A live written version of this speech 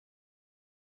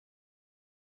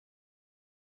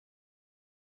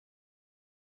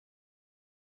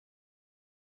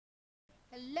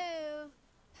Hello.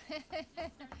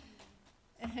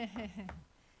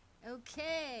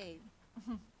 Okay.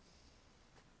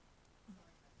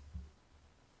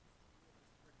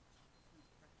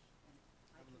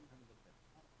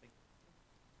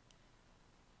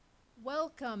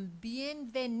 Welcome,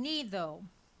 bienvenido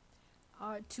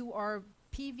to our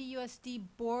PVUSD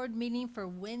board meeting for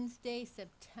Wednesday,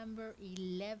 September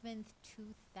 11th,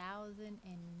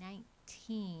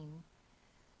 2019.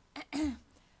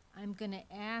 I'm going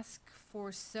to ask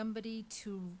for somebody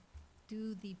to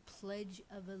do the Pledge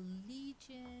of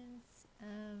Allegiance.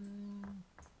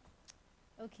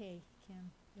 Okay,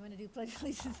 Kim, you want to do Pledge of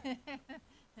Allegiance? It's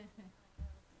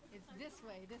this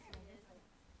way, this way, this way.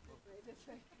 This way, this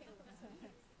way.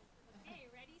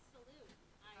 Okay, ready, salute.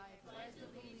 I pledge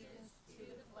allegiance to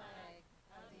the flag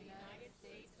of the United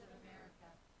States of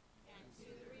America and to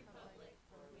the republic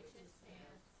for which it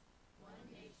stands, one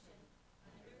nation,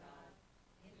 under God,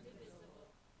 indivisible,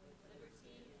 with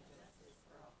liberty and justice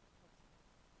for all.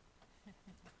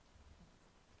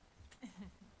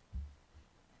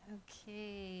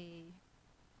 Okay.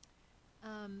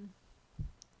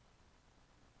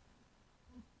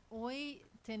 Hoy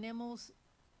tenemos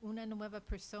una nueva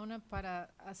persona para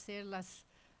hacer las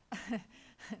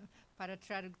para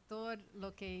traductor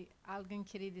lo que alguien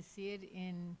quiere decir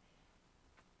en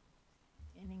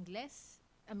inglés,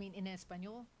 en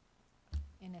español,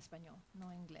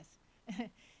 no inglés.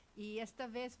 Y esta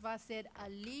vez va a ser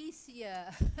Alicia.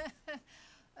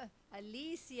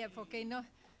 Alicia, porque no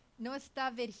está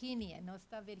Virginia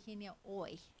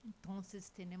hoy.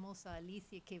 Entonces tenemos a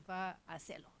Alicia que va a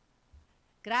hacerlo.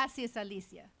 Gracias,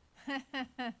 Alicia.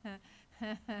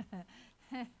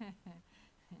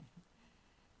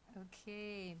 Ok.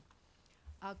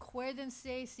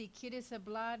 Acuérdense, si quieres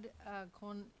hablar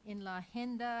en la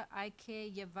agenda, hay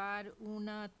que llevar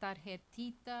una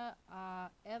tarjetita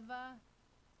a Eva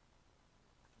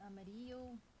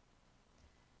amarillo.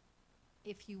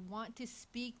 If you want to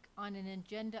speak on an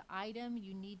agenda item,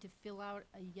 you need to fill out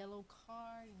a yellow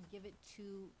card and give it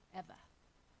to Eva.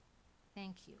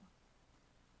 Thank you.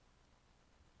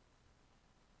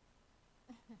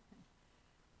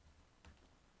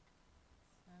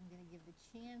 I'm going to give the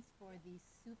chance for the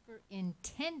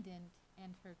superintendent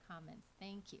and her comments.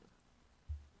 Thank you.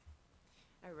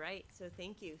 All right, so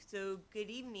thank you. So good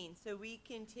evening. So we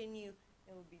continue,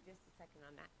 it will be just a second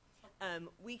on that.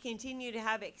 We continue to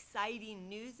have exciting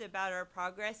news about our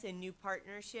progress and new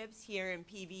partnerships here in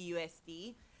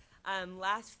PVUSD.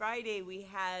 Last Friday, we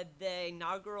had the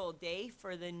inaugural day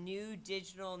for the new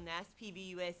Digital Nest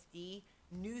PVUSD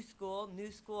New School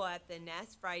at the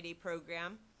Nest Friday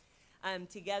program.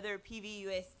 Together,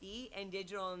 PVUSD and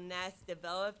Digital Nest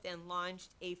developed and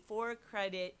launched a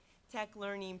 4-credit tech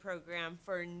learning program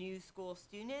for new school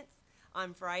students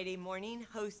on Friday morning,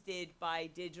 hosted by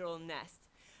Digital Nest.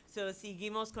 So,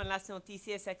 seguimos con las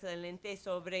noticias excelentes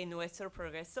sobre nuestro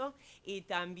progreso y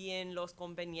también los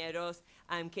compañeros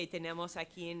que tenemos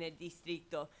aquí en el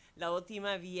distrito. La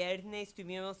última viernes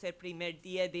tuvimos el primer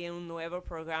día de un nuevo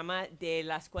programa de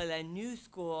la escuela New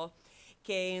School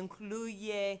que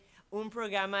incluye un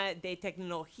programa de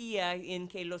tecnología en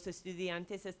que los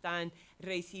estudiantes están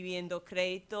recibiendo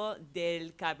crédito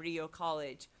del Cabrillo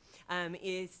College.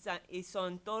 Y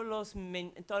son todas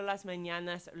las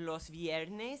mañanas los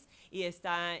viernes y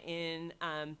está en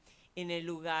el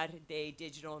lugar de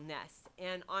Digital Nest.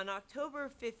 And on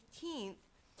October 15th,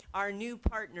 our new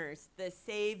partners, the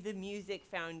Save the Music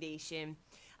Foundation,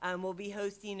 will be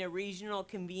hosting a regional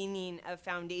convening of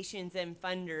foundations and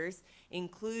funders,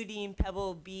 including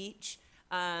Pebble Beach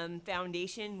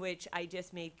Foundation, which I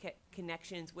just made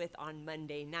connections with on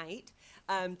Monday night,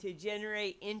 to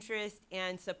generate interest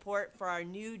and support for our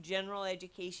new general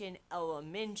education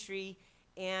elementary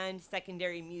and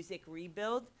secondary music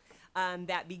rebuild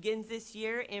that begins this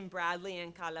year in Bradley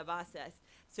and Calabasas.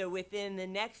 So within the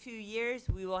next few years,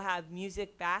 we will have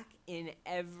music back in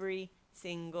every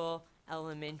single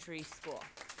elementary school.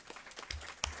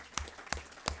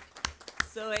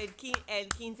 So el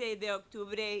 15 de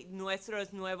octubre,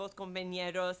 nuestros nuevos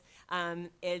compañeros,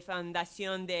 el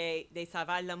Fundación de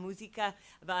Salvar la Música,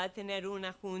 va a tener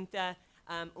una junta,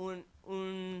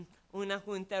 una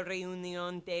junta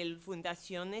reunión de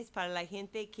fundaciones para la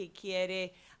gente que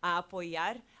quiere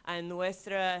apoyar a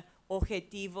nuestro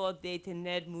objetivo de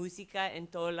tener música en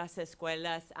todas las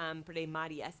escuelas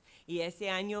primarias. Y ese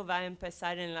año va a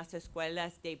empezar en las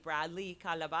escuelas de Bradley y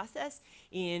Calabasas,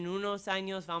 y en unos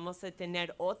años vamos a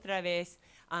tener otra vez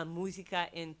música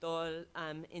en todas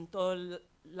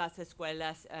las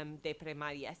escuelas de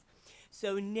primarias.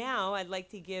 So now I'd like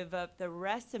to give up the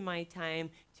rest of my time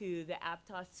to the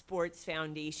Aptos Sports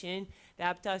Foundation. The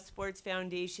Aptos Sports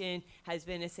Foundation has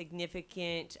been a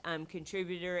significant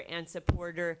contributor and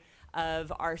supporter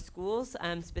of our schools,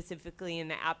 specifically in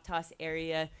the Aptos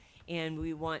area. And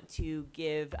we want to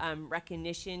give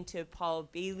recognition to Paul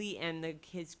Bailey and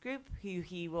his group, who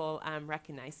he will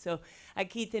recognize. So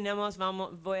aquí tenemos,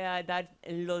 voy a dar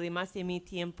lo demás de mi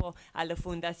tiempo a la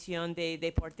Fundación de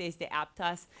Deportes de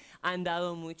Aptas. Han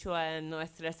dado mucho a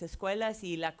nuestras escuelas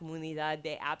y la comunidad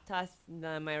de Aptas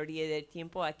la mayoría del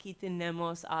tiempo. Aquí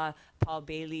tenemos a Paul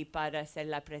Bailey para hacer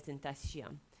la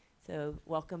presentación. So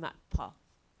welcome up, Paul.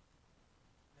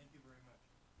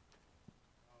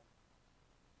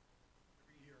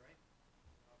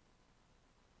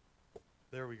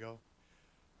 There we go.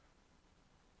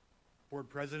 Board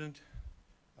President,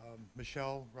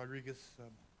 Michelle Rodriguez,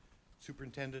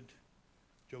 Superintendent,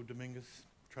 Joe Dominguez,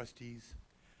 trustees.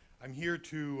 I'm here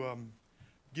to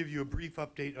give you a brief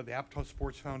update of the Aptos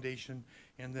Sports Foundation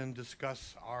and then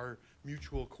discuss our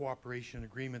mutual cooperation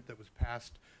agreement that was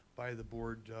passed by the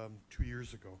board 2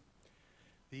 years ago.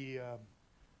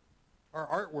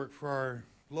 Our artwork for our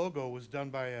logo was done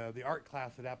by the art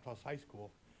class at Aptos High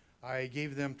School. I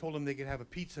told them they could have a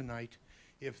pizza night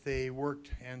if they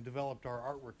worked and developed our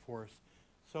artwork for us.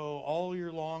 So all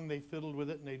year long they fiddled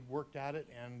with it and they worked at it,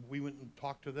 and we went and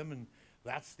talked to them, and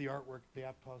that's the artwork the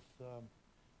Aptos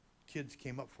kids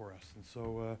came up for us. And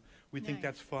so we think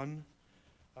that's fun.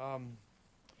 My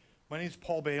name is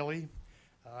Paul Bailey.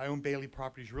 I own Bailey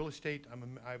Properties Real Estate. I'm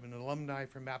an alumni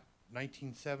from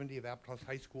 1970 of Aptos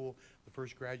High School, the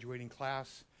first graduating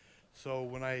class. So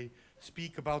when I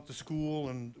speak about the school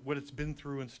and what it's been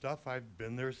through and stuff, I've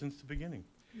been there since the beginning.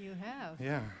 You have.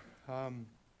 Yeah.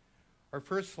 Our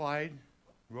first slide,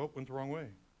 went the wrong way.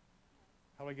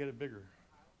 How do I get it bigger?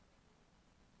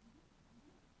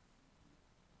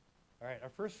 All right, our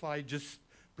first slide just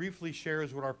briefly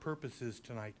shares what our purpose is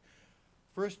tonight.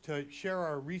 First, to share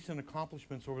our recent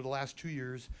accomplishments over the last 2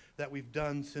 years that we've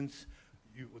done since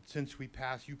you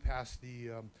passed the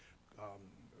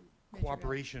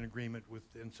cooperation agreement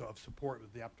of support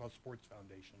with the Aptos Sports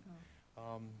Foundation.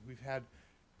 We've had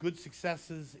good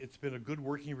successes. It's been a good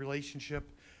working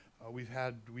relationship.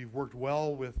 We've worked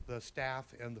well with the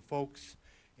staff and the folks,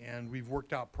 and we've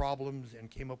worked out problems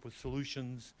and came up with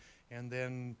solutions, and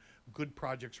then good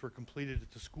projects were completed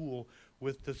at the school,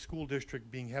 with the school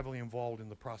district being heavily involved in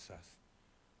the process.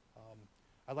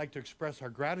 I'd like to express our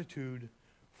gratitude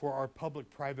for our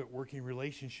public-private working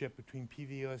relationship between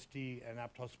PVUSD and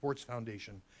Aptos Sports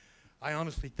Foundation. I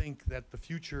honestly think that the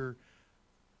future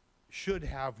should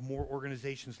have more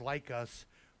organizations like us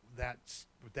that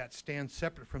stand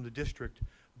separate from the district,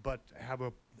 but have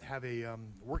a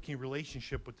working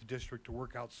relationship with the district to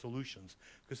work out solutions.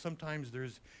 Because sometimes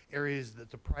there's areas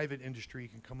that the private industry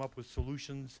can come up with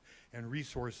solutions and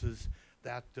resources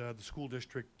that the school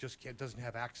district just doesn't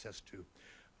have access to.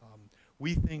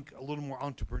 We think a little more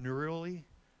entrepreneurially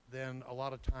than a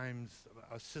lot of times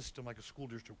a system like a school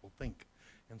district will think.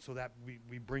 And so that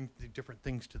we bring the different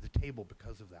things to the table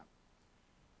because of that.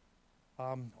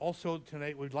 Also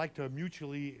tonight, we'd like to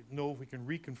mutually know if we can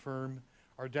reconfirm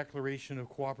our declaration of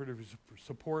cooperative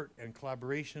support and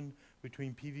collaboration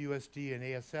between PVUSD and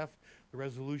ASF, the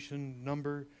resolution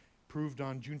number approved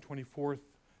on June 24th,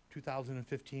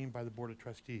 2015 by the Board of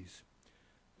Trustees.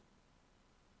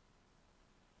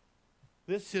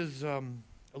 This is a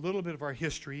little bit of our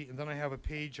history, and then I have a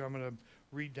page I'm going to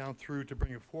read down through to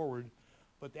bring it forward.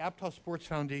 But the Aptos Sports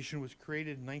Foundation was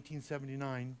created in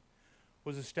 1979,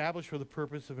 was established for the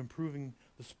purpose of improving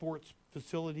the sports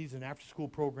facilities and after-school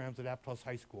programs at Aptos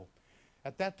High School.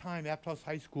 At that time, Aptos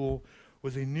High School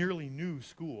was a nearly new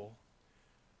school,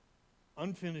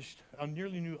 a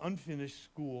nearly new unfinished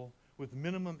school with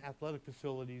minimum athletic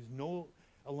facilities, no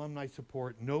alumni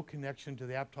support, no connection to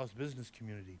the Aptos business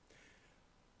community.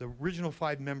 The original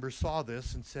 5 members saw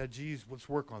this and said, geez, let's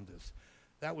work on this.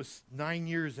 That was 9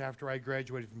 years after I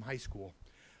graduated from high school.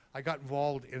 I got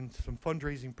involved in some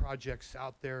fundraising projects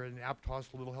out there in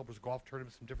Aptos, Little Helpers Golf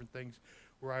Tournament, some different things,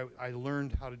 where I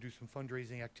learned how to do some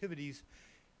fundraising activities.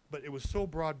 But it was so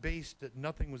broad-based that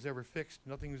nothing was ever fixed,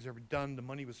 nothing was ever done, the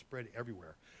money was spread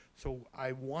everywhere. So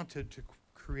I wanted to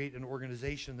create an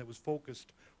organization that was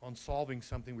focused on solving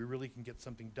something, we really can get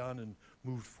something done and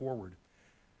moved forward.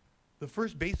 The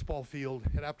first baseball field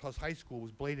at Aptos High School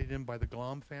was bladed in by the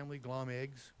Glom family, Glom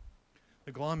Eggs.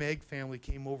 The Glom Egg family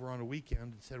came over on a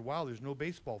weekend and said, wow, there's no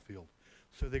baseball field.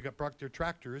 So they brought their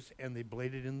tractors and they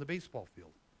bladed in the baseball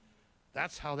field.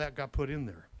 That's how that got put in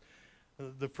there.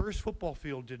 The first football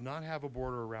field did not have a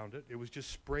border around it. It was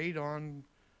just sprayed on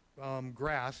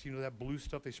grass, you know, that blue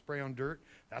stuff they spray on dirt.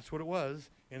 That's what it was,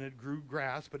 and it grew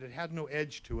grass, but it had no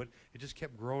edge to it. It just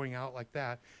kept growing out like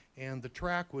that, and the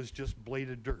track was just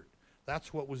bladed dirt.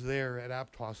 That's what was there at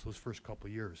Aptos those first couple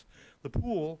of years. The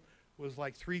pool was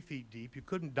like 3 feet deep. You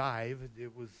couldn't dive.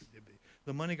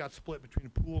 The money got split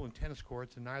between the pool and tennis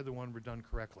courts, and neither one were done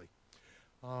correctly.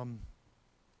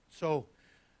 So,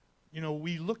 you know,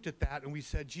 we looked at that and we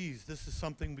said, geez, this is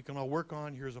something we can all work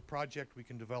on. Here's a project. We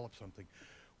can develop something.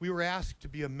 We were asked to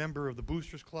be a member of the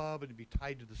Boosters Club and to be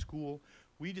tied to the school.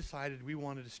 We decided we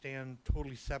wanted to stand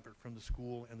totally separate from the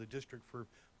school and the district for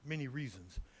many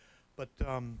reasons, but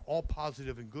all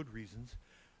positive and good reasons.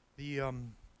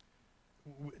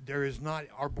 There is not,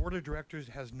 our board of directors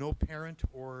has no parent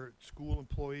or school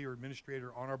employee or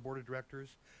administrator on our board of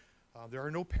directors. There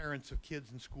are no parents of kids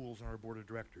in schools on our board of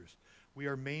directors. We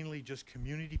are mainly just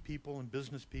community people and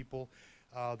business people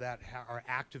that are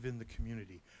active in the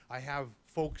community. I have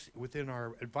folks within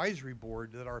our advisory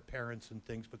board that are parents and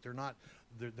things, but they're not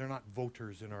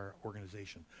voters in our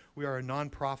organization. We are a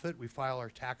nonprofit. We file our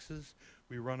taxes.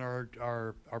 We run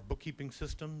our bookkeeping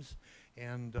systems,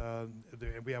 and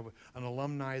we have an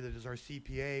alumni that is our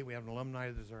CPA. We have an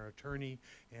alumni that is our attorney,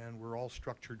 and we're all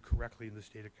structured correctly in the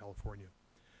state of California.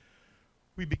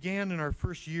 We began in our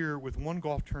first year with one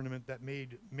golf tournament that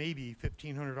made maybe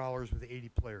 $1,500 with 80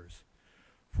 players.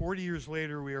 40 years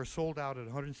later, we are sold out at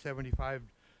 $175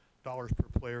 per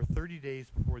player 30 days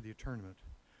before the tournament.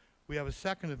 We have a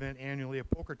second event annually, a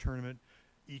poker tournament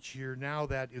each year now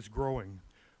that is growing.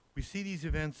 We see these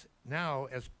events now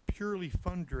as purely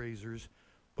fundraisers,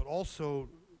 but also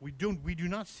we do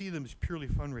not see them as purely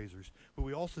fundraisers, but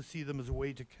we also see them as a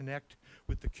way to connect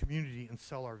with the community and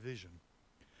sell our vision.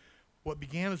 What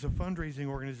began as a fundraising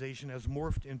organization has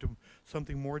morphed into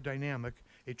something more dynamic,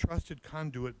 a trusted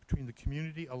conduit between the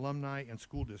community, alumni, and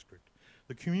school district.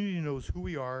 The community knows who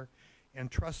we are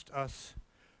and trusts us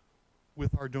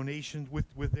with our donations,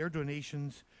 with their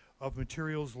donations of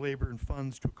materials, labor, and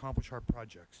funds to accomplish our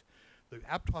projects. The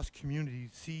Aptos community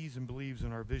sees and believes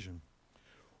in our vision.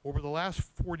 Over the last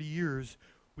 40 years,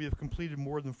 we have completed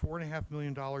more than $4.5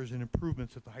 million in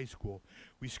improvements at the high school.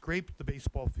 We scraped the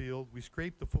baseball field, we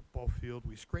scraped the football field,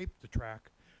 we scraped the track,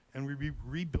 and we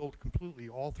rebuilt completely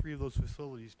all 3 of those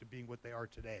facilities to being what they are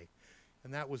today.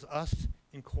 And that was us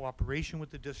in cooperation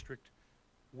with the district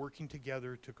working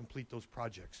together to complete those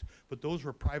projects. But those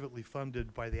were privately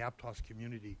funded by the Aptos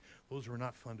community. Those were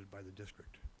not funded by the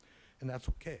district. And that's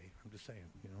okay, I'm just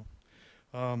saying, you know.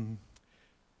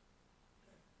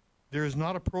 There is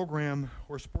not a program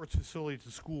or sports facility at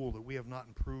the school that we have not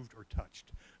improved or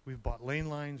touched. We've bought lane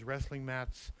lines, wrestling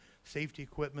mats, safety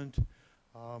equipment.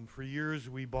 For years,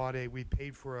 we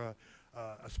paid for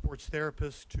a sports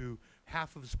therapist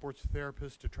half of the sports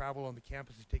therapist to travel on the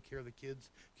campus to take care of the kids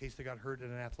in case they got hurt at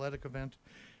an athletic event.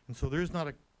 And so there's not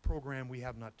a program we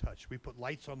have not touched. We put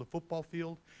lights on the football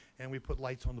field, and we put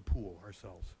lights on the pool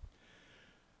ourselves.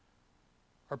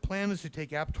 Our plan is to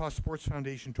take Aptos Sports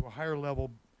Foundation to a higher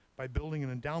level by building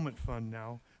an endowment fund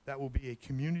now that will be a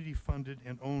community-funded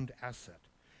and owned asset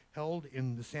held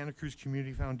in the Santa Cruz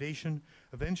Community Foundation.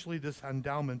 Eventually, this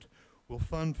endowment will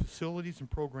fund facilities and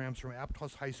programs from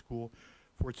Aptos High School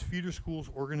for its feeder schools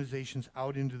organizations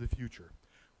out into the future.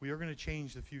 We are going to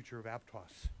change the future of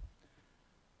Aptos.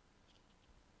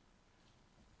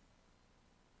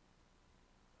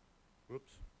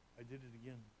 Whoops, I did it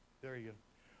again. There you go.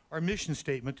 Our mission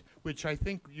statement, which I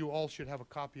think you all should have a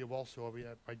copy of also,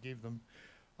 I gave them.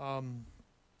 Our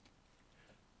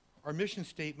mission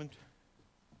statement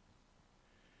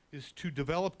is to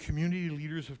develop community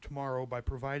leaders of tomorrow by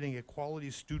providing a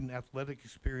quality student athletic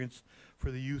experience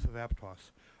for the youth of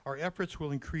Aptos. Our efforts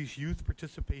will increase youth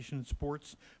participation in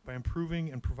sports by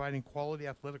improving and providing quality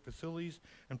athletic facilities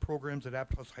and programs at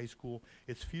Aptos High School,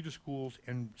 its feeder schools,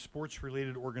 and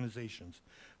sports-related organizations.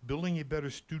 Building a better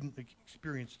student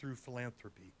experience through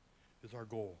philanthropy is our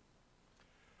goal.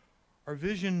 Our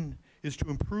vision is to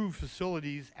improve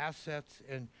facilities, assets,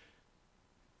 and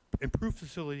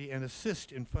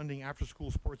assist in funding after-school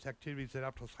sports activities at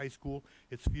Aptos High School,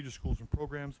 its feeder schools and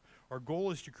programs. Our goal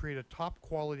is to create a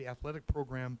top-quality athletic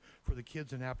program for the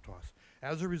kids in Aptos.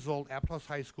 As a result, Aptos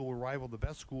High School will rival the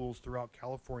best schools throughout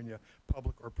California,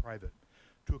 public or private.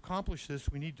 To accomplish this,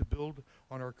 we need to build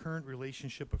on our current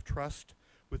relationship of trust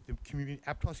with the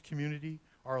Aptos community,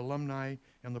 our alumni,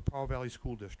 and the Powell Valley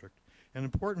School District. An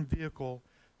important vehicle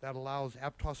that allows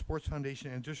Aptos Sports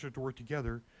Foundation and district to work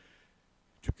together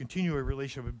to continue a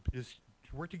relationship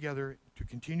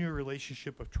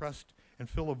of trust and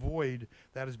fill a void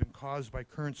that has been caused by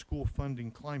current school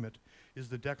funding climate is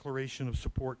the declaration of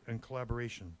support and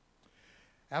collaboration.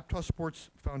 Aptos Sports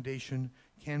Foundation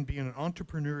can be an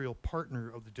entrepreneurial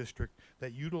partner of the district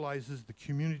that utilizes the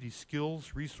community's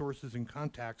skills, resources, and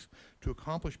contacts to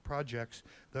accomplish projects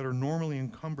that are normally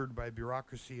encumbered by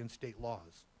bureaucracy and state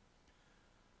laws.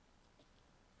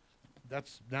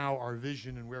 That's now our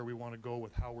vision and where we want to go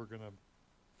with how we're going to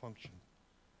function.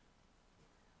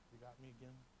 You got me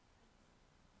again?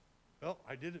 Well,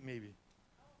 I did it maybe.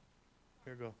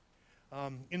 Here we go.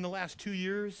 In the last 2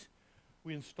 years,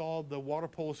 we installed the water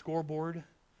polo scoreboard.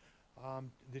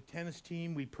 The tennis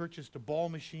team, we purchased a ball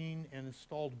machine and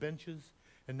installed benches,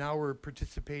 and now we're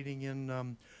participating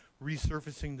in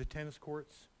resurfacing the tennis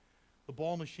courts. The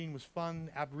ball machine was fun.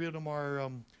 At Rio de Mar, I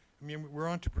mean, we're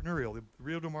entrepreneurial. The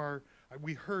Rio de Mar,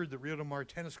 we heard that Rio de Mar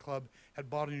Tennis Club had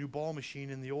bought a new ball machine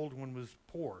and the old one was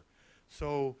poor.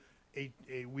 So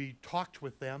we talked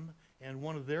with them, and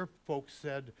one of their folks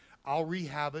said, I'll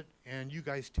rehab it and you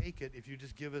guys take it if you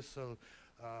just give us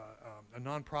a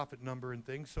nonprofit number and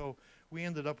things. So we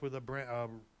ended up with a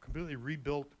completely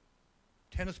rebuilt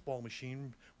tennis ball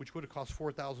machine, which would have cost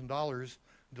 $4,000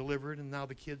 delivered, and now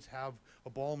the kids have a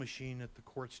ball machine at the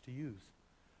courts to use.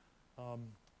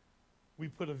 We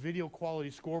put a video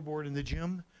quality scoreboard in the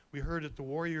gym. We heard at the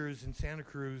Warriors in Santa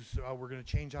Cruz we're going to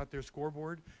change out their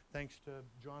scoreboard, thanks to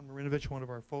John Marinovich, one of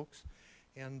our folks.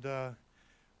 And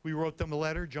we wrote them a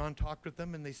letter. John talked with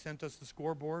them, and they sent us the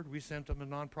scoreboard. We sent them a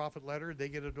nonprofit letter. They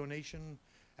get a donation.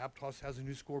 Aptos has a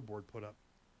new scoreboard put up.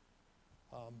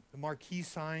 The marquee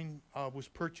sign was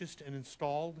purchased and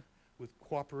installed with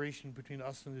cooperation between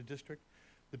us and the district.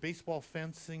 The baseball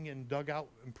fencing and dugout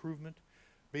improvement.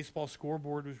 Baseball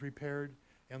scoreboard was repaired,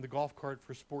 and the golf cart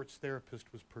for sports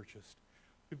therapist was purchased.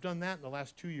 We've done that in the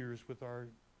last 2 years with our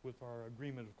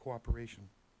agreement of cooperation.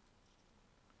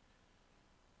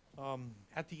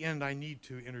 At the end, I need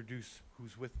to introduce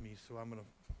who's with me, so I'm going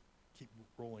to keep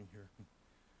rolling here.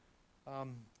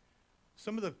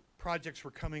 Some of the projects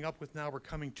we're coming up with now, we're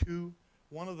coming to.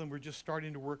 One of them we're just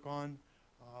starting to work on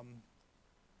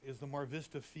is the Mar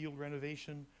Vista field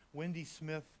renovation. Wendy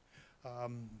Smith,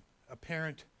 a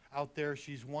parent out there,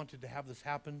 she's wanted to have this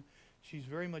happen. She's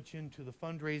very much into the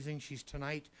fundraising. She's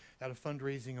tonight at a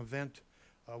fundraising event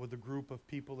with a group of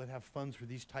people that have funds for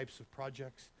these types of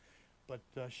projects. But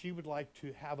she would like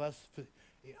to have us,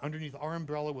 underneath our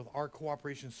umbrella with our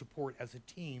cooperation and support as a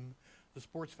team, the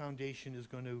Sports Foundation is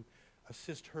going to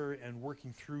assist her in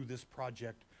working through this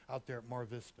project out there at Mar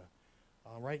Vista.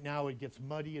 Right now it gets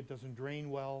muddy, it doesn't drain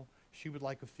well. She would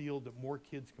like a field that more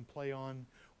kids can play on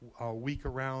week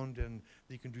around, and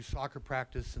you can do soccer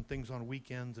practice and things on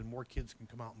weekends, and more kids can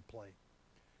come out and play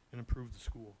and improve the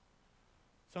school.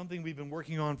 Something we've been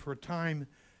working on for a time,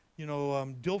 you know,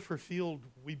 Dilfer Field,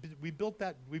 we built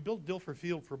Dilfer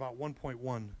Field for about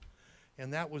 1.1,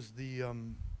 and that was the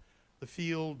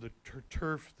field, the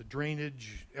turf, the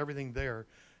drainage, everything there,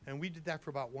 and we did that for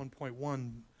about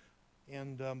 1.1,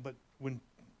 and but when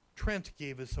Trent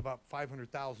gave us about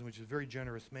 $500,000, which is a very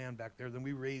generous man back there, then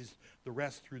we raised the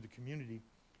rest through the community.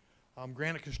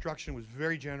 Granite Construction was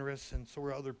very generous, and so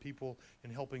were other people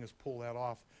in helping us pull that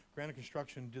off. Granite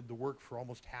Construction did the work for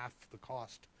almost half the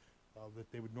cost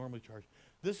that they would normally charge.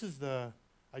 This is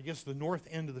I guess the north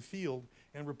end of the field,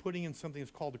 and we're putting in something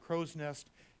that's called the Crow's Nest.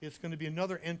 It's going to be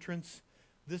another entrance.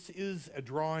 This is a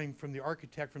drawing from the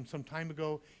architect from some time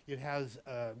ago. It has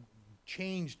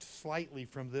changed slightly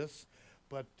from this,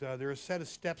 but there are a set of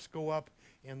steps go up,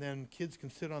 and then kids can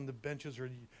sit on the benches or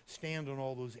stand on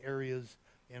all those areas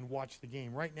and watch the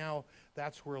game. Right now,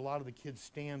 that's where a lot of the kids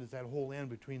stand, is that whole end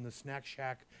between the snack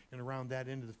shack and around that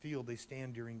end of the field. They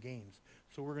stand during games.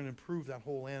 So we're going to improve that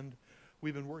whole end.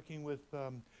 We've been working with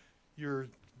your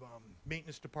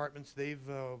maintenance departments. They've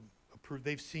approved,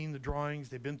 they've seen the drawings,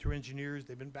 they've been through engineers,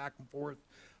 they've been back and forth,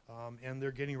 and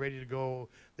they're getting ready to go.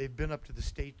 They've been up to the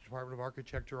State Department of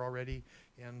Architecture already,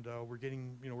 and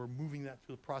we're moving that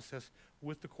through the process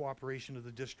with the cooperation of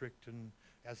the district and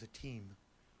as a team.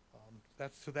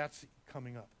 That's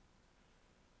coming up.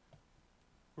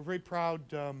 We're very proud,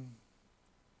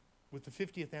 with the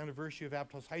 50th anniversary of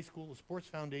Aptos High School, the Sports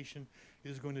Foundation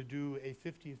is going to do a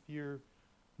 50th year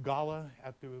gala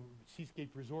at the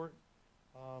Seascape Resort.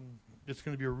 It's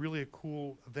going to be a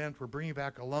cool event. We're bringing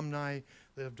back alumni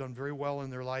that have done very well in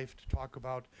their life to talk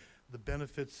about the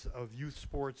benefits of youth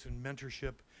sports and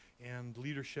mentorship and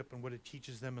leadership and what it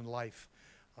teaches them in life.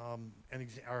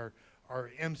 Our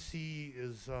MC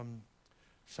is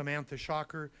Samantha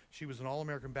Shocker. She was an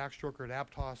All-American backstroker at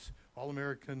Aptos,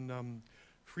 All-American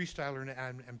freestyler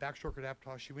and backstroker at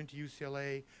Aptos. She went to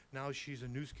UCLA. Now she's a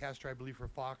newscaster, I believe, for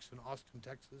Fox in Austin,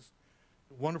 Texas.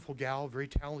 Wonderful gal, very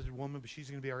talented woman, but she's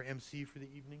going to be our MC for the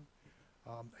evening.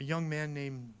 a young man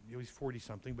named, he's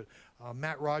 40-something, but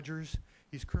Matt Rogers.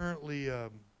 He's currently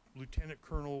lieutenant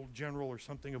colonel general or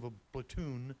something of a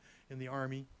platoon in the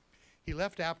Army. He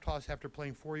left Aptos after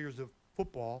playing 4 years of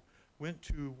football, went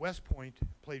to West Point,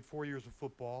 played 4 years of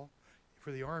football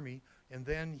for the Army, and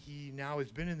then he now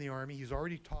has been in the Army. He's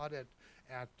already taught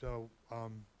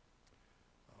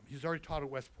he's already taught at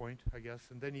West Point, I guess,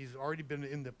 and then he's already been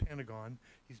in the Pentagon.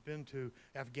 He's been to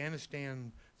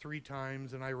Afghanistan 3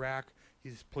 times and Iraq.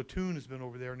 His platoon has been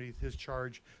over there underneath his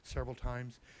charge several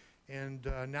times. And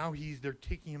now they're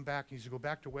taking him back. He's going to go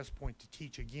back to West Point to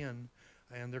teach again,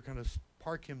 and they're going to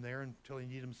park him there until they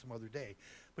need him some other day.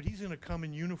 But he's going to come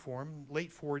in uniform,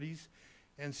 late 40s,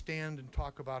 and stand and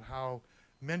talk about how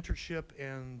mentorship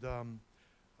and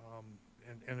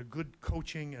a good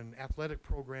coaching and athletic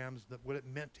programs, what it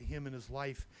meant to him in his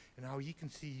life, and how he can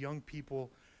see young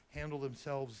people handle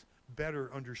themselves better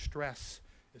under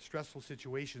stressful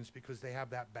situations because they have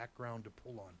that background to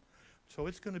pull on. So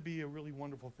it's going to be a really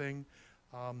wonderful thing.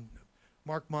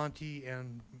 Mark Monty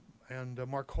and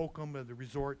Mark Holcomb at the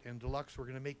resort and Deluxe, we're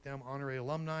going to make them honorary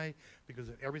alumni because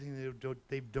of everything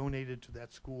they've donated to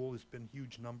that school. It's been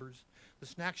huge numbers. The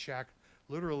Snack Shack,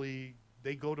 literally,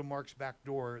 they go to Mark's back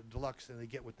door at Deluxe and they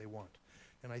get what they want.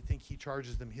 And I think he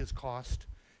charges them his cost,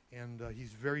 and he's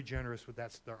very generous with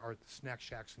that, our Snack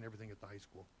Shacks and everything at the high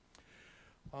school.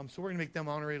 So we're going to make them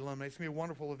honorary alumni. It's going to be a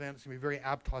wonderful event. It's going to be a very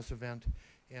Aptos event,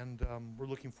 and we're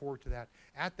looking forward to that.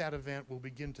 At that event, we'll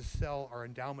begin to sell our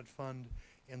endowment fund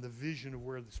and the vision of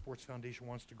where the Sports Foundation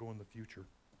wants to go in the future.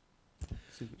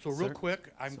 So real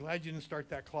quick, I'm glad you didn't start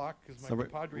that clock because my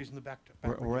compadre's in the back.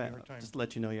 Just to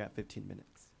let you know, you're at 15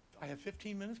 minutes. I have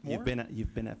 15 minutes more?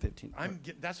 You've been at 15.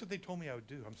 That's what they told me I would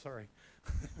do. I'm sorry.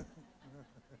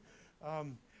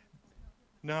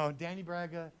 No, Danny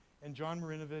Braga and John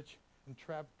Marinovich and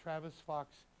Travis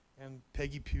Fox and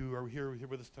Peggy Pugh are here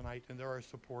with us tonight, and they're our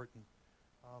support. And,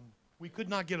 we could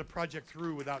not get a project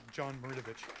through without John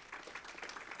Marinovich.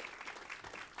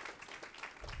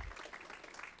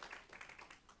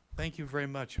 Thank you very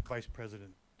much, Vice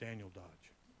President Daniel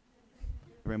Dodge.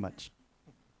 Very much.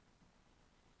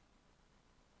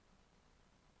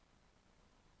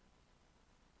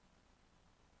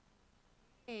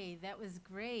 Hey, that was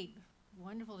great.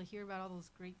 Wonderful to hear about all those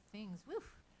great things. Woo!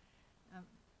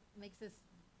 Makes us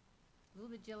a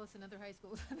little bit jealous in other high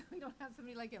schools that we don't have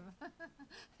somebody like him.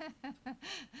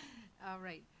 All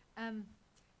right.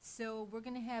 So we're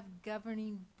going to have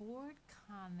governing board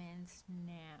comments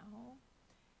now.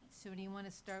 So do you want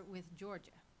to start with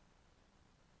Georgia?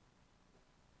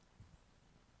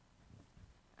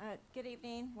 Good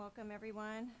evening. Welcome,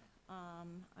 everyone.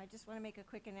 I just want to make a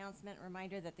quick announcement,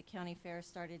 reminder that the county fair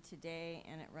started today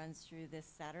and it runs through this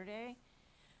Saturday.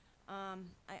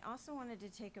 I also wanted to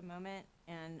take a moment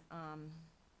and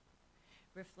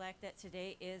reflect that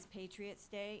today is Patriots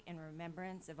Day in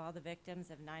remembrance of all the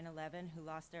victims of 9/11 who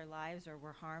lost their lives or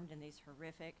were harmed in these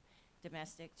horrific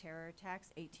domestic terror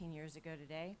attacks 18 years ago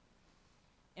today.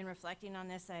 In reflecting on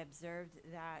this, I observed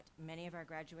that many of our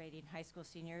graduating high school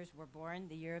seniors were born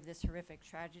the year of this horrific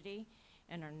tragedy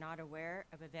and are not aware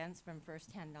of events from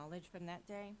firsthand knowledge from that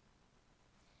day.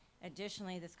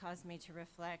 Additionally, this caused me to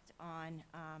reflect on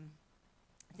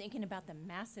thinking about the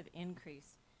massive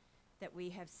increase that we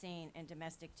have seen in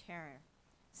domestic terror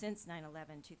since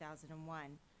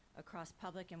 9/11/2001 across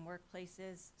public and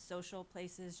workplaces, social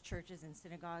places, churches and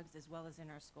synagogues, as well as in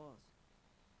our schools.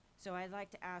 So I'd like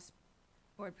to ask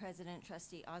Board President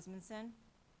Trustee Osmundson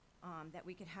that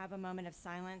we could have a moment of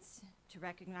silence to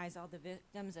recognize all the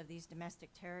victims of these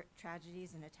domestic terror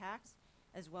tragedies and attacks,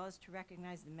 as well as to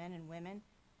recognize the men and women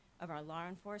of our law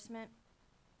enforcement,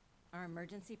 our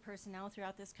emergency personnel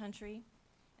throughout this country,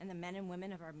 and the men and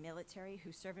women of our military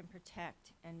who serve and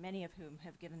protect, and many of whom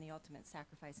have given the ultimate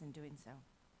sacrifice in doing so.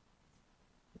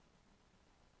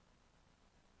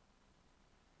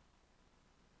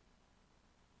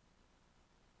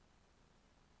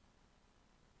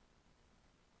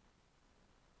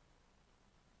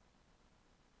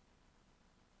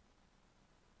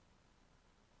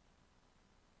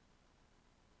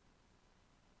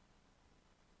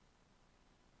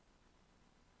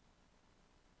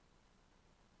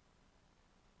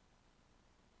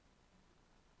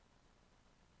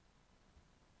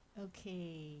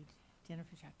 Okay,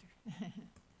 Jennifer Tractor.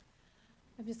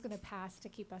 I'm just going to pass to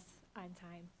keep us on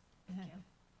time. Thank you.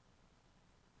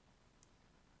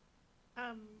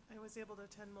 I was able to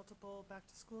attend multiple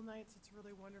back-to-school nights. It's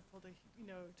really wonderful to,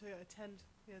 to attend,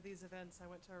 these events. I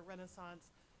went to a Renaissance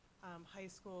high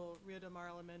school, Rio de Mar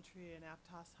Elementary, and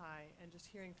Aptos High, and just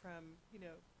hearing from,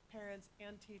 parents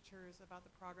and teachers about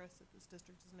the progress that this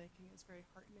district is making is very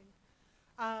heartening.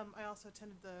 I also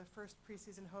attended the first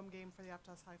preseason home game for the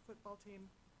Aptos High football team.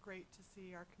 Great to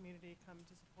see our community come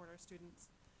to support our students.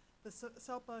 The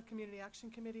SELPA Community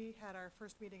Action Committee had our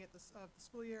first meeting of the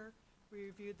school year. We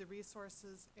reviewed the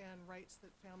resources and rights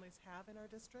that families have in our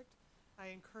district. I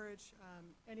encourage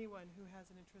anyone who has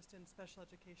an interest in special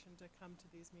education to come to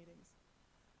these meetings.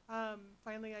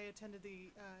 Finally, I attended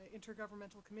the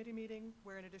intergovernmental committee meeting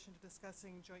where, in addition to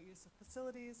discussing joint use of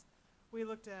facilities, we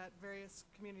looked at various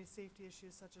community safety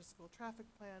issues such as school traffic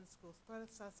plans, school threat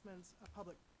assessments, a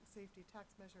public safety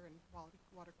tax measure, and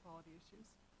water quality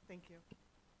issues. Thank you.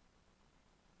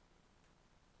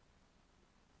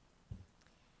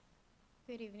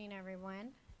 Good evening,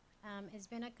 everyone. It's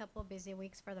been a couple busy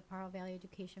weeks for the Pajaro Valley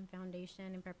Education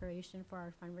Foundation in preparation for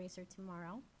our fundraiser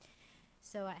tomorrow.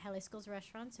 So at Haley Schools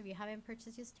Restaurants, if you haven't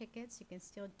purchased your tickets, you can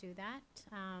still do that.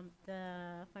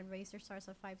 The fundraiser starts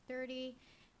at 5:30.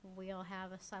 We'll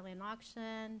have a silent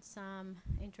auction, some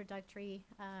introductory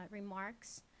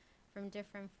remarks from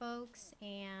different folks,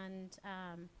 and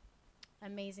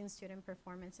amazing student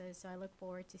performances. So I look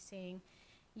forward to seeing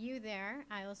you there.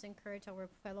 I also encourage our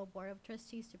fellow Board of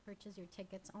Trustees to purchase your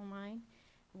tickets online.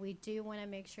 We do want to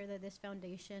make sure that this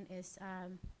foundation is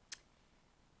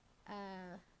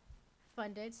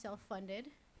funded,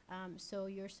 self-funded. So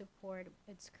your support,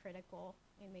 it's critical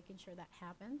in making sure that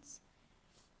happens.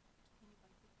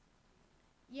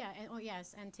 Yeah, and, oh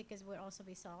yes, and tickets would also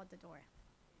be sold at the door.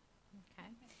 Okay.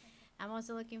 I'm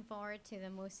also looking forward to the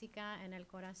Música en el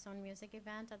Corazón music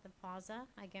event at the plaza.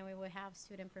 Again, we will have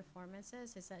student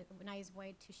performances. It's a nice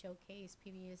way to showcase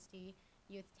PVUSD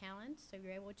youth talent. So if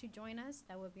you're able to join us,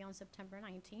 that will be on September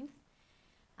 19th.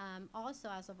 Also,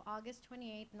 as of August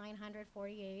 28th,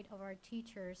 948 of our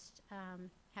teachers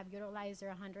have utilized their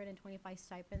 125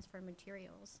 stipends for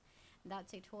materials.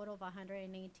 That's a total of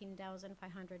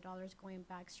 $118,500 going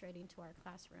back straight into our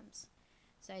classrooms.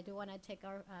 So I do want to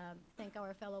thank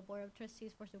our fellow Board of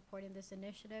Trustees for supporting this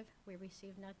initiative. We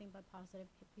received nothing but positive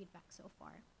feedback so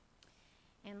far.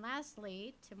 And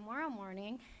lastly, tomorrow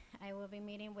morning, I will be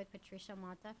meeting with Patricia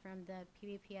Mata from the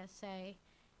PVPSA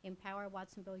Empower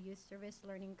Watsonville Youth Service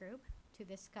Learning Group to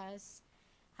discuss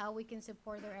how we can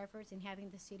support their efforts in having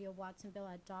the city of Watsonville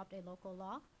adopt a local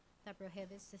law that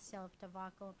prohibits the sale of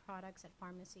tobacco products at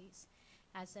pharmacies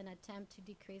as an attempt to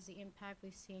decrease the impact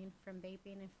we've seen from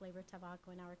vaping and flavored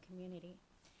tobacco in our community.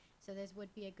 So this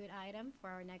would be a good item for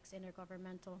our next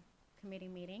intergovernmental committee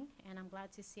meeting, and I'm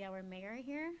glad to see our mayor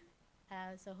here.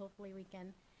 So hopefully we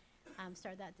can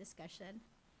start that discussion.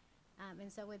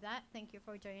 And so with that, thank you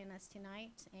for joining us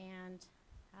tonight, and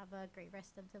have a great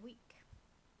rest of the week.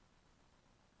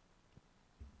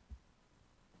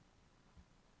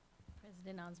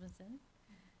 President Osmondson.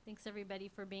 Thanks everybody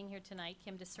for being here tonight.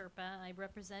 Kim DeSerpa. I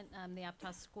represent the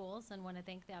Aptos schools and want to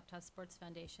thank the Aptos Sports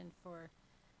Foundation for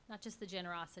not just the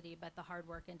generosity, but the hard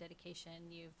work and dedication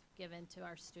you've given to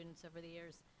our students over the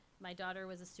years. My daughter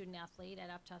was a student athlete at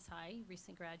Aptos High,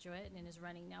 recent graduate, and is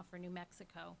running now for New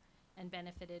Mexico and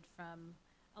benefited from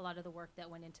a lot of the work that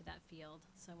went into that field.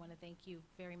 So I want to thank you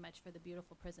very much for the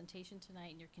beautiful presentation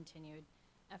tonight and your continued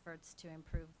efforts to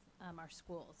improve our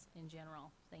schools in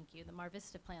general. Thank you. The Mar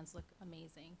Vista plans look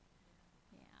amazing.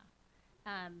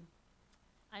 Yeah.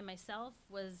 I myself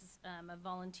was a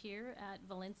volunteer at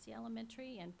Valencia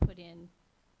Elementary and put in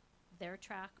their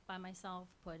track by myself,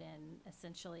 put in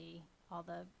essentially all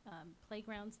the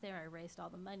playgrounds there. I raised all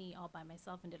the money all by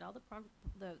myself and did all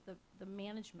the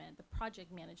management, the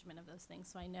project management of those things.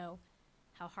 So I know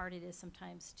how hard it is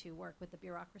sometimes to work with the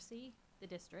bureaucracy, the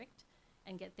district,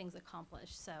 and get things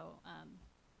accomplished. So,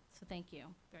 so thank you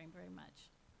very, very much.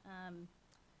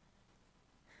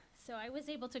 So I was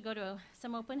able to go to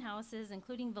some open houses,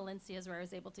 including Valencia's, where I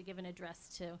was able to give an address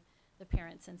to the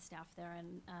parents and staff there.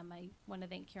 And I want to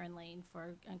thank Karen Lane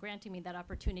for granting me that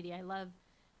opportunity. I love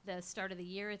the start of the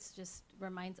year. It's just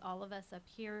reminds all of us up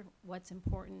here what's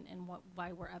important and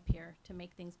why we're up here to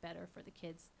make things better for the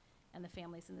kids and the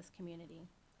families in this community.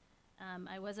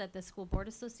 I was at the School Board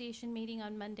Association meeting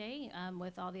on Monday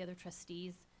with all the other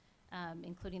trustees,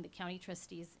 including the county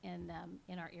trustees in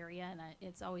our area, and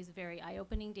it's always very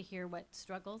eye-opening to hear what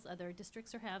struggles other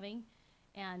districts are having.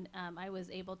 And I was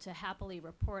able to happily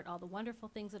report all the wonderful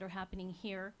things that are happening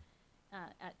here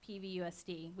at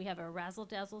PVUSD. We have a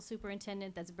razzle-dazzle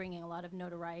superintendent that's bringing a lot of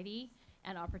notoriety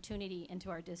and opportunity into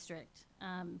our district.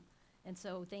 And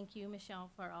so thank you,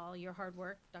 Michelle, for all your hard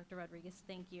work. Dr. Rodriguez,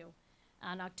 thank you.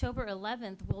 On October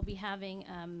 11th, we'll be having,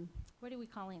 what are we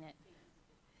calling it?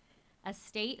 A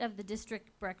State of the District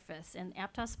breakfast. And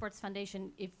Aptos Sports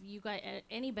Foundation, if you got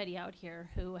anybody out here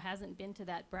who hasn't been to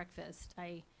that breakfast,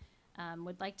 I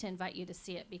would like to invite you to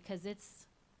see it because it's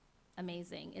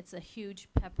amazing. It's a huge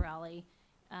pep rally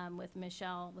with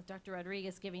Michelle, with Dr.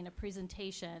 Rodriguez giving a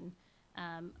presentation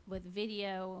with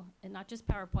video, and not just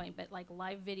PowerPoint, but like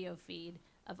live video feed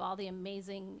of all the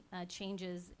amazing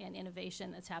changes and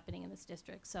innovation that's happening in this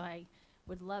district. So I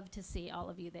would love to see all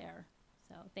of you there.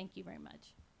 So thank you very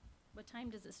much. What time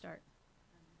does it start?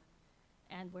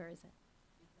 And where is it?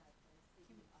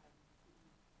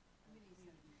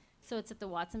 So it's at the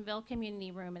Watsonville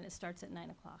Community Room, and it starts at 9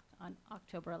 o'clock on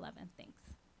October 11th. Thanks.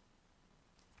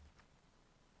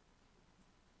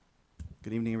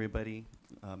 Good evening, everybody.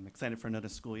 I'm excited for another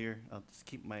school year. I'll just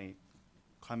keep my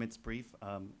comments brief.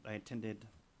 I attended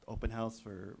open house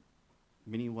for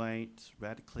Mini White,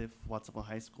 Radcliffe, Watsonville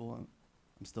High School.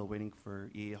 I'm still waiting for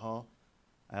EA Hall.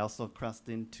 I also crossed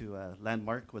into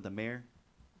Landmark with the mayor.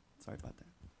 Sorry about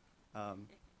that.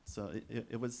 So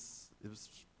it was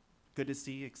good to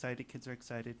see. Excited, kids are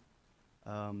excited.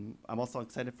 I'm also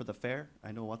excited for the fair.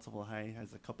 I know Watsonville High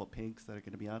has a couple pigs that are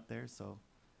going to be out there, so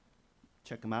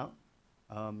check them out.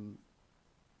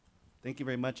 Thank you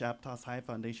very much, Aptos High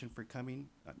Foundation, for coming.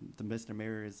 The Mr.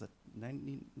 Mayor is a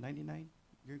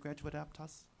 99-year graduate of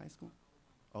Aptos High School?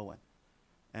 Oh, one.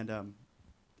 And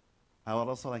I would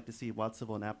also like to see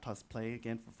Watsonville and Aptos play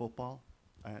again for football.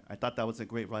 I thought that was a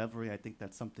great rivalry. I think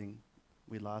that's something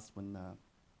we lost when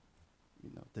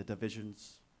the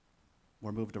divisions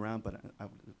were moved around, but I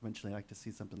would eventually like to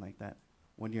see something like that.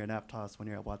 1 year at Aptos, 1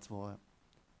 year at Watsonville.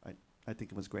 I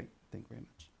think it was great. Thank you very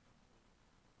much.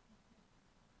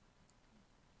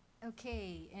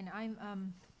 Okay, and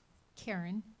I'm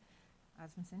Karen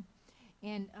Osmondson,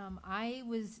 and I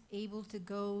was able to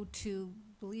go to,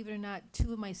 believe it or not,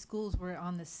 2 of my schools were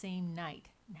on the same night.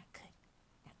 Not good.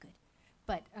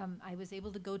 But I was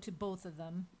able to go to both of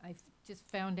them. I just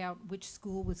found out which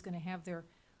school was going to have their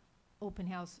open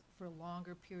house for a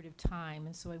longer period of time,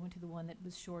 and so I went to the one that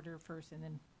was shorter first, and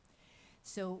then.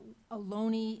 So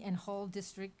Ohlone and Hall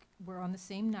District were on the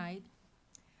same night.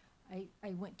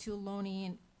 I went to Ohlone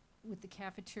and with the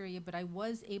cafeteria, but I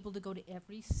was able to go to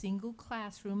every single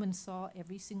classroom and saw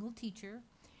every single teacher.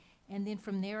 And then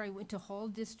from there, I went to Hall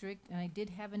District, and I did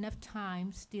have enough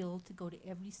time still to go to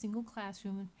every single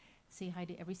classroom and say hi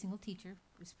to every single teacher.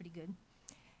 It was pretty good,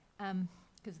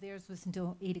 because theirs was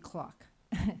until 8 o'clock,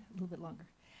 a little bit longer.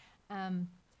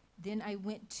 Then I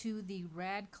went to the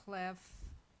Radcliffe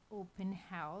open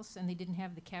house, and they didn't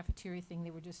have the cafeteria thing.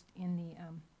 They were just in the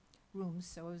rooms,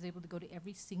 so I was able to go to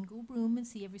every single room and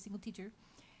see every single teacher.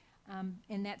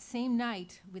 And that same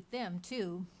night with them,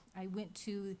 too, I went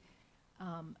to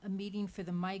a meeting for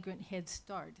the Migrant Head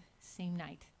Start, same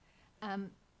night.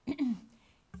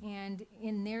 And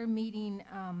in their meeting,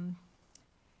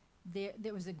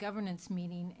 there was a governance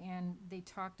meeting, and they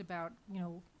talked about,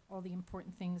 all the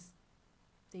important things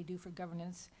they do for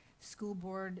governance, school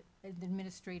board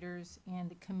administrators, and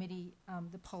the committee,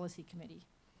 the policy committee.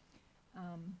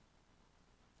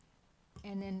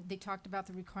 And then they talked about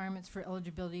the requirements for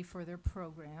eligibility for their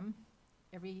program.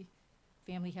 Every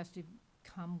family has to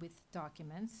come with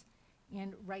documents.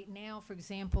 And right now, for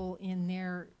example, in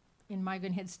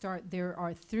Migrant Head Start, there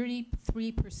are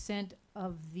 33%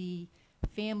 of the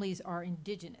families are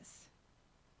indigenous.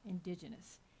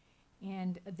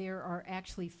 And there are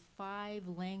actually 5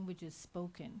 languages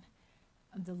spoken.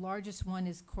 The largest one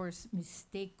is, of course,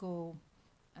 Mixteco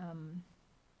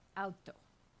Alto.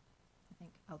 I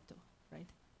think Alto, right?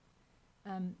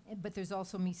 But there's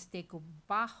also Mixteco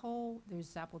Bajo, there's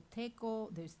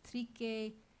Zapoteco, there's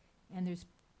Trique, and there's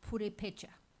Purepecha.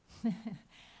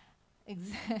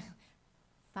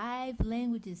 5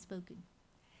 languages spoken.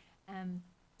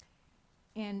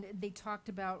 And they talked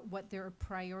about what their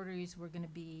priorities were going to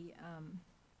be.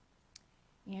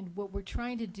 And what we're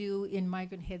trying to do in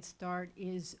Migrant Head Start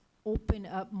is open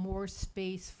up more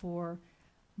space for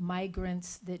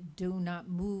migrants that do not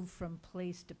move from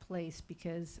place to place,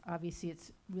 because obviously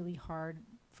it's really hard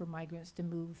for migrants to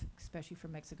move, especially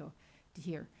from Mexico to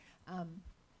here.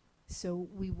 So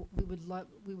we're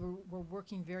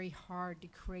working very hard to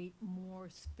create more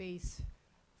space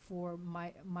for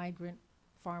migrant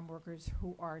farm workers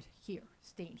who are here,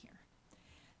 staying here.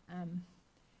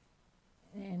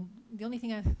 And the only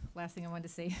thing, last thing I wanted to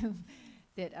say,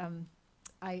 that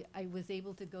I was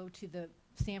able to go to the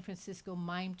San Francisco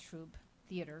Mime Troupe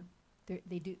Theater.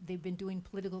 They've been doing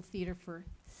political theater for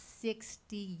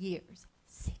 60 years.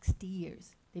 60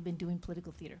 years they've been doing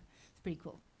political theater. It's pretty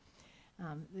cool.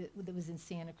 That was in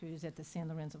Santa Cruz at the San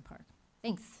Lorenzo Park.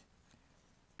 Thanks.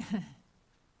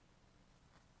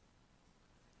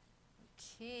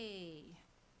 Okay.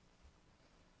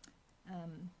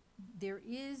 There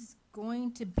is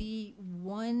going to be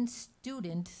one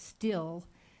student still.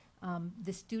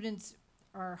 The students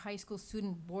our high school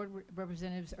student board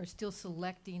representatives are still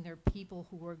selecting their people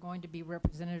who are going to be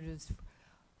representatives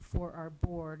for our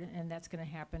board, and that's going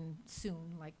to happen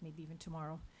soon, like maybe even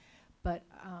tomorrow. But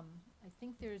I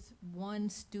think there's one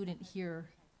student here,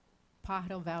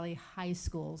 Pajaro Valley High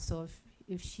School, so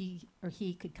if she or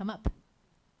he could come up.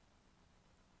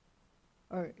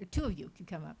 Or two of you could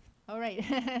come up. All right,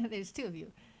 there's two of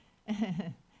you.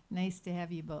 Nice to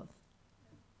have you both.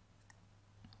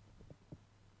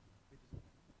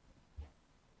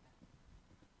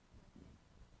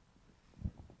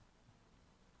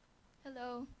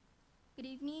 Hello. Good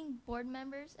evening, board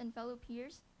members and fellow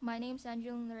peers. My name is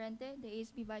Angeline Lorente, the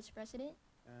ASB Vice President.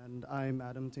 And I'm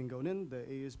Adam Tingonen, the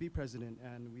ASB President,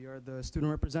 and we are the student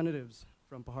representatives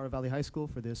from Pajaro Valley High School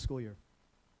for this school year.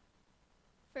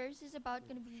 First is about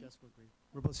going to be... Yes,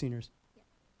 we're both seniors. Yeah.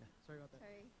 Sorry about that.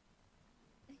 Sorry.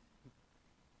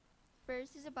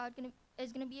 First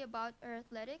is going to be about our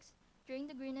athletics. During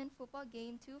the Greenland football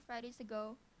game 2 Fridays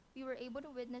ago, we were able to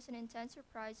witness an intense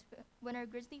surprise when our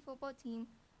Grizzly football team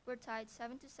were tied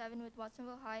 7-7 with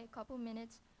Watsonville High a couple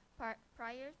minutes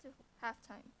prior to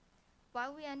halftime.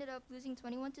 While we ended up losing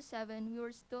 21-7, we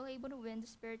were still able to win the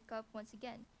Spirit Cup once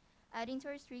again, adding to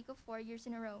our streak of 4 years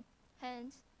in a row.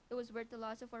 Hence, it was worth the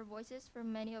loss of our voices for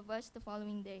many of us the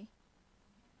following day.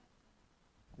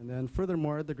 And then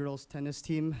furthermore, the girls' tennis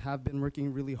team have been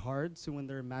working really hard to win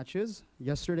their matches.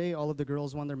 Yesterday, all of the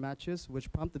girls won their matches,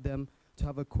 which prompted them to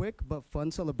have a quick but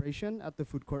fun celebration at the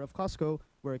food court of Costco,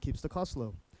 where it keeps the cost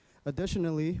low.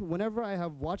 Additionally, whenever I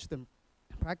have watched them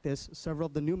practice, several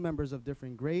of the new members of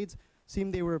different grades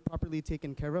seemed they were properly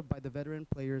taken care of by the veteran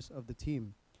players of the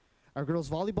team. Our girls'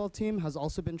 volleyball team has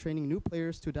also been training new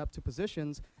players to adapt to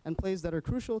positions and plays that are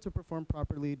crucial to perform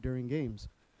properly during games.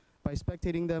 By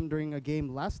spectating them during a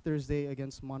game last Thursday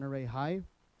against Monterey High,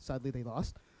 sadly they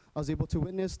lost, I was able to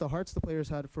witness the hearts the players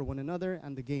had for one another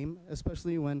and the game,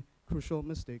 especially when crucial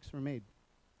mistakes were made.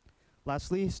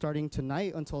 Lastly, starting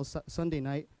tonight until Sunday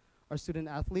night, our student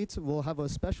athletes will have a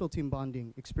special team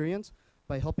bonding experience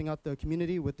by helping out the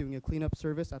community with doing a cleanup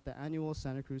service at the annual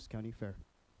Santa Cruz County Fair.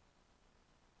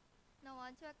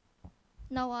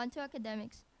 Now on to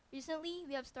academics. Recently,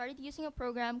 we have started using a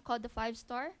program called the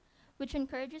 5-Star, which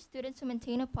encourages students to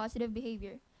maintain a positive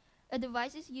behavior. A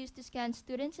device is used to scan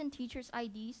students' and teachers'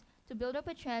 IDs to build up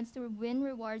a chance to win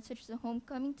rewards such as a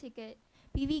homecoming ticket,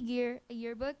 PV gear, a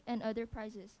yearbook, and other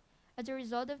prizes. As a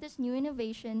result of this new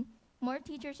innovation, more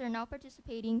teachers are now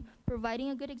participating, providing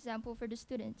a good example for the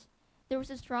students. There was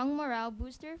a strong morale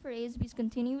booster for ASB's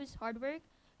continuous hard work.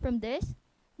 From this,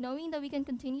 knowing that we can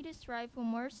continue to strive for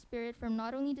more spirit from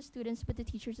not only the students but the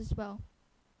teachers as well.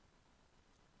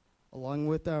 Along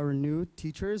with our new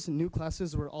teachers, new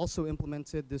classes were also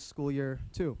implemented this school year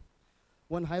too.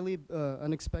 One highly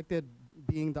unexpected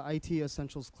being the IT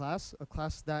Essentials class, a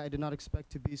class that I did not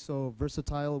expect to be so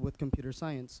versatile with computer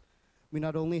science. We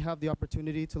not only have the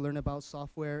opportunity to learn about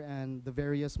software and the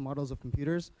various models of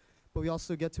computers, but we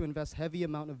also get to invest heavy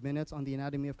amount of minutes on the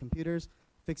anatomy of computers,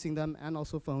 fixing them and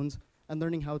also phones, and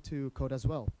learning how to code as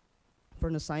well. For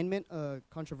an assignment, a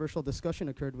controversial discussion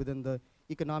occurred within the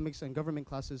economics and government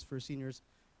classes for seniors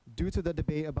due to the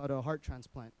debate about a heart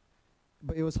transplant.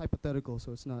 But it was hypothetical,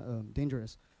 so it's not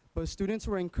dangerous. But students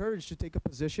were encouraged to take a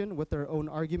position with their own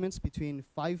arguments between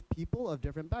 5 people of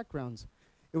different backgrounds.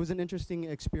 It was an interesting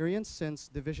experience since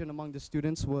division among the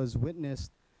students was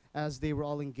witnessed as they were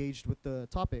all engaged with the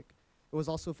topic. It was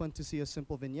also fun to see a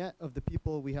simple vignette of the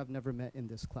people we have never met in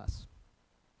this class.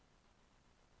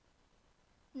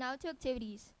 Now to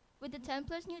activities. With the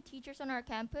 10+ new teachers on our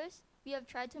campus, we have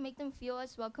tried to make them feel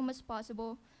as welcome as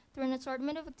possible through an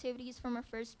assortment of activities from our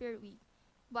first Spirit Week.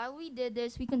 While we did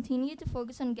this, we continued to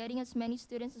focus on getting as many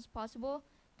students as possible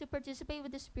to participate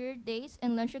with the Spirit Days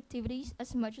and lunch activities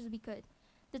as much as we could.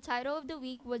 The title of the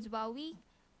week was WOW Week,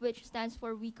 which stands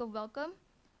for Week of Welcome.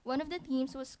 One of the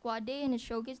themes was Squad Day, and it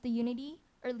showcased the unity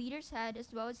our leaders had,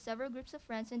 as well as several groups of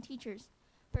friends and teachers.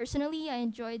 Personally, I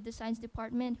enjoyed the science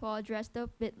department who all dressed up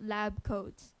with lab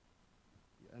coats.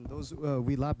 And those,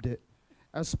 we labbed it.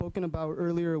 As spoken about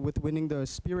earlier with winning the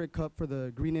Spirit Cup for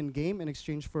the Greenland game in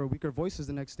exchange for weaker voices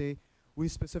the next day, we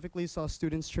specifically saw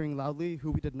students cheering loudly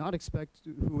who we did not expect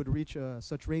who would reach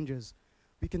such ranges.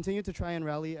 We continued to try and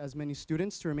rally as many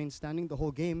students to remain standing the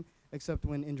whole game, except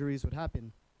when injuries would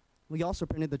happen. We also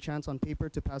printed the chants on paper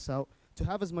to pass out to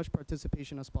have as much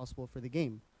participation as possible for the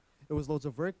game. It was loads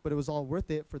of work, but it was all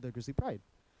worth it for the Grizzly Pride.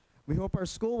 We hope our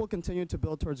school will continue to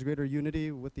build towards greater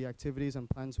unity with the activities and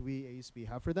plans we, ASB,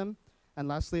 have for them. And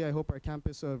lastly, I hope our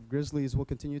campus of Grizzlies will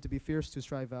continue to be fierce to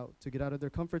strive out, to get out of their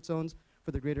comfort zones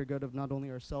for the greater good of not only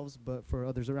ourselves, but for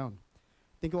others around.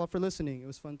 Thank you all for listening. It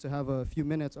was fun to have a few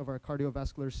minutes of our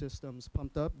cardiovascular systems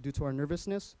pumped up due to our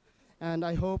nervousness. And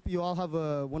I hope you all have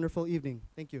a wonderful evening.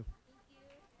 Thank you.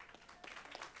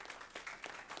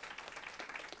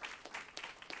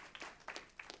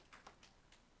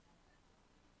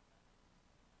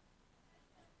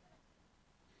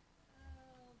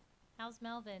 How's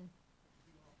Melvin?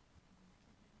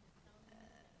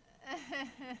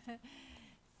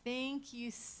 Thank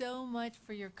you so much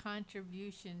for your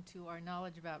contribution to our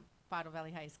knowledge about Pottle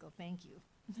Valley High School. Thank you.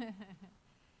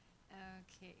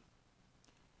 Okay.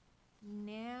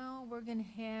 Now we're going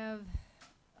to have,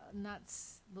 a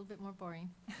little bit more boring,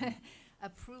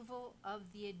 approval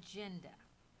of the agenda.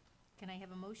 Can I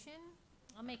have a motion?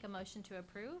 I'll make a motion to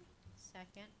approve.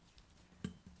 Second.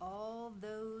 All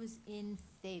those in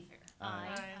favor?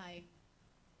 Aye. Aye.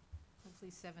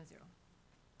 Hopefully 7-0.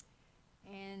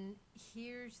 And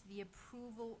here's the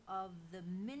approval of the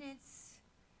minutes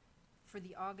for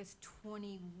the August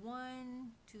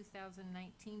 21,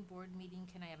 2019 board meeting.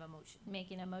 Can I have a motion?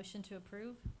 Making a motion to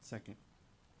approve. Second.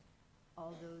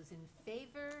 All those in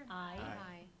favor? Aye.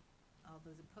 Aye. All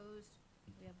those opposed?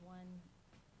 We have one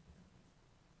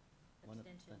One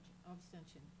abstention. abstention. Oh,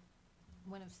 abstention.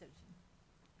 One abstention.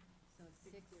 So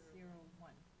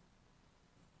 6-0-1.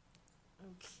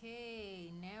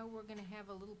 Okay, now we're gonna have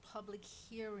a little public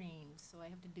hearing, so I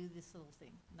have to do this little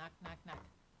thing. Knock, knock, knock.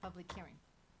 Public hearing.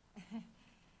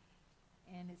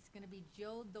 And it's gonna be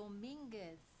Joe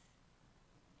Dominguez.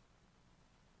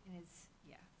 And it's,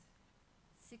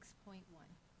 6.1.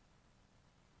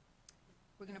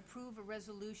 We're gonna approve a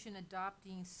resolution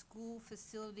adopting school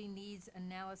facility needs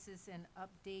analysis and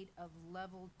update of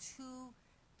level 2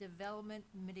 development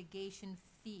mitigation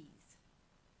fees.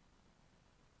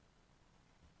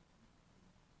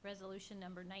 Resolution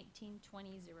number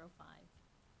 19-2005.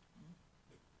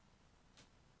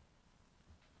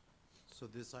 So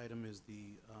this item is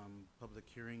the public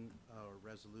hearing or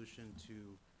resolution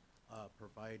to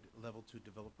provide level 2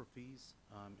 developer fees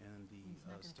and He's not the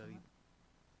gonna come study. up.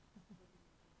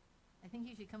 I think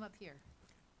you should come up here,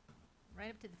 right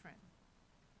up to the front.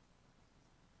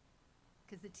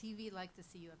 Because the TV likes to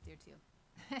see you up there too.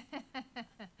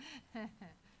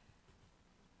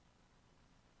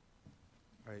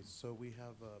 All right, so we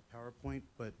have a PowerPoint,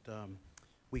 but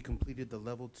we completed the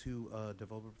level 2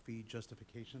 developer fee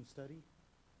justification study.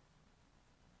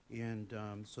 And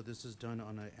so this is done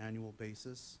on an annual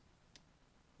basis.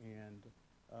 And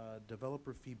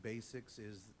developer fee basics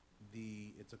is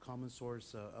it's a common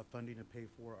source of funding to pay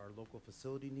for our local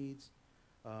facility needs.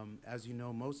 As you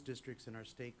know, most districts in our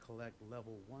state collect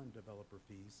level 1 developer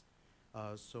fees.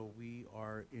 So we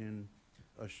are in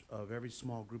a very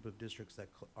small group of districts that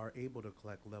are able to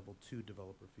collect level 2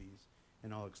 developer fees.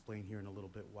 And I'll explain here in a little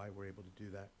bit why we're able to do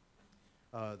that.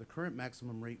 The current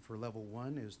maximum rate for level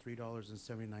 1 is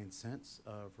 $3.79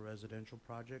 for residential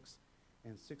projects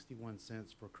and 61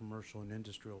 cents for commercial and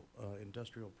industrial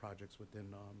projects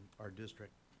within our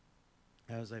district.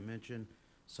 As I mentioned,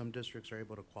 some districts are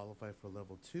able to qualify for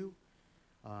level 2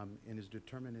 and is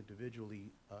determined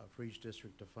individually for each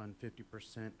district to fund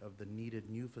 50% of the needed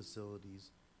new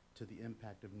facilities to the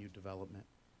impact of new development.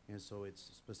 And so it's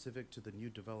specific to the new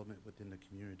development within the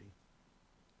community.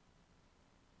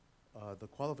 The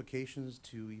qualifications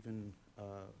to even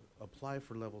apply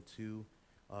for level 2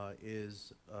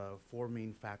 is 4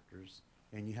 main factors,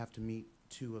 and you have to meet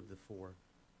 2 of the 4.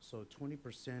 So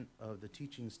 20% of the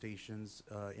teaching stations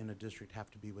in a district have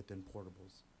to be within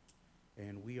portables.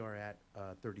 And we are at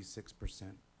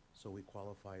 36%, so we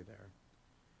qualify there.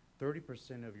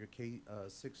 30% of your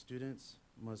K-6 students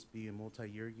must be a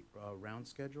multi-year round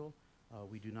schedule.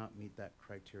 We do not meet that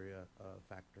criteria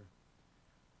factor.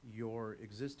 Your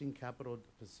existing capital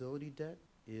facility debt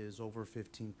is over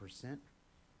 15%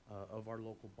 of our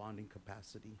local bonding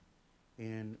capacity,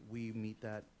 and we meet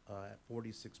that at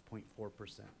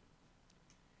 46.4%.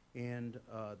 And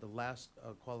the last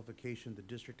qualification, the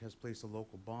district has placed a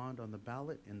local bond on the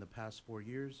ballot in the past 4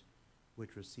 years,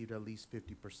 which received at least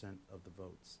 50% of the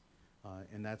votes.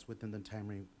 And that's within the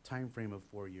time frame of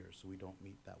 4 years, so we don't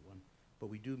meet that one. But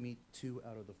we do meet 2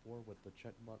 out of the 4 with the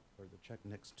check mark or the check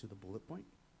next to the bullet point.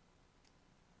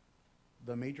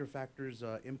 The major factors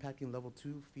impacting level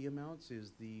 2 fee amounts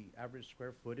is the average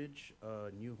square footage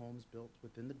new homes built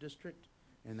within the district,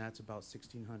 and that's about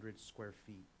 1,600 square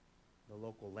feet. The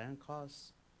local land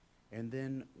costs, and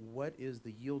then what is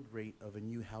the yield rate of a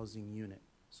new housing unit.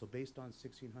 So based on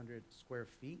 1,600 square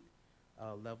feet,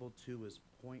 level 2 is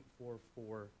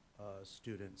 0.44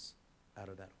 students out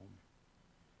of that home.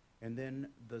 And then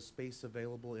the space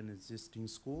available in existing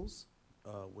schools,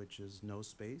 which is no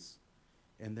space.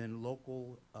 and then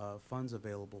local funds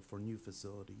available for new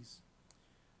facilities.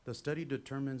 The study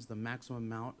determines the maximum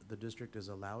amount the district is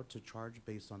allowed to charge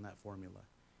based on that formula.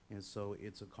 And so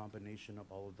it's a combination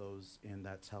of all of those, and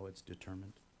that's how it's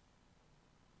determined.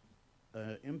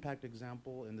 Impact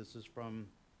example, and this is from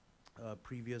a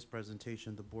previous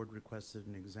presentation, the board requested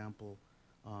an example.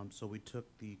 So we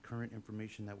took the current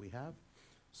information that we have.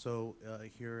 So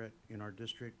here in our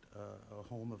district, a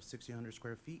home of 1,600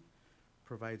 square feet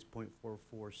provides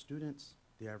 0.44 students.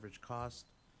 The average cost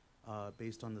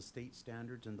based on the state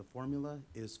standards and the formula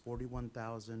is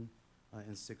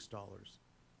 $41,006.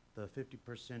 The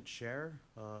 50% share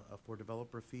for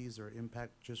developer fees or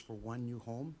impact just for one new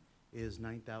home is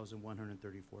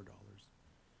 $9,134.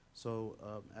 So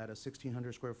at a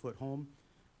 1,600 square foot home,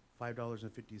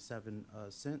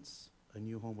 $5.57, a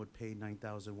new home would pay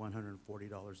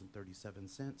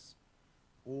 $9,140.37.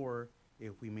 Or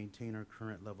if we maintain our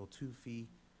current level 2 fee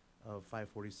of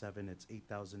 $547, it's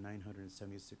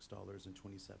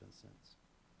 $8,976.27.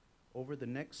 Over the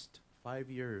next 5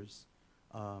 years,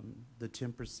 the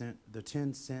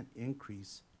 10-cent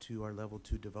increase to our level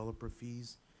 2 developer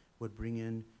fees would bring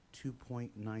in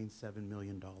 $2.97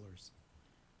 million.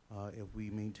 If we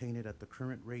maintain it at the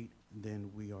current rate,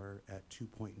 then we are at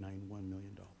 $2.91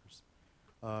 million.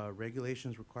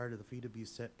 Regulations require the fee to be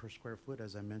set per square foot,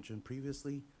 as I mentioned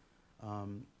previously,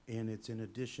 and it's in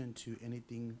addition to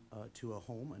anything to a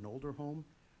home, an older home,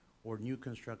 or new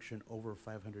construction over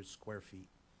 500 square feet.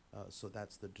 So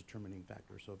that's the determining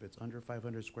factor. So if it's under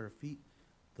 500 square feet,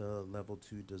 the level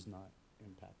 2 does not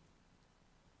impact.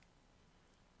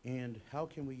 And how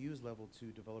can we use level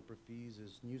 2 developer fees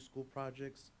is new school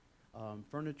projects,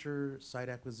 furniture, site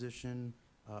acquisition,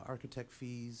 architect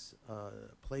fees,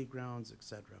 playgrounds,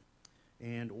 etc.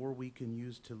 And or we can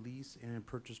use to lease and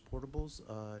purchase portables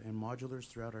and modulars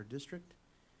throughout our district.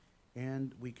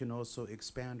 And we can also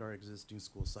expand our existing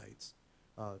school sites,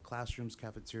 classrooms,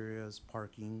 cafeterias,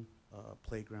 parking,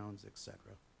 playgrounds,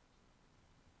 etc.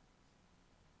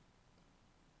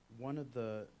 One of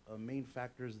the main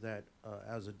factors that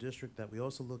as a district that we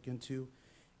also look into,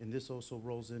 and this also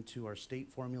rolls into our state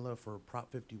formula for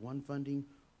Prop 51 funding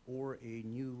or a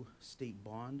new state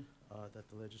bond that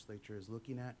the legislature is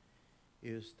looking at,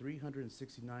 is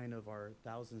 369 of our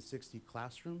 1,060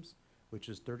 classrooms, which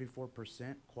is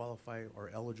 34%, qualify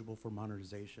or eligible for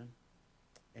modernization.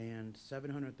 And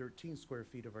 713 square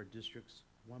feet of our district's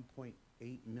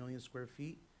 1.8 million square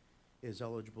feet is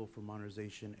eligible for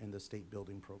modernization in the state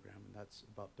building program, and that's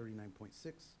about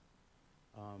 39.6.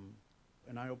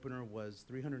 An eye-opener was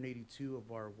 382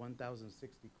 of our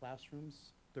 1,060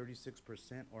 classrooms,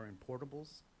 36% are in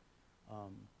portables.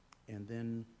 And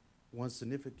then one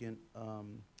significant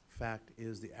fact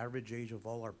is the average age of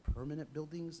all our permanent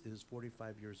buildings is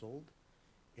 45 years old,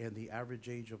 and the average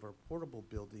age of our portable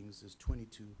buildings is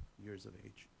 22 years of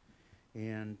age.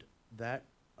 And that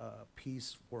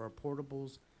piece for our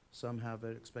portables, some have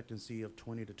an expectancy of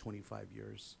 20 to 25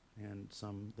 years, and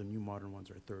some, the new modern ones,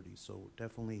 are 30. So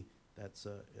definitely that's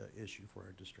a issue for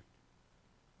our district.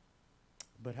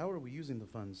 But how are we using the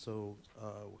funds? So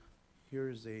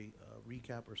here's a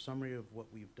recap or summary of what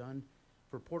we've done.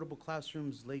 For portable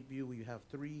classrooms, Lakeview, we have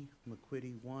 3,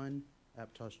 McQuitty 1,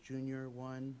 Aptos Junior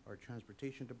 1, our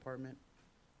transportation department,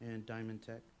 and Diamond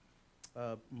Tech.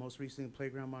 Most recently,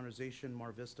 playground modernization,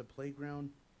 Mar Vista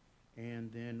Playground.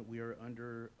 And then we are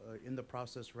in the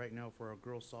process right now for our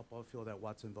girls softball field at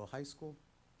Watsonville High School,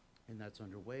 and that's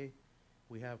underway.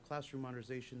 We have classroom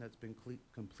modernization that's been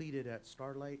completed at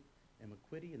Starlight and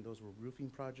McQuitty, and those were roofing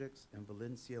projects, and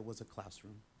Valencia was a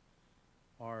classroom.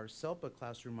 Our SELPA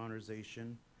classroom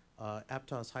modernization,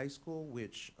 Aptos High School,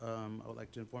 which I would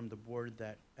like to inform the board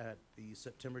that at the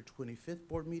September 25th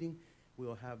board meeting,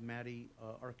 we'll have Maddie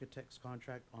Architects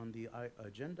contract on the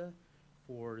agenda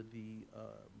for the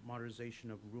modernization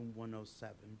of room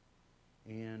 107.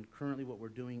 And currently what we're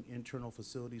doing, internal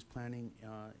facilities planning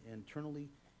internally,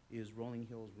 is Rolling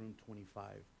Hills room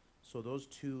 25. So those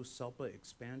two SELPA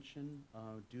expansion,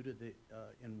 due to the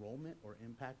enrollment or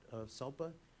impact of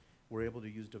SELPA, we're able to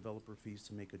use developer fees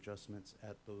to make adjustments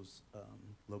at those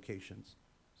locations.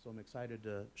 So I'm excited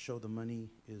to show the money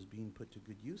is being put to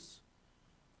good use.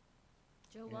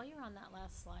 Joe, Yeah. while you're on that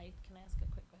last slide, can I ask a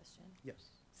quick question?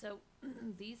 Yes. So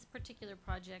these particular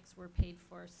projects were paid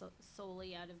for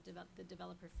solely out of the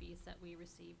developer fees that we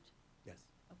received? Yes.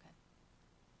 Okay.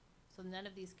 So none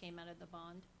of these came out of the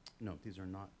bond? No, these are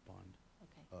not bond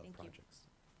Okay, thank you. projects.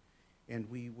 And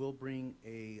we will bring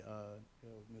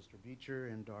Mr. Beecher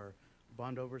and our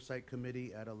bond oversight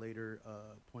committee at a later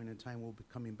point in time. We'll be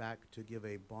coming back to give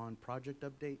a bond project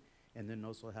update and then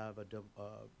also have a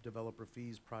developer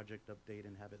fees project update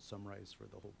and have it summarized for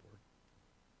the whole board.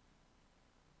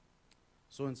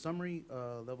 So in summary,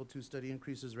 level 2 study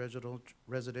increases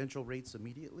residential rates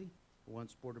immediately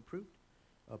once board approved.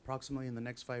 Approximately in the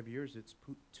next 5 years, it's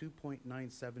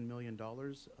 $2.97 million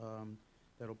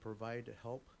that'll provide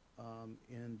help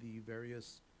in the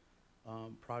various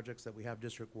projects that we have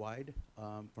district-wide,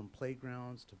 from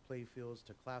playgrounds to playfields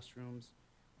to classrooms,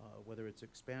 whether it's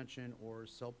expansion or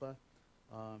SELPA,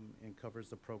 and covers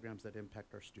the programs that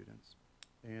impact our students.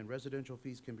 And residential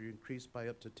fees can be increased by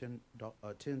up to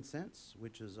 10 cents,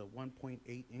 which is a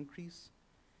 1.8 increase.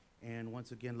 And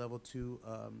once again, level 2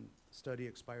 study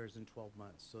expires in 12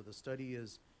 months. So the study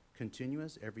is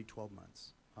continuous every 12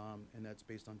 months, and that's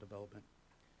based on development.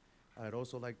 I'd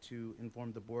also like to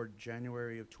inform the board,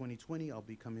 January of 2020, I'll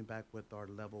be coming back with our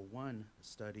level 1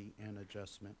 study and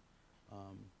adjustment.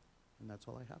 And that's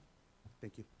all I have.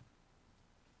 Thank you.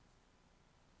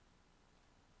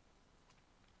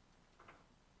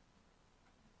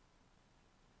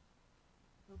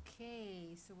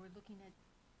 Okay, so we're looking at,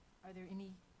 are there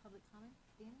any public comments,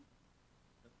 Danny?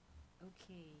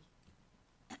 Okay.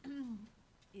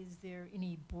 Is there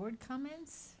any board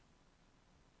comments?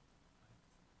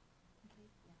 Okay,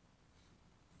 yeah.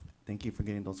 Thank you for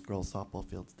getting those girls softball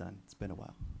fields done. It's been a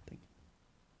while. Thank you.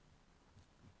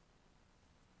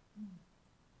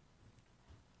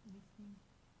 Anything?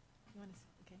 You want to,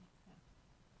 okay, yeah.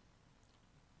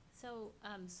 So,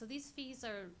 so these fees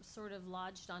are sort of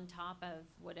lodged on top of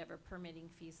whatever permitting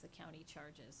fees the county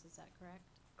charges, is that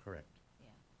correct? Correct. Yeah.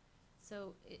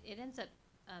 So it ends up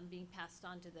being passed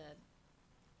on to the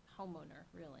homeowner,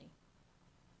 really,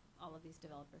 all of these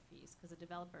developer fees, because the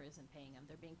developer isn't paying them,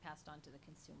 they're being passed on to the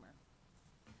consumer.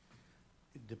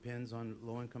 It depends on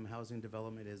low-income housing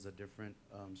development is a different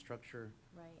structure.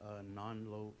 Right.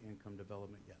 Non-low income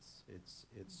development, yes, it's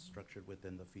structured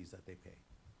within the fees that they pay.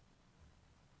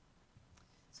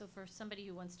 So for somebody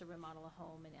who wants to remodel a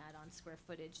home and add on square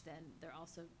footage, then they're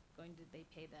also going to, they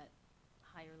pay that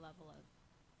higher level of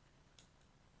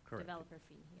Correct. developer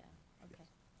fee, yeah, okay, Yes.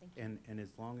 thank you. And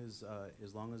as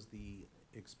long as the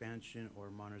expansion or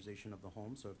modernization of the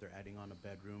home, so if they're adding on a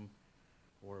bedroom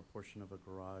or a portion of a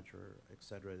garage or et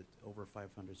cetera, it's over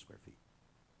 500 square feet.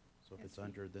 So if That's it's great.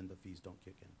 under, then the fees don't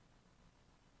kick in.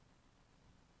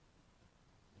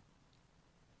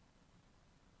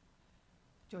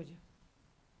 Georgia?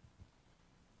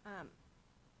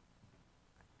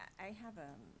 I have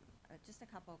just a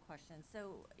couple of questions.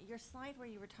 So your slide where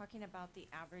you were talking about the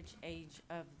average age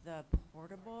of the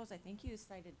portables, I think you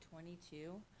cited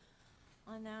 22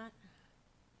 on that.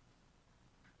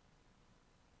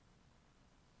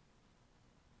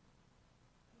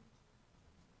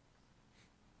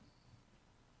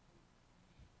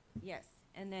 Yes,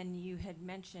 and then you had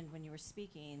mentioned when you were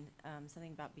speaking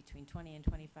something about between 20 and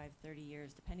 25, 30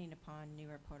 years, depending upon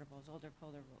newer portables, older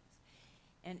portables.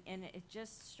 And it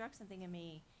just struck something in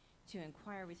me to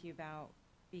inquire with you about,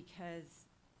 because,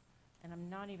 and I'm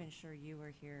not even sure you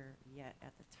were here yet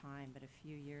at the time, but a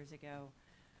few years ago,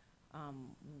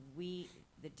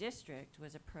 the district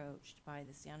was approached by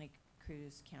the Santa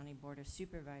Cruz County Board of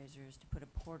Supervisors to put a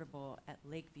portable at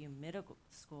Lakeview Middle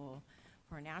School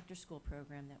for an after-school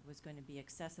program that was going to be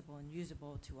accessible and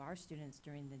usable to our students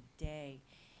during the day.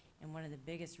 And one of the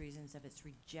biggest reasons of its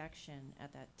rejection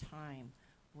at that time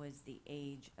was the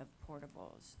age of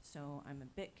portables. So I'm a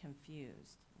bit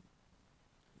confused.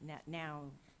 Now,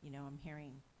 you know, I'm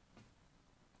hearing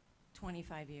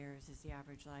 25 years is the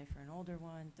average life for an older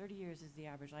one, 30 years is the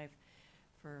average life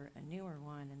for a newer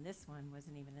one, and this one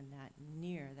wasn't even in that,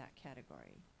 near that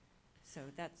category. So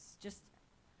that's just,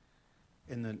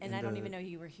 and I don't even know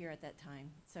you were here at that time,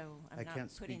 so I'm not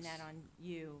putting that on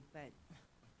you, but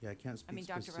Yeah, I can't speak I mean,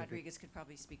 Dr. specific Rodriguez could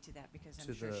probably speak to that because to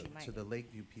I'm sure the she might. to the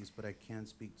Lakeview piece, but I can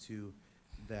speak to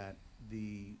that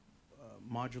the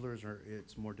modulars are,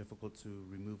 it's more difficult to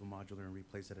remove a modular and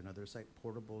replace at another site.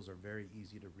 Portables are very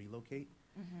easy to relocate.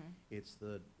 Mhm. It's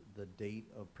the date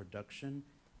of production.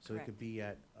 So it could be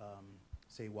at,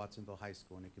 say, Watsonville High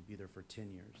School, and it could be there for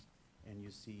 10 years. And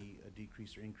you see a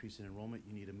decrease or increase in enrollment,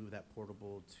 you need to move that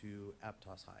portable to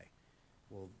Aptos High.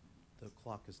 Well, the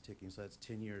clock is ticking, so that's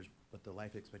 10 years, but the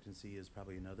life expectancy is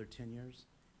probably another 10 years.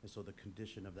 And so the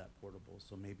condition of that portable,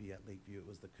 so maybe at Lakeview it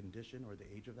was the condition or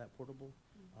the age of that portable.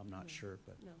 I'm not sure,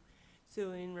 but. No.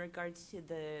 So in regards to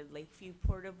the Lakeview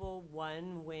Portable,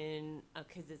 when,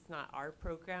 because it's not our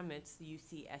program, it's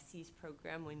UCSC's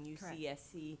program, when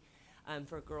UCSC,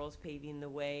 for Girls Paving the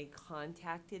Way,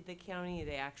 contacted the county,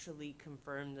 they actually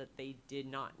confirmed that they did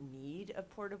not need a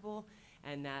portable.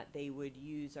 and that they would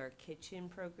use our kitchen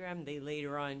program. They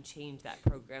later on changed that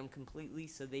program completely,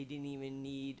 so they didn't even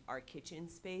need our kitchen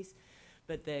space.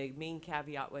 But the main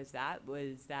caveat was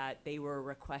that they were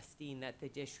requesting that the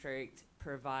district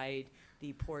provide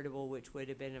the portable, which would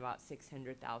have been about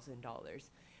 $600,000,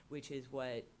 which is what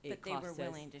it But they cost were us.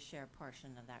 willing to share a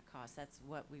portion of that cost. That's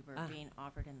what we were being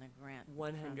offered in the grant. from the-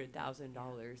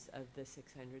 $100,000 of the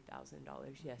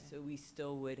 $600,000, yes. Okay. So we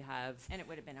still would have. And it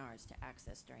would have been ours to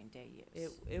access during day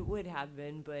use. It would have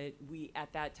been, but we,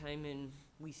 at that time, and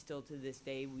we still to this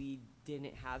day, we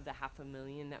didn't have the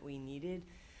 $500,000 that we needed.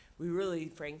 We really,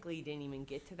 frankly, didn't even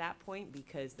get to that point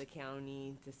because the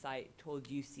county told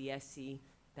UCSC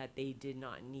that they did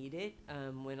not need it.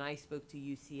 When I spoke to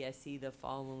UCSC the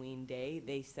following day,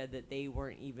 they said that they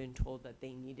weren't even told that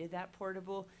they needed that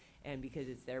portable, and because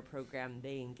it's their program,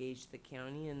 they engaged the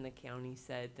county, and the county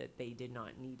said that they did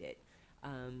not need it.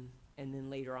 And then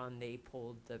later on, they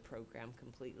pulled the program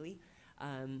completely.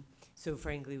 So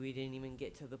frankly, we didn't even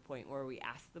get to the point where we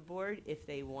asked the board if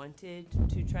they wanted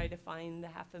to try to find the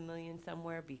 $500,000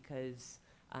 somewhere because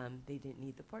they didn't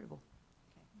need the portable.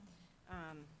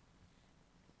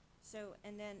 So,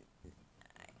 and then,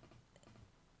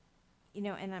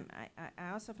 and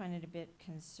I also find it a bit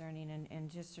concerning,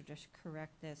 and just to just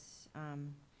correct this,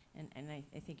 and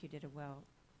I think you did a well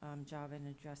job in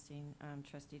addressing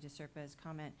Trustee DeSerpa's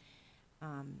comment.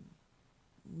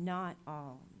 Not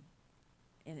all,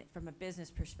 from a business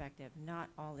perspective, not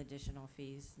all additional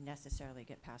fees necessarily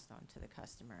get passed on to the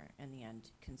customer and the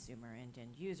end consumer and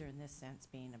end user, in this sense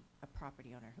being a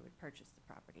property owner who would purchase the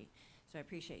property. So I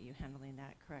appreciate you handling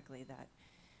that correctly, that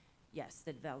yes,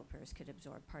 the developers could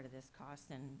absorb part of this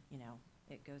cost, and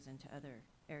it goes into other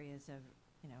areas of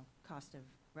cost of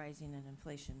rising and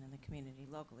inflation in the community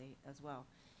locally as well.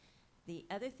 The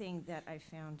other thing that I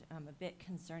found a bit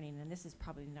concerning, and this is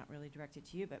probably not really directed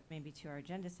to you, but maybe to our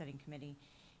agenda setting committee,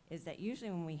 is that usually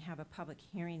when we have a public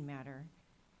hearing matter,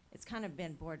 it's kind of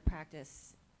been board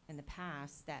practice in the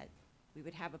past that we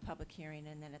would have a public hearing,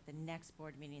 and then at the next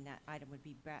board meeting, that item would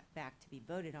be back to be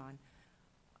voted on.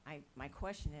 My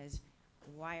question is,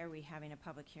 why are we having a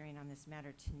public hearing on this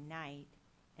matter tonight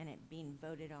and it being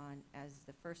voted on as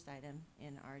the first item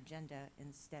in our agenda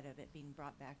instead of it being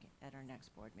brought back at our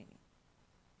next board meeting?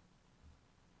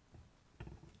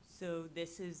 So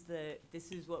this is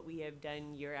what we have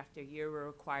done year after year. We're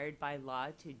required by law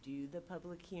to do the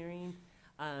public hearing.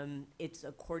 It's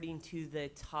according to the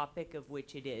topic of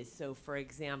which it is. So for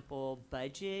example,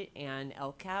 budget and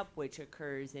LCAP, which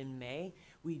occurs in May,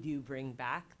 we do bring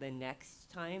back the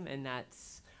next time, and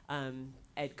that's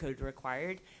Ed Code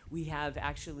required. We have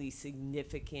actually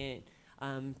significant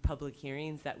public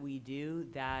hearings that we do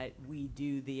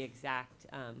the exact,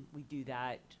 we do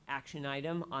that action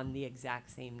item on the exact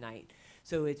same night.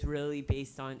 So it's really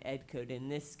based on Ed Code. In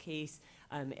this case,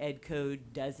 Ed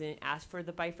Code doesn't ask for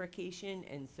the bifurcation,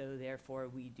 and so therefore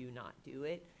we do not do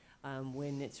it.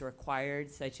 When it's required,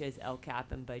 such as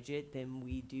LCAP and budget, then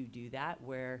we do that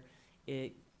where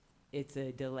it's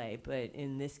a delay. But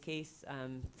in this case,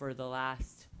 for the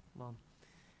last,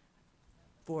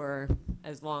 for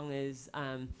as long as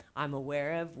I'm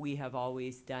aware of, we have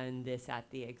always done this at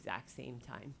the exact same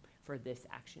time for this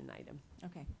action item.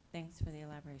 Okay, thanks for the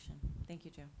elaboration. Thank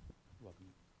you, Joe. Welcome.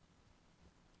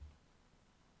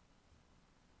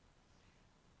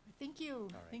 Thank you. All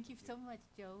right. Thank you so much,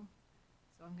 Joe.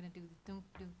 So I'm gonna do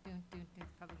the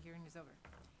public hearing is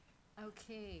over.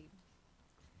 Okay.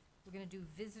 We're gonna do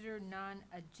visitor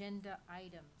non-agenda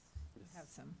items. We have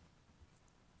some.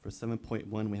 For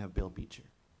 7.1, we have Bill Beecher.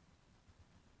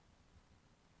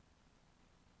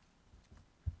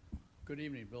 Good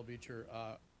evening, Bill Beecher.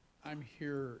 I'm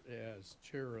here as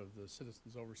chair of the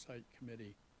Citizens Oversight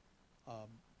Committee.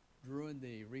 During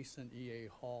the recent EA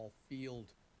Hall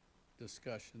field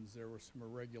discussions, there were some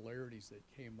irregularities that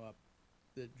came up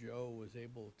that Joe was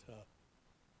able to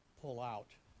pull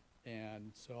out.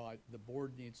 And so the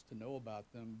board needs to know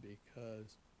about them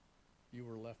because you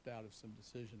were left out of some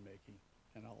decision-making,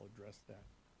 and I'll address that.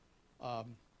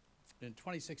 In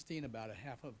 2016, about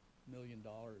 $500,000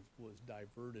 was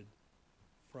diverted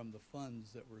from the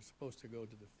funds that were supposed to go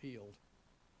to the field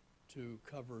to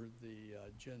cover the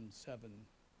Gen 7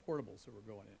 portables that were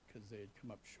going in because they had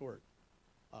come up short.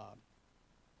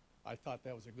 I thought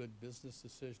that was a good business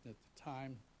decision at the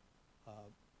time,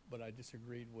 but I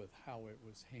disagreed with how it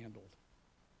was handled.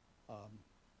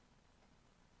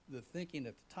 The thinking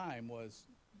at the time was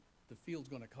the field's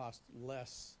going to cost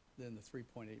less than the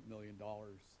 $3.8 million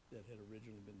that had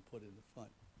originally been put in the fund.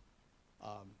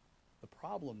 The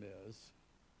problem is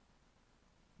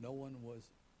no one was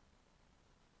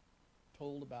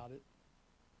told about it.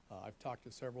 I've talked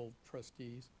to several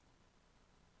trustees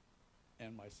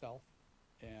and myself,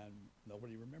 and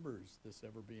nobody remembers this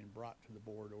ever being brought to the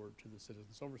board or to the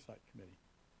Citizens Oversight Committee.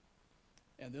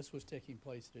 And this was taking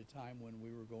place at a time when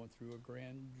we were going through a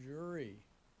grand jury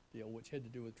deal, which had to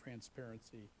do with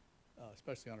transparency,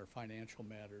 especially on our financial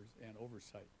matters and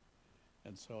oversight.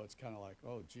 And so it's kind of like,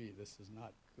 oh, gee, this is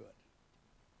not good.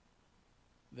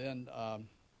 Then,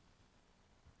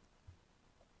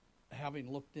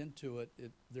 having looked into it,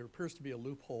 there appears to be a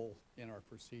loophole in our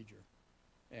procedure.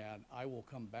 And I will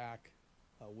come back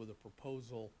with a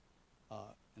proposal,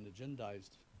 an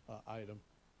agendized item,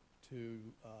 to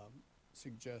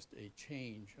suggest a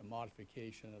change, a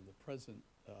modification of the present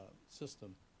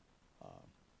system.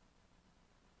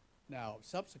 Now,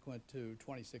 subsequent to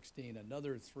 2016,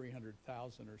 another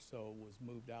 300,000 or so was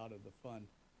moved out of the fund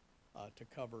to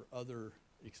cover other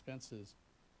expenses,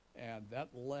 and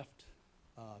that left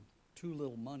too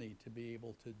little money to be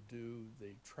able to do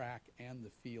the track and the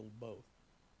field both.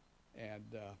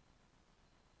 And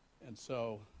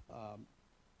so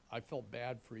I felt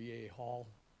bad for EA Hall.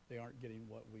 They aren't getting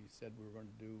what we said we were going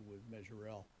to do with Measure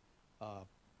L.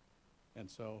 And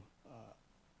so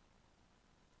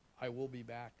I will be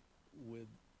back with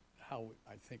how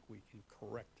I think we can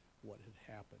correct what had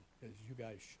happened, because you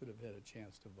guys should have had a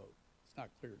chance to vote. It's not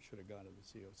clear it should have gone to the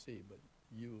COC, but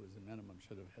you as a minimum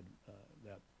should have had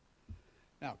that.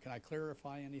 Now, can I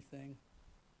clarify anything?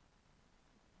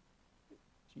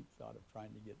 Cheap shot of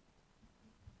trying to get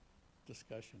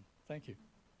discussion. Thank you.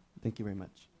 Thank you very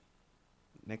much.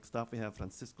 Next up, we have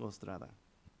Francisco Estrada.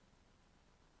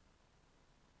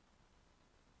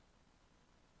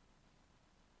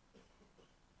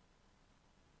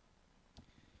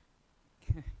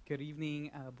 Good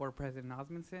evening, Board President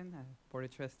Osmondson, Board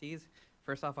of Trustees.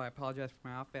 First off, I apologize for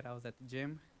my outfit. I was at the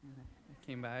gym and I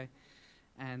came by.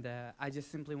 And I just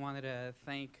simply wanted to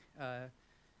thank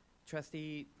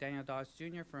Trustee Daniel Dodge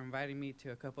Jr. for inviting me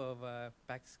to a couple of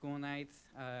back-to-school nights.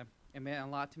 It meant a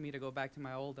lot to me to go back to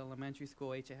my old elementary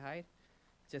school, H.A. Hyde,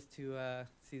 just to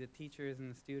see the teachers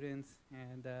and the students,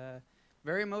 and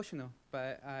very emotional.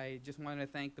 But I just wanted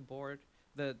to thank the Board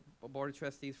of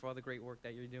Trustees for all the great work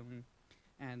that you're doing.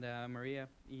 And Maria,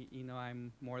 you know,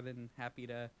 I'm more than happy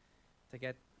to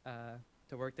get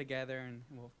to work together, and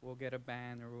we'll get a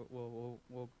ban, or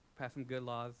we'll pass some good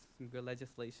laws, some good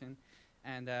legislation.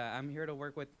 And I'm here to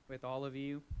work with all of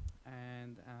you.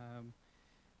 And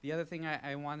the other thing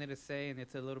I wanted to say, and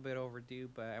it's a little bit overdue,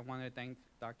 but I wanted to thank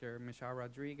Dr. Michelle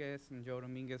Rodriguez and Joe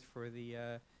Dominguez for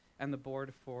and the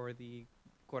board for the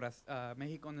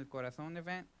Mexico en el Corazón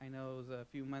event. I know it was a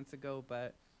few months ago,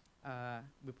 but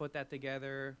we put that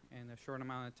together in a short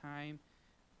amount of time.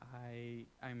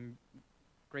 I'm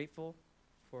grateful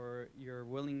for your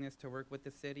willingness to work with the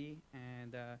city,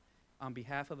 and on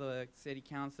behalf of the city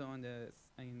council and the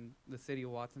city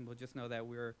of Watsonville, just know that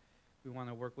we want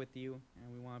to work with you,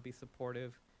 and we want to be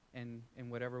supportive in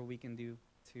whatever we can do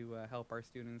to help our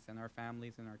students and our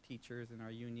families and our teachers and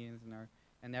our unions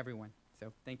and everyone.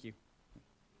 So thank you.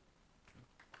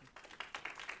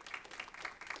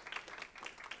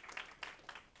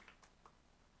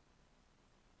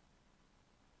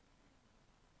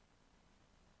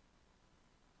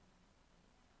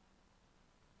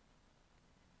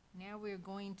 Now we're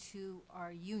going to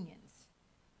our unions.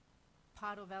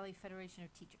 Pato Valley Federation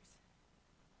of Teachers.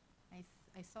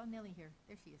 I saw Nellie here.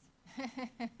 There she is.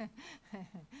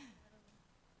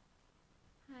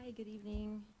 Hi, good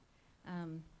evening.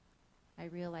 I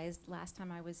realized last time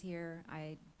I was here,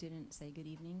 I didn't say good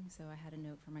evening, so I had a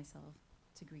note for myself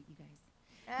to greet you guys.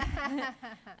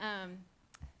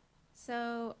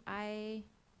 So I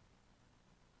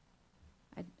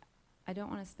don't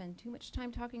want to spend too much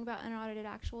time talking about unaudited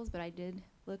actuals, but I did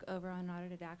look over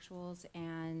unaudited actuals,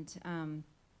 and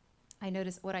I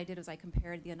noticed what I did was I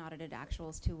compared the unaudited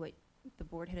actuals to what the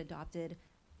board had adopted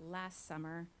last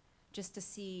summer, just to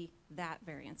see that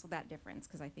variance, or that difference,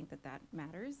 because I think that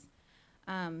matters.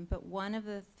 But one of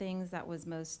the things that was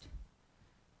most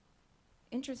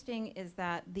interesting is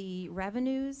that the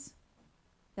revenues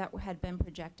that had been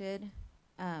projected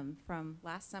from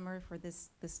last summer for this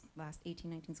last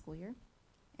 18-19 school year,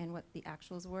 and what the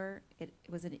actuals were, it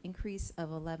was an increase of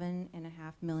 $11.5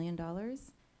 million,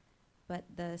 but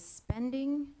the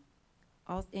spending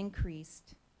all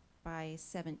increased by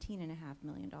 $17.5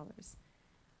 million.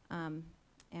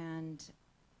 And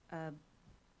a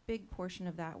big portion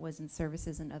of that was in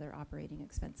services and other operating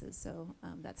expenses. So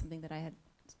that's something that I had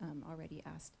already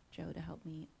asked Joe to help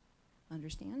me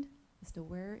understand as to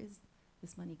where is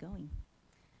this money going.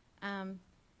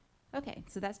 Okay,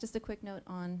 so that's just a quick note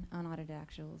on unaudited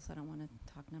actuals. I don't want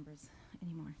to talk numbers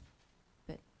anymore.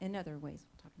 but in other ways,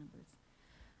 we'll talk numbers.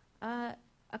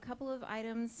 A couple of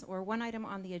items, or one item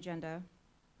on the agenda,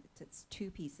 it's two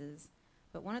pieces,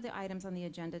 but one of the items on the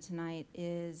agenda tonight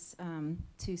is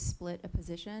to split a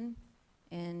position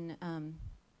in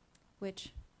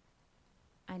which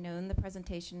I know in the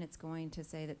presentation it's going to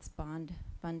say that's bond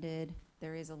funded.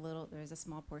 There is a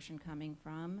small portion coming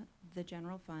from the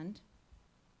general fund,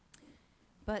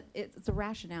 but it's the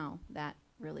rationale that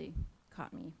really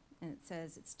caught me. And it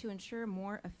says it's to ensure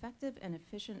more effective and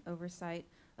efficient oversight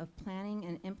of planning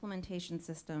and implementation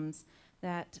systems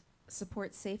that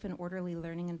support safe and orderly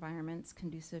learning environments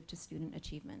conducive to student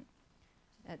achievement.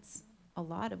 That's a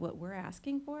lot of what we're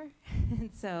asking for. And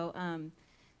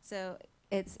so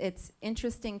it's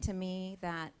interesting to me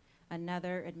that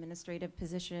another administrative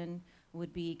position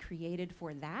would be created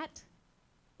for that,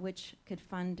 which could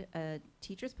fund a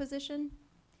teacher's position.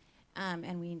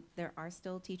 And there are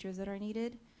still teachers that are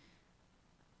needed.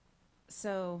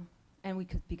 So, and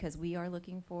because we are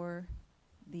looking for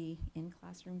the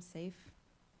in-classroom safe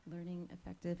learning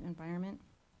effective environment.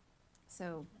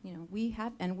 So, you know, we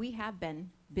have been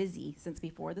busy since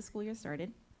before the school year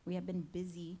started. We have been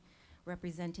busy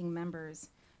representing members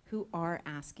who are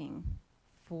asking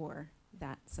for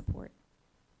that support.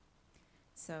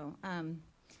 So,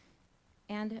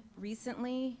 and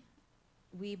recently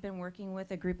we've been working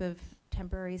with a group of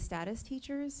temporary status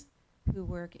teachers who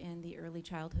work in the early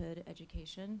childhood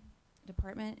education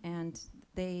department, and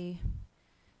they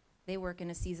work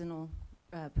in a seasonal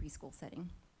preschool setting.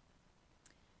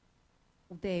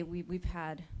 We've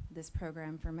had this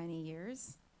program for many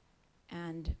years,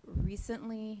 and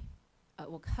recently,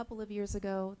 a couple of years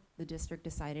ago, the district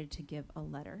decided to give a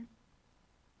letter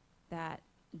that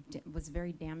was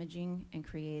very damaging and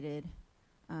created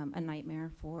a nightmare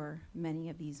for many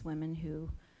of these women who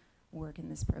work in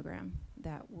this program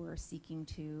that were seeking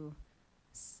to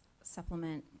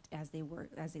supplement as they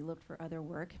looked for other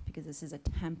work, because this is a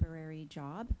temporary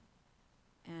job,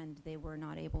 and they were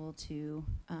not able to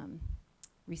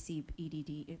receive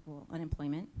EDD,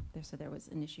 unemployment. So there was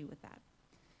an issue with that.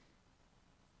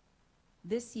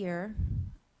 This year,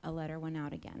 a letter went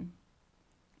out again,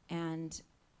 and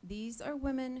these are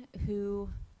women who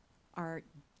are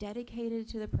dedicated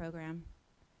to the program,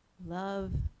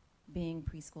 love being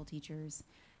preschool teachers,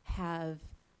 have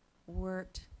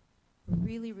worked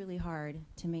really, really hard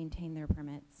to maintain their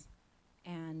permits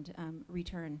and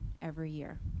return every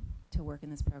year to work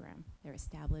in this program. They're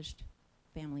established,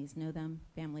 families know them,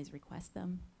 families request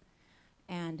them,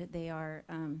 and they are,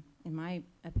 in my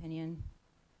opinion,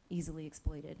 easily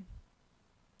exploited.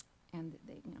 And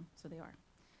they, you know, so they are.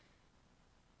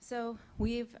 So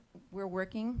we're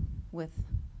working with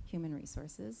Human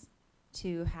Resources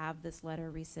to have this letter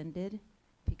rescinded,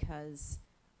 because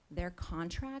their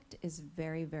contract is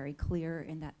very, very clear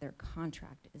in that their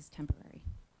contract is temporary.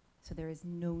 So there is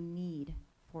no need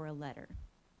for a letter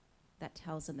that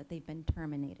tells them that they've been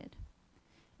terminated.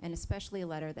 And especially a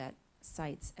letter that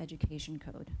cites education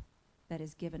code that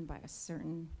is given by a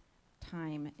certain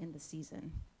time in the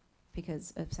season,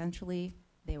 because essentially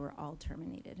they were all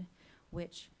terminated,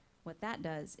 which what that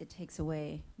does, it takes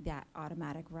away that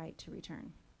automatic right to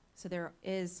return. So there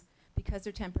is, because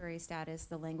they're temporary status,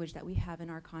 the language that we have in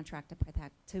our contract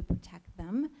to protect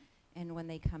them, and when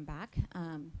they come back,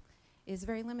 is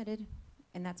very limited,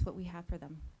 and that's what we have for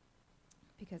them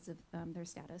because of their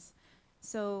status.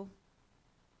 So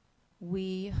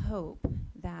we hope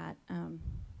that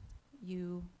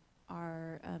you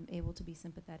are able to be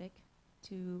sympathetic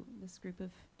to this group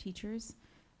of teachers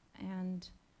and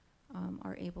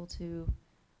are able to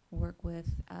work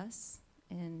with us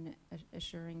in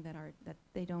assuring that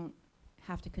they don't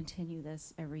have to continue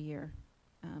this every year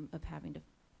of having to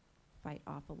fight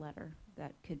off a letter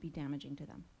that could be damaging to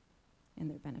them and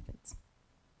their benefits.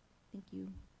 Thank you.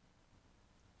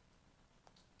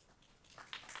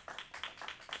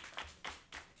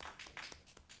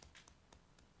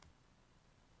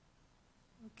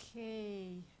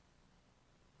 Okay.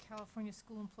 California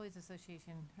School Employees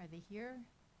Association, are they here?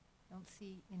 Don't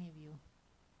see any of you.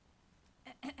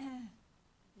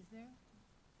 Is there?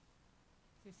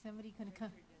 Is there somebody gonna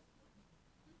come?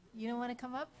 You don't want to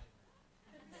come up?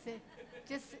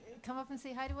 Just come up and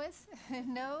say hi to us?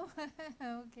 No?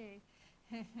 Okay.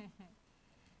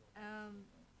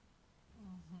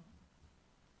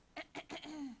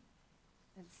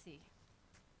 Let's see.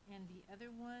 And the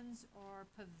other ones are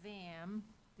PAVAM.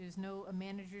 There's no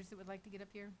managers that would like to get up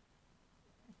here?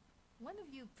 One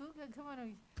of you, Puga, come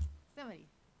on. Somebody.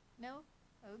 No?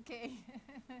 Okay.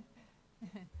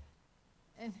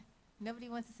 And nobody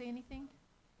wants to say anything?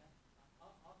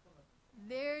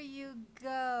 There you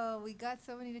go. We got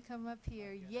somebody to come up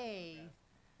here. Yay.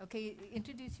 Okay,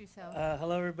 introduce yourself.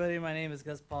 Hello, everybody. My name is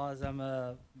Gus Paws. I'm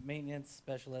a maintenance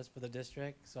specialist for the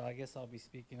district, so I guess I'll be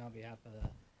speaking on behalf of the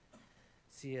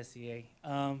CSEA.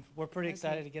 We're pretty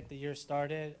excited to get the year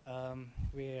started.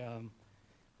 We're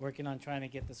working on trying to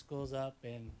get the schools up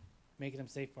and making them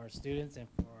safe for our students and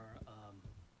for our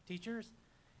teachers,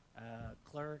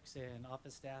 clerks, and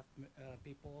office staff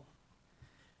people,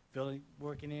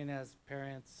 working in as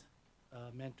parents,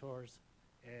 mentors,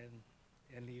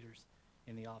 and leaders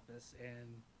in the office,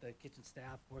 and the kitchen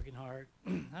staff working hard.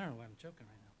 I don't know why I'm choking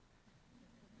right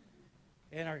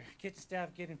now. And our kitchen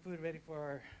staff getting food ready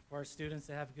for our students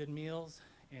to have good meals,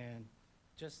 and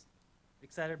just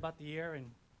excited about the year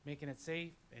and making it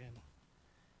safe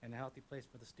and a healthy place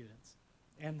for the students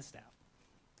and the staff.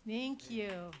 Thank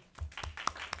you.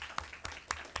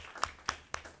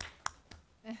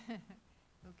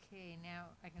 Okay, now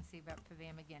I can say about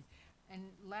PAVAM again. And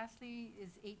lastly is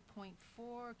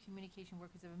 8.4, Communication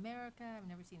Workers of America. I've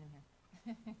never seen them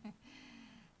here.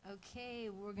 Okay,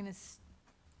 we're going to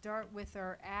start with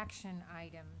our action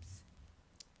items.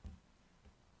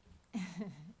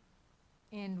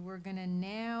 And we're going to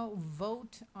now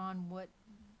vote on what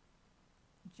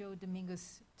Joe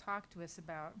Domingos talked to us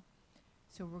about.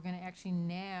 So we're going to actually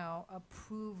now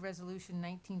approve Resolution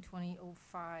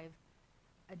 1920-05,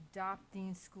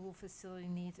 adopting school facility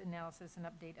needs analysis and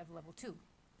update of level 2,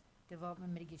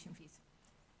 development mitigation fees.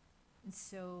 And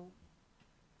so,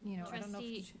 you know, I don't know if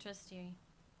you should. Trustee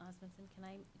Osmondson,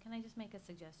 can I just make a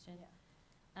suggestion?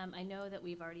 Yeah. I know that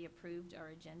we've already approved our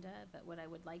agenda, but what I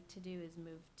would like to do is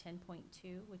move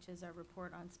 10.2, which is our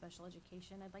report on special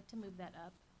education. I'd like to move that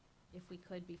up, if we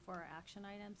could, before our action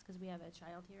items, because we have a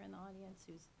child here in the audience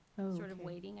who's sort of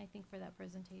waiting, I think, for that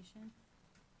presentation.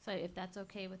 So if that's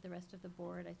okay with the rest of the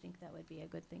board, I think that would be a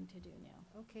good thing to do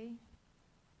now. Okay.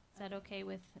 Is that okay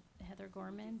with Heather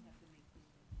Gorman?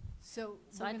 So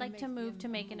I'd like to move to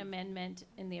make an amendment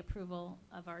in the approval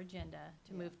of our agenda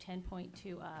to move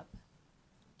 10.2 up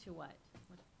to what?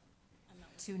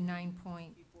 To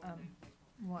 9.1.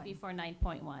 Before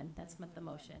 9.1, that's what the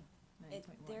motion.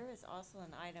 There is also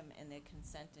an item in the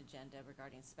consent agenda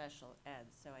regarding special ed,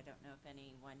 so I don't know if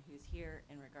anyone who's here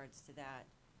in regards to that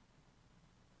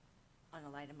on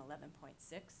item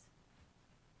 11.6.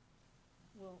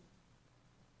 Well,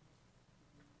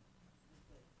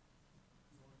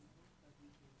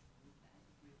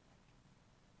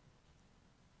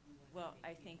 Well,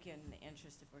 I think in the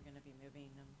interest, if we're going to be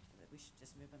moving them, that we should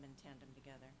just move them in tandem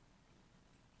together,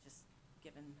 just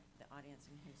given the audience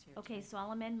and who's here. Okay, tonight. so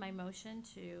I'll amend my motion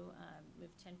to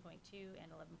move 10.2 and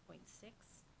 11.6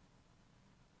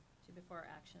 to before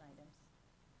action items.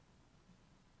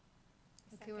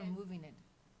 okay, we're moving it.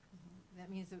 That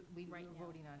means that we're Right now.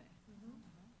 voting on it.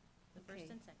 The first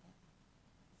Okay. and second.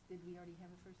 Did we already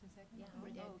have a first and second? Yeah,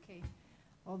 we did. Oh, okay.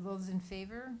 All those in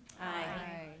favor?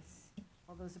 Aye.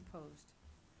 All those opposed?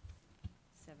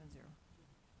 7-0.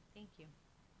 Thank you.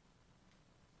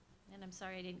 And I'm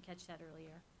sorry I didn't catch that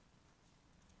earlier.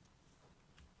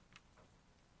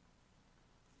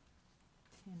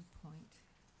 10 point.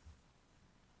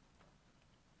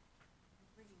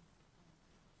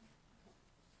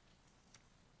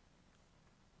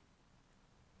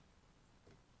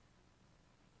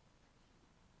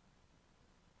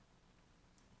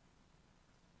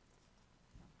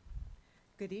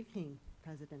 Good evening,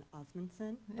 President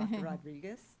Osmondson, Dr.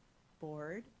 Rodriguez,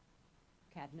 board,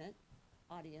 cabinet,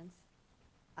 audience.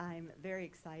 I'm very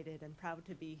excited and proud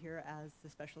to be here as the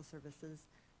Special Services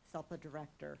SELPA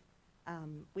Director.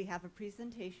 We have a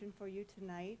presentation for you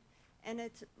tonight, and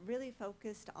it's really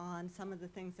focused on some of the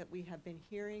things that we have been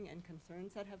hearing and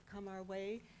concerns that have come our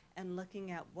way, and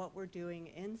looking at what we're doing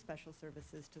in special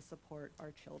services to support our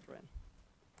children.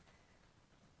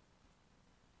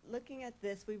 Looking at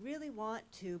this, we really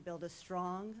want to build a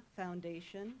strong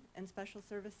foundation in special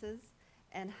services,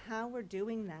 and how we're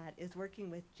doing that is working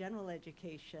with general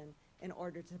education in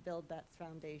order to build that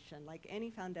foundation. Like any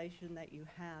foundation that you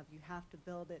have to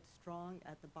build it strong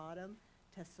at the bottom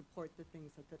to support the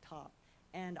things at the top.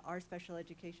 And our special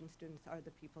education students are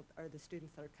the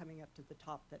students that are coming up to the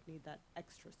top that need that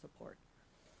extra support.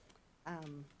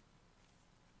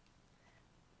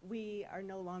 We are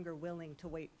no longer willing to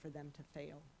wait for them to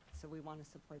fail, so we want to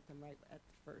support them right at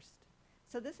first.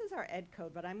 So this is our ed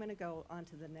code, but I'm going to go on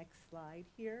to the next slide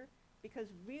here, because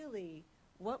really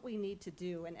what we need to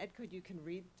do, and ed code you can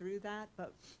read through that,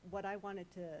 but what I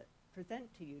wanted to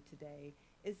present to you today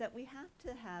is that we have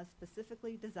to have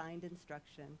specifically designed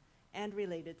instruction and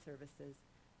related services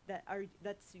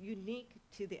that's unique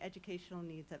to the educational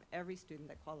needs of every student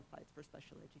that qualifies for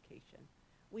special education.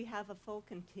 We have a full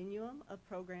continuum of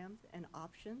programs and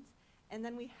options, and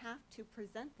then we have to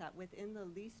present that within the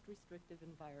least restrictive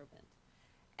environment.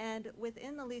 And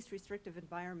within the least restrictive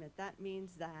environment, that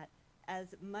means that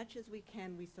as much as we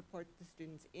can, we support the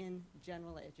students in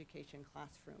general education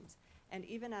classrooms. And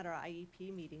even at our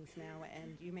IEP meetings now,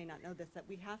 and you may not know this, that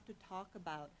we have to talk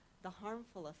about the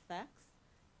harmful effects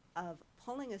of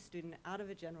pulling a student out of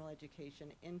a general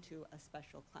education into a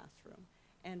special classroom.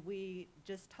 And we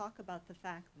just talk about the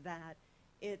fact that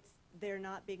they're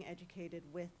not being educated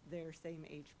with their same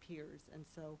age peers. And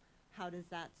so how does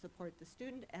that support the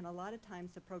student? And a lot of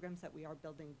times the programs that we are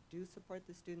building do support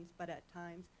the students, but at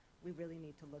times we really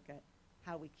need to look at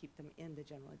how we keep them in the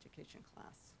general education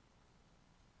class.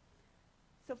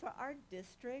 So for our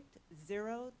district,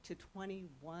 0 to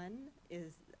 21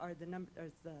 is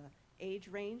the age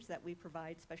range that we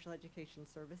provide special education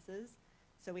services.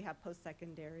 So we have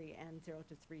post-secondary and 0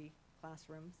 to 3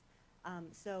 classrooms.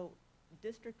 So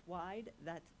district-wide,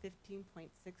 that's 15.6%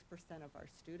 of our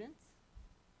students.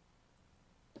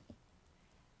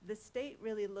 The state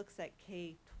really looks at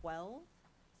K-12.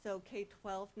 So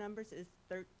K-12 numbers is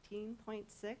 13.6.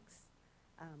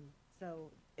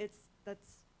 So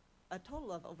that's a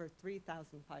total of over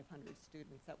 3,500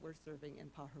 students that we're serving in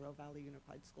Pajaro Valley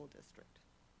Unified School District.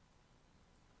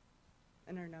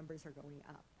 And our numbers are going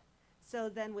up. So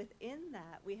then within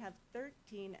that, we have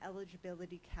 13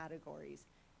 eligibility categories.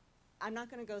 I'm not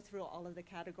going to go through all of the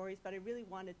categories, but I really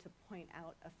wanted to point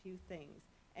out a few things.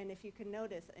 And if you can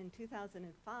notice, in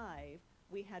 2005,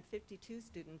 we had 52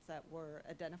 students that were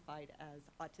identified as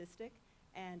autistic,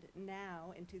 and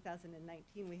now in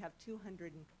 2019, we have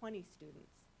 220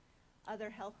 students. Other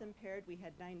health impaired, we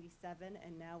had 97,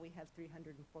 and now we have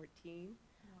 314.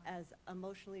 Wow. As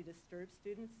emotionally disturbed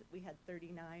students, we had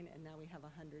 39, and now we have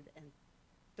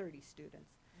 130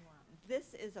 students. Wow.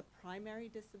 This is a primary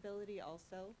disability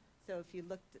also. So if you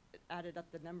added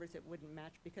up the numbers, it wouldn't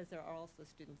match because there are also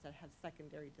students that have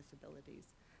secondary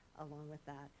disabilities along with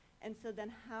that. And so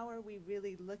then how are we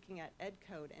really looking at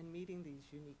EdCode and meeting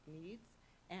these unique needs?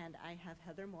 And I have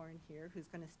Heather Morin here who's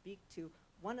going to speak to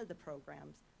one of the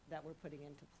programs that we're putting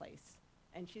into place.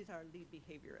 And she's our lead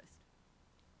behaviorist.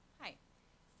 Hi.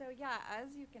 So yeah,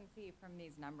 as you can see from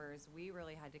these numbers, we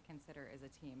really had to consider as a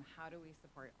team, how do we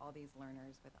support all these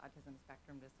learners with autism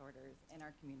spectrum disorders in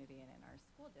our community and in our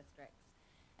school districts?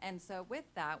 And so with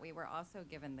that, we were also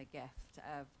given the gift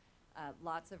of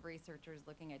lots of researchers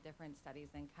looking at different studies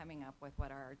and coming up with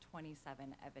what are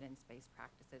 27 evidence-based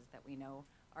practices that we know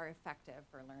are effective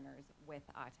for learners with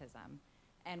autism.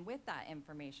 And with that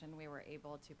information, we were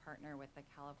able to partner with the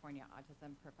California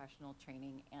Autism Professional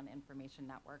Training and Information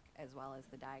Network, as well as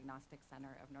the Diagnostic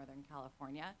Center of Northern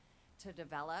California, to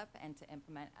develop and to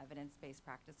implement evidence-based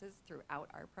practices throughout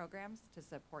our programs to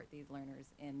support these learners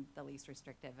in the least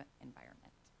restrictive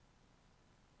environment.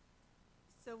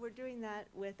 So we're doing that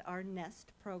with our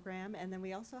NEST program, and then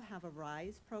we also have a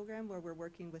RISE program where we're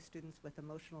working with students with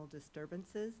emotional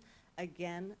disturbances,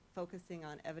 again, focusing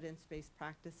on evidence-based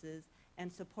practices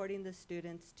and supporting the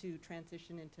students to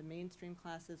transition into mainstream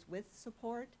classes with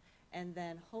support, and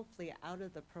then hopefully out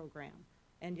of the program.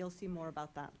 And you'll see more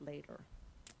about that later.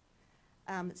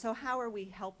 So how are we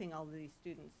helping all of these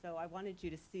students? So I wanted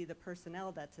you to see the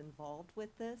personnel that's involved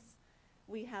with this.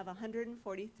 We have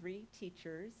 143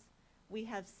 teachers. We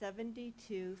have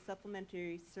 72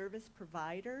 supplementary service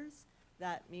providers.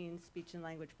 That means speech and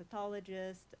language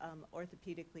pathologist,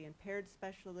 orthopedically impaired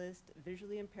specialist,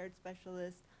 visually impaired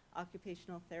specialist,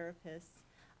 occupational therapists.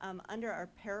 Under our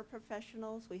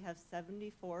paraprofessionals, we have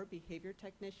 74 behavior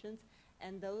technicians,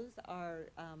 and those are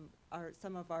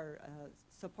some of our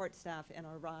support staff in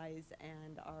our RISE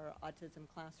and our autism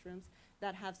classrooms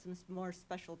that have some more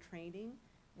special training.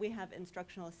 We have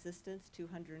instructional assistants,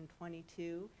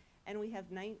 222, and we have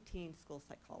 19 school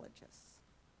psychologists.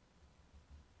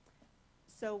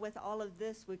 So with all of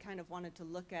this, we kind of wanted to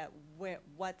look at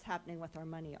what's happening with our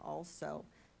money also.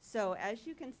 So as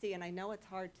you can see, and I know it's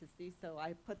hard to see, so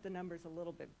I put the numbers a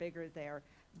little bit bigger there,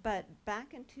 but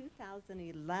back in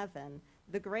 2011,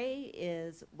 the gray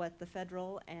is what the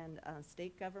federal and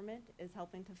state government is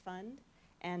helping to fund,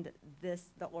 and the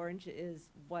orange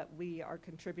is what we are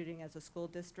contributing as a school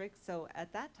district. So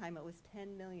at that time, it was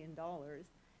 $10 million.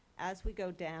 As we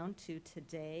go down to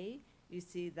today, you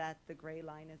see that the gray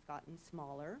line has gotten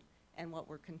smaller, and what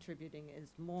we're contributing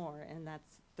is more, and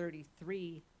that's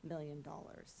 $33 million. Wow.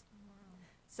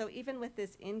 So even with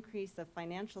this increase of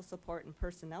financial support and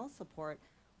personnel support,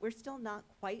 we're still not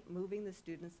quite moving the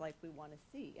students like we want to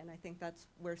see, and I think that's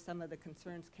where some of the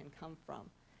concerns can come from.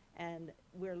 And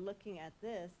we're looking at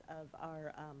this of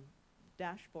our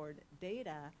dashboard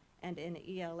data, and in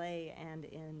ELA and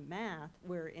in math,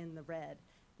 we're in the red.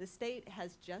 The state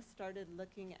has just started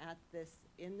looking at this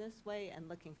in this way and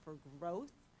looking for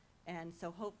growth. And so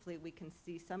hopefully we can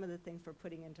see some of the things we're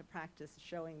putting into practice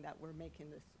showing that we're making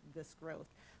this growth.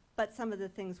 But some of the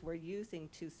things we're using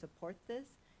to support this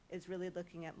is really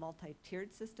looking at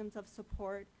multi-tiered systems of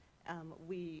support.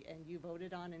 And you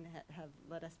voted on and have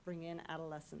let us bring in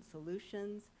adolescent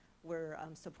solutions. We're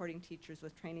supporting teachers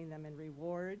with training them in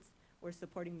rewards. We're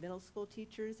supporting middle school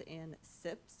teachers in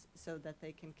SIPs so that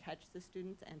they can catch the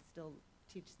students and still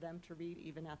teach them to read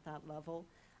even at that level.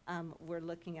 We're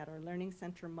looking at our learning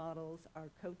center models, our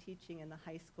co-teaching in the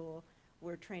high school.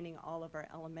 We're training all of our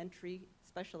elementary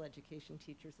special education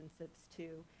teachers in SIPs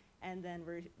too. And then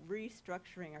we're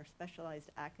restructuring our specialized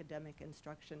academic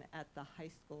instruction at the high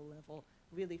school level,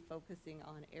 really focusing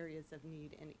on areas of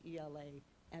need in ELA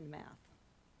and math.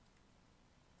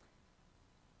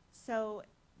 So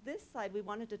this slide, we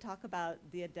wanted to talk about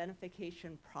the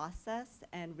identification process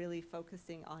and really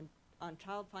focusing on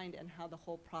Child Find and how the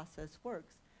whole process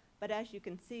works. But as you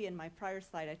can see in my prior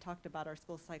slide, I talked about our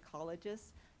school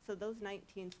psychologists. So those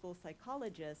 19 school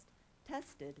psychologists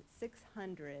tested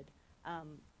 600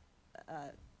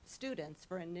 students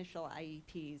for initial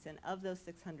IEPs, and of those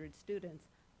 600 students,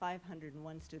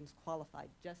 501 students qualified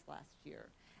just last year.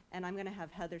 And I'm going to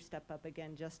have Heather step up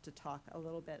again just to talk a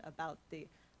little bit about the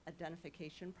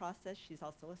identification process. She's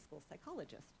also a school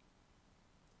psychologist.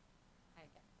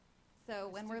 So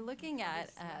when we're looking at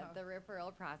the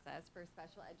referral process for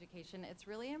special education, it's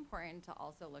really important to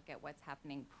also look at what's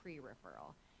happening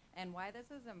pre-referral. And why this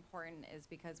is important is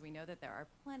because we know that there are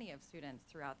plenty of students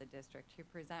throughout the district who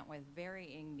present with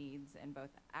varying needs in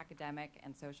both academic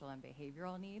and social and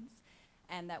behavioral needs,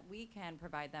 and that we can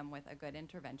provide them with a good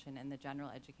intervention in the general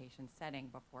education setting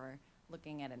before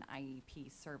looking at an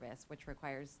IEP service, which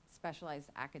requires specialized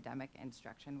academic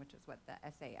instruction, which is what the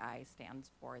SAI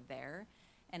stands for there,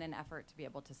 in an effort to be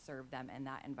able to serve them in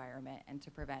that environment and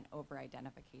to prevent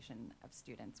over-identification of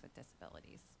students with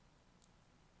disabilities.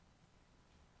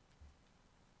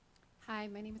 Hi,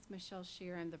 my name is Michelle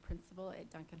Shear. I'm the principal at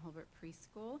Duncan Hulbert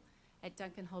Preschool. At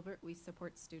Duncan Hulbert, we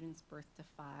support students birth to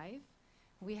 5.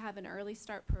 We have an early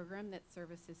start program that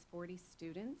services 40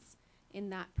 students. In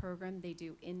that program, they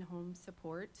do in-home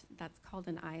support. That's called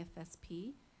an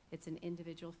IFSP. It's an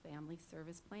individual family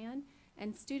service plan.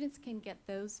 And students can get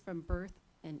those from birth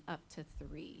and up to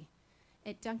 3.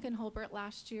 At Duncan Hulbert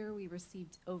last year, we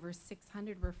received over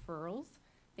 600 referrals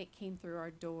that came through our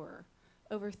door.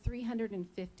 Over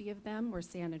 350 of them were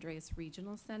San Andreas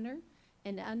Regional Center.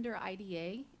 And under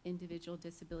IDA, Individual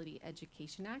Disability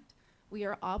Education Act, we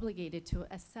are obligated to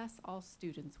assess all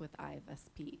students with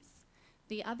IFSPs.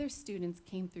 The other students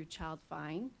came through Child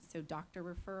Find, so doctor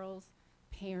referrals,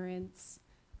 parents,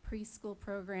 preschool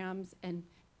programs, and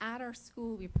at our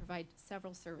school, we provide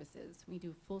several services. We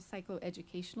do full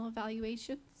psychoeducational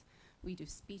evaluations, we do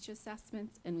speech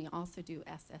assessments, and we also do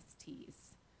SSTs.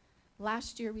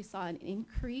 Last year, we saw an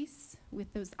increase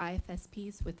with those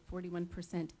IFSPs with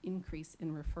 41% increase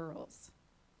in referrals.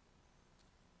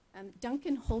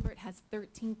 Duncan Hulbert has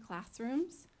 13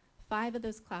 classrooms. 5 of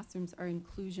those classrooms are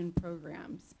inclusion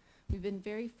programs. We've been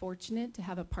very fortunate to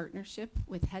have a partnership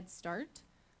with Head Start,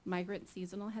 Migrant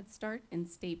Seasonal Head Start, and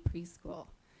State Preschool.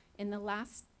 In the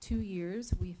last 2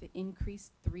 years, we've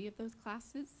increased 3 of those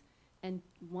classes, and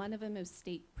 1 of them is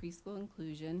State Preschool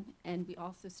Inclusion, and we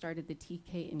also started the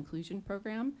TK Inclusion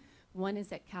Program. 1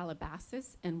 is at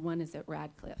Calabasas, and 1 is at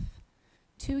Radcliffe.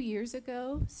 2 years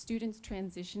ago, students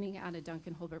transitioning out of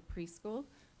Duncan Hulbert Preschool,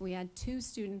 we had 2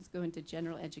 students go into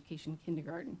general education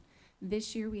kindergarten.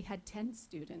 This year, we had 10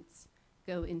 students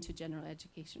go into general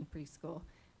education preschool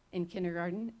in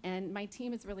kindergarten, and my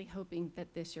team is really hoping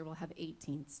that this year we'll have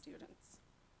 18 students.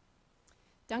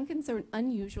 Duncan's an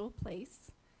unusual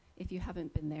place, if you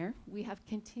haven't been there. We have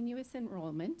continuous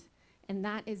enrollment, and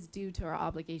that is due to our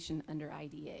obligation under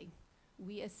IDA.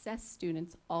 We assess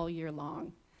students all year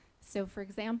long. So for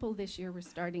example, this year we're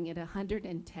starting at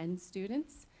 110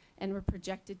 students, and we're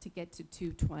projected to get to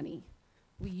 220.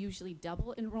 We usually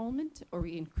double enrollment, or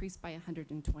we increase by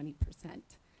 120%.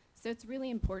 So it's really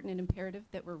important and imperative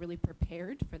that we're really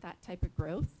prepared for that type of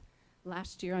growth.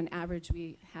 Last year, on average,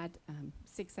 we had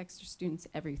 6 extra students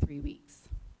every 3 weeks.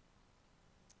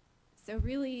 So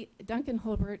really, Duncan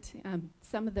Hulbert,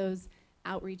 some of those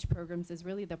outreach programs is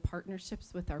really the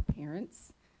partnerships with our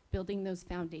parents, building those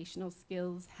foundational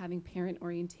skills, having parent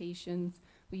orientations.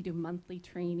 We do monthly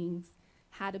trainings,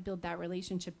 how to build that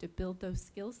relationship to build those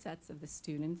skill sets of the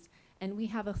students. And we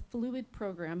have a fluid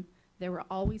program that we're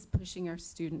always pushing our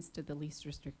students to the least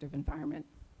restrictive environment.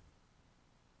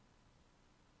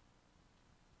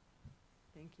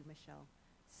 Thank you, Michelle.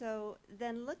 So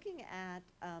then looking at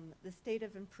the state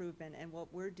of improvement and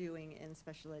what we're doing in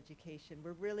special education,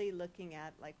 we're really looking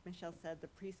at, like Michelle said, the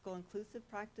preschool inclusive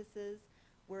practices.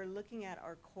 We're looking at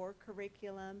our core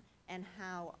curriculum and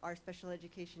how our special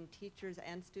education teachers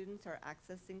and students are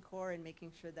accessing core and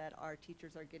making sure that our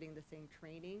teachers are getting the same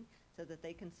training so that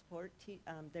they can support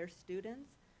their students.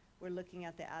 We're looking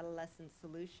at the adolescent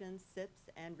solutions, SIPs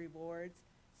and rewards,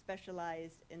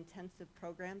 specialized intensive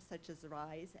programs such as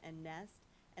RISE and NEST,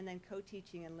 and then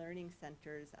co-teaching and learning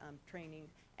centers training,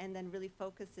 and then really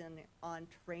focusing on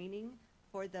training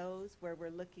for those where we're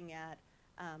looking at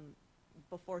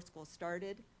before school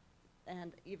started,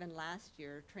 and even last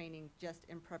year, training just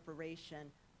in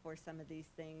preparation for some of these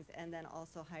things, and then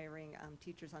also hiring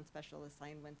teachers on special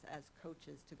assignments as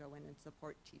coaches to go in and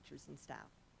support teachers and staff.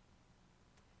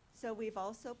 So we've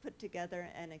also put together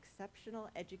an exceptional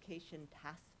education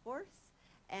task force,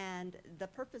 and the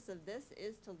purpose of this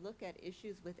is to look at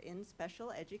issues within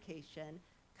special education,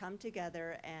 come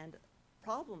together and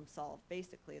problem solve,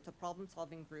 basically. It's a problem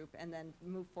solving group, and then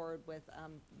move forward with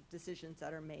decisions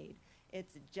that are made.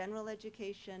 It's general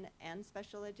education and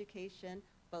special education,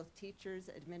 both teachers,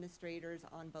 administrators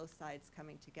on both sides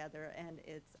coming together, and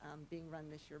it's being run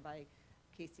this year by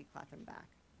Casey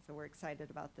Clappenbach. So we're excited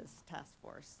about this task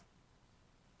force.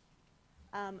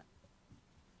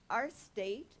 Our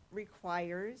state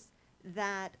requires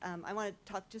that, I want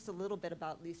to talk just a little bit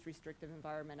about least restrictive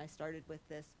environment. I started with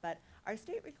this, but our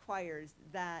state requires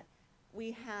that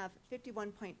we have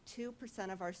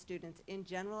 51.2% of our students in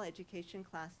general education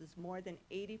classes more than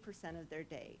 80% of their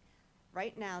day.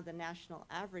 Right now, the national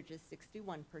average is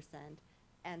 61%,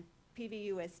 and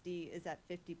PVUSD is at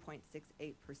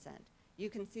 50.68%. You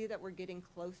can see that we're getting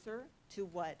closer to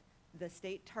what the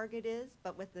state target is,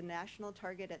 but with the national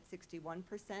target at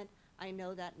 61%, I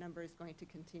know that number is going to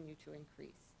continue to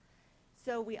increase.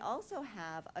 So we also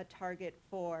have a target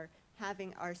for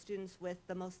having our students with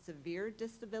the most severe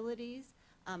disabilities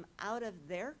out of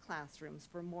their classrooms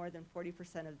for more than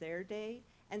 40% of their day.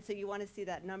 And so you want to see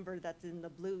that number that's in the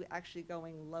blue actually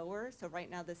going lower. So right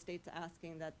now the state's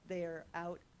asking that they're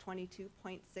out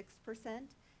 22.6%,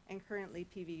 and currently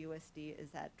PVUSD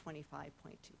is at 25.2%.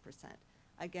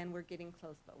 Again, we're getting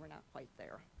close, but we're not quite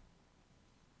there.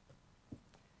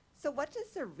 So what does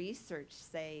the research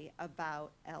say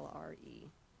about LRE?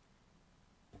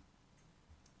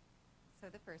 So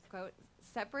the first quote,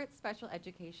 separate special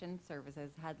education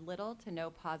services had little to no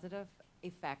positive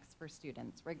effects for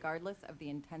students, regardless of the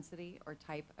intensity or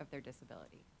type of their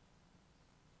disability.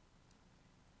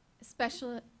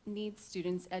 Special needs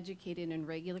students educated in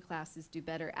regular classes do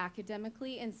better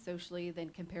academically and socially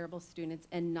than comparable students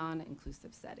in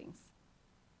non-inclusive settings.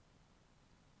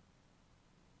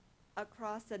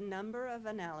 Across a number of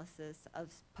analysis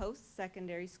of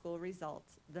post-secondary school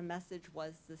results, the message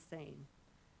was the same.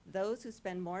 Those who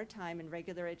spend more time in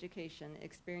regular education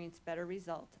experience better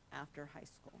results after high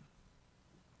school.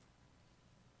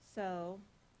 So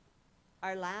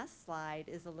our last slide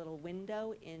is a little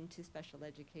window into special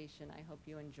education. I hope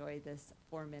you enjoy this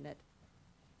 4-minute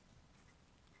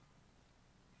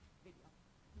video.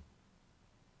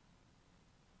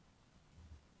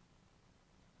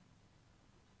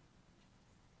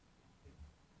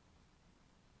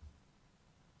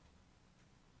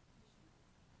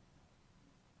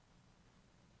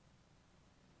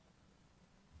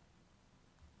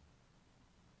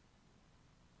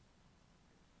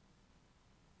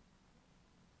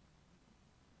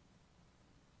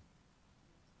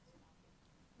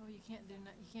 Oh, you can't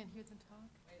hear them talk?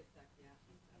 Wait a sec, yeah.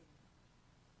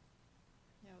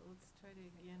 Yeah, let's try it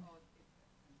again.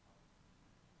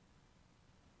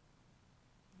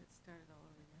 Let's start it all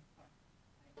over again.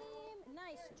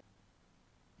 Nice.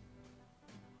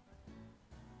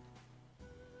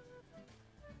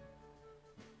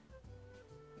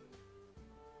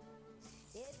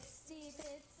 Itsy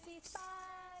bitsy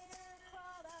spider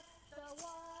crawled up the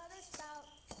water spout.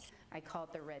 I call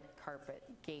it the red carpet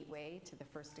gateway to the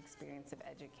first experience of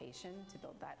education, to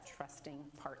build that trusting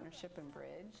partnership and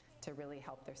bridge to really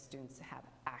help their students have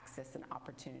access and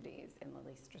opportunities in the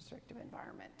least restrictive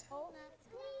environment. Oh,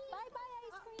 bye-bye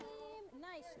ice cream.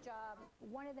 Nice job.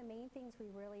 One of the main things we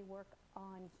really work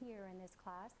on here in this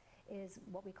class is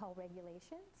what we call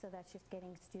regulation. So that's just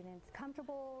getting students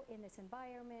comfortable in this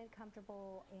environment,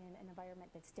 comfortable in an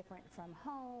environment that's different from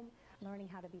home, learning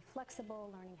how to be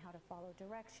flexible, learning how to follow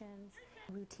directions,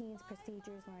 routines,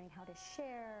 procedures, learning how to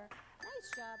share. Nice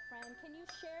job, friend. Can you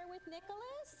share with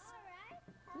Nicholas? All right.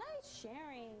 Nice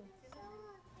sharing.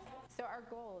 So our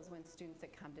goal is when students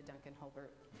that come to Duncan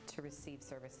Holbert to receive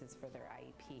services for their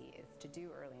IEP is to do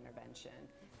early intervention,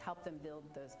 help them build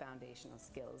those foundational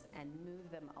skills, and move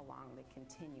them along the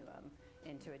continuum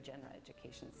into a general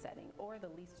education setting or the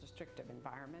least restrictive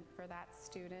environment for that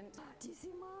student. Do you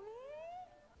see mommy?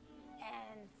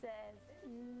 And says,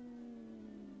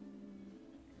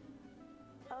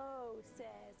 O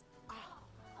says, ah.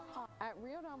 At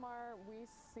Rio Del Mar, we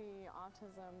see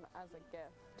autism as a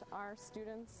gift. Our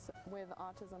students with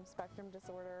autism spectrum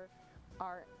disorder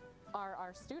are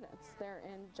our students. They're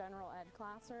in general ed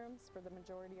classrooms for the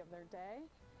majority of their day.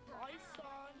 I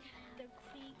saw the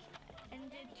creek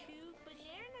and the two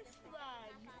banana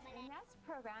slugs. The NEST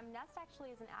program, NEST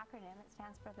actually is an acronym. It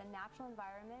stands for the Natural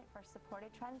Environment for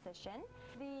Supported Transition.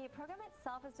 The program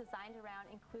itself is designed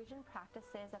around inclusion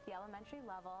practices at the elementary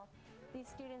level. These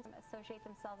students associate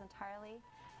themselves entirely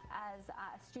as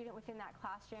a student within that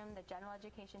classroom. The general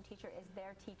education teacher is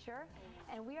their teacher,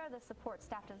 and we are the support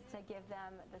staff to give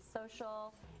them the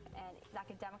social and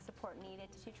academic support needed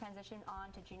to transition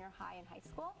on to junior high and high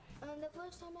school. The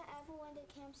first time I ever went to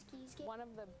Camp Skis. One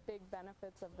of the big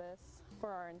benefits of this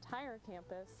for our entire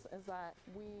campus is that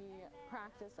we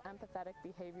practice empathetic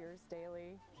behaviors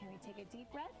daily. Can we take a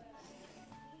deep breath?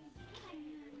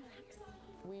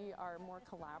 We are more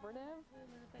collaborative,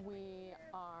 we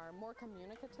are more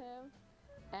communicative,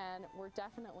 and we're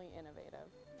definitely innovative.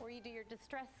 Where you do your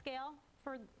distress scale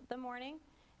for the morning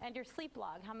and your sleep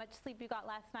log, how much sleep you got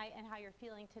last night and how you're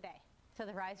feeling today. So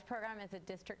the RISE program is a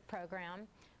district program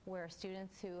where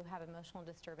students who have emotional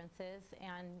disturbances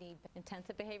and need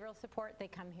intensive behavioral support, they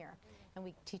come here. And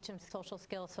we teach them social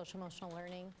skills, social emotional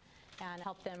learning, and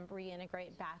help them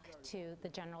reintegrate back to the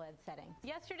general ed setting.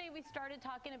 Yesterday we started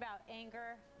talking about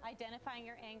anger, identifying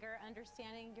your anger,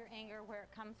 understanding your anger, where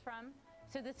it comes from.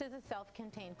 So this is a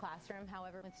self-contained classroom.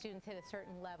 However, when students hit a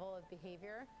certain level of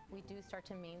behavior, we do start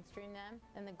to mainstream them.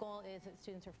 And the goal is that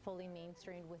students are fully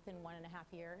mainstreamed within 1.5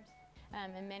 years.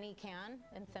 And many can,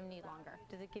 and some need longer.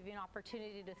 Does it give you an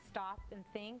opportunity to stop and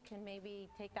think and maybe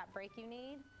take that break you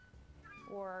need?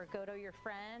 Or go to your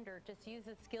friend, or just use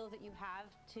the skills that you have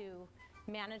to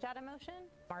manage that emotion?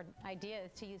 Our idea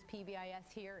is to use PBIS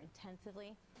here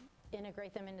intensively,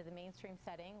 integrate them into the mainstream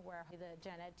setting where the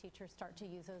gen ed teachers start to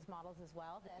use those models as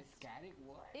well. Ecstatic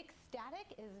what?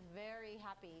 Ecstatic is very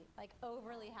happy, like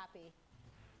overly happy.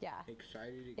 Yeah.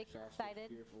 Excited, exhausted,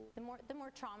 fearful. The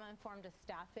more trauma-informed a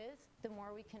staff is, the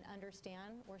more we can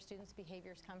understand where students'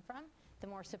 behaviors come from, the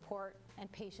more support and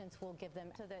patience we'll give them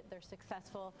so that they're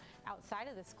successful outside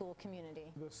of the school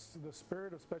community. The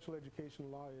spirit of special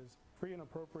education law is free and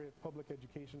appropriate public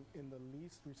education in the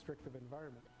least restrictive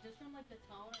environment. Just from like the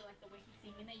tone or like the way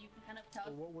he's singing it, you can kind of tell.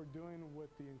 So what we're doing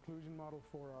with the inclusion model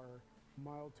for our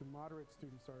mild to moderate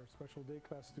students, our special day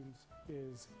class students,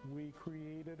 is we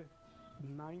created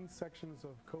 9 sections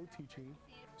of co-teaching.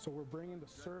 So we're bringing the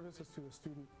services to the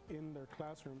student in their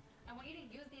classroom. I want you to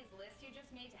use these lists you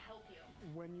just made to help you.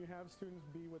 When you have students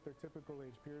be with their typical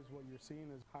age peers, what you're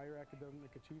seeing is higher academic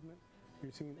achievement.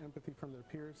 You're seeing empathy from their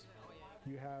peers.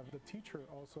 You have the teacher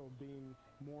also being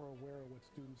more aware of what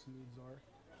students' needs are.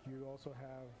 You also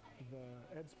have the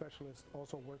ed specialist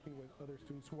also working with other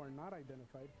students who are not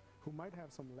identified, who might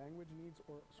have some language needs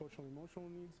or social emotional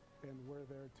needs, and we're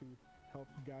there to help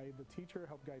guide the teacher,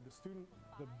 help guide the student.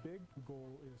 The big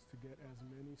goal is to get as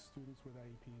many students with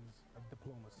IEPs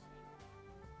diplomas.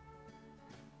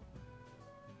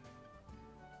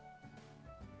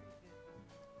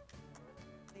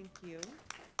 Thank you.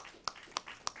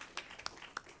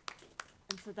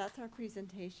 And so that's our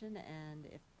presentation, and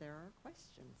if there are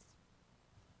questions.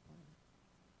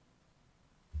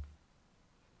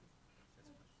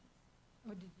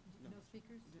 Oh, no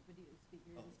speakers? What do you,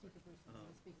 speaker, the speaker person,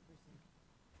 the speaker person.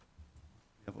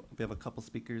 We have a couple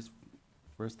speakers.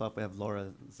 First off, we have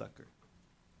Laura Zucker.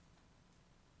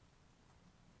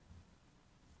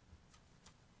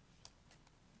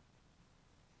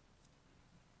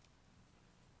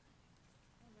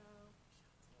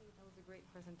 That was a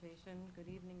great presentation. Good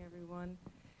evening, everyone.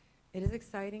 It is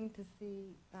exciting to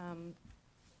see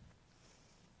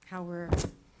how we're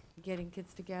getting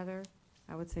kids together.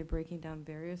 I would say breaking down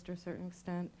barriers to a certain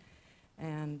extent,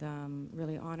 and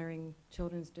really honoring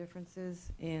children's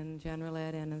differences in general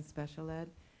ed and in special ed.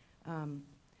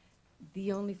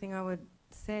 The only thing I would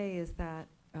say is that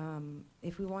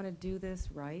if we want to do this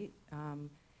right,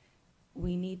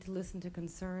 we need to listen to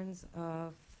concerns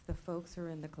of the folks who are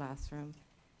in the classroom.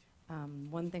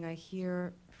 One thing I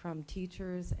hear from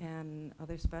teachers and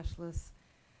other specialists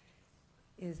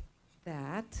is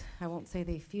that, I won't say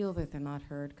they feel that they're not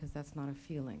heard, because that's not a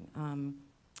feeling,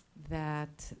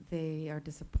 that they are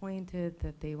disappointed,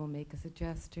 that they will make a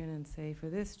suggestion and say, for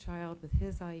this child with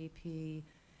his IEP,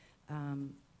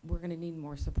 we're going to need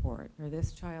more support. Or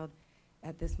this child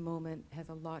at this moment has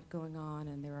a lot going on,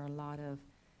 and there are a lot of,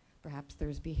 perhaps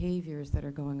there's behaviors that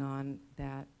are going on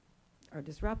that are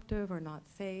disruptive or not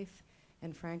safe,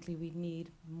 and frankly, we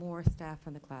need more staff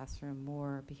in the classroom,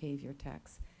 more behavior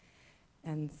techs.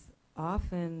 And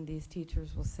often these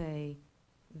teachers will say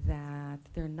that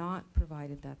they're not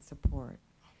provided that support.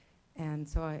 And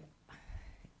so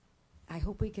I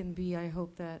hope we can be, I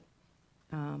hope that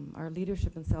our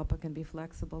leadership in SELPA can be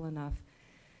flexible enough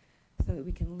so that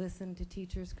we can listen to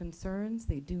teachers' concerns.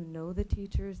 They do know the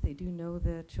teachers, they do know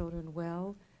the children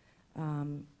well.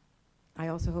 I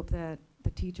also hope that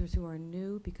the teachers who are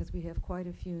new, because we have quite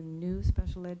a few new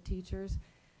special ed teachers,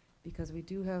 because we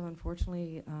do have,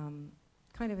 unfortunately,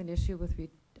 kind of an issue with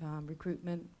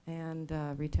recruitment and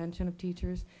retention of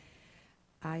teachers.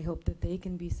 I hope that they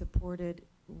can be supported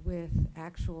with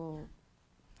actual,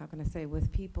 how can I say,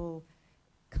 with people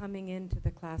coming into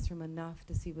the classroom enough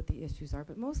to see what the issues are.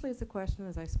 But mostly it's a question,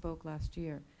 as I spoke last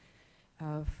year,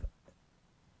 of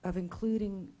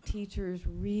including teachers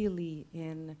really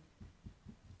in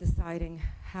deciding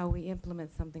how we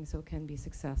implement something so it can be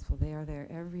successful. They are there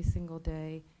every single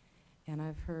day, and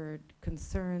I've heard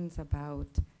concerns about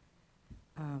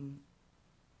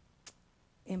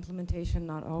implementation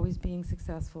not always being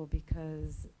successful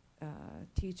because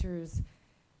teachers'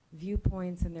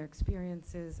 viewpoints and their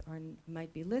experiences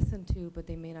might be listened to, but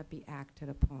they may not be acted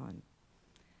upon.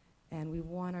 And we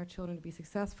want our children to be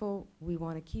successful. We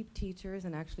want to keep teachers,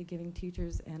 and actually giving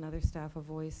teachers and other staff a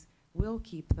voice will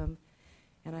keep them.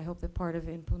 And I hope that part of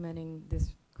implementing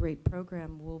this great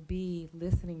program will be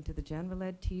listening to the general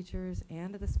ed teachers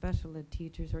and to the special ed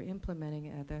teachers who are implementing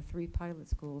it at their 3 pilot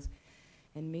schools,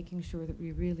 and making sure that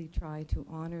we really try to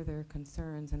honor their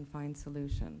concerns and find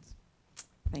solutions.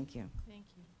 Thank you. Thank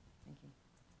you. Thank you.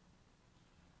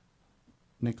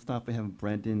 Next up, we have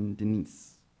Brandon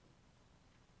Denise.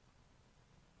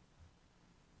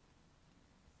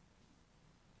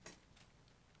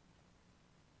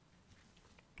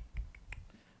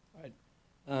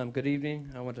 Good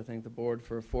evening. I want to thank the board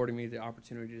for affording me the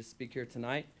opportunity to speak here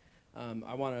tonight.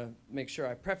 I want to make sure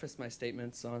I preface my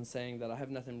statements on saying that I have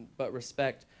nothing but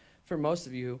respect for most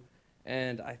of you,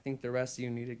 and I think the rest of you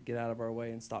need to get out of our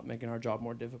way and stop making our job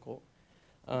more difficult.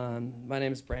 My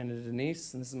name is Brandon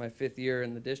Denise, and this is my 5th year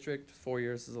in the district, 4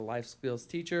 years as a life skills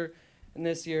teacher, and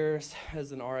this year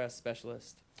as an RS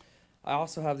specialist. I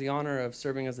also have the honor of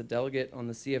serving as a delegate on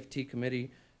the CFT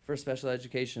committee for special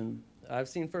education. I've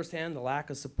seen firsthand the lack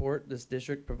of support this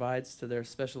district provides to their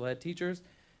special ed teachers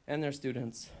and their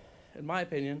students. In my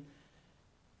opinion,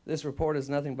 this report is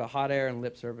nothing but hot air and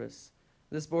lip service.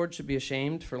 This board should be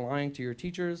ashamed for lying to your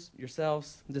teachers,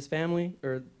 yourselves, this family,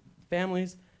 or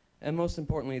families, and most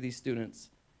importantly, these students.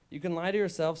 You can lie to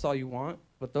yourselves all you want,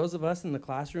 but those of us in the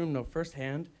classroom know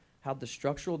firsthand how the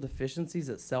structural deficiencies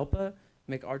at SELPA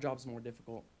make our jobs more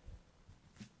difficult.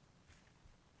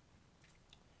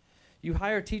 You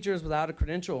hire teachers without a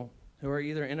credential who are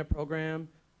either in a program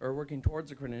or working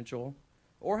towards a credential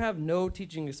or have no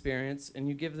teaching experience, and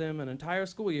you give them an entire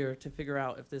school year to figure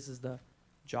out if this is the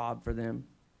job for them.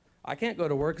 I can't go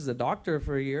to work as a doctor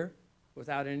for a year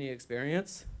without any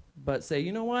experience, but say,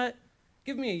 you know what,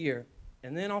 give me a year,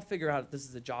 and then I'll figure out if this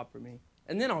is a job for me,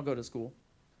 and then I'll go to school.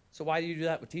 So why do you do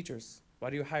that with teachers? Why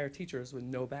do you hire teachers with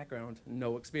no background,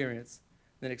 no experience,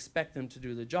 then expect them to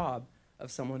do the job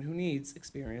of someone who needs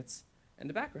experience and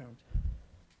a background?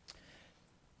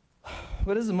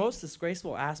 What is the most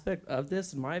disgraceful aspect of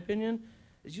this, in my opinion,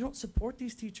 is you don't support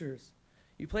these teachers.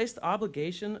 You place the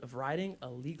obligation of writing a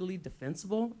legally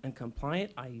defensible and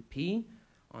compliant IEP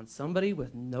on somebody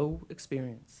with no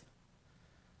experience.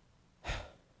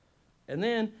 And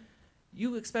then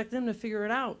you expect them to figure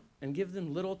it out and give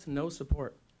them little to no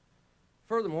support.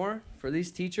 Furthermore, for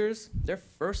these teachers, their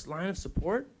first line of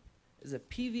support is a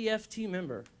PVFT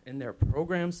member and their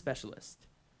program specialist,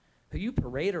 who you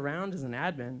parade around as an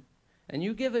admin, and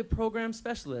you give a program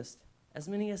specialist as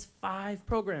many as 5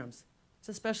 programs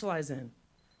to specialize in.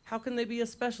 How can they be a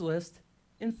specialist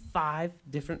in 5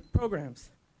 different programs?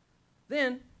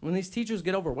 Then, when these teachers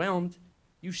get overwhelmed,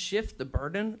 you shift the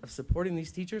burden of supporting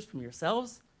these teachers from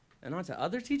yourselves and onto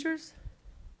other teachers?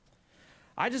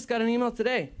 I just got an email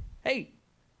today. Hey,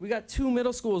 we got 2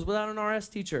 middle schools without an RS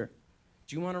teacher.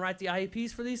 Do you want to write the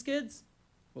IEPs for these kids?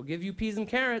 We'll give you peas and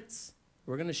carrots.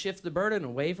 We're going to shift the burden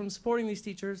away from supporting these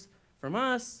teachers, from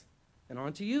us, and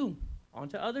onto you,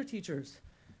 onto other teachers.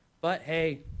 But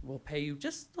hey, we'll pay you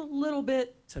just a little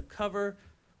bit to cover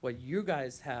what you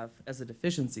guys have as a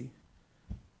deficiency.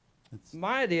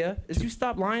 My idea is you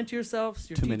stop lying to yourselves,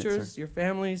 your 2 minutes, teachers, sir. your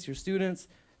families, your students.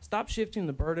 Stop shifting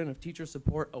the burden of teacher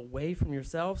support away from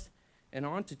yourselves and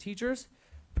onto teachers.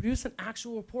 Produce an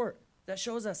actual report that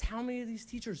shows us how many of these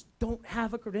teachers don't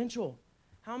have a credential.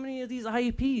 How many of these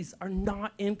IEPs are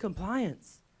not in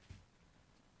compliance?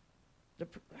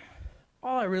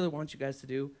 All I really want you guys to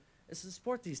do is to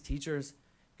support these teachers.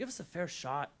 Give us a fair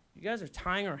shot. You guys are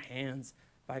tying our hands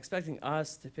by expecting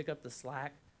us to pick up the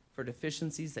slack for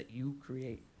deficiencies that you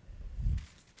create.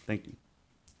 Thank you.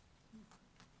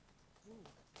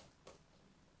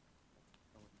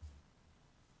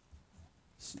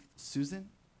 Susan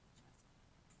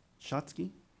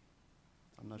Shotsky?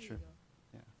 I'm not sure.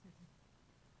 Yeah.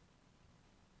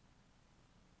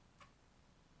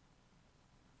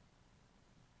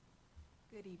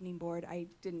 Good evening, board. I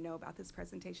didn't know about this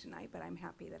presentation tonight, but I'm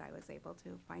happy that I was able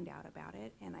to find out about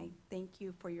it. And I thank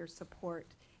you for your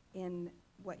support in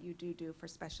what you do for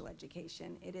special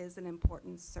education. It is an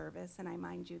important service, and I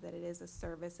mind you that it is a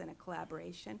service and a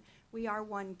collaboration. We are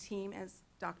one team, as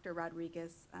Dr.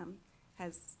 Rodriguez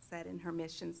has said in her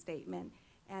mission statement.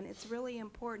 And it's really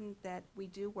important that we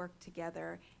do work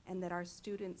together and that our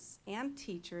students and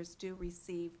teachers do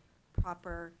receive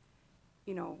proper,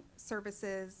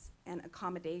 services and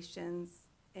accommodations.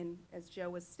 And as Joe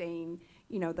was saying,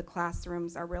 the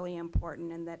classrooms are really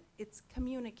important and that it's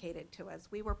communicated to us.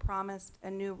 We were promised a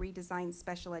new redesigned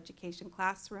special education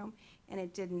classroom and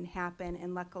it didn't happen.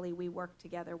 And luckily we worked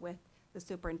together with the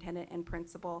superintendent and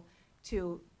principal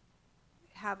to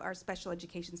have our special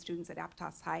education students at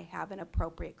Aptos High have an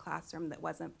appropriate classroom that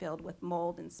wasn't filled with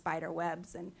mold and spider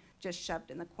webs and just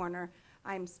shoved in the corner.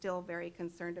 I'm still very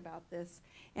concerned about this.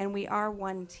 And we are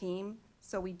one team,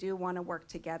 so we do want to work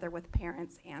together with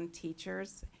parents and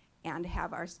teachers and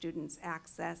have our students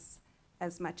access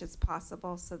as much as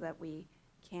possible so that we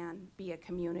can be a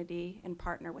community and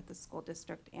partner with the school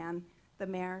district and the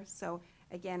mayor. So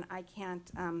again, I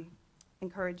can't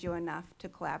encourage you enough to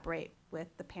collaborate with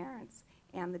the parents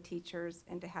and the teachers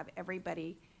and to have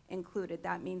everybody included.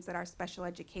 That means that our special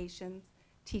education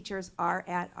teachers are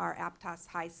at our Aptos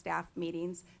High staff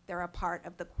meetings. They're a part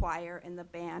of the choir and the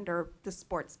band or the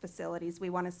sports facilities. We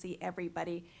want to see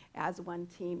everybody as one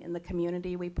team in the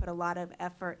community. We put a lot of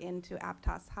effort into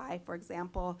Aptos High. For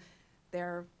example,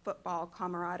 their football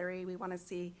camaraderie. We want to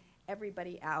see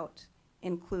everybody out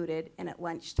included, and at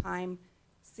lunchtime,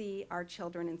 see our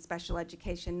children in special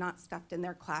education not stuffed in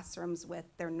their classrooms with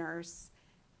their nurse,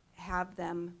 have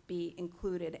them be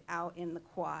included out in the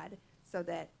quad so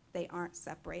that they aren't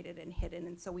separated and hidden.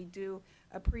 And so we do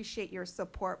appreciate your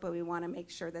support, but we want to make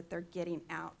sure that they're getting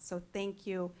out. So thank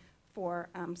you for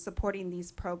supporting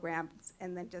these programs,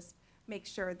 and then just make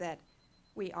sure that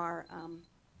we are,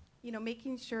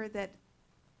 making sure that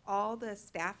all the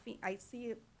staffing, I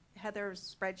see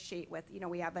Heather's spreadsheet with,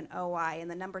 we have an OI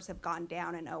and the numbers have gone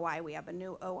down in OI. We have a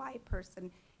new OI person,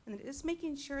 and just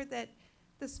making sure that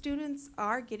the students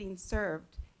are getting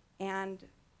served and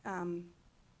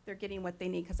they're getting what they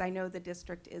need, because I know the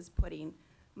district is putting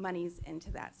monies into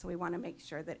that. So we want to make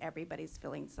sure that everybody's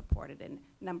feeling supported, and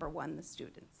number one, the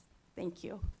students. Thank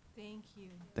you. Thank you.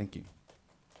 Thank you.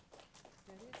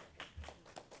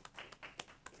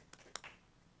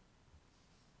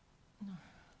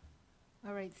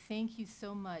 All right, thank you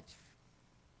so much.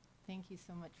 Thank you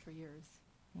so much for yours.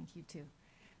 Thank you too.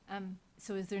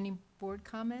 So is there any board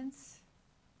comments?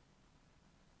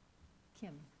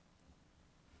 Kim.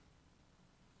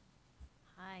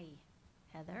 Hi,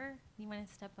 Heather. You want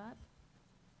to step up?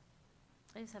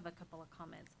 I just have a couple of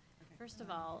comments. Okay. First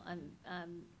of all,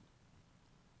 I'm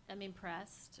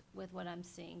impressed with what I'm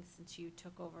seeing since you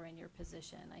took over in your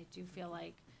position. I do feel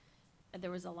like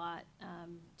there was a lot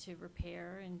to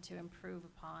repair and to improve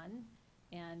upon,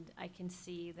 and I can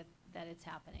see that it's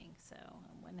happening. So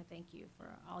I want to thank you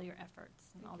for all your efforts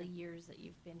and all the years that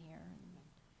you've been here and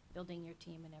building your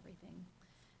team and everything.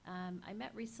 I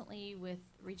met recently with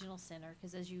Regional Center,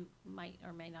 because as you might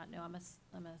or may not know,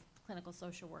 I'm a clinical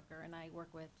social worker, and I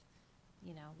work with,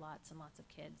 lots and lots of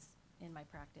kids in my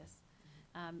practice.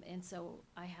 And so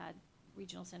I had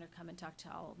Regional Center come and talk to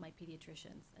all of my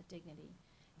pediatricians at Dignity.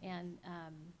 And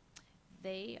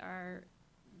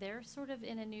they're sort of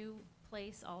in a new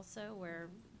place also, where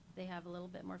they have a little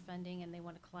bit more funding and they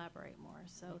want to collaborate more.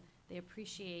 So they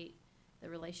appreciate the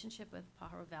relationship with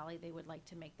Pajaro Valley. They would like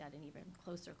to make that an even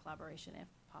closer collaboration if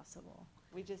possible.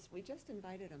 We just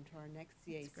invited them to our next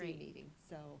CAC meeting,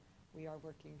 so we are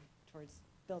working towards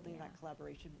building that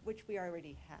collaboration, which we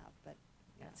already have, but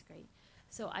yeah. That's great.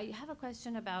 So I have a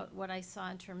question about what I saw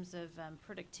in terms of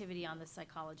productivity on the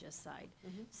psychologist side.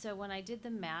 So when I did the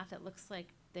math, it looks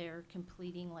like they're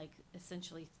completing like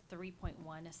essentially 3.1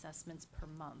 assessments per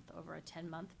month over a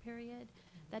 10-month period.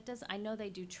 That does, I know they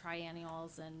do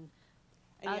triennials and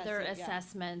yes, other yeah.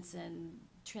 assessments and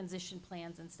transition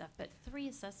plans and stuff, but 3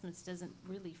 assessments doesn't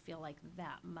really feel like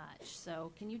that much.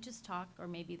 So can you just talk, or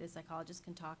maybe the psychologist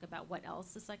can talk about what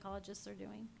else the psychologists are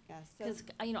doing? Yes. Because,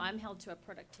 you know, I'm held to a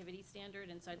productivity standard,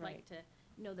 and so I'd like Right. to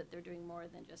know that they're doing more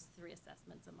than just 3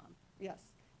 assessments a month. Yes,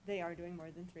 they are doing more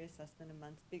than 3 assessments a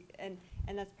month.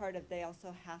 And that's part of, they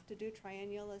also have to do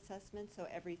triennial assessments. So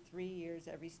every 3 years,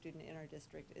 every student in our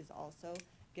district is also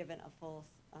given a full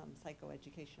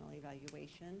psychoeducational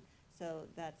evaluation. So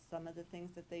that's some of the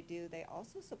things that they do. They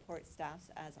also support staffs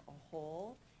as a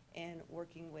whole in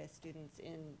working with students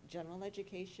in general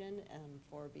education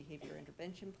for behavior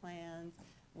intervention plans,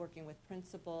 working with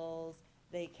principals.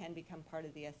 They can become part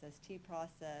of the SST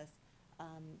process.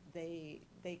 They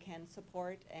can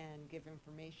support and give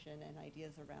information and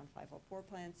ideas around 504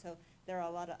 plans. So there are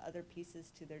a lot of other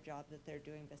pieces to their job that they're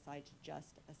doing besides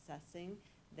just assessing.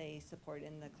 They support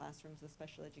in the classrooms with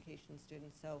special education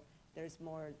students. So there's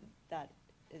more that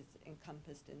is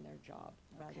encompassed in their job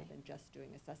rather than just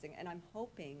doing assessing. And I'm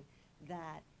hoping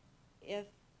that if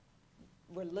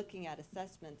we're looking at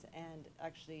assessments and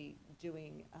actually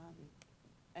doing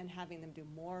and having them do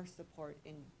more support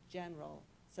in general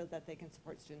so that they can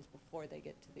support students before they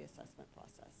get to the assessment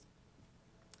process.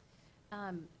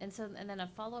 And then a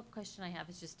follow-up question I have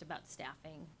is just about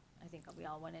staffing. I think we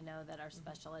all want to know that our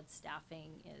special ed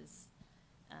staffing is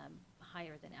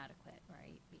higher than adequate,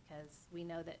 right? Because we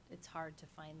know that it's hard to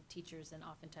find teachers, and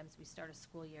oftentimes we start a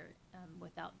school year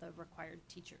without the required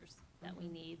teachers that we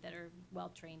need, that are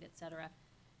well-trained, et cetera.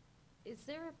 Is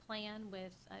there a plan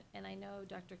with, and I know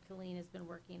Dr. Colleen has been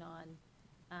working on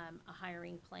a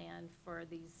hiring plan for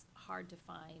these hard to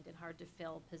find and hard to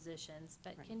fill positions,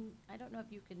 but I don't know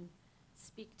if you can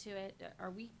speak to it.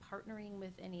 Are we partnering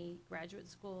with any graduate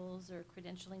schools or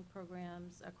credentialing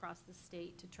programs across the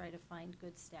state to try to find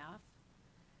good staff?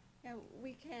 Yeah,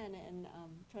 we can, and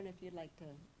Trona, if you'd like to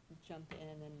jump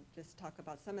in and just talk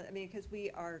about some of, I mean, because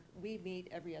we meet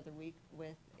every other week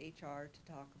with HR to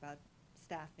talk about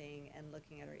staffing and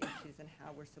looking at our issues and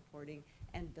how we're supporting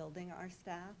and building our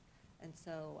staff. And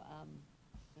so I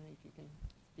don't know if you can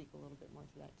speak a little bit more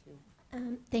to that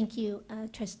too. Thank you,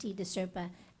 Trustee DeSerpa.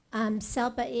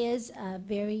 SELPA is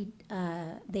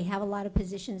they have a lot of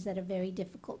positions that are very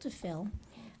difficult to fill.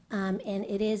 And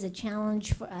it is a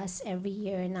challenge for us every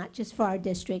year, and not just for our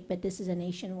district, but this is a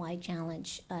nationwide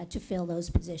challenge to fill those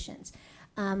positions.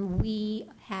 We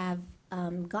have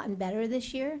gotten better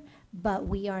this year, but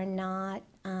we are not,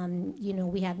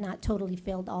 we have not totally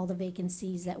filled all the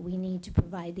vacancies that we need to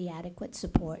provide the adequate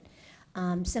support.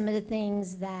 Some of the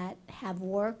things that have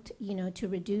worked, to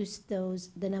reduce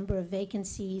the number of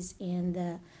vacancies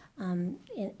in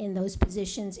those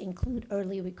positions include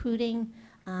early recruiting.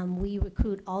 We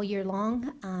recruit all year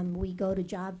long. We go to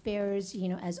job fairs,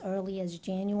 as early as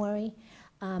January.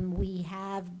 We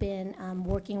have been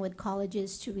working with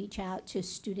colleges to reach out to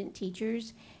student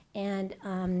teachers. And,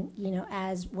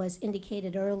 as was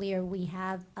indicated earlier, we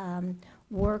have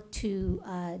worked to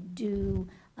do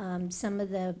some of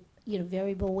the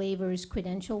variable waivers,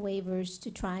 credential waivers,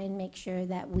 to try and make sure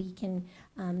that we can,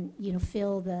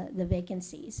 fill the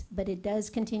vacancies. But it does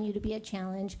continue to be a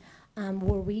challenge.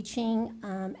 We're reaching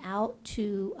out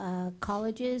to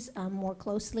colleges more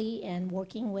closely and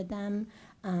working with them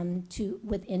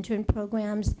with intern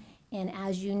programs. And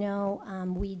as you know,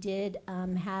 we did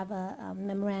have a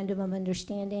memorandum of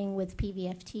understanding with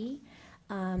PVFT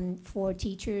for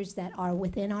teachers that are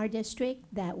within our district,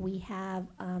 that we have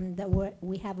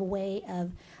we have a way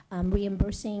of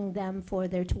reimbursing them for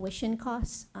their tuition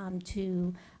costs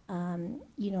to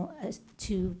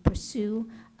pursue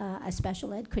a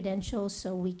special ed credential,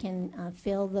 so we can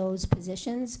fill those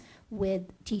positions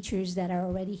with teachers that are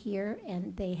already here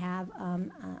and they have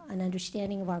an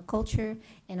understanding of our culture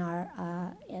and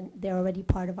and they're already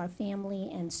part of our family,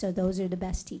 and so those are the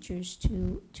best teachers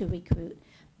to recruit.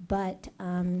 But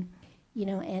and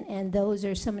those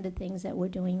are some of the things that we're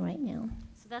doing right now.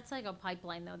 So that's like a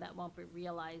pipeline, though, that won't be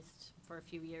realized for a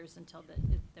few years until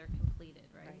they're completed,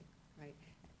 right? Right.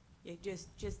 Yeah,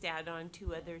 just add on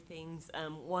 2 other things.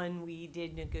 One, we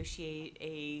did negotiate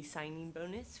a signing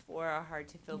bonus for our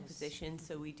hard-to-fill positions,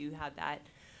 so we do have that.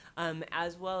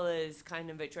 As well as kind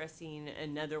of addressing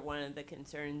another one of the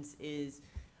concerns is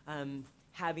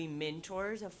having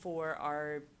mentors for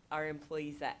our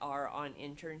employees that are on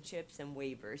internships and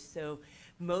waivers. So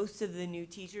most of the new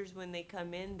teachers, when they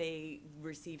come in, they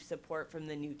receive support from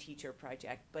the New Teacher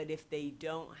Project. But if they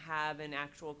don't have an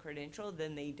actual credential,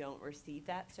 then they don't receive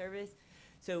that service.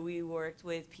 So we worked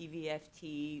with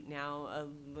PVFT now a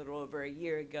little over a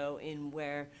year ago, in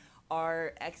where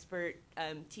our expert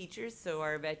teachers, so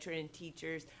our veteran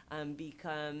teachers,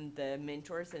 become the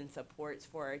mentors and supports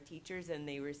for our teachers, and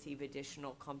they receive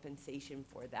additional compensation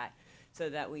for that, so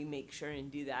that we make sure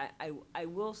and do that. I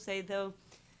will say though,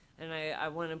 and I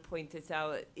want to point this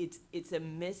out, it's a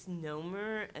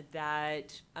misnomer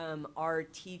that our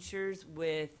teachers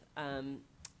with on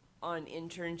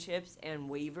internships and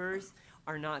waivers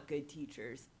are not good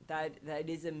teachers. That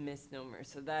is a misnomer.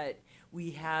 So that we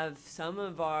have some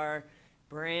of our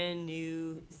brand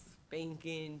new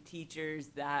spanking teachers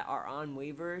that are on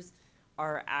waivers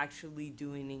are actually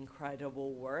doing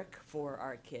incredible work for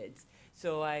our kids.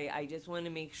 So I just want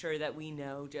to make sure that we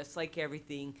know, just like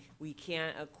everything, we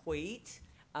can't equate,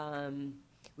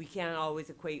 we can't always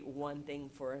equate one thing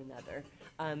for another.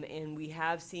 And we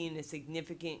have seen a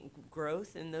significant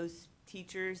growth in those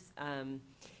teachers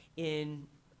in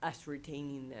us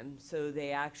retaining them. So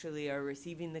they actually are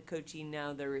receiving the coaching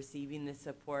now, they're receiving the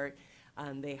support,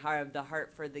 they have the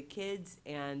heart for the kids,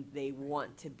 and they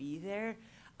want to be there.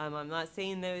 I'm not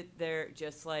saying that they're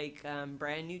just like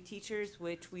brand new teachers,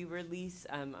 which we release.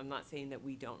 I'm not saying that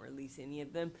we don't release any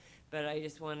of them, but I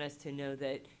just want us to know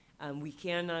that we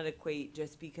cannot equate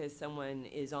just because someone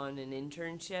is on an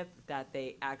internship that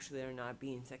they actually are not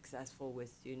being successful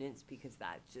with students, because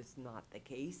that's just not the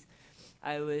case.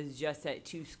 I was just at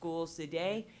 2 schools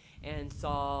today and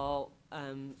saw,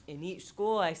 in each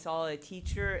school, I saw a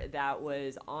teacher that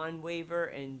was on waiver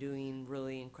and doing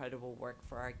really incredible work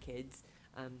for our kids.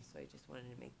 So I just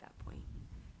wanted to make that point.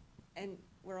 And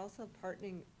we're also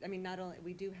partnering, I mean, not only,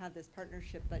 we do have this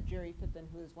partnership, but Jerry Pippin,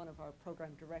 who is one of our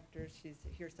program directors, she's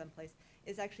here someplace,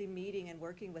 is actually meeting and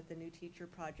working with the New Teacher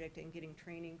Project and getting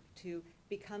training to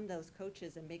become those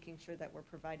coaches and making sure that we're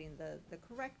providing the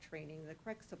correct training, the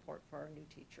correct support for our new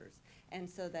teachers. And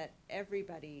so that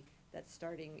everybody that's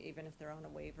starting, even if they're on a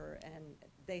waiver, and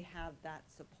they have that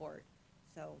support.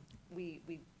 So we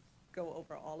go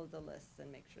over all of the lists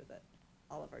and make sure that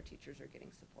all of our teachers are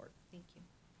getting support. Thank you.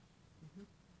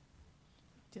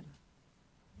 Jenna.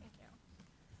 Thank you.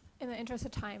 In the interest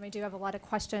of time, I do have a lot of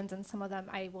questions, and some of them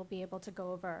I will be able to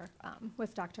go over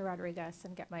with Dr. Rodriguez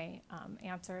and get my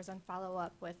answers and follow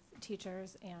up with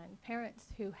teachers and parents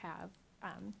who have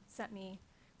sent me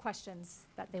questions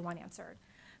that they want answered.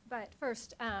 But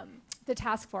first, the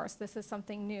task force. This is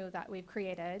something new that we've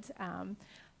created.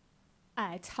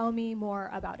 Tell me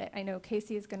more about it. I know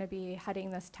Casey is going to be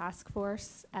heading this task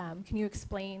force. Can you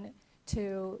explain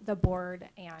to the board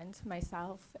and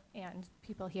myself and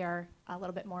people here a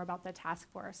little bit more about the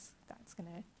task force that's going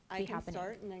to be happening? I can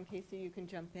start, and then Casey, you can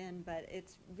jump in. But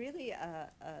it's really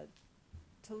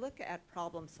to look at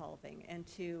problem solving and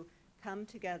to come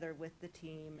together with the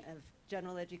team of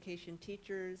general education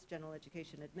teachers, general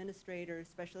education administrators,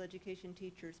 special education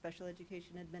teachers, special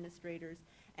education administrators,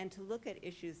 and to look at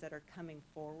issues that are coming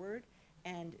forward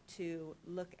and to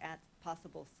look at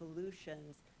possible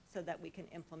solutions so that we can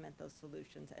implement those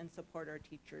solutions and support our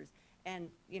teachers. And,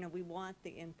 you know, we want the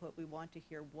input, we want to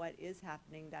hear what is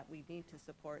happening that we need to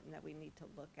support and that we need to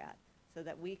look at, so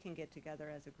that we can get together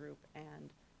as a group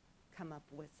and come up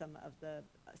with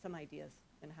some ideas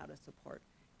on how to support.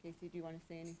 Casey, do you want to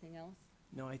say anything else?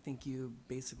 No, I think you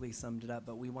basically summed it up,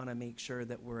 but we want to make sure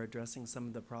that we're addressing some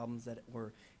of the problems that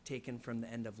were taken from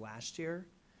the end of last year,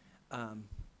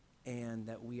 and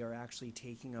that we are actually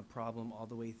taking a problem all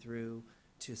the way through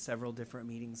to several different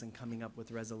meetings and coming up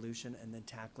with resolution and then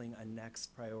tackling a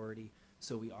next priority,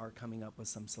 so we are coming up with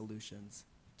some solutions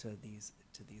to these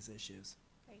issues.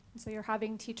 Great. So you're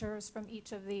having teachers from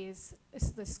each of these,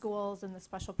 the schools and the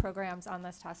special programs on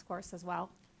this task force as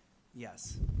well?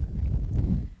 Yes.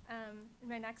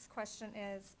 My next question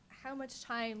is, how much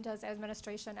time does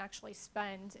administration actually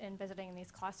spend in visiting these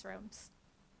classrooms?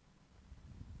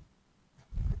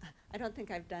 I don't think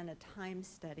I've done a time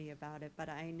study about it, but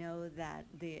I know that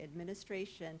the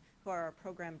administration, who are our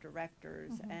program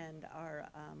directors, and our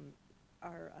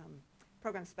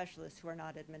program specialists, who are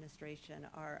not administration,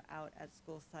 are out at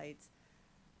school sites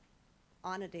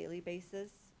on a daily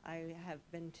basis. I have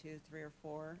been to 3 or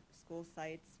 4 school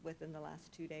sites within the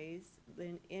last 2 days,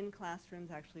 in classrooms,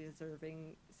 actually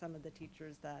observing some of the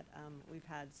teachers that we've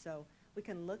had. So we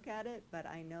can look at it, but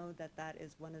I know that that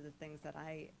is one of the things that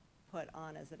I put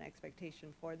on as an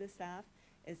expectation for the staff,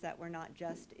 is that we're not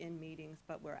just in meetings,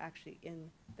 but we're actually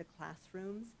in the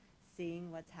classrooms,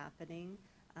 seeing what's happening.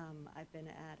 I've been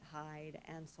at Hyde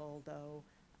and Soldo,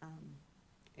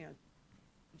 you know,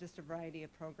 just a variety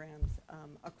of programs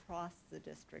across the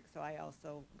district. So I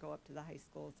also go up to the high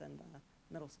schools and the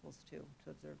middle schools too,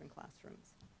 to observe in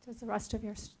classrooms. Does the rest of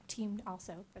your team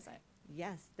also visit?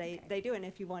 Yes, they, Okay. they do, and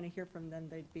if you want to hear from them,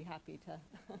 they'd be happy to,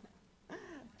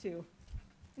 to.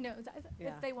 No,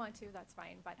 Yeah. if they want to, that's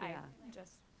fine, but I Yeah.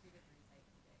 just.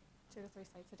 2 to 3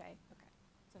 sites a day, okay.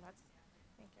 So that's,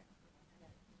 thank you.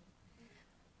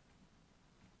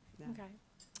 Yeah. Okay.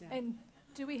 Yeah. And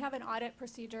do we have an audit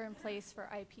procedure in place for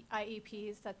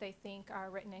IEPs that they think are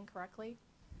written incorrectly?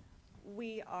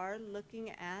 We are looking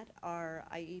at our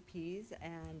IEPs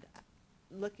and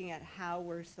looking at how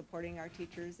we're supporting our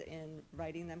teachers in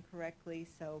writing them correctly.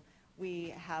 So we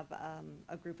have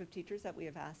a group of teachers that we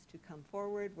have asked to come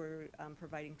forward. We're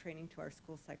providing training to our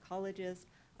school psychologists.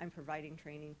 I'm providing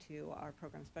training to our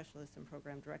program specialists and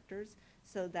program directors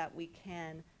so that we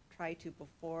can try to,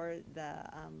 before the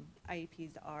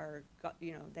IEPs are,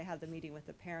 they have the meeting with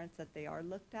the parents, that they are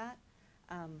looked at.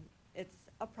 It's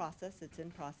a process, it's in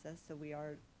process, so we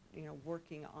are,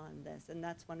 working on this. And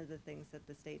that's one of the things that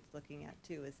the state's looking at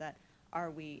too, is that are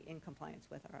we in compliance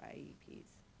with our IEPs?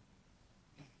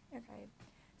 Okay.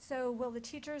 So will the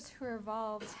teachers who are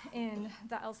involved in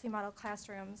the LC model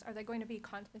classrooms, are they going to be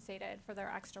compensated for their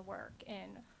extra work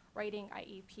in writing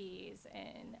IEPs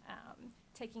and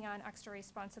taking on extra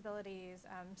responsibilities,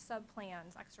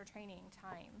 sub-plans, extra training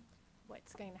time?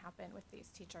 What's going to happen with these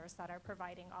teachers that are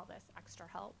providing all this extra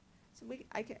help? So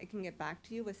I can get back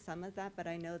to you with some of that, but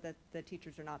I know that the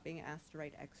teachers are not being asked to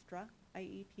write extra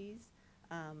IEPs.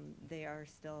 They are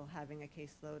still having a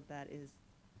caseload that is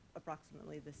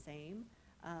approximately the same.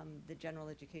 The general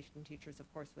education teachers,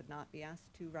 of course, would not be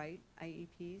asked to write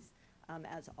IEPs.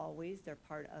 As always, they're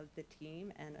part of the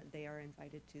team, and they are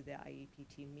invited to the IEP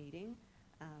team meeting,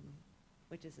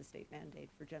 which is a state mandate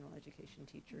for general education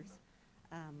teachers.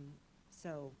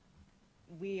 So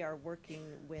we are working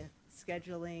with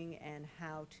scheduling and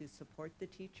how to support the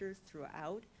teachers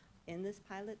throughout in this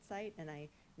pilot site, and I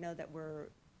know that we're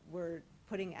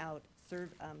putting out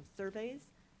surveys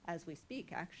as we speak,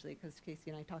 actually, because Casey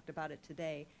and I talked about it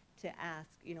today, to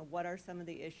ask, what are some of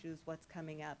the issues, what's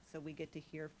coming up, so we get to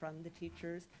hear from the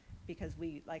teachers, because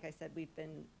like I said, we've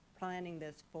been planning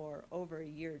this for over a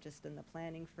year, just in the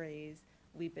planning phase.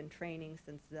 We've been training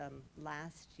since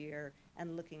last year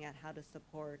and looking at how to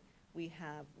support. We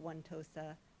have one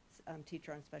TOSA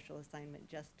teacher on special assignment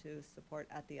just to support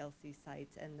at the LC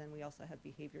sites, and then we also have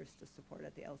behaviors to support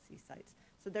at the LC sites.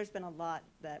 So there's been a lot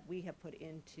that we have put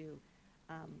into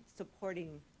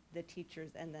supporting the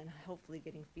teachers, and then hopefully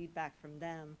getting feedback from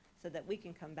them so that we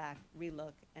can come back,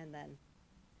 relook, and then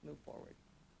move forward.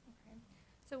 Okay.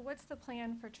 So what's the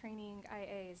plan for training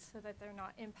IAs so that they're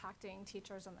not impacting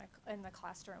teachers in the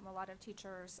classroom? A lot of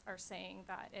teachers are saying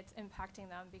that it's impacting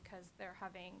them because they're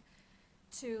having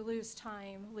to lose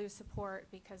time, lose support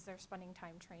because they're spending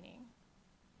time training.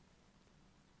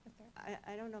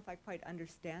 I don't know if I quite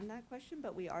understand that question,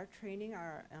 but we are training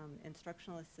our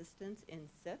instructional assistants in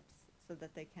SIPs so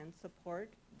that they can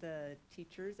support the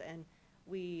teachers, and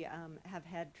we have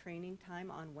had training time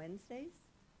on Wednesdays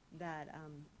that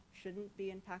shouldn't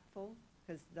be impactful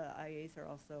because the IAs are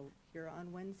also here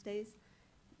on Wednesdays.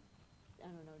 I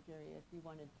don't know, Jerry, if you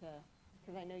wanted to,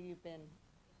 because I know you've been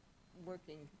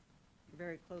working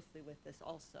very closely with this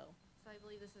also. So I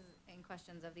believe this is in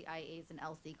questions of the IAs and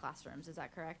LC classrooms, is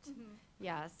that correct? Mm-hmm.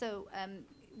 Yeah, so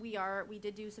we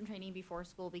did do some training before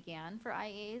school began for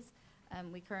IAs.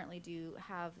 We currently do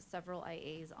have several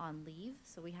IAs on leave,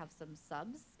 so we have some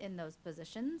subs in those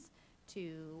positions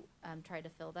to try to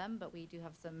fill them, but we do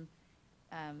have some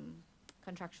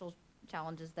contractual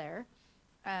challenges there.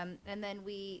 And then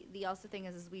the also thing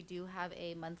is we do have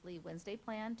a monthly Wednesday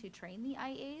plan to train the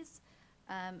IAs.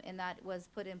 And that was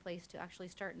put in place to actually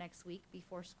start next week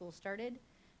before school started.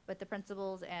 But the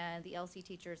principals and the LC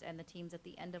teachers and the teams at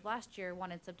the end of last year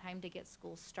wanted some time to get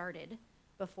school started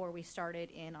before we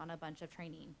started in on a bunch of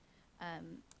training.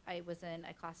 I was in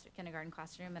a kindergarten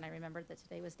classroom, and I remembered that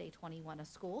today was day 21 of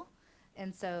school.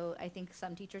 And so I think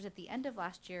some teachers at the end of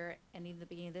last year and in the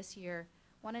beginning of this year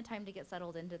wanted time to get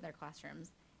settled into their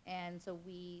classrooms. And so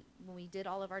when we did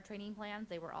all of our training plans,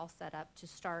 they were all set up to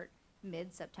start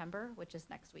mid-September, which is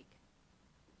next week.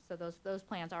 So those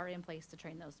plans are in place to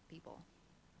train those people.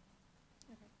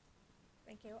 Okay.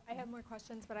 Thank you. I have more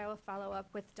questions, but I will follow up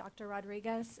with Dr.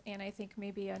 Rodriguez, and I think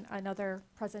maybe another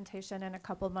presentation in a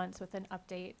couple months with an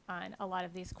update on a lot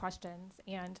of these questions,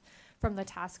 and from the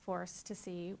task force to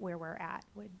see where we're at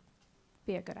would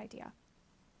be a good idea.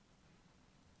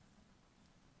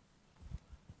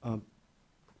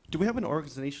 Do we have an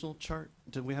organizational chart?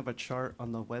 Do we have a chart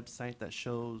on the website that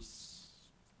shows,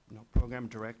 program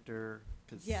director?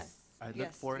 'Cause Yes. I looked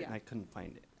Yes, for it yeah. and I couldn't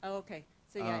find it. Oh, okay.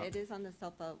 So yeah, it is on the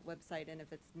SELPA website, and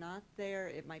if it's not there,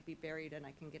 it might be buried, and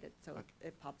I can get it so Okay.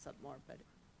 it pops up more. But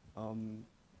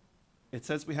It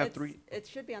says we have It's- three. It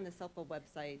should be on the SELPA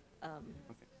website.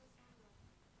 Okay.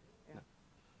 Yeah.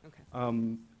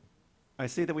 Okay. I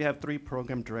see that we have three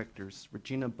program directors,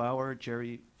 Regina Bauer,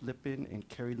 Jerry Flippin, and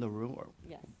Carrie LaRue.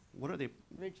 Yes. What are they?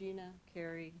 Regina,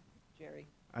 Carrie, Jerry.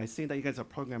 I see that you guys are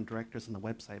program directors on the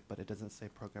website, but it doesn't say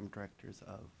program directors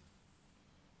of.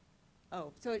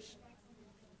 Oh, so it's,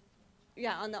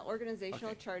 yeah, on the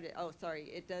organizational Okay. chart,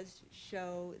 it does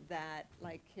show that,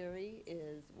 like, Carrie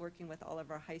is working with all of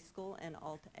our high school and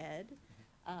alt ed.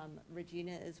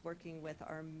 Regina is working with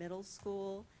our middle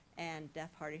school and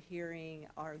deaf, hard of hearing,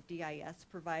 our DIS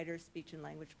providers, speech and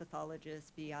language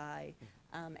pathologists, VI.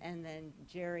 And then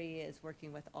Jerry is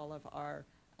working with all of our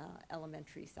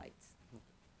elementary sites.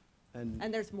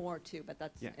 And there's more too, but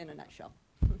that's Yeah. in a nutshell.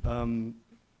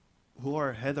 Who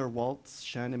are Heather Waltz,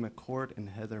 Shannon McCord, and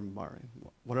Heather Marin?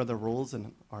 What are the roles,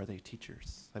 and are they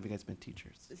teachers? Have you guys been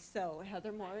teachers? So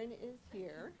Heather Morin is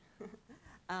here.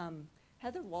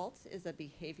 Heather Waltz is a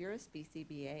behaviorist,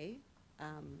 BCBA,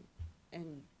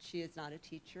 and she is not a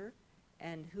teacher.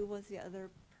 And who was the other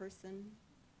person?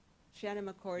 Shannon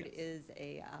McCord is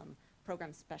a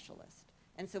program specialist.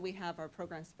 And so we have our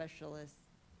program specialists,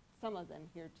 some of them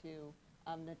here too,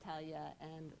 Natalia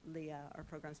and Leah are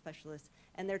program specialists.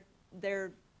 And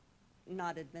they're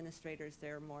not administrators,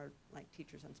 they're more like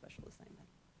teachers on special assignment.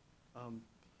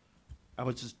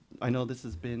 I know this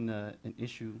has been an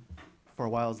issue for a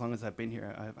while, as long as I've been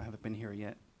here. I haven't been here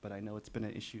yet, but I know it's been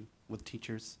an issue with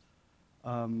teachers.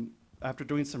 After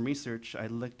doing some research, I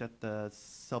looked at the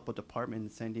SELPA department in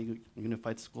San Diego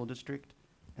Unified School District,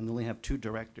 and they only have two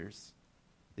directors.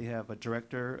 They have a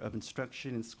director of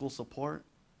instruction and school support,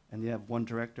 and they have one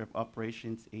director of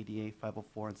operations, ADA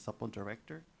 504, and SELPA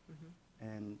director.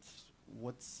 And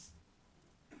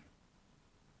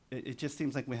it just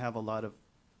seems like we have a lot of,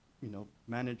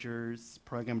 managers,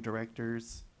 program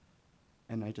directors,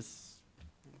 and I just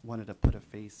wanted to put a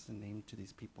face and name to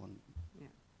these people and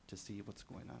to see what's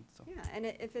going on. So Yeah, and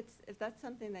if that's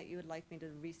something that you would like me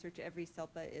to research, every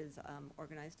SELPA is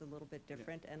organized a little bit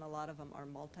different, and a lot of them are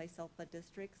multi-SELPA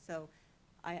districts. So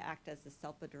I act as the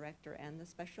SELPA director and the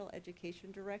special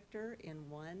education director in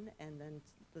one, and then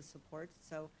the supports.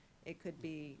 So it could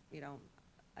be,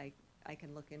 I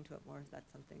can look into it more if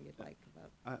that's something you'd like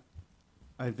about.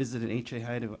 I visited HA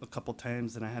Hyde a couple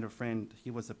times, and I had a friend, he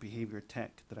was a behavior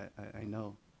tech that I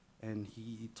know, and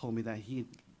he told me that he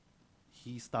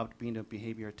stopped being a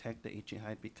behavior tech at HA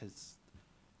Hyde because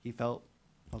he felt,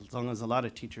 as long as a lot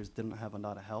of teachers didn't have a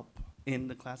lot of help in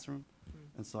the classroom.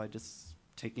 And so I just,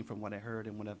 taking from what I heard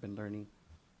and what I've been learning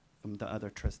from the other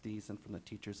trustees and from the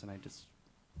teachers, and I just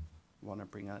want to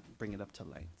bring it up to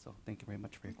light. So thank you very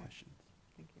much for your questions.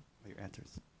 Thank you. For your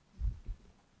answers.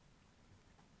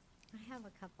 I have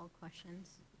a couple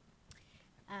questions.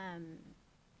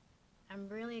 I'm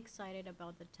really excited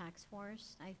about the task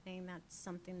force. I think that's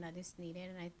something that is needed,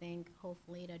 and I think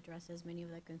hopefully it addresses many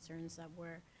of the concerns that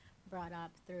were brought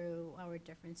up through our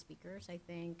different speakers. I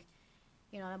think,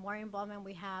 the more involvement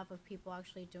we have of people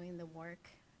actually doing the work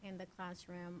in the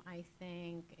classroom, I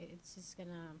think it's just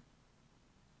gonna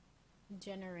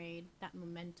generate that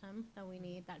momentum that we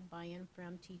need, that buy-in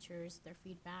from teachers, their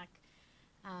feedback,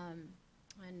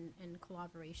 and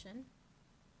collaboration.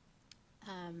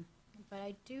 But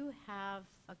I do have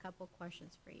a couple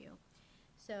questions for you.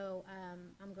 So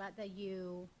I'm glad that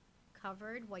you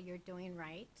covered what you're doing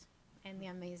right and the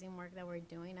amazing work that we're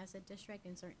doing as a district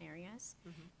in certain areas.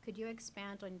 Could you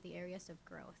expand on the areas of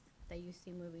growth that you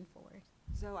see moving forward?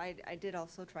 So I did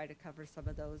also try to cover some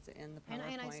of those in the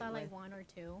PowerPoint. And I saw like one or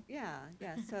two. Yeah.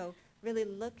 So really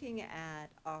looking at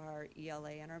our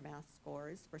ELA and our math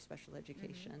scores for special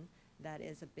education, that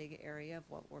is a big area of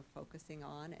what we're focusing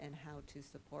on and how to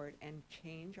support and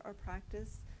change our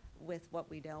practice with what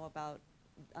we know about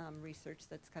research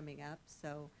that's coming up.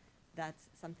 So that's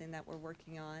something that we're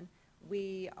working on.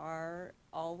 We are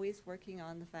always working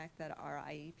on the fact that our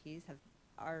IEPs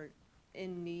are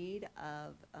in need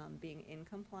of being in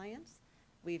compliance.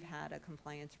 We've had a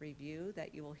compliance review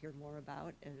that you will hear more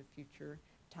about at a future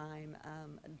time,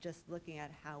 just looking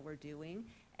at how we're doing.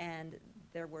 And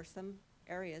there were some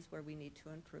areas where we need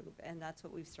to improve, and that's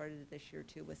what we've started this year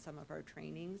too with some of our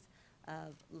trainings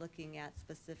of looking at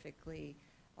specifically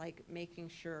like making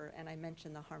sure, and I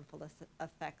mentioned the harmful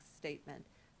effects statement,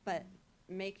 but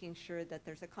making sure that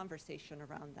there's a conversation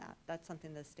around that. That's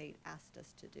something the state asked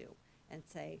us to do and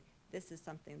say, this is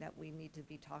something that we need to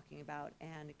be talking about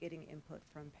and getting input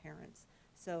from parents.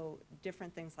 So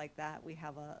different things like that, we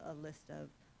have a list of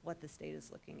what the state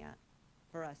is looking at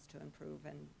for us to improve,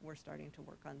 and we're starting to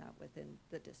work on that within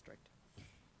the district.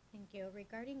 Thank you.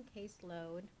 Regarding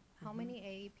caseload, how many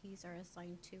AEPs are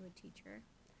assigned to a teacher?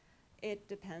 It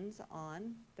depends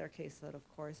on their caseload, of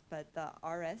course, but the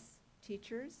RS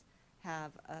teachers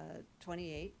have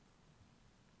 28.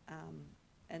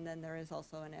 And then there is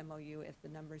also an MOU if the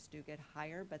numbers do get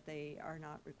higher, but they are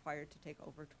not required to take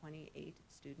over 28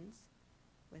 students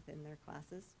within their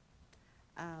classes.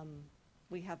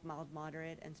 We have mild,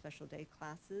 moderate, and special day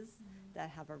classes that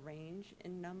have a range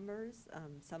in numbers.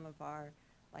 Some of our,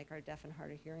 like our deaf and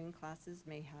hard of hearing classes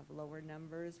may have lower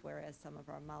numbers, whereas some of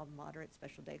our mild, moderate,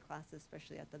 special day classes,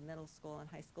 especially at the middle school and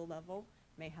high school level,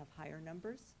 may have higher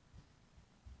numbers.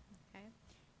 Okay.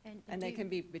 And they can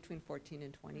be between 14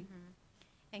 and 20.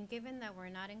 And given that we're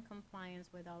not in compliance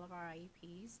with all of our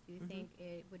IEPs, do you think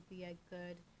it would be a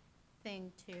good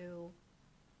thing to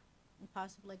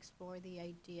possibly explore the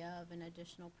idea of an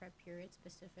additional prep period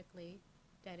specifically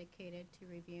dedicated to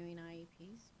reviewing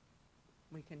IEPs?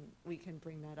 We can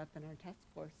bring that up in our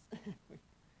task force.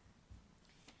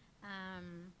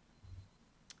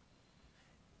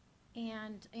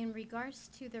 And in regards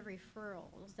to the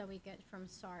referrals that we get from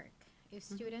SARC, if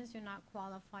students do not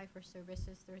qualify for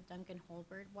services through Duncan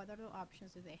Holbert, what other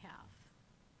options do they have?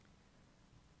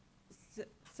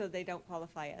 So they don't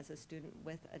qualify as a student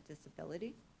with a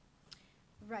disability?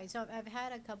 Right, so I've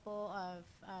had a couple of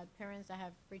parents that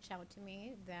have reached out to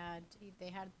me that they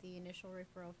had the initial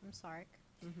referral from SARC,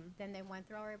 then they went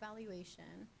through our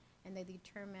evaluation, and they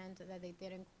determined that they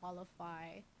didn't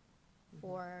qualify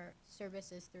for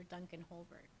services through Duncan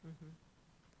Holbert.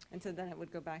 And so then it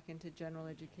would go back into general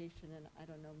education, and I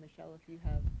don't know, Michelle, if you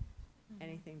have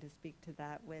anything to speak to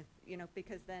that with, you know,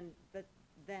 because then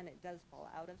it does fall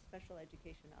out of special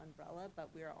education umbrella, but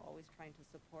we are always trying to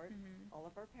support all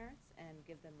of our parents and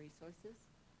give them resources.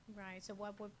 Right, so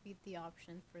what would be the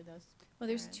option for those Well,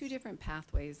 there's parents? two different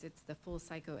pathways. It's the full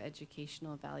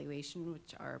psychoeducational evaluation,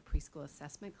 which our preschool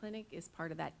assessment clinic is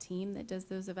part of that team that does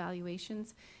those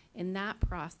evaluations. In that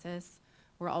process,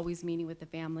 we're always meeting with the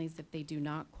families if they do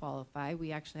not qualify.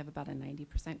 We actually have about a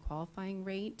 90% qualifying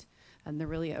rate, and they're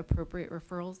really appropriate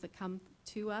referrals that come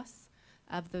to us.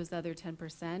 Of those other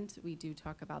 10%, we do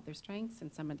talk about their strengths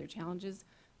and some of their challenges.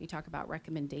 We talk about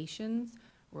recommendations.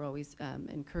 We're always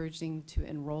encouraging to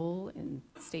enroll in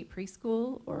state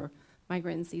preschool or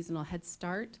migrant and seasonal Head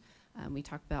Start. We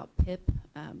talk about PIP,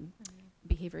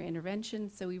 behavior intervention.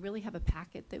 So we really have a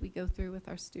packet that we go through with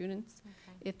our students.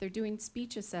 If they're doing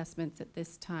speech assessments at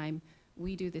this time,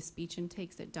 we do the speech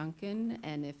intakes at Duncan,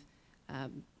 and if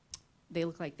they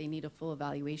look like they need a full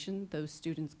evaluation, those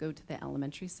students go to the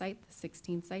elementary site, the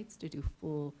 16 sites, to do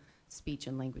full speech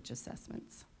and language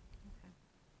assessments.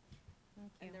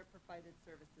 And they're provided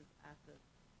services at the,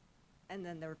 and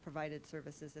then they're provided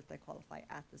services if they qualify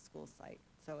at the school site.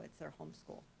 So it's their home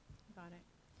school. Got it.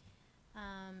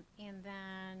 And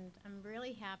then I'm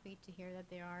really happy to hear that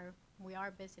we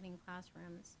are visiting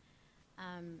classrooms.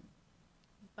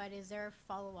 But is there a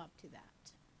follow-up to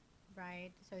that,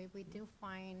 right? So if we do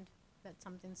find that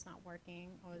something's not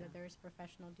working or that there's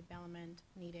professional development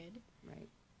needed, right?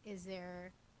 Is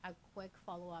there a quick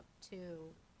follow-up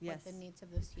to Yes. what the needs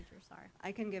of those teachers are?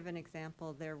 I can give an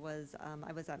example. There was,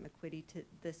 I was at McQuitty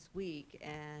this week,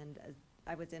 and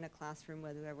I was in a classroom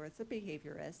where there was a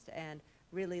behaviorist, and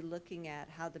really looking at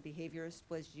how the behaviorist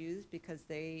was used, because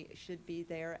they should be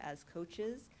there as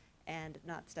coaches and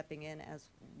not stepping in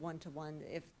as one-to-one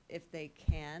if they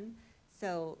can.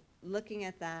 So looking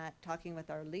at that, talking with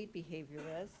our lead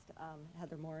behaviorist,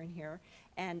 Heather Moore in here,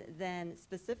 and then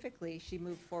specifically she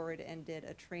moved forward and did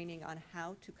a training on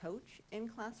how to coach in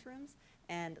classrooms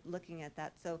and looking at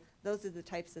that. So those are the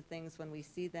types of things when we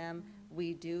see them,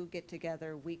 we do get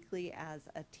together weekly as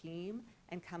a team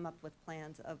and come up with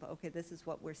plans of, okay, this is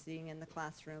what we're seeing in the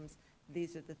classrooms.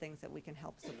 These are the things that we can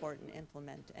help support and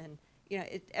implement. And you know,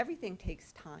 everything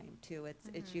takes time too.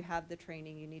 It's you have the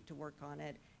training, you need to work on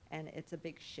it, and it's a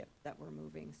big ship that we're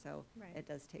moving, so it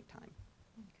does take time.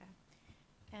 Okay.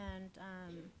 And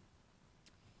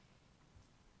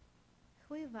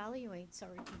who evaluates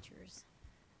our teachers?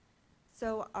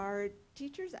 So our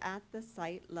teachers at the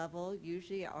site level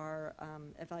usually are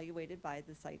evaluated by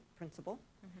the site principal.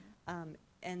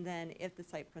 And then if the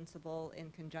site principal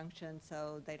in conjunction,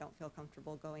 so they don't feel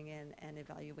comfortable going in and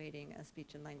evaluating a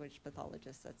speech and language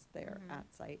pathologist that's there at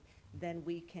site, then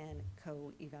we can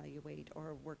co-evaluate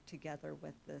or work together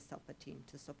with the SELPA team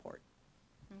to support.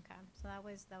 Okay, so that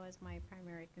was my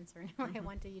primary concern, what I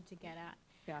wanted you to get at.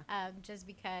 Yeah. Just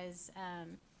because,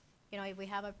 you know, if we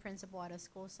have a principal at a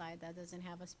school site that doesn't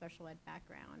have a special ed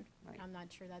background, I'm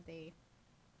not sure that they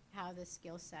have the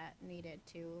skill set needed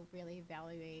to really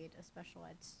evaluate a special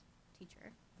ed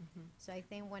teacher. So I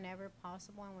think whenever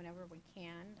possible and whenever we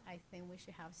can, I think we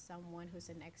should have someone who's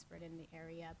an expert in the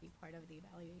area be part of the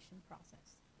evaluation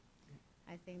process.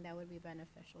 I think that would be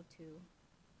beneficial to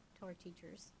our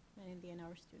teachers and in the end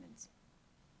our students.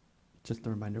 Just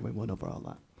a reminder, we went over a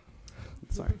lot.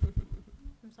 Sorry.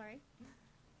 I'm sorry?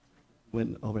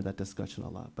 Went over that discussion a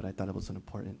lot, but I thought it was an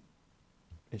important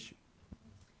issue.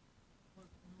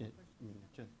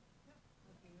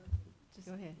 Just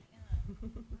go ahead.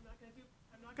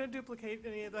 I'm not going to duplicate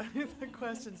any of the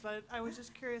questions, but I was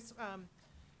just curious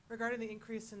regarding the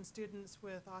increase in students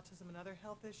with autism and other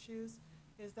health issues.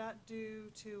 Is that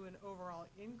due to an overall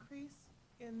increase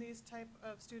in these type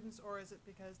of students, or is it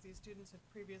because these students have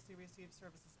previously received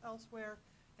services elsewhere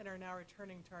and are now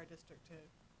returning to our district to?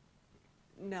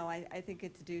 No, I think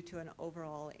it's due to an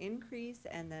overall increase,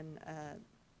 and then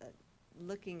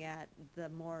looking at the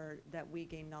more that we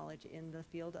gain knowledge in the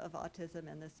field of autism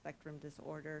and the spectrum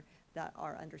disorder, that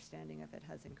our understanding of it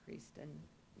has increased. And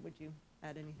would you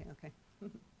add anything? Okay.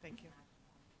 Thank you.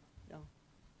 No.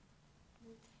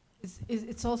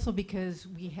 It's also because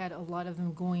we had a lot of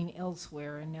them going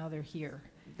elsewhere, and now they're here.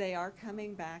 They are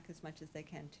coming back as much as they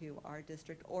can to our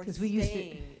district, or 'Cause we used to-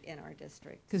 staying in our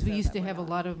district. Because we so used that to we're have a not-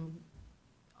 lot of them,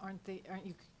 aren't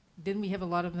you, didn't we have a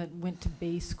lot of them that went to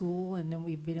Bay School, and then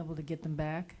we've been able to get them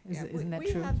back? Yeah, Isn't that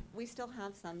we true? We still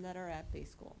have some that are at Bay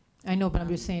School. I know, but I'm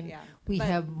just saying, yeah, we but-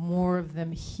 have more of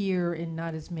them here and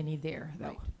not as many there, though.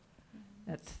 Right.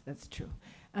 That's true.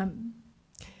 And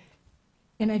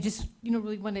I just,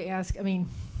 really wanted to ask, I mean,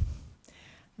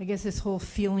 I guess this whole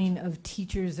feeling of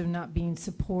teachers of not being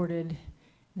supported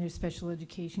in their special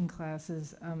education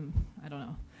classes, I don't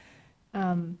know.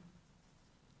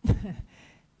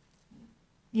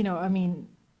 I mean,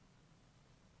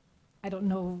 I don't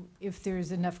know if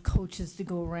there's enough coaches to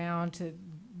go around to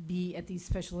be at these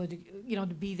to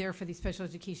be there for these special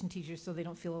education teachers so they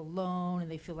don't feel alone and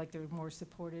they feel like they're more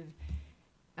supported.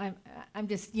 I'm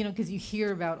just, because you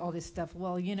hear about all this stuff.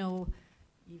 Well, even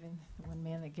the one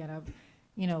man that got up,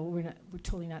 we're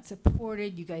totally not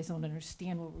supported. You guys don't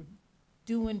understand what we're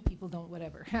doing. People don't,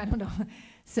 whatever. I don't know.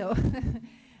 So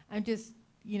I'm just,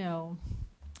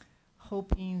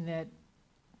 hoping that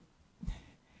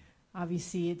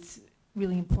obviously it's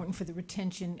really important for the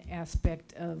retention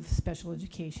aspect of special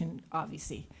education.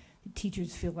 Obviously, the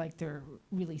teachers feel like they're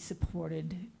really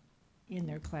supported in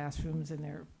their classrooms, and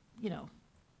they're,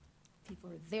 people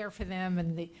are there for them,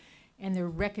 and they're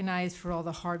recognized for all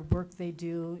the hard work they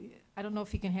do. I don't know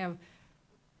if you can have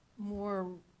more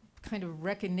kind of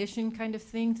recognition kind of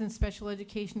things in special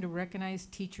education to recognize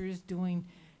teachers doing.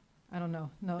 I don't know.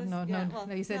 No,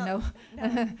 you said no.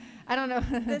 I don't know.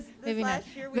 This Maybe last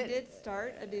not. year we But- did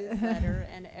start a newsletter,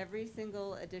 and every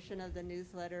single edition of the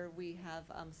newsletter we have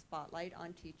spotlight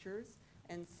on teachers.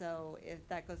 And so if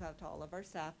that goes out to all of our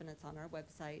staff, and it's on our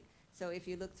website. So if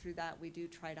you look through that, we do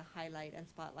try to highlight and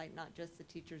spotlight not just the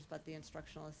teachers, but the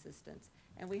instructional assistants.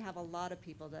 And we have a lot of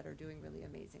people that are doing really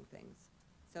amazing things.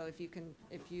 So if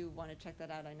you want to check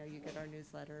that out, I know you get our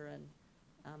newsletter, and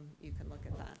you can look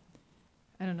at that.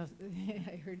 I don't know.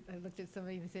 I looked at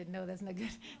somebody and said, no, that's not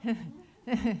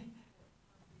good.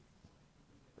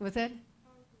 What's that?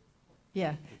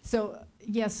 Yeah. So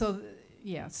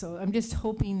I'm just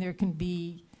hoping there can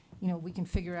be, we can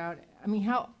figure out, I mean,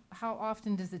 how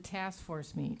often does the task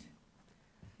force meet?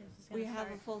 We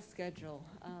have a full schedule.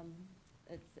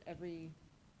 It's every.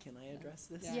 Can I address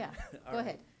this? Yeah. All Go right.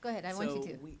 ahead. Go ahead. I want you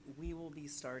to. We will be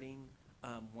starting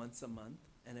once a month,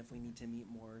 and if we need to meet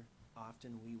more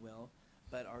often, we will.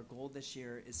 But our goal this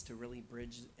year is to really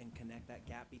bridge and connect that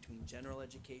gap between general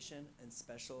education and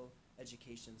special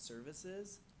education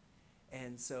services.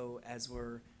 And so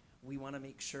we want to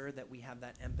make sure that we have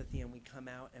that empathy, and we come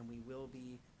out, and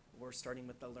we're starting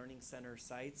with the Learning Center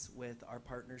sites with our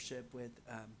partnership with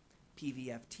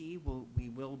PVFT. We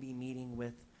will be meeting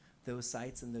with those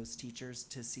sites and those teachers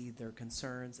to see their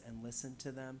concerns and listen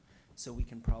to them so we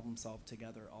can problem solve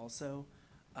together also.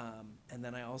 And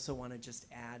then I also want to just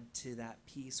add to that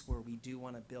piece where we do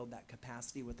want to build that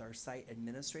capacity with our site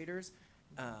administrators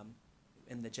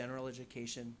in the general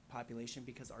education population,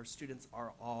 because our students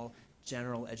are all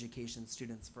general education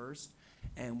students first.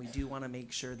 And we do want to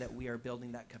make sure that we are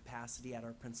building that capacity at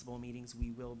our principal meetings.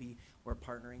 We're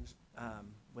partnering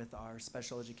with our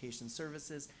special education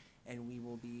services, and we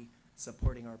will be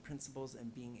supporting our principals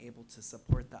and being able to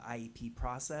support the IEP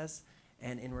process.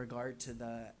 And in regard to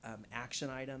the action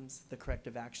items, the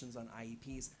corrective actions on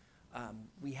IEPs,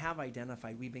 we have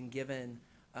identified, we've been given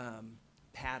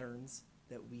patterns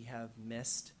that we have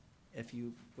missed, if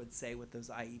you would say, with those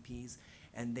IEPs,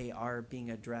 and they are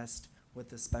being addressed with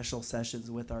the special sessions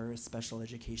with our special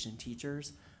education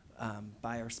teachers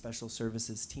by our special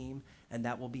services team, and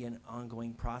that will be an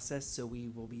ongoing process, so we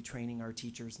will be training our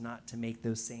teachers not to make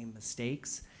those same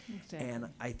mistakes. And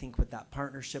I think with that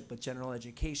partnership with general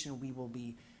education, we will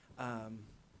be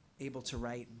able to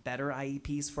write better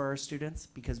IEPs for our students,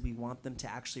 because we want them to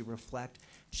actually reflect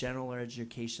general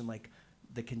education, like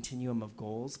the continuum of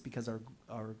goals, because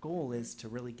our goal is to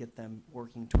really get them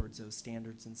working towards those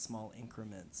standards in small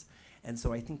increments. And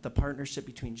so I think the partnership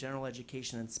between general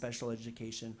education and special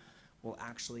education will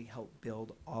actually help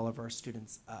build all of our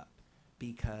students up,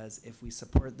 because if we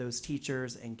support those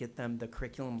teachers and get them the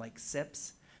curriculum like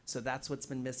SIPs, so that's what's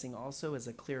been missing also, is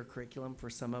a clear curriculum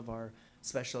for some of our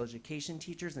special education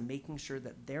teachers, and making sure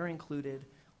that they're included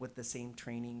with the same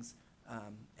trainings.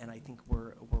 And I think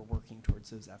we're working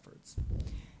towards those efforts.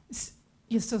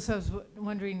 Yes, so I was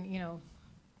wondering,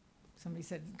 somebody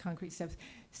said concrete steps.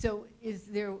 So is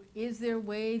there a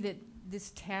way that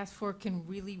this task force can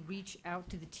really reach out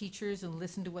to the teachers and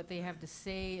listen to what they have to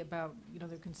say about,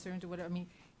 their concerns or whatever? I mean,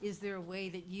 is there a way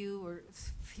that you or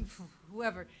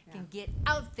whoever can get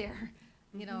out there,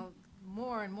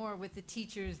 more and more with the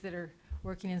teachers that are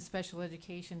working in special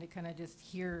education to kind of just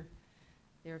hear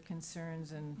their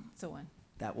concerns and so on?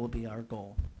 That will be our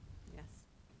goal. Yes.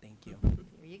 Thank you.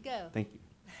 There you go. Thank you.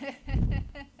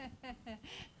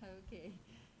 Okay.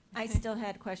 I still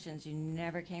had questions. You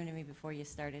never came to me before you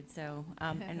started, so,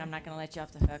 and I'm not going to let you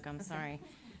off the hook. I'm sorry.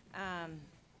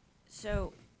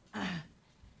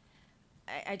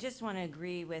 I just want to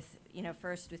agree with,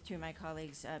 first with two of my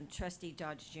colleagues. Trustee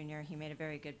Dodge Jr., he made a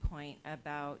very good point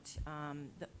about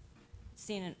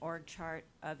seeing an org chart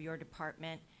of your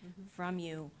department from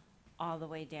you all the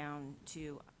way down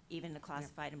to even the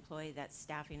classified employee that's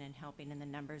staffing and helping, and the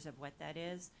numbers of what that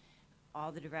is.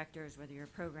 All the directors, whether you're a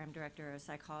program director, a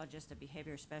psychologist, a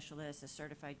behavior specialist, a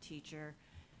certified teacher,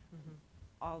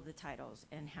 all the titles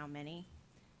and how many.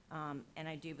 And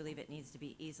I do believe it needs to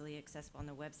be easily accessible on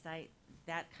the website.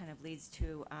 That kind of leads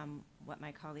to what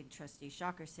my colleague Trustee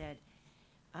Shocker said.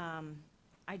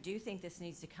 I do think this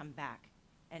needs to come back,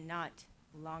 and not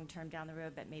long-term down the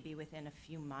road, but maybe within a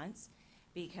few months,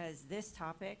 because this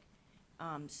topic,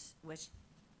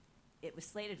 it was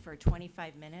slated for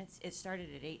 25 minutes. It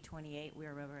started at 8:28. We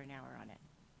were over an hour on it.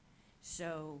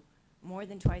 So more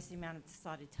than twice the amount of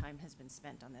slotted time has been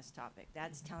spent on this topic.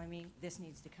 That's telling me this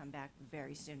needs to come back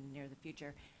very soon, near the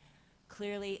future.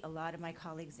 Clearly, a lot of my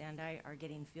colleagues and I are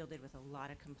getting fielded with a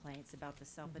lot of complaints about the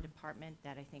SELPA department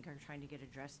that I think are trying to get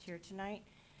addressed here tonight.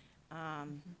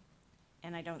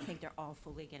 And I don't think they're all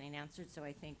fully getting answered, so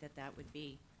I think that would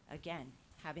be, again,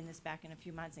 having this back in a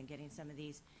few months and getting some of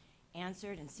these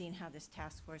answered and seeing how this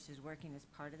task force is working as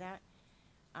part of that.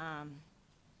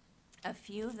 A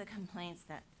few of the complaints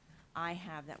that I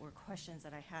have that were questions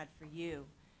that I had for you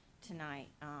tonight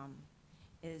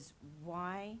is,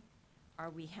 why are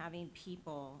we having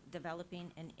people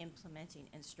developing and implementing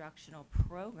instructional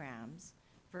programs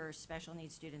for special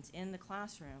needs students in the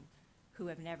classroom who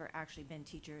have never actually been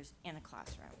teachers in a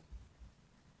classroom?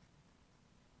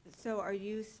 So are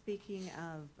you speaking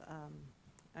of,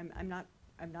 I'm not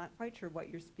quite sure what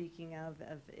you're speaking of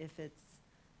if it's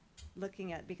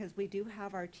looking at, because we do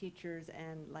have our teachers,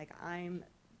 and like I'm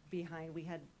behind, we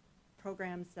had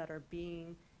programs that are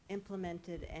being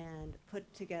implemented and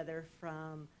put together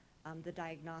from the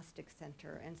diagnostic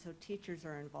center, and so teachers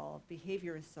are involved,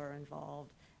 behaviorists are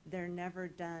involved. They're never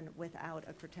done without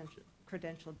a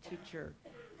credentialed teacher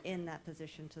in that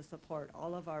position to support.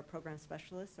 All of our program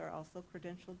specialists are also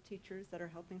credentialed teachers that are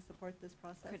helping support this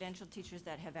process. Credentialed teachers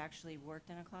that have actually worked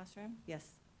in a classroom?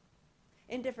 Yes.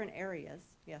 In different areas,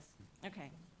 yes. Okay,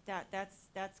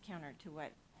 that's counter to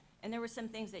what, and there were some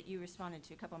things that you responded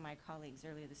to, a couple of my colleagues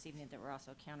earlier this evening, that were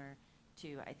also counter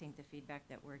to, I think, the feedback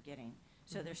that we're getting.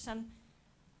 So there's some,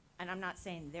 and I'm not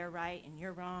saying they're right and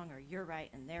you're wrong, or you're right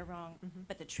and they're wrong,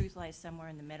 but the truth lies somewhere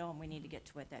in the middle, and we need to get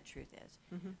to what that truth is.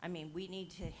 I mean, we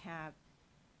need to have,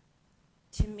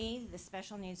 to me, the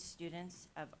special needs students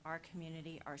of our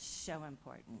community are so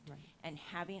important. Right. And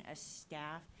having a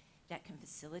staff that can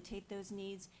facilitate those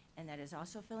needs, and that is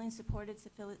also feeling supported,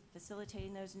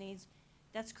 facilitating those needs,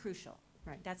 that's crucial.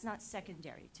 Right. That's not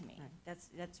secondary to me. Right.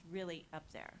 That's really up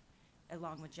there,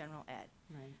 along with general ed.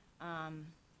 Right.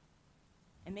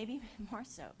 And maybe more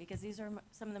so, because these are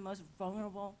some of the most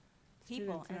vulnerable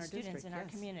people and students in our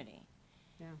community.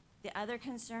 Yeah. The other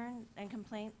concern and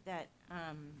complaint that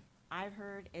I've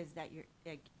heard is that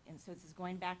and so this is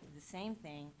going back to the same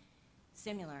thing,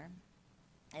 similar,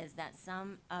 is that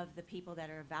some of the people that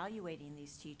are evaluating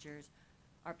these teachers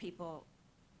are people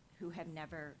who have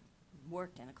never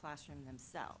worked in a classroom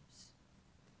themselves.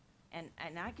 And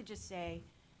I could just say,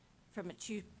 from a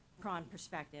two-pronged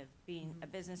perspective, being a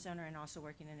business owner and also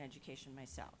working in education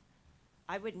myself,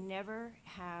 I would never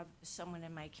have someone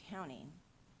in my county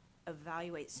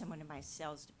evaluate someone in my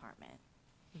sales department.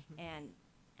 And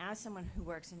as someone who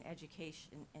works in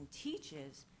education and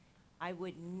teaches, I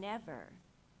would never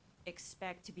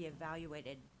expect to be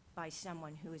evaluated by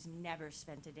someone who has never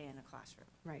spent a day in a classroom.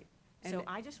 Right. So And-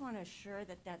 I just want to assure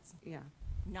that that's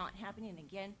not happening. And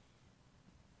again,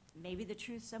 maybe the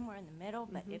truth's somewhere in the middle,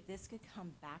 but if this could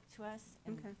come back to us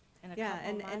in, in a couple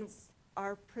and months.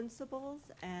 our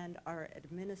principals and our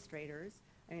administrators,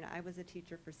 I mean, I was a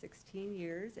teacher for 16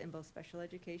 years in both special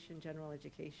education, general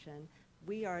education.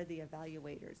 We are the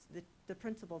evaluators. The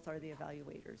principals are the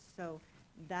evaluators. So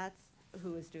that's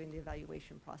who is doing the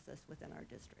evaluation process within our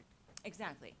district.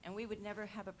 Exactly. And we would never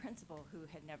have a principal who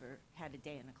had never had a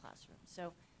day in a classroom.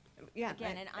 So Yeah,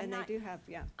 again, and I'm and not, they do have,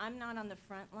 I'm not on the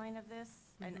front line of this,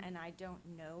 and I don't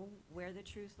know where the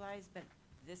truth lies, but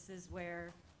this is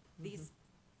where these,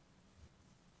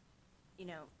 you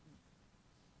know,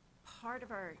 part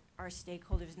of our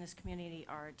stakeholders in this community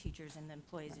are teachers and the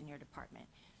employees in your department.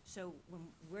 So when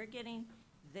we're getting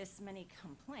this many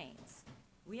complaints,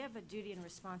 we have a duty and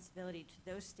responsibility to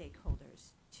those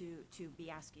stakeholders to be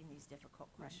asking these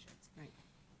difficult questions. Right.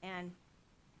 And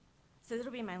so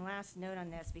that'll be my last note on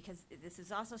this, because this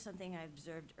is also something I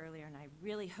observed earlier, and I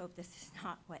really hope this is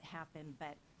not what happened,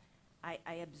 but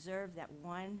I observed that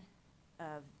one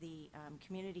of the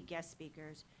community guest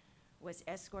speakers was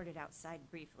escorted outside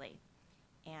briefly.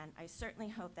 And I certainly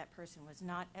hope that person was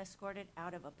not escorted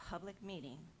out of a public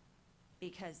meeting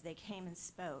because they came and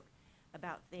spoke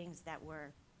about things that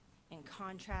were in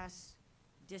contrast,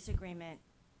 disagreement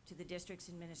to the district's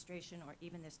administration or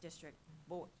even this district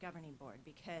governing board,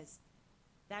 because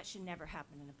that should never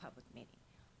happen in a public meeting.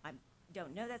 I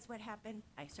don't know that's what happened.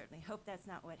 I certainly hope that's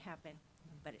not what happened,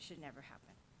 but it should never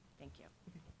happen. Thank you.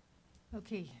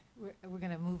 Okay, we're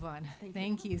going to move on.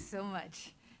 Thank you so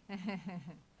much. Oh,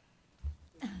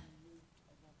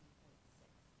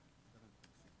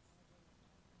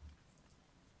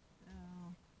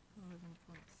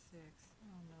 11.6.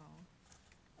 Oh, no.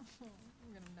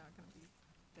 We're not going to be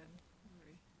done.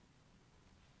 Sorry.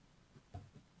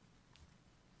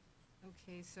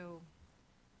 Okay, so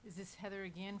is this Heather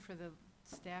again for the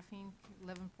staffing,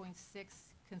 11.6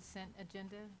 consent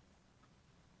agenda?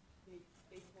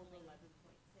 They told 11.6,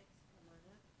 come on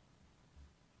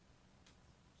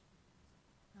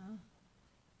up.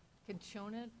 Can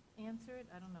Shona answer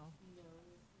it? I don't know. No.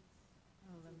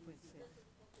 Oh, 11.6. It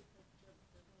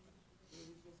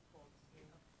was just called to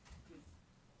just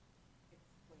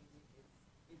explain it.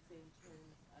 It's in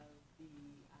terms of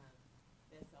the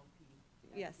SLP.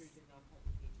 Yes. Restricted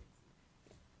Non-Public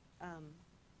Agency.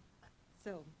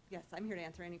 So, yes, I'm here to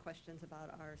answer any questions about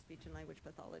our speech and language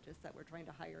pathologist that we're trying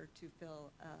to hire to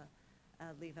fill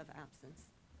a leave of absence.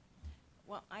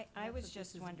 Well, I That's was what this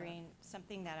just is wondering,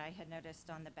 something that I had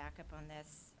noticed on the backup on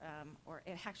this,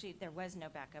 actually, there was no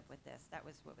backup with this. That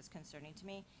was what was concerning to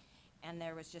me. And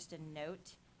there was just a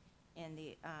note in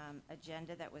the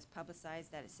agenda that was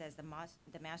publicized that it says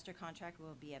the master contract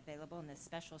will be available in the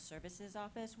special services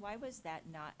office. Why was that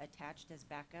not attached as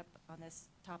backup on this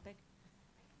topic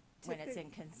when it's in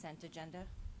consent agenda?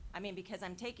 I mean, because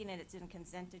I'm taking it's in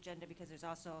consent agenda because there's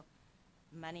also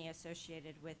money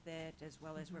associated with it, as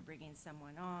well as we're bringing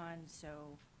someone on.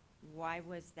 So why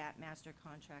was that master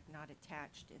contract not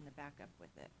attached in the backup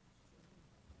with it?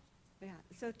 Yeah,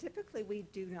 so typically we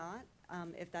do not.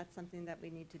 If that's something that we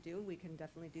need to do, we can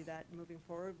definitely do that moving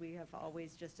forward. We have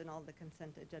always just in all the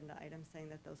consent agenda items saying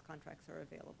that those contracts are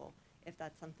available. If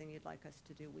that's something you'd like us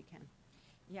to do, we can.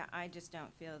 Yeah, I just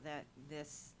don't feel that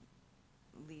this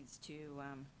leads to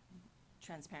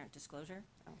transparent disclosure.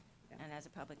 Oh, yeah. And as a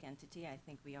public entity, I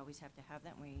think we always have to have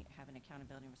that, and we have an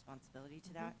accountability and responsibility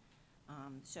to that.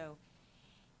 So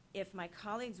if my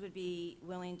colleagues would be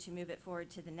willing to move it forward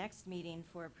to the next meeting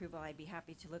for approval, I'd be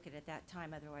happy to look at it at that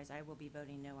time. Otherwise, I will be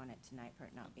voting no on it tonight for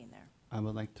it not being there. I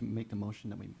would like to make the motion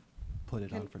that we put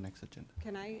it on for next agenda.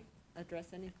 Can I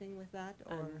address anything with that,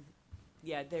 or?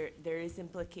 Yeah, there is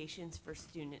implications for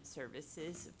student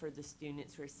services, for the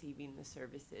students receiving the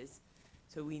services.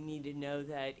 So we need to know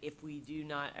that if we do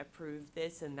not approve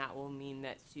this, and that will mean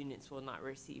that students will not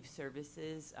receive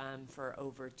services for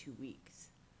over 2 weeks.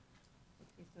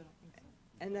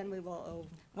 And then we will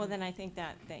Well, then I think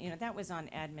that that was on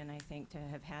admin, I think, to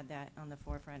have had that on the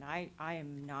forefront. I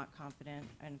am not confident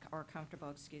or comfortable,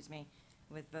 excuse me,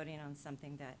 with voting on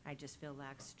something that I just feel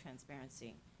lacks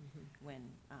transparency when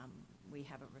we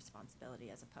have a responsibility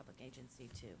as a public agency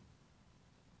to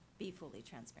be fully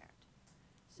transparent.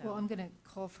 So, Well, I'm going to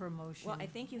call for a motion. well, I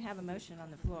think you have a motion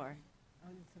on the floor. Oh,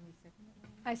 did somebody second it?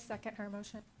 I second her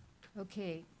motion.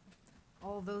 Okay.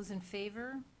 All those in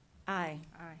favor? Aye.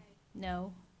 Aye.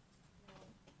 No.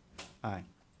 Aye.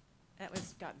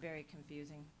 got very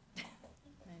confusing.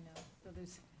 I know, so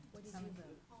there's, some of the,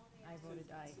 I voted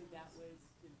aye. So that was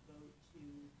to vote to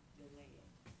delay it.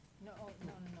 No, oh,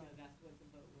 no. That's what the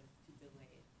vote was, to delay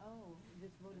it. Oh,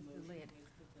 this vote The is delayed. motion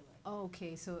was to delay. Oh,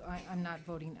 okay, so I'm not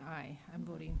voting aye, I'm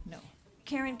voting no.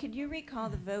 Karen, could you recall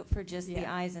the vote for just the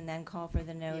Yeah. ayes and then call for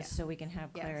the Yeah. noes so we can have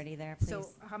Yes. clarity there, please? So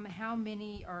how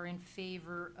many are in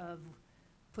favor of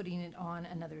putting it on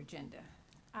another agenda?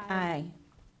 Aye.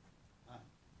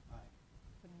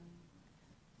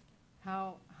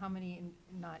 How many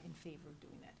not in favor of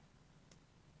doing that?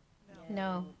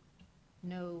 No.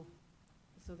 No,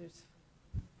 so there's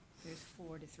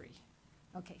 4 to 3.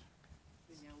 Okay.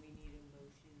 So now we need a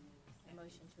motion and a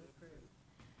motion to approve.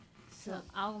 So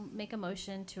I'll make a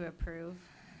motion to approve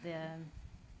the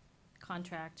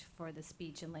contract for the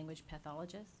speech and language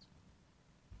pathologist.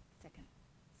 Second.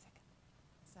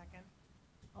 Second.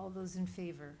 All those in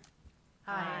favor?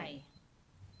 Aye.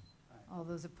 All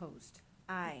those opposed?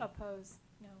 Aye. Oppose,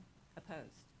 no.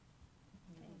 Opposed.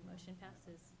 Okay, motion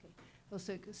passes. Oh,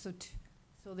 so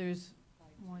there's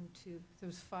 1, 2,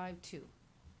 there's 5-2.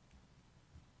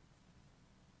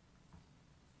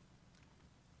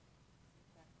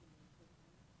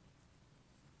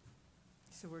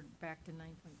 So we're back to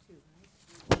 9.2, right?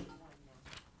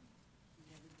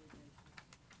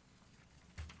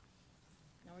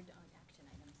 Now we're on action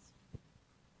items.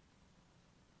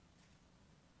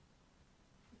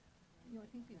 No, I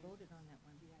think we voted on that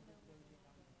one.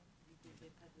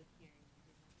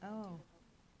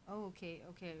 Oh, okay,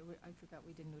 I forgot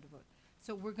we didn't do the vote.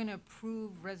 So we're gonna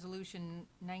approve resolution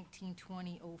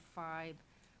 1920-05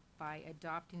 by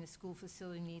adopting the school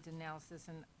facility needs analysis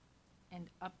and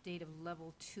update of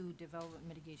level 2 development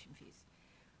mitigation fees.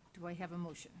 Do I have a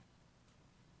motion?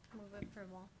 Move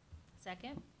approval.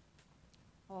 Second?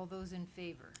 All those in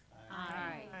favor?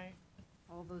 Aye. Aye.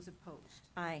 All those opposed?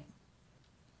 Aye.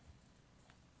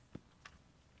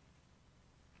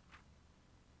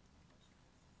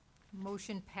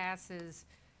 Motion passes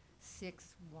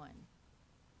 6-1.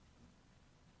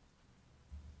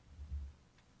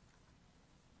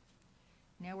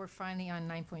 Now we're finally on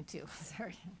 9.2,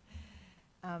 sorry.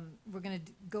 We're gonna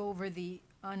go over the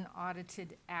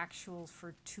unaudited actuals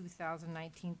for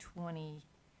 2019-20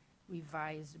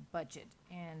 revised budget.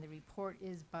 And the report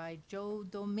is by Joe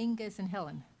Dominguez and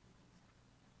Helen.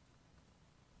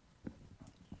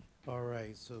 All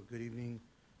right, so good evening,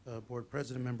 Board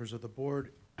President, members of the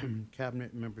board,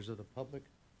 cabinet, members of the public.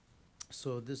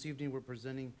 So this evening, we're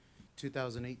presenting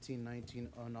 2018-19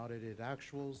 unaudited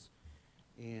actuals,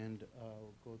 and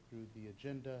we'll go through the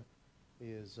agenda.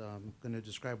 Is going to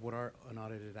describe what our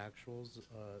unaudited actuals,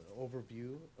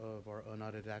 overview of our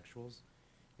unaudited actuals,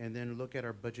 and then look at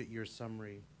our budget year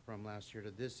summary from last year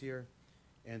to this year,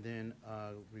 and then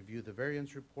review the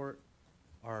variance report,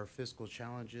 our fiscal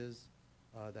challenges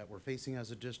that we're facing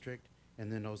as a district,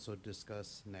 and then also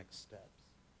discuss next steps.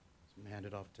 So I'm gonna hand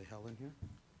it off to Helen here.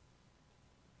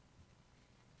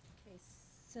 Okay,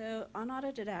 so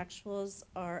unaudited actuals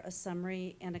are a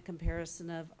summary and a comparison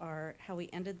of how we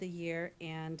ended the year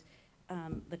and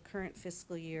the current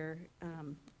fiscal year,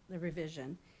 the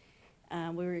revision.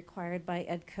 We were required by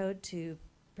Ed Code to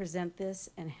present this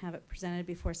and have it presented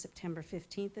before September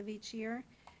 15th of each year.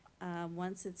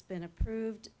 Once it's been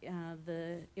approved,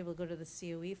 it will go to the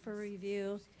COE for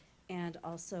review, and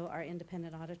also our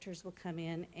independent auditors will come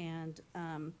in and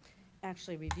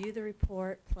actually review the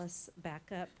report, plus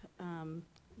backup,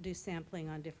 do sampling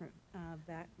on different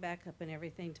backup and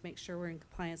everything to make sure we're in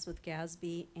compliance with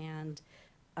GASB and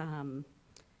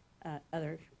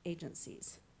other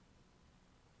agencies.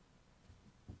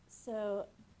 So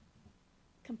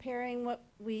comparing what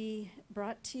we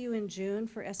brought to you in June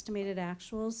for estimated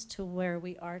actuals to where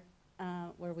we are,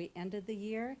 where we ended the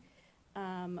year,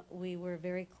 we were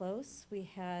very close. We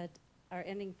had, our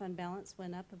ending fund balance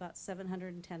went up about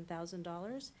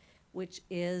 $710,000, which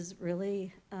is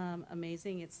really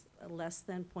amazing. It's less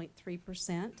than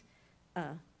 0.3%.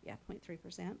 Yeah,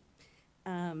 0.3%.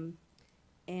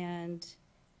 And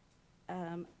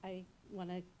I want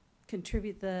to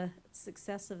contribute the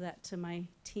success of that to my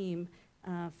team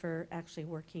for actually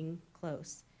working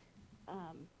close.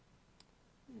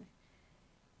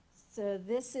 So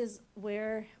this is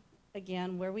where,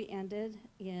 again, where we ended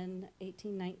in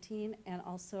 18-19 and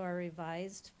also our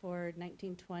revised for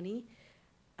 19-20.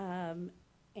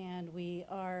 And we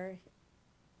are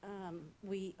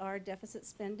deficit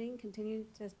spending, continuing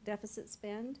to deficit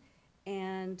spend,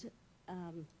 and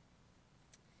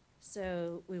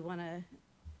so we want to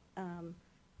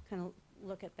kind of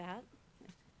look at that.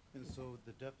 And so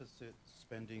the deficit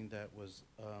spending that was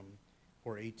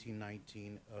for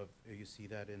 18-19 of, you see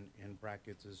that in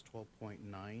brackets, is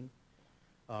 12.9.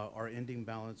 Our ending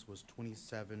balance was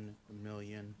 27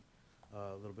 million,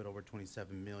 a little bit over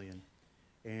 27 million.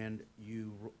 And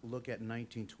you look at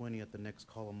 1920 at the next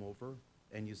column over,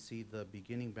 and you see the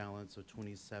beginning balance of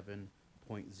 27.06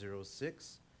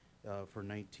 for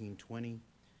 1920.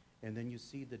 And then you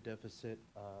see the deficit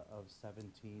of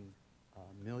 17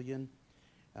 million,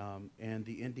 and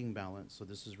the ending balance. So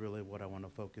this is really what I want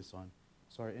to focus on.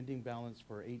 So our ending balance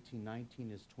for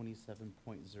 18-19 is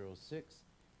 27.06.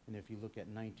 And if you look at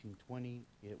 1920,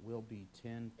 it will be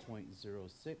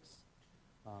 10.06.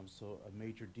 So a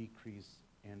major decrease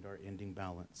in our ending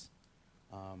balance.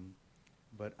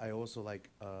 But I also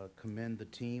commend the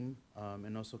team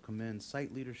and also commend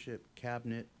site leadership,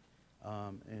 cabinet,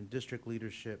 and district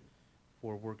leadership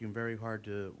for working very hard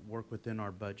to work within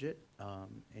our budget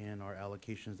and our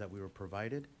allocations that we were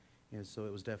provided. And so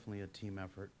it was definitely a team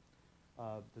effort.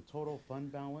 The total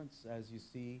fund balance, as you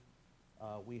see,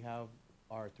 we have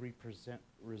our 3%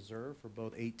 reserve for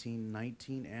both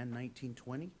 18-19 and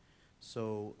 19-20.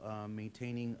 So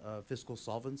maintaining fiscal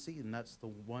solvency, and that's the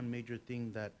one major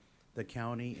thing that the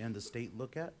county and the state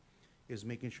look at, is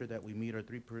making sure that we meet our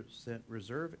 3%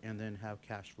 reserve and then have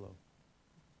cash flow.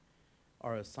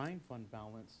 Our assigned fund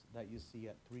balance that you see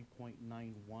at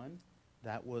 3.91,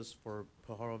 that was for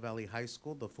Pajaro Valley High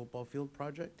School, the football field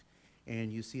project.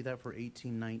 And you see that for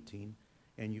 18-19,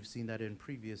 and you've seen that in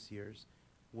previous years.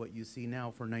 What you see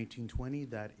now for 19-20,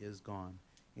 that is gone.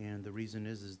 And the reason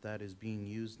is that is being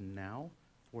used now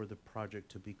for the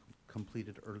project to be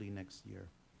completed early next year.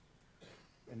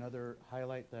 Another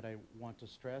highlight that I want to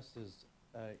stress is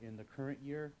in the current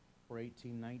year, for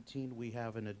 18-19, we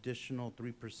have an additional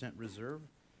 3% reserve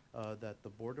that the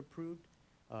board approved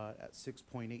at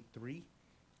 6.83.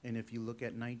 And if you look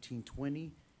at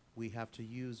 19-20, we have to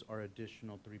use our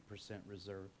additional 3%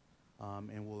 reserve.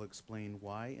 And we'll explain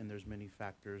why, and there's many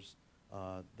factors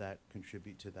that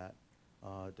contribute to that.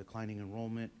 Declining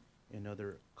enrollment and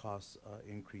other cost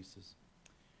increases.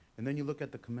 And then you look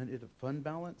at the committed fund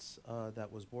balance that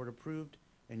was board approved,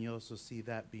 and you also see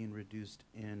that being reduced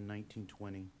in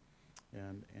 19-20.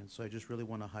 And so I just really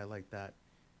want to highlight that.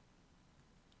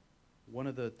 One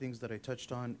of the things that I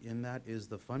touched on in that is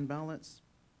the fund balance.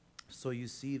 So you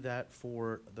see that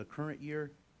for the current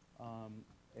year,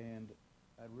 and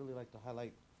I'd really like to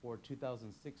highlight for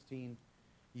 2016,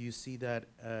 you see that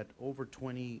at over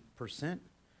 20%.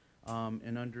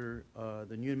 And under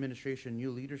the new administration,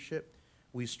 new leadership,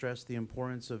 we stress the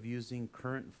importance of using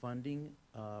current funding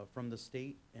from the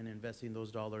state and investing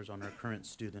those dollars on our current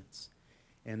students.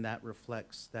 And that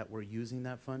reflects that we're using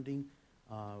that funding,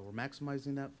 we're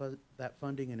maximizing that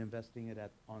funding and investing it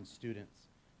on students.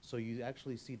 So you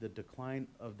actually see the decline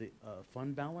of the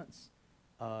fund balance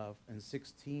in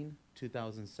 16,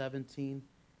 2017,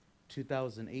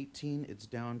 2018, it's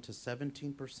down to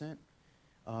 17%.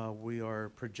 We are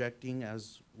projecting,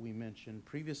 as we mentioned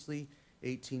previously,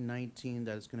 18-19,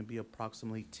 that is going to be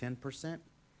approximately 10%.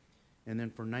 And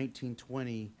then for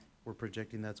 19-20, we're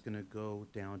projecting that's going to go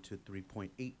down to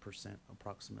 3.8%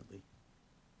 approximately.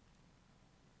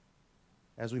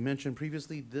 As we mentioned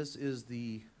previously, this is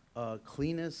the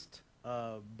cleanest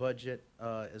budget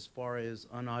as far as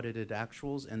unaudited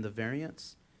actuals and the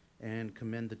variance, and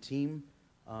commend the team.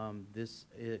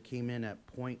 It came in at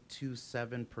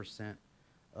 0.27%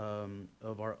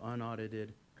 of our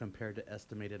unaudited compared to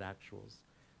estimated actuals.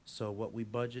 So what we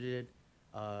budgeted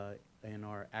and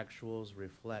our actuals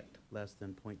reflect less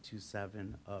than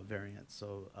 0.27 variance.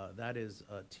 So that is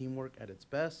teamwork at its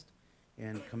best,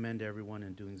 and commend everyone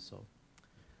in doing so.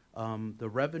 The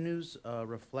revenues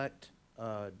reflect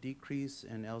decrease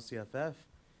in LCFF,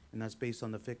 and that's based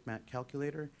on the FICMAT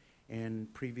calculator.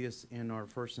 And previous in our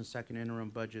first and second interim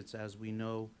budgets, as we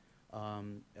know,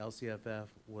 LCFF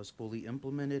was fully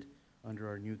implemented under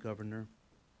our new governor,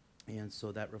 and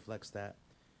so that reflects that.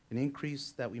 An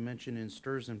increase that we mentioned in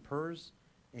STRS and PERS,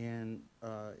 and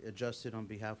adjusted on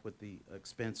behalf with the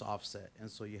expense offset, and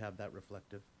so you have that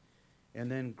reflective. And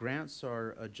then grants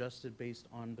are adjusted based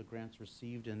on the grants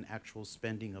received and actual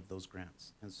spending of those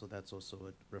grants, and so that's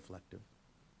also reflective.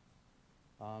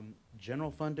 General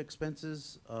fund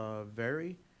expenses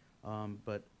vary,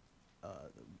 but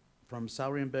from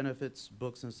salary and benefits,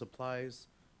 books and supplies,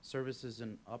 services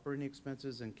and operating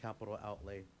expenses, and capital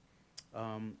outlay.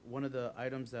 One of the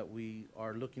items that we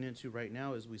are looking into right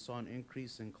now is we saw an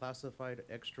increase in classified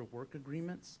extra work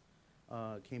agreements,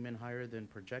 came in higher than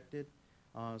projected.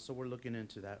 So we're looking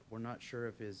into that. We're not sure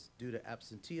if it's due to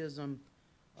absenteeism,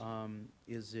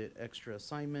 is it extra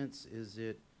assignments,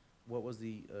 what was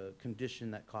the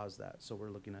condition that caused that? So we're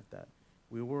looking at that.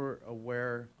 We were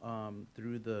aware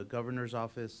through the governor's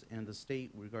office and the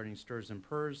state regarding STRS and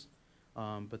PERS,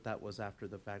 but that was after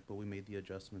the fact, but we made the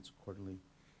adjustments accordingly.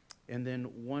 And then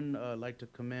I'd like to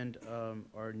commend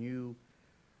our new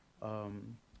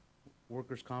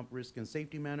workers' comp risk and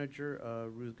safety manager,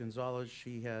 Ruth Gonzalez.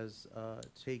 She has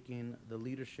taken the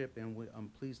leadership, and I'm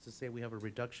pleased to say we have a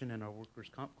reduction in our workers'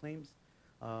 comp claims,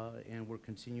 and we're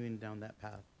continuing down that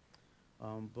path.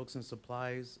 Books and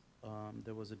supplies,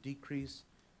 there was a decrease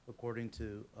according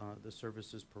to the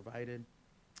services provided.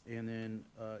 And then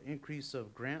increase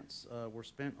of grants were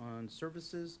spent on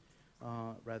services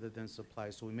rather than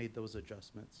supplies, so we made those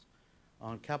adjustments.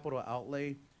 On capital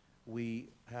outlay, we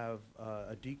have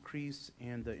a decrease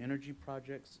in the energy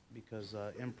projects because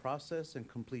in process and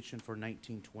completion for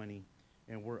 1920,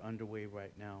 and we're underway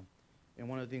right now. And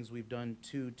one of the things we've done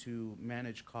too to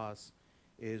manage costs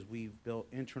is we've built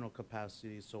internal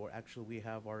capacity, so actually we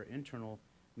have our internal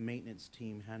maintenance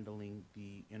team handling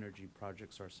the energy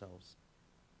projects ourselves.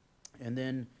 And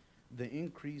then the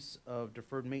increase of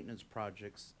deferred maintenance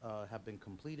projects have been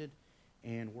completed,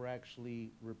 and we're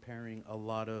actually repairing a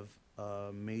lot of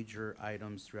major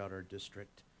items throughout our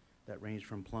district that range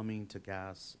from plumbing to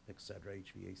gas, et cetera,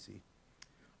 HVAC.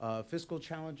 Fiscal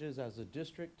challenges as a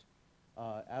district.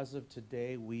 As of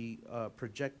today, we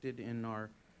projected in our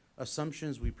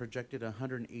assumptions, we projected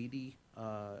 180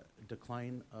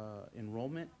 decline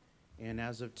enrollment, and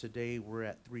as of today, we're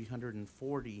at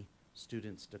 340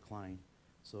 students decline.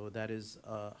 So that is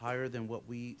higher than what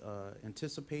we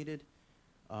anticipated.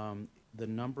 The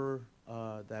number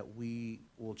that we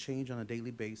will change on a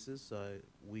daily basis,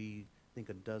 we think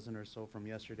a dozen or so from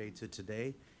yesterday to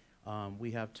today. We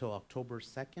have till October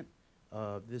 2nd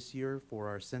of this year for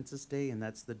our census day, and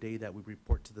that's the day that we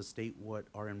report to the state what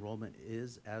our enrollment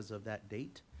is as of that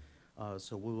date.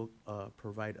 So we will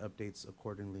provide updates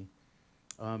accordingly.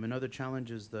 Another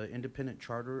challenge is the independent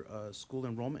charter school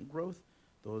enrollment growth.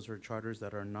 Those are charters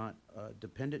that are not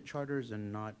dependent charters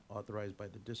and not authorized by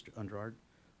the district under our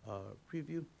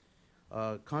preview.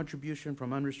 Contribution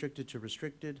from unrestricted to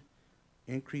restricted,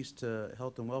 increase to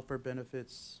health and welfare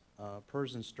benefits,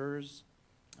 PERS and STRS.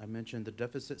 I mentioned the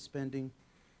deficit spending,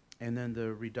 and then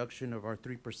the reduction of our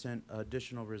 3%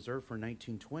 additional reserve for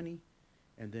 1920,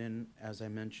 and then, as I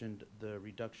mentioned, the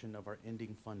reduction of our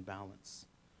ending fund balance.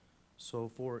 So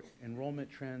for enrollment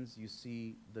trends, you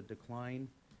see the decline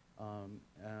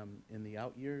in the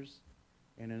out years.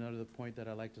 And another point that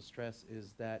I like to stress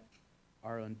is that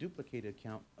our unduplicated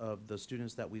count of the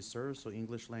students that we serve, so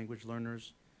English language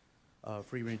learners,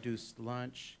 free reduced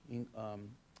lunch,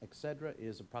 et cetera,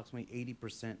 is approximately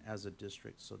 80% as a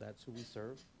district. So that's who we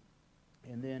serve.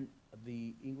 And then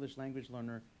the English language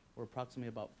learner, we're approximately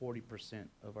about 40%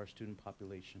 of our student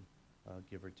population,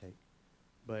 give or take.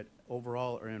 But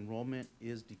overall, our enrollment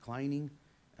is declining,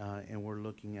 and we're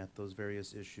looking at those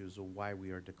various issues of why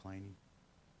we are declining.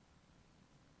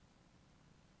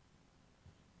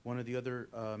 One of the other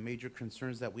major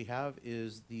concerns that we have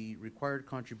is the required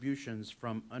contributions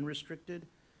from unrestricted.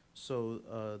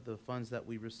 So the funds that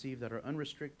we receive that are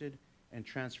unrestricted and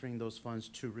transferring those funds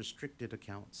to restricted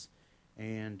accounts.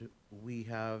 And we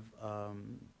have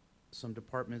some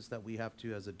departments that we have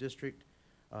to as a district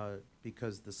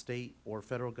because the state or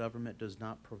federal government does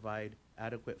not provide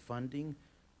adequate funding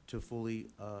to fully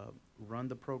run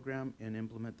the program and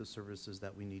implement the services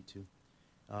that we need to.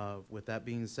 With that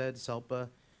being said, SELPA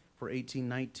for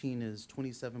 18-19 is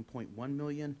 27.1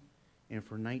 million, and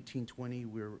for 19-20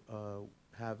 we're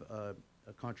have a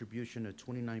contribution of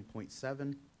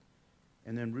 29.7,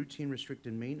 and then routine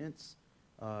restricted maintenance,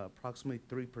 approximately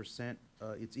 3%.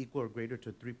 It's equal or greater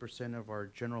to 3% of our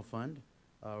general fund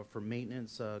for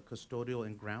maintenance, custodial,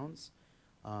 and grounds,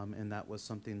 and that was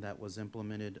something that was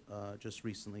implemented just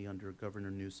recently under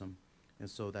Governor Newsom, and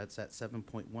so that's at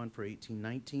 7.1 for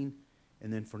 18-19,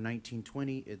 and then for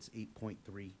 19-20 it's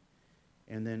 8.3,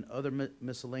 and then other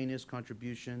miscellaneous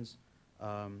contributions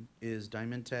is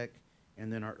Diamond Tech,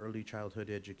 and then our early childhood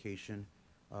education,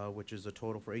 which is a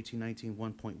total for 18-19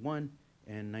 1.1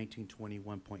 and 19-20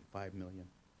 1.5 million.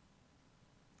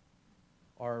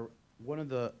 One of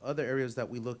the other areas that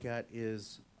we look at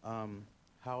is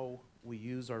how we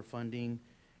use our funding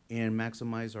and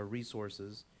maximize our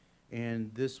resources,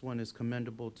 and this one is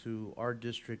commendable to our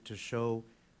district to show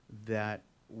that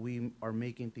we are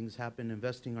making things happen,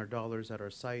 investing our dollars at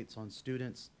our sites on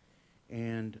students,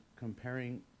 and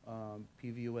comparing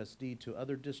PVUSD to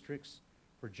other districts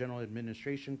for general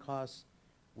administration costs.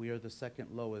 We are the second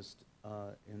lowest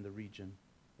in the region,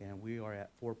 and we are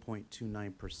at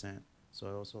 4.29%. So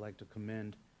I also like to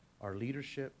commend our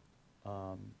leadership,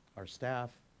 our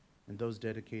staff, and those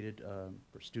dedicated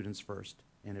for students first.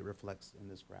 and it reflects in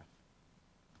this graph.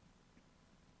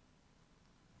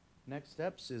 Next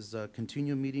steps is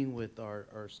continue meeting with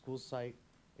our school site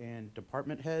and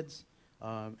department heads,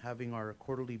 having our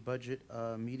quarterly budget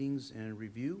meetings and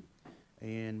review,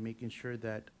 and making sure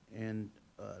that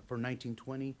for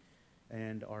 1920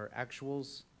 and our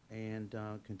actuals, and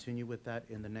continue with that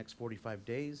in the next 45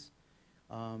 days.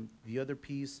 The other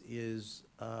piece is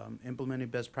implementing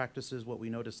best practices. What we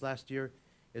noticed last year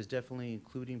is definitely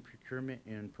including procurement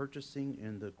and purchasing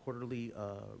in the quarterly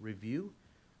review.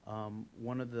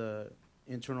 One of the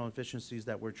internal efficiencies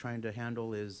that we're trying to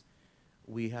handle is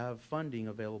we have funding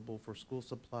available for school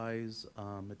supplies,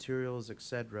 materials, et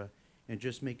cetera, and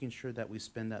just making sure that we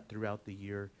spend that throughout the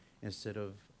year instead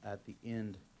of at the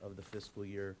end of the fiscal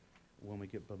year when we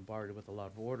get bombarded with a lot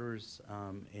of orders,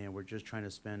 and we're just trying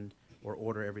to spend or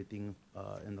order everything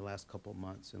in the last couple of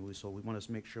months. And so we want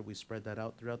to make sure we spread that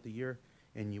out throughout the year,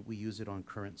 and we use it on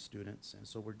current students, and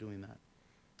so we're doing that.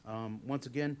 Once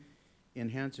again,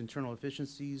 enhance internal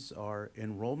efficiencies. Our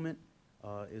enrollment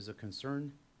is a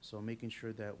concern, so making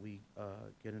sure that we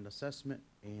get an assessment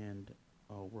and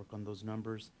work on those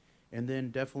numbers. And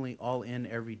then definitely all in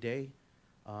every day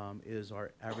is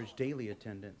our average daily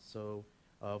attendance. So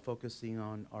focusing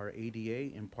on our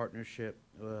ADA in partnership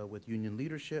with union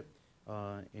leadership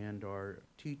and our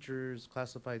teachers,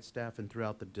 classified staff, and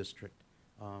throughout the district,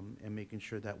 and making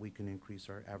sure that we can increase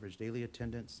our average daily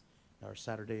attendance, our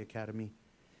Saturday Academy.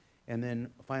 And then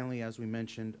finally, as we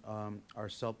mentioned, our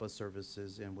SELPA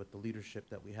services, and with the leadership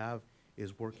that we have,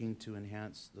 is working to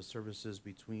enhance the services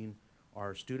between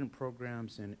our student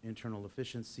programs and internal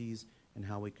efficiencies and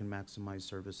how we can maximize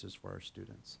services for our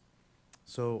students.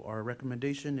 So our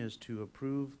recommendation is to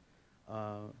approve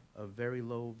a very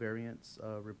low variance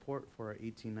report for our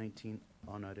 18-19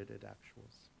 unaudited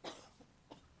actuals.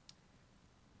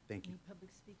 Thank you. Any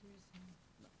public speakers?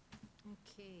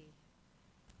 Okay.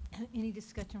 Any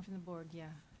discussion from the board? Yeah,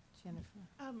 Jennifer.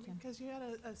 Because you had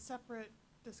a separate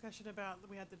discussion about,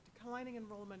 we had the declining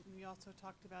enrollment, and we also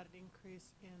talked about an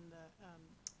increase in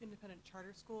the independent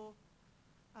charter school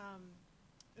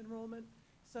enrollment.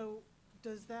 So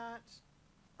does that,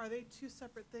 are they two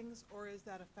separate things, or is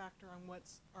that a factor on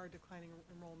what's our declining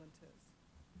enrollment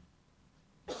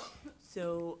is?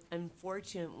 So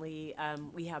unfortunately,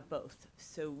 we have both.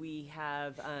 So we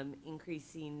have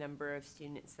increasing number of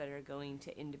students that are going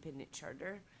to independent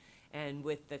charter. And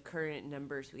with the current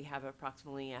numbers, we have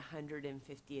approximately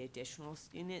 150 additional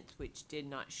students, which did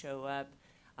not show up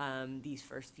these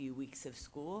first few weeks of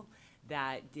school.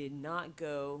 That did not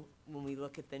go, when we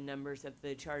look at the numbers of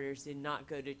the charters, did not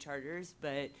go to charters,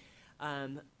 but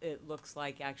it looks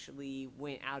like actually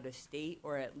went out of state,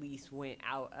 or at least went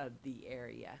out of the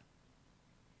area.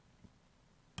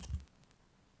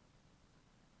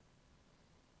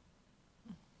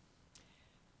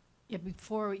 Yeah,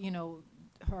 before, you know,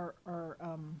 our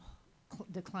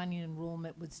declining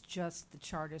enrollment was just the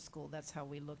charter school. That's how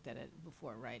we looked at it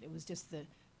before, right? It was just of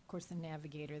course, the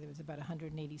Navigator. There was about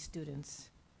 180 students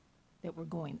that are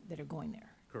going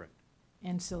there. Correct.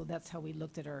 And so that's how we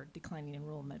looked at our declining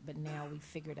enrollment, but now we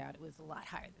figured out it was a lot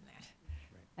higher than that.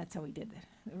 Right. That's how we did that,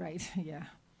 right? Yeah.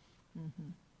 Mm-hmm.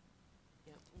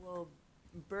 Yeah. Well,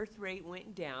 birth rate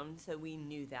went down, so we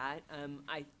knew that.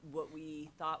 What we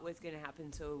thought was going to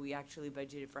happen, so we actually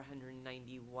budgeted for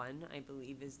 191, I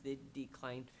believe, is the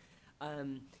decline.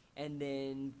 And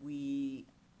then we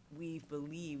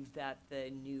believed that the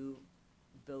new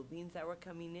buildings that were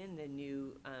coming in, the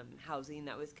new housing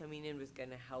that was coming in, was going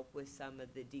to help with some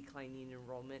of the declining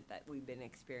enrollment that we've been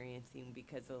experiencing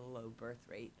because of the low birth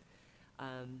rate.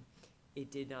 It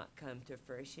did not come to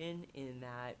fruition in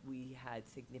that we had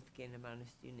significant amount of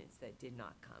students that did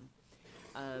not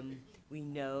come. We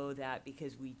know that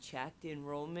because we checked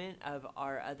enrollment of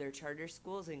our other charter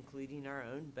schools, including our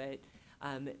own, but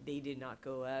they did not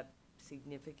go up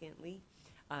significantly.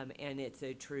 And it's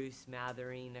a true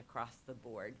smattering across the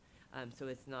board. So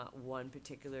it's not one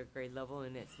particular grade level,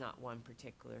 and it's not one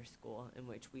particular school in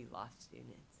which we lost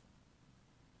students.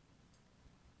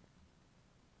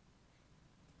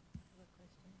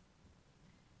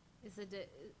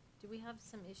 Do we have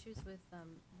some issues with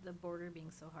the border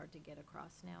being so hard to get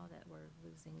across now that we're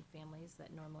losing families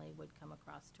that normally would come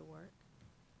across to work?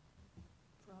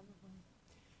 Probably.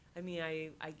 I mean,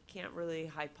 I can't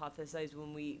really hypothesize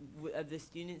when of the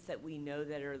students that we know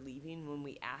that are leaving, when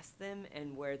we ask them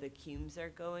and where the cumes are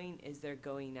going, is they're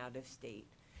going out of state.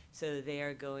 So they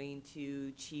are going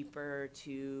to cheaper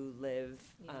to live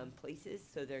places.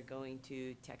 So they're going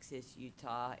to Texas,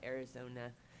 Utah,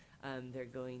 Arizona. They're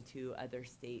going to other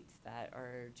states that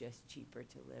are just cheaper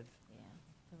to live. Yeah,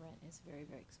 the rent is very,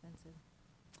 very expensive.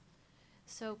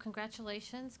 So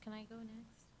congratulations. Can I go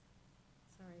next?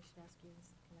 Sorry, I should ask you this.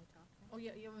 Can I talk next? Oh,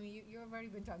 yeah, I mean, you've already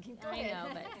been talking. Go I ahead.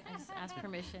 know, but I just asked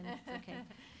permission. It's okay.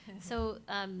 So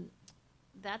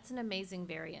that's an amazing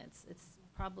variance. It's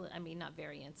probably, I mean, not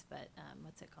variance, but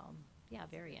what's it called? Yeah,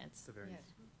 variance. The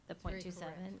variance. The It's very 0.27.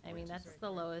 correct. I mean, that's the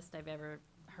lowest I've ever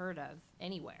heard of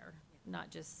anywhere, not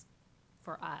just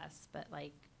for us, but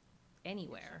like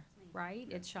anywhere, right?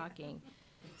 It's shocking.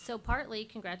 So partly,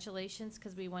 congratulations,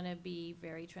 because we want to be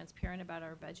very transparent about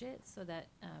our budget so that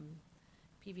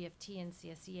PVFT and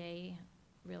CSEA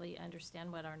really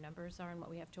understand what our numbers are and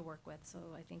what we have to work with. So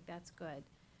I think that's good.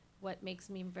 What makes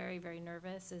me very, very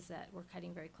nervous is that we're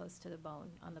cutting very close to the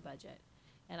bone on the budget.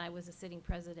 And I was a sitting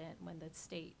president when the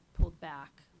state pulled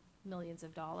back millions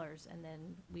of dollars, and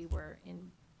then we were in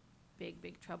big,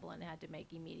 big trouble and had to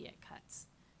make immediate cuts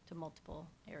to multiple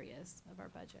areas of our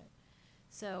budget.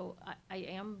 So I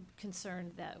am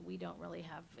concerned that we don't really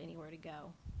have anywhere to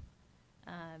go,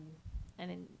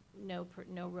 and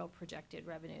no real projected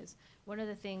revenues. One of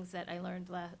the things that I learned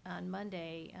on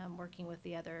Monday, working with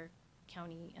the other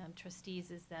county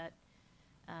trustees, is that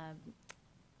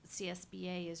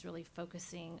CSBA is really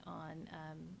focusing on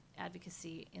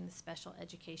advocacy in the special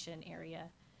education area,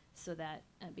 so that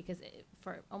because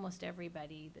for almost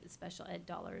everybody, the special ed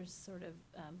dollars sort of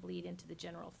bleed into the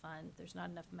general fund. There's not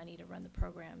enough money to run the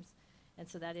programs, and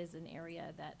so that is an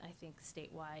area that I think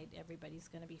statewide everybody's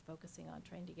going to be focusing on,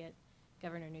 trying to get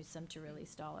Governor Newsom to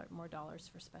release more dollars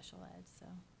for special ed. So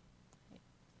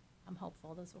I'm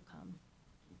hopeful those will come.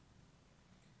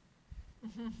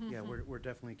 Yeah, we're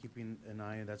definitely keeping an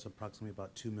eye, and that's approximately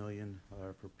about 2 million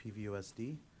for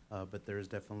PVUSD. But there is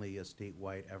definitely a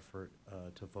statewide effort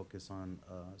to focus on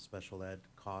special ed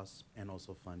costs and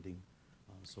also funding.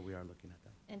 So we are looking at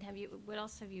that. And what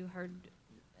else have you heard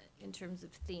in terms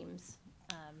of themes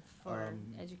for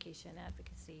education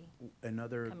advocacy?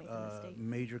 Another coming from the state?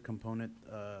 major component,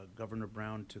 Governor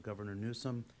Brown to Governor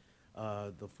Newsom,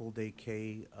 the full day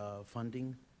K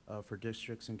funding for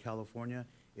districts in California.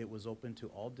 It was open to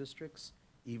all districts,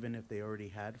 even if they already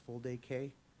had full day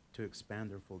K, to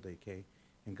expand their full day K.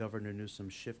 And Governor Newsom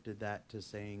shifted that to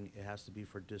saying it has to be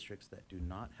for districts that do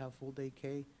not have full day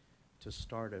K to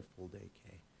start a full day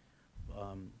K.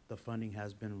 The funding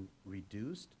has been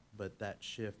reduced, but that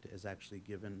shift has actually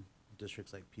given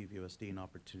districts like PVUSD an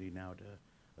opportunity now to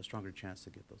a stronger chance to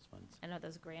get those funds. And are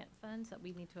those grant funds that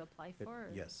we need to apply for?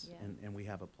 or- Yes, Yeah. and we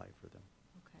have applied for them.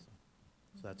 Okay.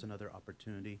 So that's another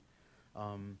opportunity.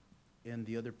 And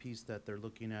the other piece that they're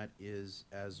looking at is,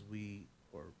 as we,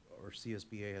 or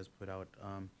CSBA has put out,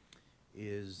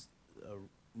 is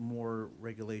more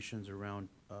regulations around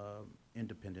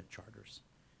independent charters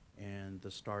and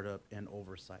the startup and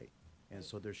oversight. And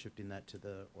so they're shifting that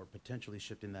or potentially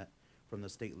shifting that from the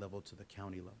state level to the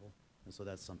county level. And so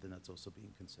that's something that's also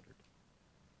being considered.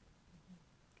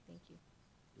 Thank you.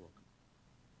 You're welcome.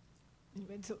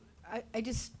 Anyway, so I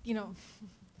just,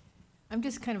 I'm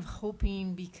just kind of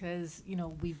hoping, because,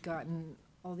 we've gotten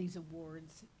all these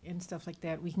awards and stuff like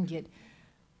that, we can get,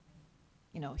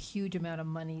 huge amount of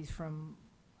monies from,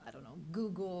 I don't know,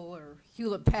 Google or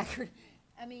Hewlett Packard.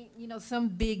 I mean, some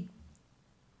big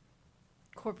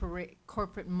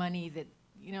corporate money that,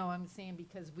 I'm saying,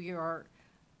 because we are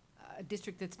a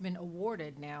district that's been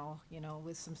awarded now,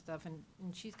 with some stuff, and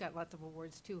she's got lots of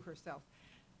awards too herself,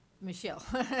 Michelle.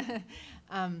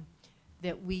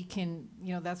 That we can,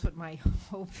 that's what my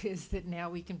hope is, that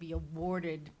now we can be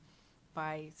awarded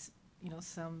by,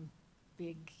 some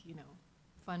big,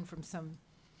 fund from some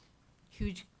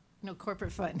huge,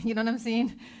 corporate fund. You know what I'm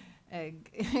saying? I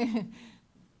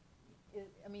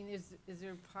mean, is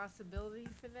there a possibility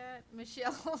for that,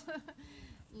 Michelle?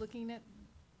 Looking at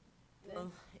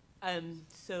Well,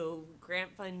 so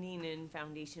grant funding and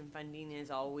foundation funding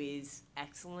is always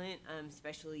excellent,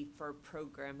 especially for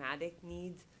programmatic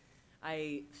needs.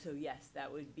 So yes,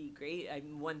 that would be great.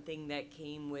 One thing that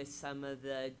came with some of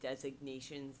the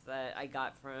designations that I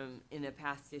got from in a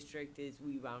past district is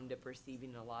we wound up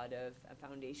receiving a lot of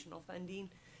foundational funding.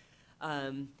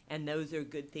 And those are a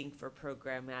good thing for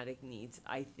programmatic needs.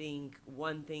 I think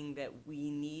one thing that we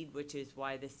need, which is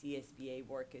why the CSBA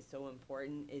work is so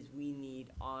important, is we need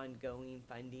ongoing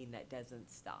funding that doesn't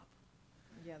stop.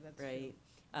 Yeah, that's right.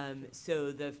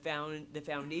 So the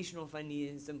foundational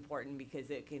funding is important because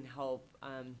it can help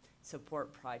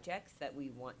support projects that we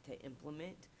want to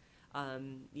implement.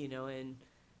 And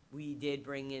we did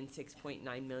bring in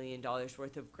 $6.9 million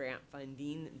worth of grant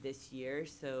funding this year,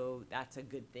 so that's a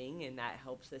good thing, and that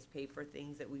helps us pay for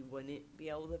things that we wouldn't be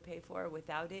able to pay for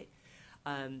without it.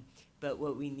 But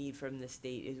what we need from the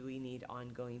state is we need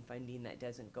ongoing funding that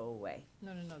doesn't go away.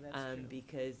 No, that's true.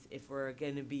 Because if we're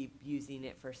gonna be using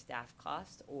it for staff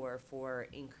costs or for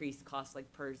increased costs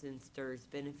like PERS and STIRS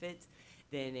benefits,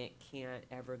 then it can't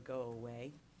ever go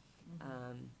away.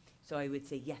 So I would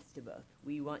say yes to both.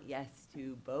 We want yes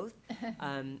to both.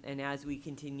 And as we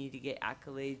continue to get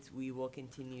accolades, we will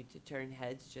continue to turn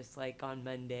heads, just like on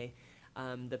Monday.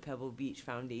 The Pebble Beach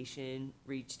Foundation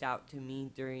reached out to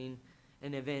me during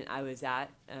an event I was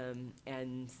at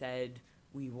and said,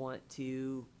 we want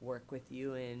to work with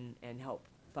you and help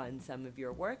fund some of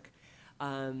your work.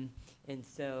 And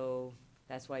so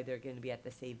that's why they're going to be at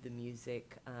the Save the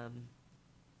Music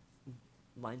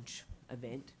lunch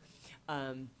event.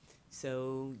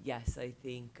 So yes, I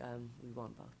think we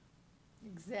want both.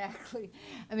 Exactly.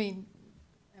 I mean,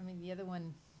 the other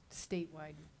one,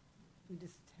 statewide, we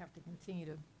just have to continue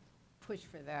to push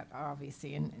for that,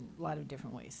 obviously, in a lot of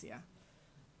different ways, yeah.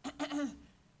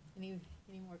 Any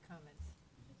more comments?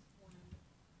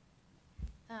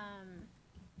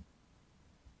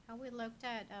 How we looked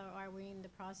at, are we in the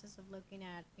process of looking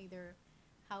at either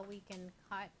how we can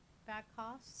cut back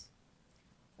costs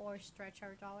or stretch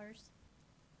our dollars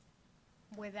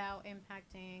without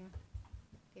impacting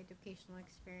the educational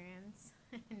experience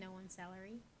and no one's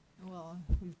salary? Well,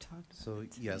 we've talked about So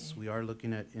it yes, today. we are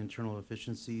looking at internal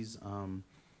efficiencies.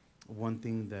 One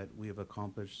thing that we have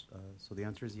accomplished, so the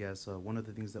answer is yes. One of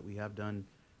the things that we have done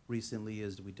recently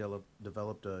is we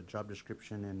developed a job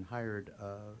description and hired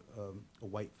a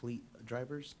white fleet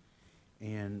drivers.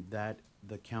 And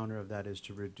the counter of that is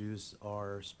to reduce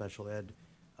our special ed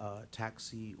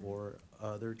taxi or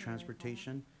other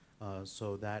transportation.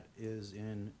 So that is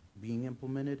being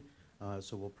implemented.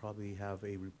 So we'll probably have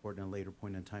a report in a later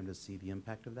point in time to see the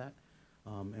impact of that.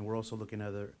 And we're also looking at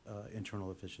other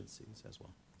internal efficiencies as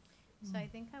well. So I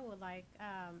think I would like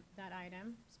that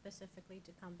item specifically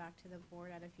to come back to the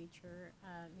board at a future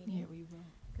meeting. Yeah, we will.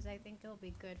 Because I think it'll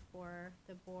be good for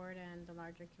the board and the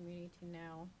larger community to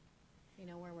know,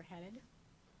 where we're headed.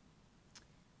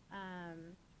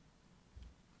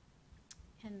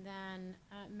 And then,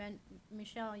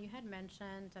 Michelle, you had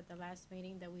mentioned at the last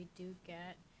meeting that we do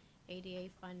get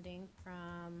ADA funding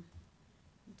from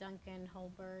Duncan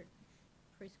Holbert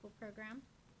preschool program.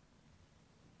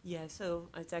 Yeah, so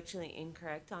it's actually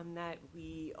incorrect on that.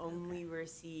 We only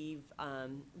receive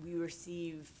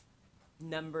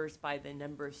numbers by the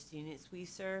number of students we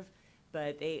serve,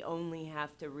 but they only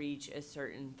have to reach a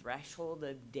certain threshold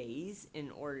of days in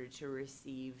order to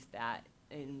receive that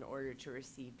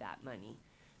money.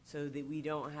 So that we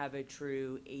don't have a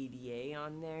true ADA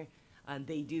on there.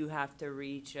 They do have to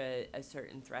reach a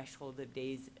certain threshold of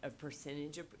days, a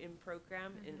percentage in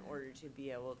program in order to be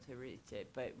able to reach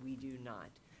it, but we do not.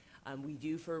 We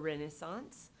do for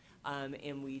Renaissance,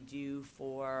 and we do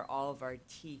for all of our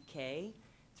TK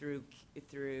through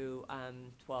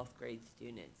 12th grade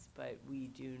students, but we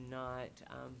do not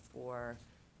for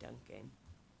Duncan.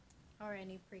 Or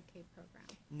any pre-K program.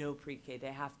 No pre-K.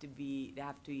 They have to be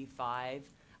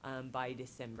 5 by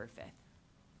December 5th.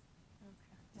 Okay.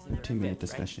 December 2-minute 5th,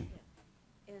 discussion.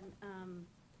 And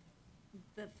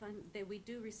that we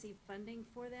do receive funding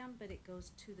for them, but it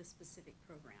goes to the specific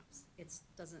programs. It's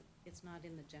not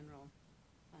in the general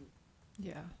fund.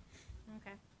 Yeah.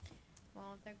 Okay.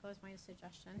 Well, there goes my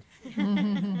suggestion.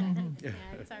 Yeah,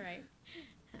 it's all right.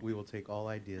 We will take all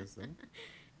ideas though.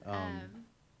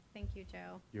 Thank you,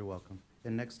 Joe. You're welcome.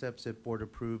 And next steps, if board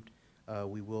approved,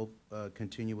 we will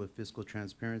continue with fiscal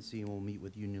transparency and we'll meet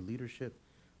with union leadership.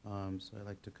 So I'd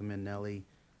like to commend Nellie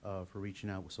for reaching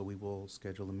out. So we will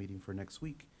schedule a meeting for next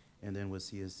week and then with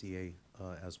CSCA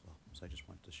as well. So I just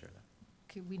wanted to share that.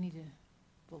 Okay, we need to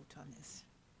vote on this.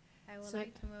 I would So-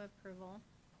 like to move approval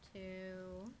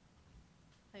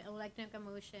I would like to make a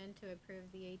motion to approve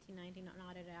the 18-19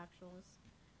 unaudited actuals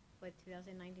with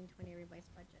 2019-20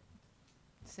 revised budget.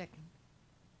 Second.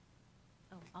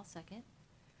 Oh, I'll second.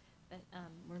 But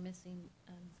we're missing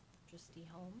trustee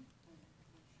Holm.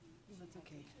 That's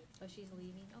okay. Oh, she's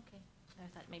leaving? Okay. I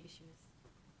thought maybe she was.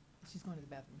 She's going to the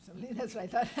bathroom or something, that's what I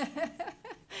thought.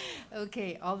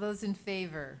 Okay, all those in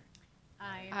favor?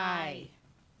 Aye. Aye.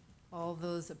 All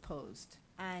those opposed?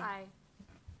 Aye.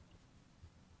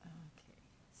 Okay,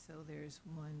 so there's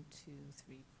 1, 2,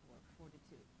 3, 4 to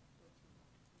 2.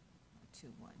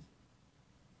 2,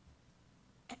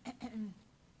 1.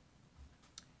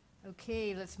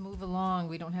 Okay, let's move along.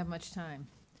 We don't have much time.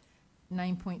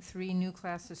 9.3, new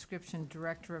class description,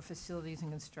 Director of Facilities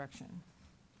and Construction.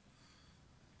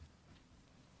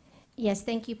 Yes,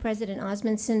 thank you, President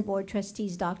Osmondson, Board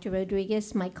Trustees, Dr.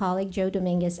 Rodriguez. My colleague Joe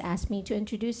Dominguez asked me to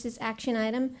introduce this action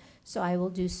item, so I will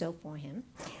do so for him.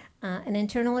 An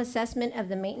internal assessment of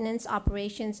the Maintenance,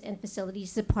 Operations, and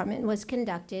Facilities Department was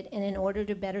conducted, and in order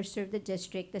to better serve the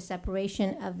district, the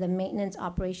separation of the Maintenance,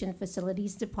 Operation,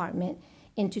 Facilities Department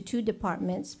into two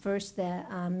departments. First, the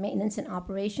Maintenance and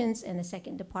Operations, and the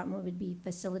second department would be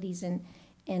Facilities and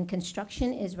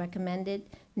Construction is recommended,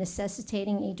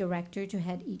 necessitating a director to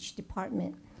head each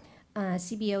department.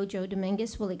 CBO Joe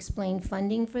Dominguez will explain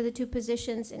funding for the two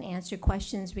positions and answer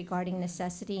questions regarding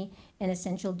necessity and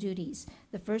essential duties.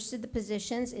 The first of the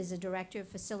positions is the Director of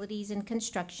Facilities and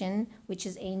Construction, which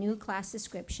is a new class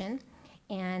description,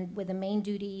 and with the main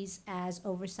duties as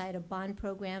oversight of bond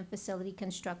program, facility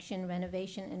construction,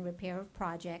 renovation, and repair of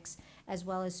projects, as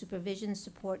well as supervision,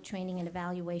 support, training, and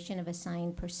evaluation of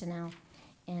assigned personnel.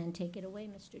 And take it away,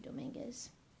 Mr. Dominguez.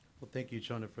 Well, thank you,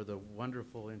 Chona, for the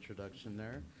wonderful introduction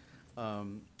there.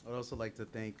 I'd also like to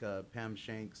thank Pam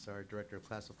Shanks, our Director of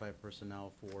Classified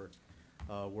Personnel, for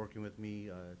working with me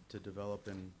to develop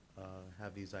and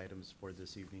have these items for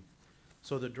this evening.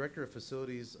 So the Director of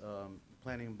Facilities,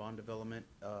 Planning and Bond Development,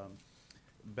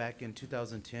 back in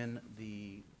 2010,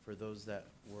 for those that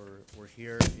were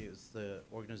here, is the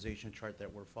organization chart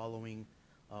that we're following.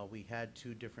 We had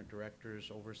two different directors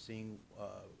overseeing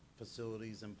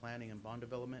facilities and planning and bond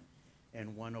development,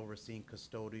 and one overseeing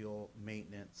custodial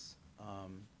maintenance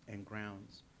and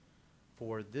grounds.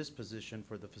 For this position,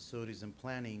 for the facilities and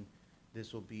planning,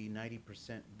 this will be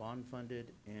 90% bond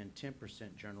funded and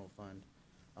 10% general fund.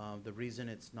 The reason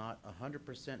it's not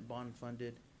 100% bond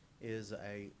funded is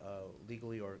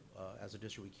legally or as a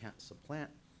district we can't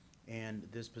supplant, and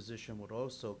this position would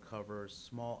also cover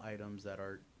small items that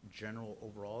are general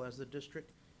overall as the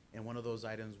district, and one of those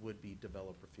items would be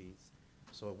developer fees.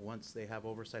 So once they have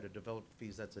oversight of developer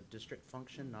fees, that's a district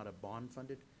function, not a bond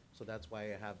funded. So that's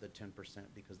why I have the 10%,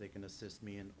 because they can assist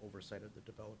me in oversight of the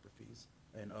developer fees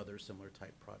and other similar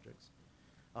type projects.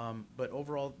 But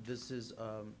overall, this is,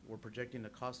 we're projecting the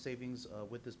cost savings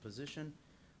with this position.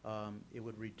 It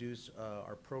would reduce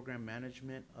our program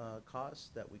management costs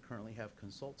that we currently have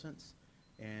consultants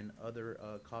and other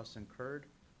costs incurred,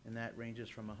 and that ranges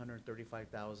from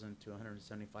 $135,000 to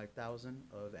 $175,000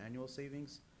 of annual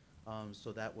savings.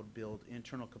 So that would build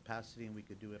internal capacity, and we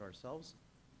could do it ourselves.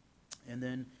 And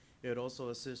then it would also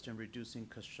assist in reducing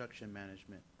construction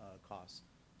management costs.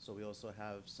 So we also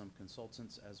have some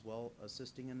consultants as well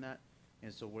assisting in that,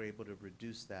 and so we're able to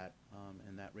reduce that,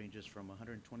 and that ranges from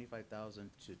 $125,000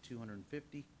 to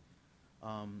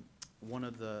 $250,000. One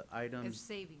of the items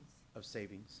Of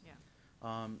savings.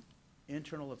 Yeah.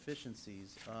 Internal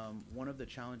efficiencies. One of the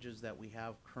challenges that we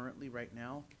have currently right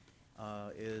now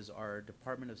is our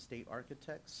Department of State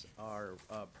Architects, our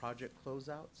project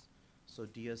closeouts, so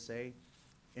DSA.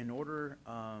 In order,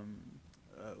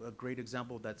 a great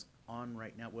example that's on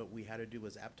right now, what we had to do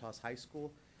was Aptos High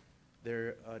School.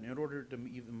 In order to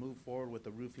even move forward with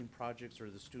the roofing projects or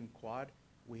the student quad,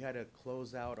 we had to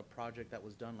close out a project that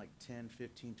was done like 10,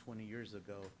 15, 20 years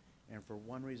ago, and for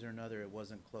one reason or another, it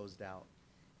wasn't closed out.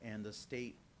 And the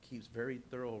state keeps very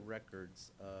thorough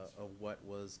records of what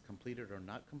was completed or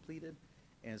not completed.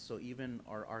 And so even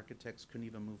our architects couldn't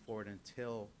even move forward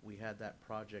until we had that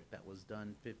project that was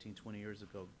done 15, 20 years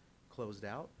ago closed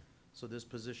out. So this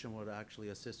position would actually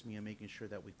assist me in making sure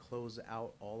that we close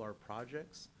out all our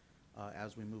projects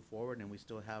as we move forward, and we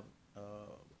still have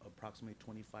approximately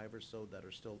 25 or so that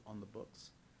are still on the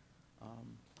books.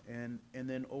 And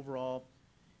then overall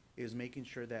is making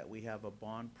sure that we have a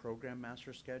bond program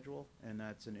master schedule, and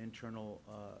that's an internal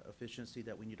efficiency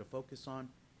that we need to focus on.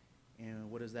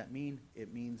 And what does that mean?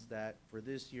 It means that for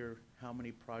this year, how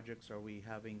many projects are we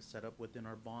having set up within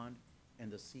our bond,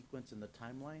 and the sequence and the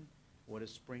timeline? What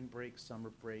is spring break, summer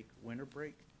break, winter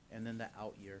break, and then the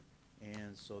out year.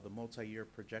 And so the multi-year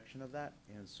projection of that.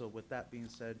 And so with that being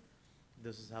said,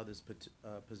 this is how this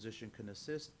position can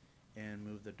assist and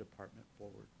move the department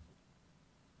forward.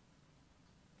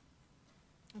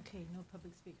 Okay, no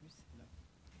public speakers. No.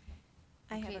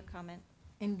 I have Okay. a comment.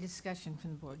 Any discussion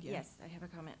from the board? Yeah. Yes, I have a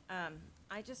comment.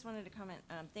 I just wanted to comment,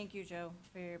 thank you, Joe,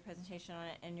 for your presentation on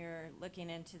it, and you're looking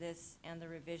into this and the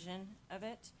revision of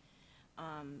it.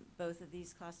 Both of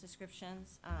these class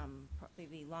descriptions,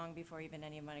 probably long before even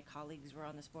any of my colleagues were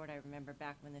on this board. I remember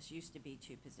back when this used to be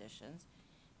two positions.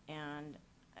 And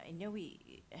I know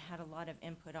we had a lot of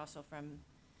input also from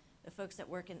the folks that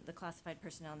work in the classified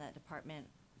personnel in that department,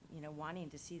 you know, wanting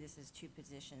to see this as two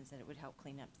positions, and it would help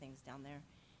clean up things down there.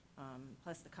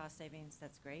 Plus the cost savings,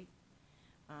 that's great.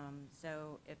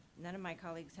 So if none of my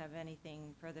colleagues have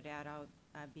anything further to add,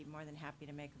 I'd be more than happy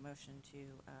to make a motion to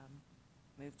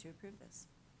move to approve this.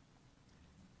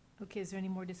 Okay, is there any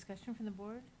more discussion from the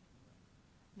board?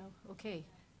 No? Okay.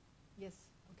 Yes,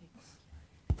 okay.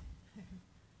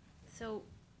 So,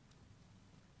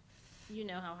 you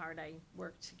know how hard I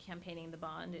worked campaigning the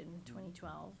bond in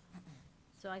 2012.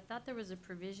 So I thought there was a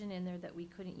provision in there that we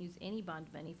couldn't use any bond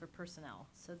money for personnel.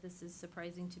 So this is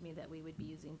surprising to me that we would be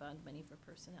using bond money for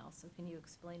personnel. So can you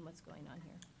explain what's going on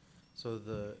here? So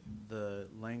the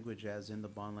language, as in the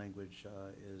bond language,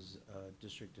 is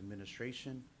district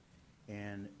administration,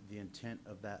 and the intent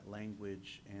of that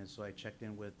language, and so I checked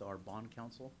in with our bond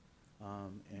counsel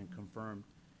and confirmed,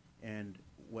 and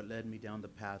what led me down the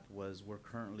path was we're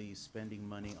currently spending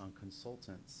money on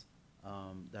consultants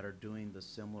that are doing the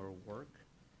similar work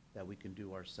that we can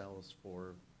do ourselves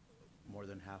for more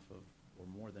than half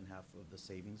of the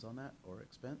savings on that or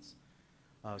expense.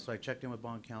 So I checked in with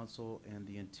bond counsel, and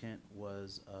the intent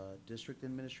was district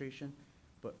administration,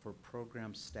 but for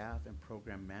program staff and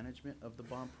program management of the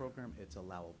bond program, it's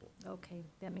allowable. Okay,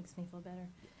 that makes me feel better.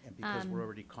 And because we're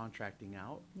already contracting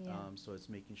out, Yeah. so it's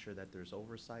making sure that there's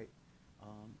oversight,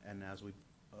 and as we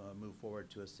move forward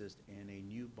to assist in a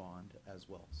new bond as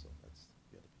well, so that's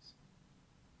the other piece.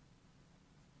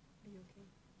 Are you okay?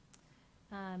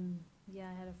 Yeah,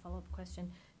 I had a follow-up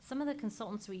question. Some of the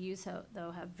consultants we use,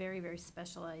 though, have very, very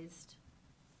specialized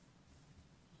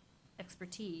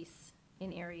expertise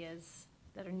in areas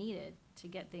that are needed to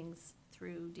get things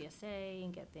through DSA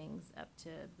and get things up to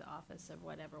the office of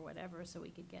whatever, so we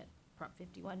could get Prop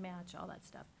 51 match, all that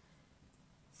stuff.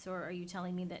 So are you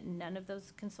telling me that none of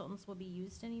those consultants will be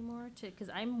used anymore? Because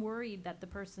I'm worried that the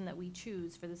person that we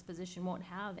choose for this position won't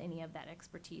have any of that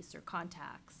expertise or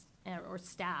contacts or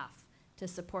staff to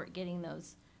support getting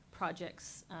those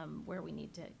projects where we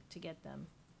need to get them.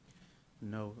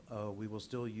 No, we will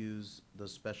still use the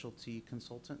specialty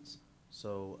consultants,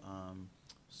 so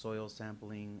soil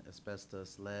sampling,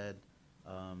 asbestos, lead,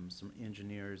 some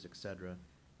engineers, et cetera.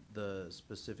 The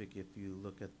specific, if you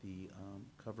look at the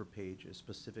cover page, is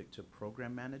specific to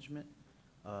program management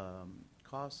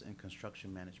costs and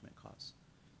construction management costs.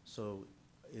 So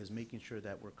is making sure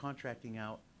that we're contracting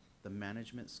out the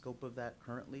management scope of that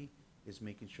currently, is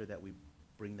making sure that we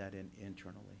bring that in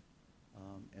internally.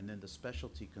 And then the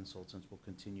specialty consultants will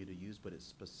continue to use, but it's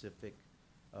specific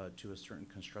to a certain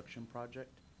construction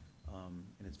project,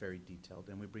 and it's very detailed,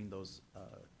 and we bring those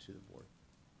to the board.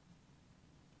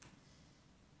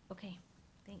 Okay,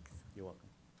 thanks. You're welcome.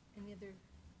 Any other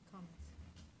comments?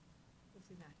 Let's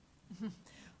do that.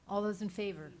 All those in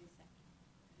favor?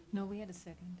 No, we had a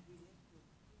second.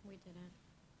 We didn't.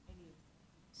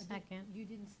 Second. You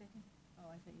didn't second? Oh,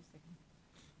 I thought you seconded.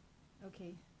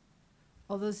 Okay.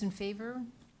 All those in favor?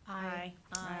 Aye.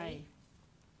 Aye.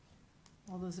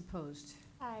 All those opposed?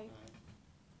 Aye.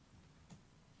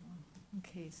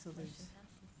 Okay, so there's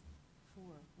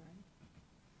four, right?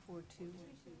 4-2.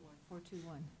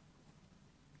 4-2-1.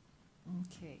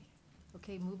 Okay.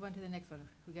 Okay, move on to the next one.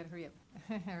 We gotta hurry up.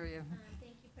 Hurry up.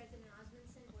 Thank you, President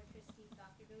Osmondson, Board Trustee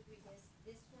Dr. Rodriguez.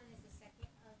 This one is the second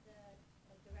of the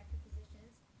director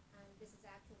positions. This is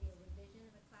actually a revision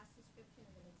of a class description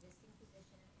of an existing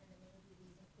position, and the main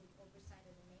duties include oversight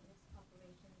of the maintenance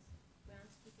operations,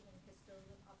 groundskeeping and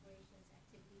custodial operations,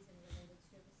 activities and related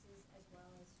services, as well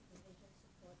as supervision,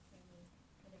 support, training,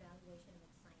 and evaluation of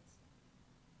science staff.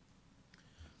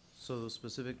 So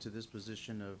specific to this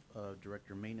position of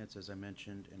director of maintenance, as I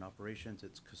mentioned, in operations,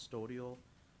 it's custodial,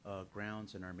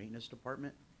 grounds, and our maintenance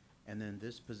department. And then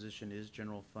this position is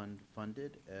general fund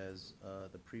funded as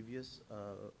the previous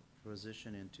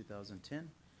position in 2010.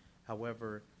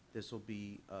 However, this will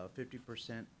be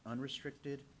 50%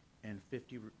 unrestricted and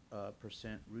 50%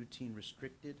 routine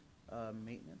restricted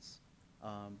maintenance,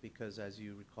 because as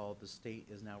you recall, the state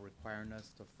is now requiring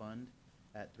us to fund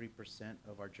at 3%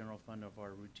 of our general fund of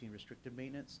our routine restricted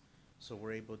maintenance. So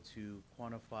we're able to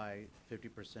quantify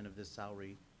 50% of this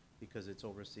salary because it's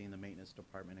overseeing the maintenance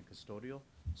department and custodial.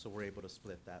 So we're able to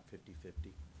split that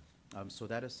 50-50. So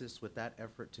that assists with that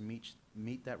effort to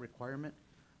meet that requirement.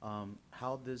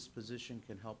 How this position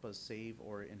can help us save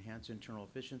or enhance internal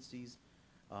efficiencies,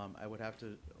 I would have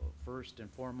to, first and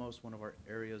foremost, one of our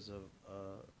areas of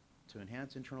to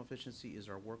enhance internal efficiency is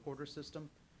our work order system.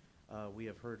 We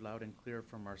have heard loud and clear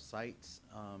from our sites,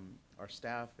 our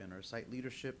staff, and our site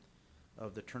leadership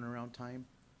of the turnaround time.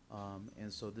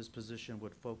 And so this position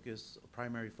would focus,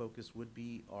 primary focus would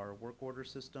be our work order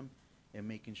system and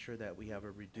making sure that we have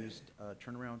a reduced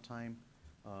turnaround time,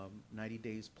 90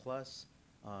 days plus,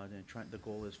 and the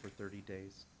goal is for 30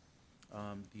 days.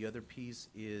 The other piece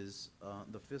is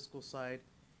the fiscal side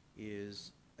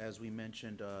is, as we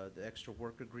mentioned, the extra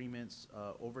work agreements,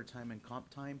 overtime and comp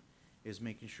time, is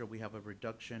making sure we have a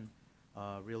reduction.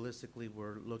 Realistically,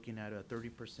 we're looking at a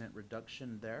 30%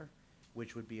 reduction there,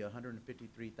 which would be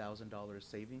 $153,000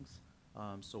 savings.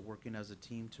 So working as a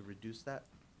team to reduce that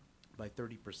by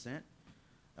 30%.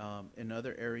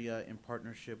 Another area in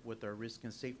partnership with our risk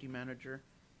and safety manager,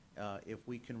 if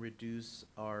we can reduce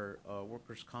our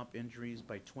workers' comp injuries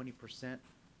by 20%,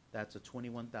 that's a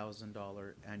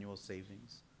 $21,000 annual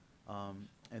savings.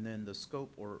 And then the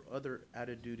scope or other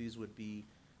added duties would be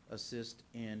assist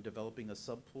in developing a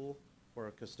sub-pool for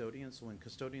our custodians. So when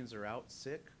custodians are out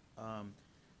sick,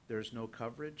 there's no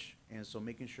coverage, and so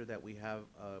making sure that we have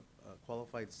a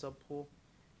qualified sub-pool,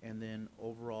 and then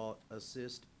overall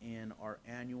assist in our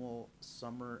annual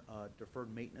summer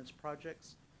deferred maintenance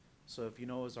projects. So if you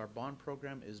know, as our bond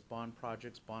program is bond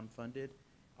projects, bond funded,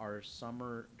 our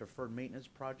summer deferred maintenance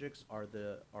projects are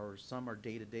some are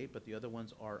day-to-day, but the other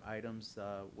ones are items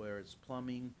where it's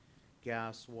plumbing,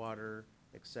 gas, water,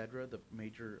 etc., the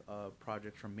major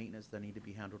projects from maintenance that need to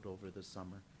be handled over the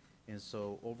summer. And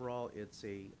so overall, it's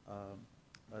a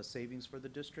savings for the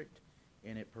district,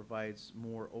 and it provides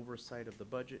more oversight of the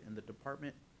budget in the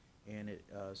department, and it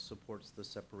supports the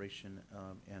separation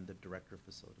and the director of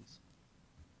facilities.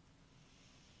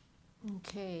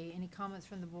 Okay, any comments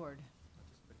from the board?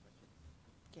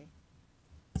 Okay.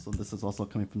 So this is also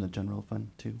coming from the general fund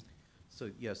too?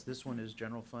 So yes, this one is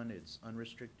general fund, it's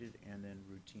unrestricted, and then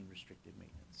routine restricted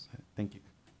maintenance. Thank you.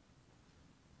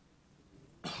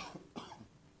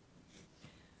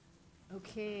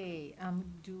 Okay,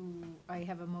 do I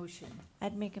have a motion?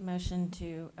 I'd make a motion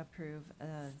to approve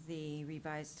the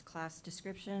revised class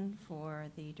description for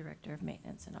the Director of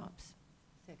Maintenance and Ops.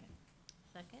 Second.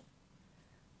 Second?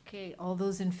 Okay, all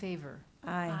those in favor?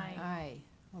 Aye. Aye. Aye.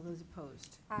 All those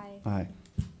opposed? Aye. Aye.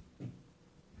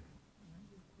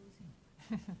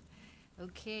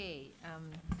 Okay.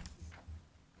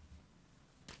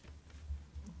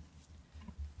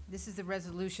 This is the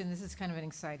resolution, this is kind of an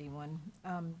exciting one.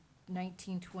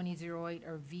 192008,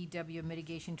 or VW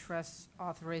Mitigation Trust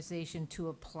authorization to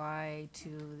apply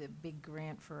to the big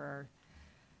grant for our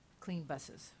clean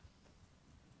buses.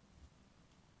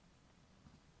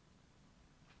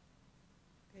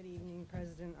 Good evening,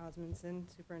 President Osmondson,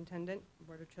 Superintendent,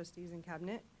 Board of Trustees, and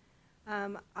Cabinet.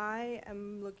 I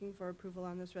am looking for approval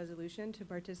on this resolution to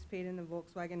participate in the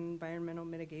Volkswagen Environmental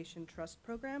Mitigation Trust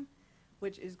Program,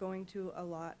 which is going to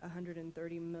allot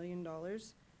 $130 million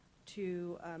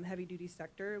to heavy-duty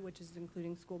sector, which is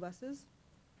including school buses.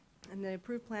 And the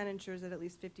approved plan ensures that at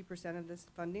least 50% of this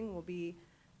funding will be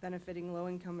benefiting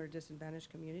low-income or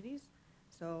disadvantaged communities.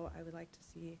 So I would like to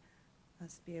see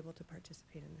us be able to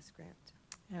participate in this grant.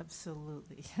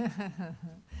 Absolutely.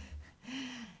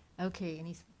 Okay,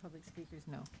 any public speakers?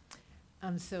 No.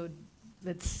 So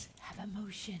let's have a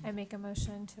motion. I make a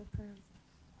motion to approve.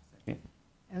 Second.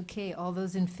 Okay, all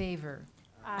those in favor?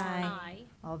 Aye.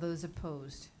 All those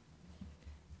opposed?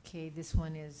 Okay, this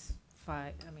one is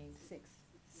 6-0.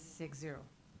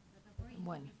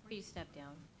 One. Before you step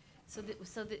down, so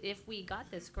that if we got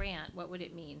this grant, what would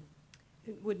it mean?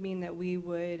 It would mean that we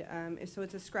would, so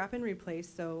it's a scrap and replace,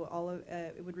 so all of,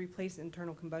 it would replace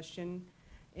internal combustion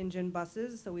engine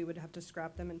buses, so we would have to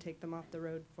scrap them and take them off the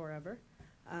road forever.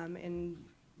 And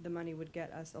the money would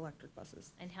get us electric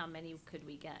buses. And how many could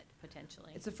we get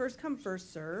potentially? It's a first come,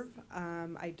 first serve.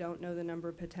 I don't know the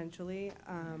number potentially.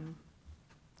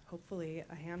 Hopefully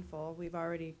a handful. We've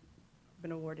already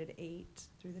been awarded 8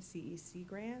 through the CEC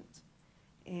grant,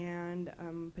 and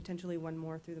potentially one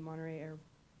more through the Monterey Air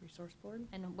Resource Board.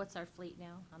 And what's our fleet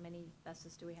now? How many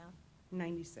buses do we have?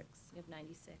 96. We have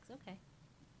 96, okay.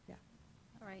 Yeah.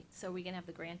 All right, so are we gonna have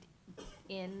the grant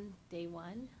in day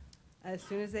one? As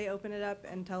soon as they open it up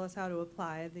and tell us how to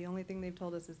apply, the only thing they've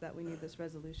told us is that we need this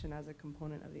resolution as a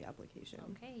component of the application.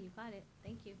 Okay, you got it,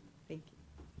 thank you. Thank you.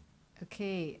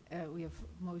 Okay, we have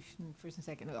motion first and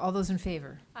second. All those in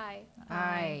favor? Aye.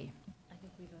 Aye. I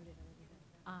think we voted already.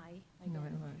 Aye. I No,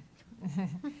 did.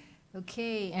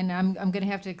 Okay, and I'm gonna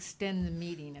have to extend the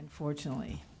meeting,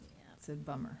 unfortunately. Yeah. It's a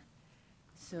bummer.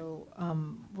 So,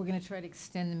 we're gonna try to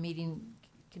extend the meeting.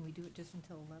 Can we do it just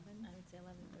until 11? I would say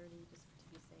 11:30, just to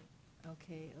be safe.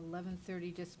 Okay,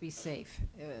 11:30, just to be safe.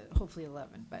 Hopefully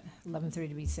 11, but 11:30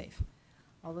 to be safe.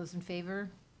 All those in favor?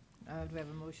 Do we have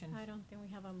a motion? I don't think we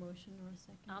have a motion or a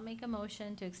second. I'll make a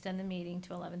motion to extend the meeting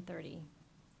to 11:30.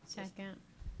 Second.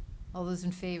 All those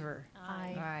in favor?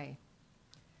 Aye. Aye.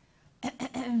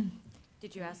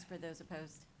 Did you ask for those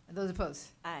opposed? Those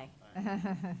opposed? Aye.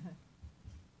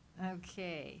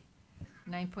 Okay.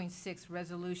 9.6,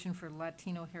 resolution for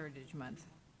Latino Heritage Month.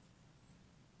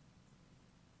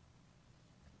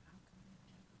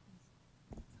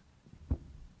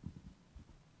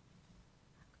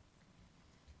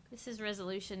 This is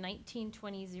Resolution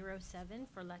 192007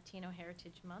 for Latino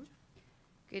Heritage Month.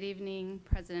 Good evening,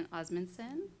 President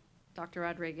Osmondson, Dr.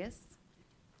 Rodriguez,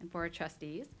 and Board of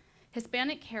Trustees.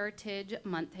 Hispanic Heritage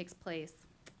Month takes place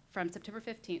from September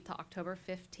 15th to October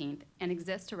 15th and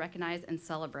exists to recognize and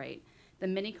celebrate the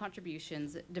many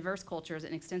contributions, diverse cultures,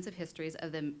 and extensive histories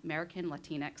of the American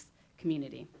Latinx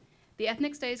community. The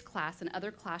Ethnic Studies class and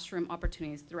other classroom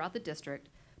opportunities throughout the district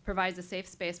provides a safe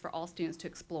space for all students to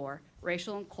explore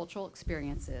racial and cultural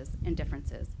experiences and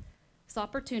differences. This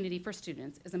opportunity for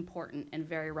students is important and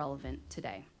very relevant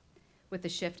today, with the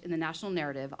shift in the national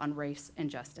narrative on race and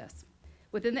justice.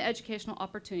 Within the educational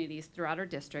opportunities throughout our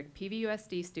district,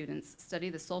 PVUSD students study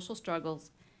the social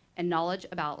struggles and knowledge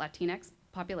about Latinx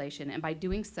population, and by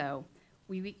doing so,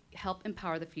 we help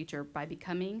empower the future by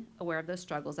becoming aware of those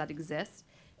struggles that exist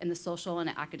in the social and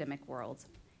academic worlds,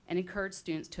 and encourage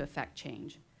students to affect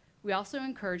change. We also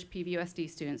encourage PVUSD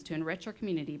students to enrich our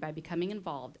community by becoming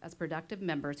involved as productive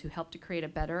members who help to create a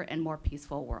better and more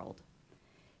peaceful world.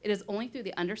 It is only through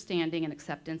the understanding and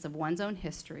acceptance of one's own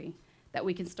history that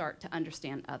we can start to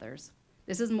understand others.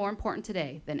 This is more important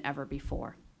today than ever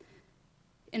before.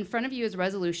 In front of you is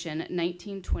Resolution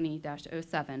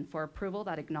 1920-07 for approval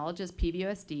that acknowledges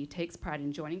PVUSD takes pride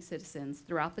in joining citizens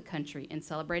throughout the country in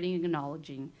celebrating and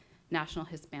acknowledging National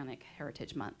Hispanic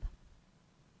Heritage Month.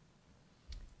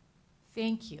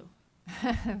 Thank you.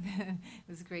 It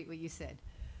was great what you said.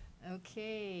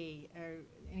 Okay,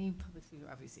 any public speaker,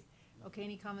 obviously. Okay,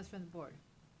 any comments from the board?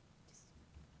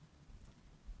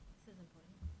 This is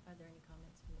important. Are there any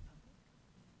comments from the public?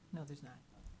 No, there's not.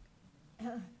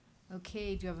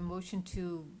 Okay, do you have a motion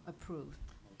to approve?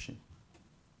 Motion.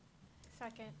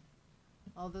 Second.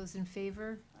 All those in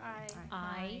favor? Aye.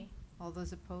 Aye. All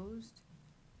those opposed?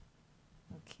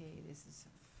 Okay, this is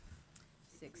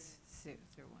 6-0-1.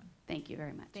 Thank you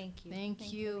very much. Thank you.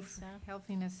 Thank you Lisa. for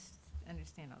helping us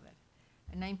understand all that.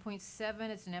 And 9.7,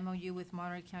 it's an MOU with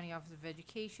Monterey County Office of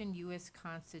Education, U.S.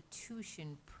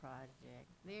 Constitution Project.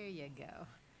 There you go.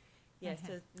 Yes,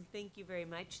 so thank you very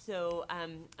much. So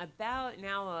about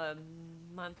now a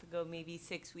month ago, maybe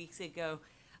 6 weeks ago,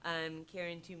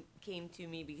 Karen came to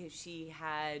me because she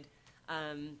had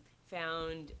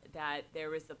found that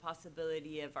there was the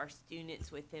possibility of our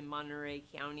students within Monterey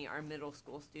County, our middle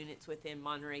school students within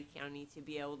Monterey County, to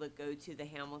be able to go to the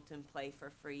Hamilton play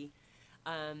for free.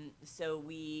 So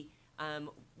we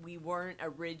weren't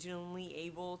originally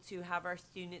able to have our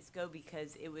students go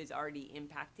because it was already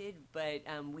impacted, but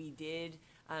we did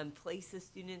place the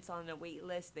students on a wait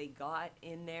list. They got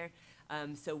in there.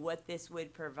 So what this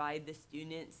would provide the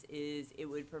students is it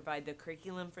would provide the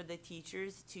curriculum for the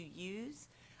teachers to use,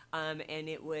 and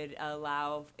it would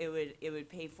allow, it would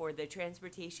pay for the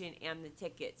transportation and the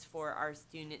tickets for our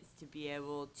students to be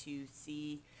able to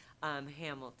see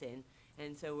Hamilton.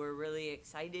 And so we're really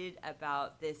excited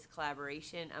about this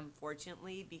collaboration.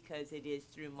 Unfortunately, because it is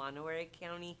through Monterey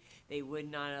County, they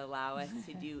would not allow us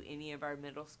to do any of our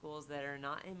middle schools that are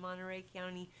not in Monterey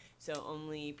County. So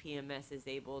only PMS is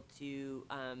able to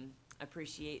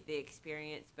appreciate the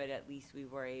experience, but at least we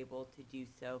were able to do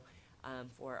so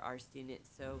for our students.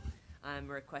 So I'm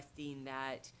requesting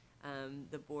that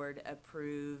the board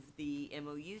approve the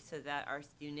MOU so that our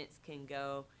students can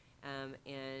go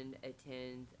and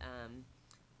attend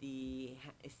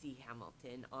see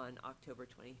Hamilton on October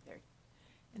 23rd.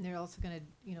 And they're also going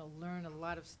to, learn a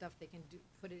lot of stuff. They can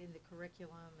put it in the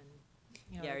curriculum,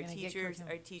 and Yeah,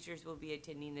 our teachers will be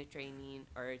attending the training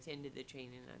or attended the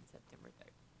training on September 3rd.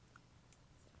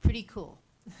 So. Pretty cool.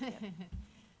 Yep.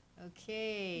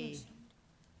 Okay.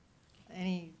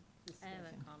 Any I have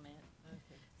discussion? a comment.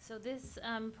 Okay. So this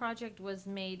project was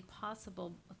made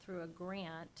possible through a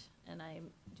grant, and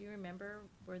do you remember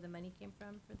where the money came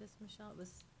from for this, Michelle? It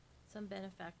was some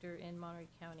benefactor in Monterey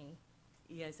County.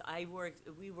 Yes,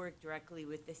 we worked directly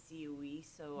with the COE,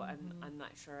 so I'm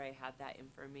not sure I had that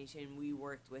information. We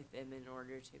worked with them in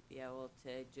order to be able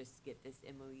to just get this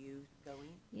MOU going.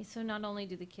 Yeah, so not only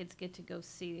do the kids get to go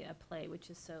see a play, which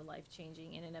is so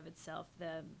life-changing in and of itself,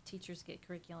 the teachers get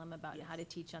curriculum about how to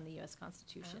teach on the U.S.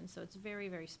 Constitution. So it's very,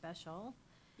 very special.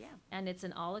 Yeah. And it's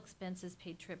an all-expenses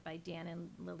paid trip by Dan and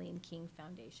Lillian King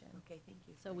Foundation. Okay, thank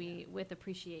you. So with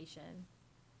appreciation.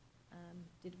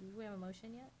 Did we have a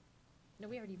motion yet? No,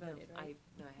 we already voted, right?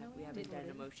 We haven't done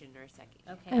a motion or a second.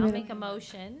 Okay, I'll make a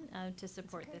motion to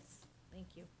support this.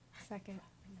 Thank you. Second.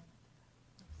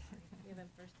 We have a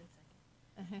first and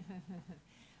second.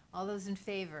 All those in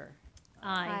favor?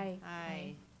 Aye.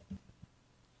 Aye.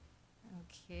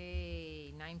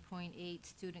 Okay, 9.8,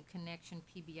 Student Connection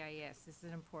PBIS. This is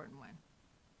an important one.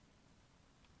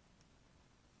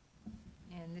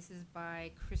 And this is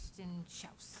by Kristen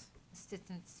Schaus,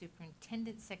 Assistant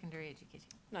Superintendent, Secondary Education.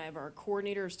 And I have our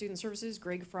Coordinator of Student Services,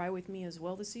 Greg Fry, with me as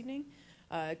well this evening.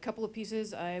 A couple of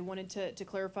pieces I wanted to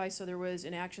clarify. So there was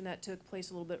an action that took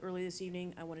place a little bit early this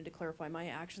evening. I wanted to clarify my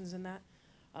actions in that.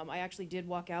 I actually did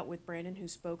walk out with Brandon, who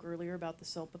spoke earlier about the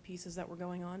SELPA pieces that were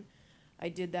going on. I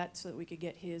did that so that we could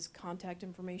get his contact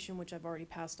information, which I've already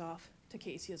passed off to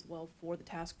Casey as well for the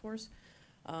task force.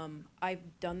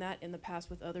 I've done that in the past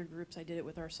with other groups. I did it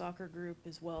with our soccer group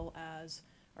as well as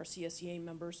our CSEA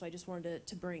members. So I just wanted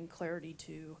to bring clarity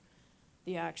to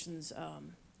the actions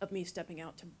of me stepping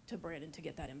out to Brandon to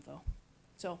get that info.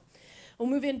 So we'll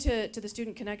move into the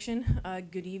student connection.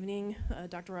 Good evening,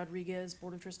 Dr. Rodriguez,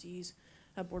 Board of Trustees,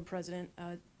 Board President.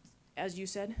 As you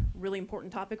said, really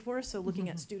important topic for us, so looking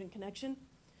at student connection.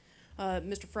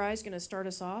 Mr. Fry is going to start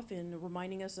us off in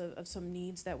reminding us of some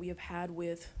needs that we have had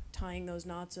with tying those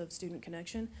knots of student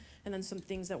connection, and then some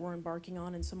things that we're embarking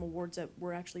on and some awards that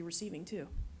we're actually receiving too.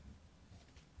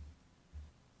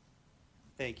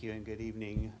 Thank you and good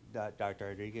evening, Dr.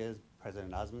 Rodriguez,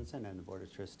 President Osmondson, and the Board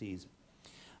of Trustees.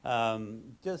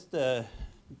 Just do I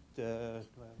have a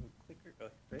clicker? Go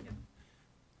ahead,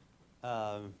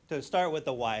 right? To start with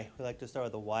the why, we like to start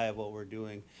with the why of what we're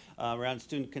doing around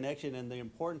student connection and the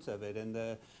importance of it. And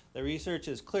the research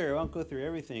is clear. I won't go through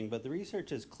everything, but the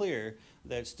research is clear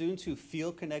that students who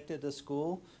feel connected to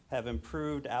school have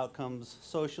improved outcomes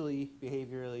socially,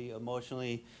 behaviorally,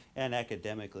 emotionally, and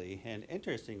academically. And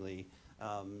interestingly,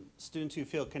 students who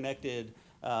feel connected,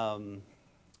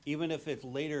 even if it's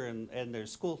later in their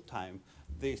school time,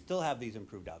 they still have these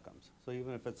improved outcomes. So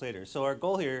even if it's later. So our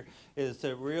goal here is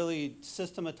to really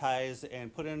systematize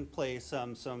and put in place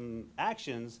some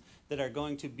actions that are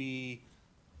going to be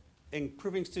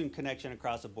improving student connection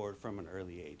across the board from an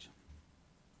early age.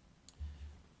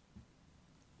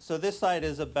 So this slide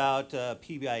is about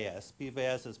PBIS.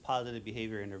 PBIS is Positive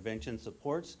Behavior Intervention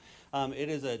Supports. It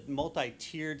is a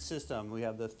multi-tiered system. We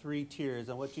have the 3 tiers,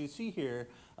 and what you see here,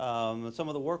 some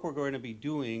of the work we're going to be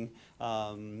doing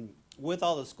with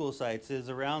all the school sites is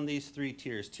around these 3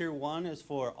 tiers. Tier 1 is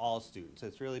for all students.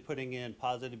 It's really putting in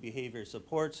positive behavior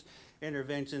supports,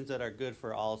 interventions that are good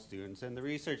for all students. And the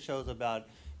research shows about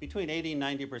between 80 and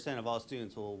 90% of all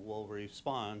students will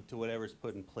respond to whatever's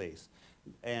put in place.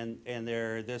 And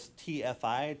this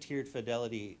TFI, Tiered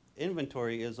Fidelity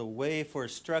Inventory, is a way for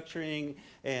structuring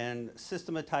and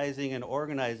systematizing and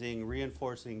organizing,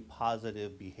 reinforcing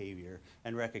positive behavior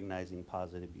and recognizing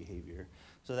positive behavior.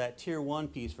 So that Tier 1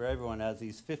 piece for everyone has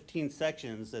these 15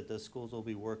 sections that the schools will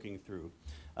be working through.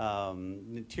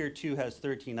 Tier 2 has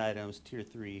 13 items, Tier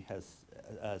 3 has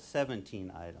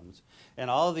 17 items. And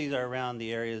all of these are around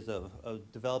the areas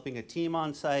of developing a team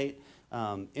on site,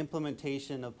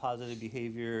 implementation of positive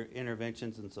behavior,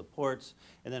 interventions and supports,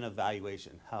 and then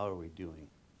evaluation. How are we doing?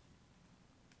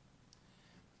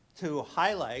 To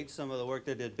highlight some of the work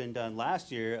that had been done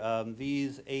last year,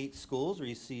 these 8 schools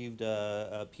received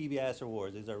PBIS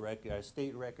awards. These are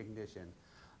state recognition.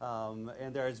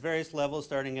 And there's various levels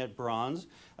starting at bronze,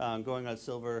 going on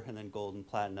silver, and then gold and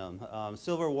platinum.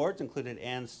 Silver awards included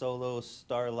Ann Solo,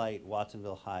 Starlight,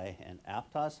 Watsonville High, and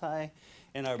Aptos High.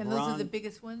 And our And those are the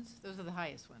biggest ones? Those are the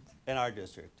highest ones? In our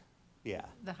district, yeah.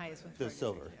 The highest ones? The for our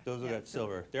silver. district, yeah. Those are Yeah, at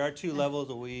silver. There are 2 levels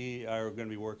that we are going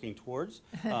to be working towards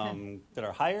that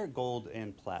are higher, gold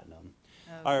and platinum.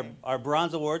 Okay. Our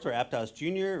bronze awards were Aptos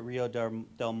Junior, Rio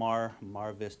Del Mar,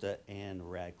 Mar Vista, and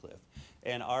Radcliffe.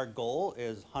 And our goal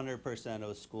is 100%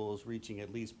 of schools reaching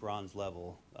at least bronze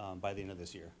level by the end of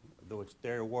this year, which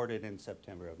they're awarded in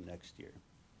September of next year.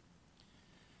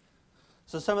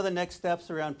 So some of the next steps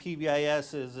around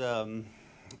PBIS is,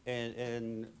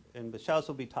 and Michelle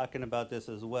will be talking about this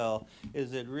as well,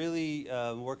 is it really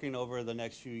working over the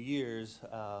next few years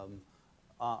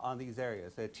on these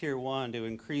areas. At Tier 1, to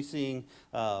increasing,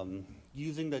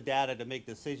 using the data to make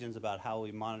decisions about how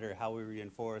we monitor, how we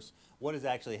reinforce, what is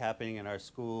actually happening in our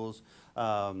schools.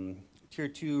 Tier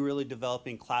 2, really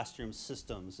developing classroom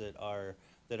systems that are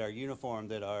uniform,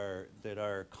 that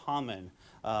are common,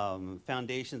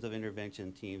 foundations of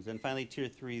intervention teams. And finally, Tier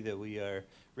 3, that we are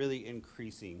really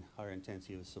increasing our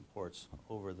intensity of supports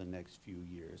over the next few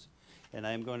years. And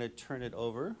I'm going to turn it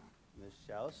over, Ms.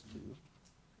 Schaus, to...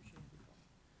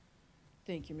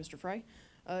 Thank you, Mr. Fry.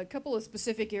 A couple of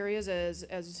specific areas as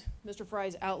Mr.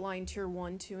 Fry's outlined Tier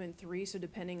 1, 2, and 3, so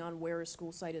depending on where a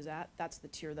school site is at, that's the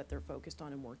tier that they're focused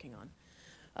on and working on.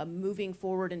 Moving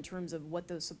forward in terms of what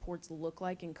those supports look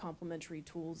like and complementary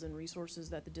tools and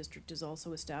resources that the district has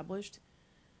also established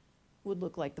would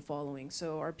look like the following.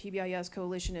 So our PBIS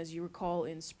coalition, as you recall,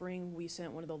 in spring, we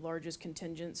sent one of the largest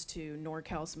contingents to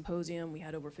NorCal Symposium. We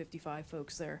had over 55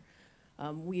 folks there.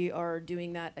 We are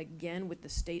doing that again with the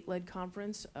state-led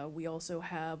conference. We also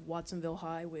have Watsonville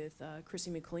High with Chrissy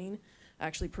McLean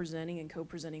actually presenting and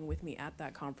co-presenting with me at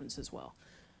that conference as well.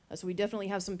 So we definitely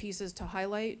have some pieces to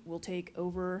highlight. We'll take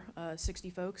over 60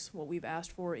 folks. What we've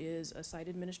asked for is a site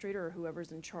administrator or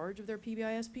whoever's in charge of their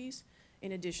PBIS piece,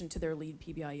 in addition to their lead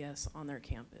PBIS on their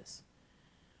campus.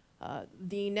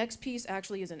 The next piece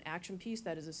actually is an action piece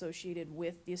that is associated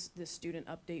with this student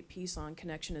update piece on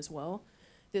connection as well.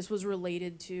 This was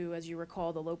related to, as you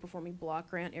recall, the low-performing block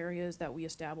grant areas that we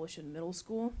established in middle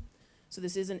school. So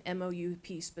this is an MOU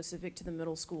piece specific to the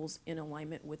middle schools in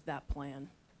alignment with that plan.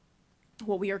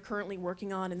 What we are currently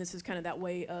working on, and this is kind of that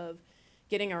way of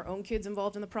getting our own kids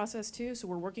involved in the process too, so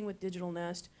we're working with Digital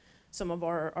Nest, some of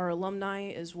our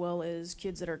alumni, as well as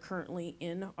kids that are currently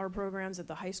in our programs at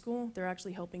the high school. They're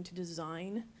actually helping to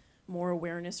design more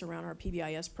awareness around our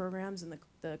PBIS programs and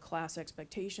the class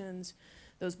expectations,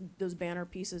 those banner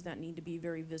pieces that need to be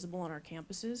very visible on our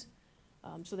campuses.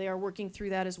 So they are working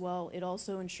through that as well. It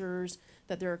also ensures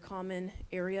that there are common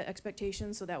area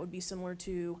expectations, so that would be similar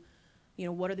to, you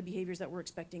know, what are the behaviors that we're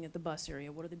expecting at the bus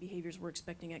area? What are the behaviors we're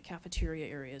expecting at cafeteria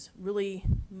areas? Really,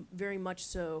 very much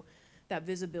so, that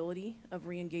visibility of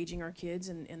re-engaging our kids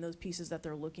and those pieces that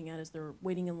they're looking at as they're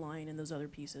waiting in line and those other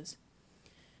pieces.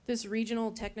 This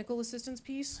regional technical assistance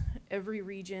piece, every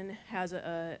region has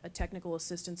a technical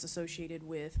assistance associated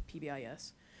with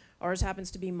PBIS. Ours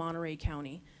happens to be Monterey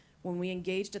County. When we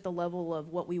engaged at the level of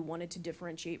what we wanted to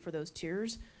differentiate for those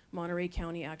tiers, Monterey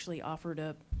County actually offered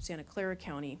up Santa Clara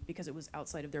County because it was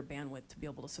outside of their bandwidth to be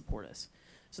able to support us.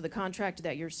 So the contract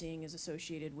that you're seeing is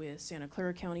associated with Santa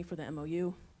Clara County for the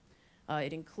MOU.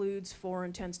 It includes 4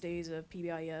 intense days of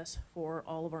PBIS for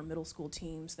all of our middle school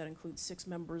teams. That includes 6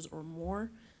 members or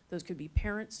more. Those could be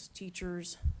parents,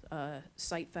 teachers,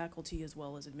 site faculty, as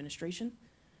well as administration.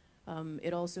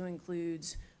 It also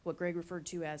includes what Greg referred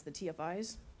to as the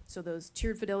TFIs. So those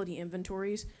tiered fidelity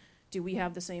inventories, do we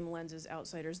have the same lenses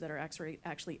outsiders that are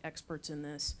actually experts in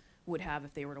this would have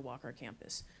if they were to walk our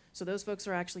campus? So those folks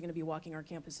are actually gonna be walking our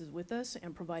campuses with us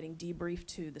and providing debrief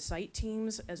to the site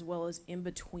teams, as well as in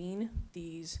between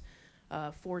these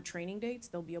 4 training dates.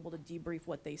 They'll be able to debrief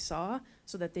what they saw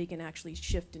so that they can actually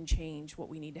shift and change what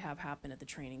we need to have happen at the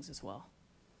trainings as well.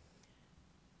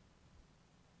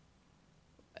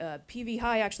 PV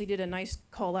High actually did a nice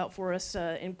call out for us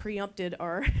and preempted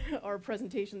our, our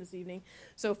presentation this evening.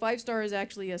 So 5-Star is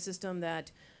actually a system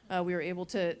that we were able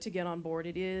to get on board.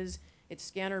 It's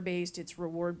scanner-based, it's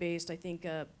reward-based. I think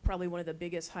probably one of the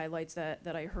biggest highlights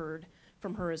that I heard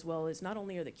from her as well is not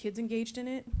only are the kids engaged in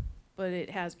it, but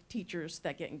it has teachers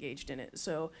that get engaged in it.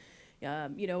 So,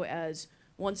 you know, as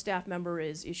one staff member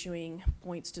is issuing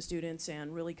points to students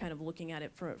and really kind of looking at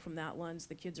it from that lens,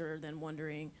 the kids are then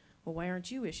wondering, well, why aren't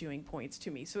you issuing points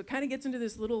to me? So it kind of gets into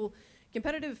this little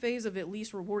competitive phase of at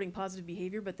least rewarding positive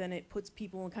behavior, but then it puts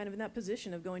people in kind of in that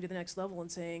position of going to the next level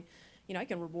and saying, you know, I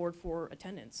can reward for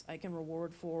attendance. I can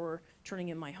reward for turning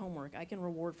in my homework. I can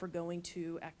reward for going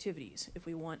to activities if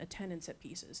we want attendance at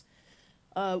pieces.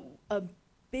 A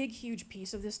big, huge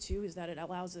piece of this too is that it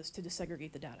allows us to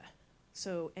desegregate the data.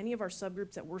 So any of our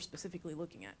subgroups that we're specifically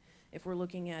looking at, if we're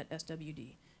looking at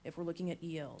SWD, if we're looking at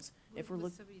ELs, if we're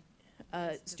looking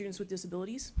students with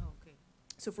disabilities. Oh, okay.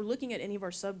 So if we're looking at any of our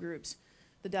subgroups,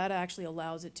 the data actually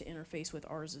allows it to interface with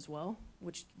ours as well,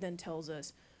 which then tells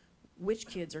us which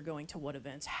kids are going to what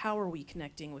events, how are we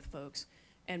connecting with folks,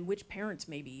 and which parents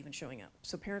may be even showing up.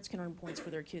 So parents can earn points for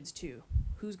their kids too.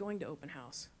 Who's going to open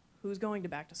house? Who's going to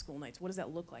back to school nights? What does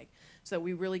that look like? So that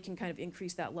we really can kind of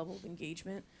increase that level of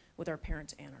engagement with our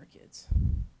parents and our kids.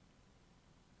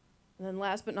 And then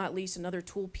last but not least, another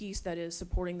tool piece that is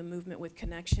supporting the movement with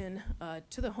connection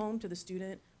to the home, to the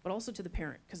student, but also to the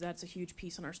parent, because that's a huge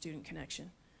piece on our student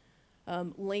connection.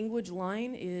 Language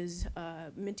line is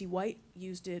Minty White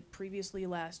used it previously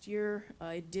last year.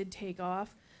 It did take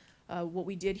off. What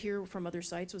we did hear from other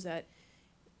sites was that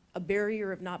a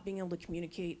barrier of not being able to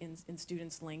communicate in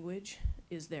students' language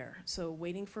is there. So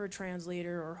waiting for a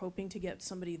translator or hoping to get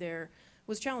somebody there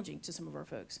was challenging to some of our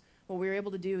folks. What we were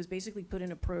able to do is basically put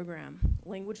in a program.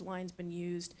 Language line's been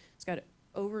used. It's got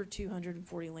over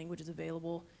 240 languages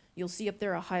available. You'll see up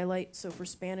there a highlight. So for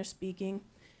Spanish speaking,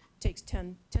 it takes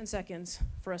 10 seconds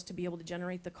for us to be able to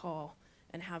generate the call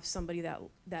and have somebody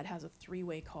that has a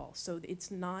 3-way call. So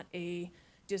it's not a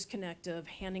disconnect of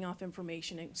handing off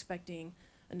information and expecting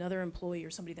another employee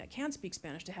or somebody that can speak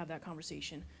Spanish to have that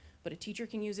conversation. But a teacher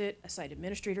can use it, a site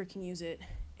administrator can use it,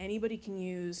 anybody can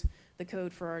use the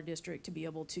code for our district to be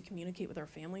able to communicate with our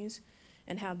families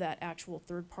and have that actual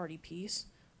third-party piece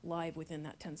live within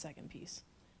that 10-second piece.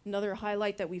 Another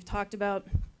highlight that we've talked about,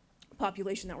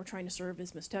 population that we're trying to serve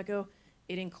is Mixteco.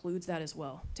 It includes that as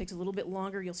well. It takes a little bit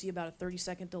longer. You'll see about a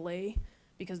 30-second delay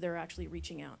because they're actually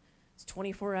reaching out. It's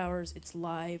 24 hours, it's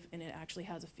live, and it actually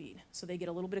has a feed. So they get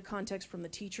a little bit of context from the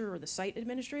teacher or the site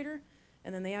administrator,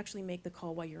 and then they actually make the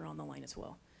call while you're on the line as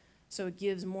well. So it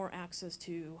gives more access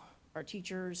to our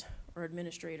teachers, our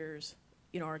administrators,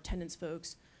 you know, our attendance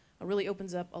folks. It really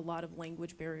opens up a lot of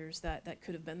language barriers that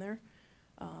could have been there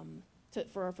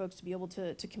for our folks to be able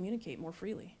to communicate more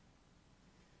freely.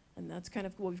 And that's kind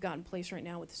of what we've got in place right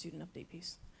now with the student update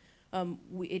piece.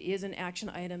 It is an action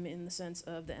item in the sense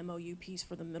of the MOU piece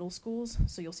for the middle schools,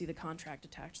 so you'll see the contract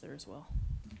attached there as well.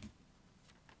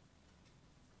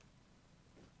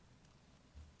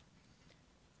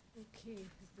 Okay,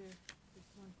 there's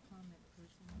one comment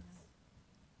person.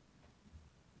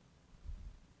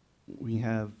 We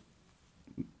have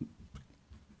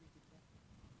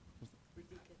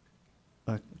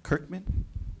Kirkman?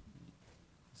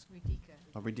 Radika.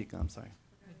 Oh, Radika, I'm sorry.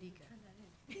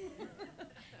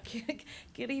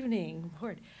 Good evening,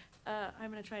 board. I'm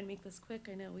going to try and make this quick.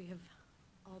 I know we have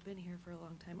all been here for a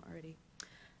long time already.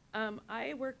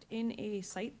 I worked in a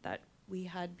site that we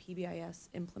had PBIS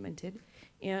implemented,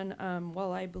 and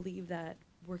while I believe that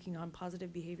working on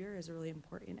positive behavior is a really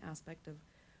important aspect of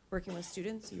working with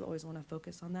students, you always want to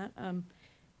focus on that.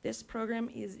 This program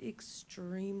is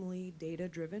extremely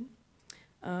data-driven,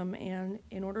 and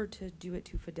in order to do it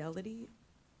to fidelity,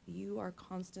 you are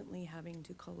constantly having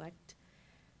to collect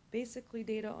basically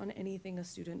data on anything a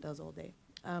student does all day.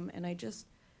 And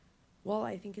while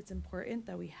I think it's important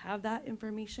that we have that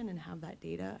information and have that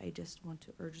data, I just want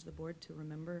to urge the board to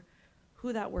remember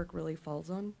who that work really falls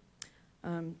on.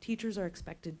 Teachers are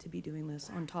expected to be doing this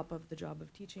on top of the job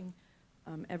of teaching,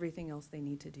 everything else they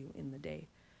need to do in the day.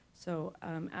 So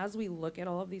as we look at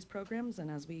all of these programs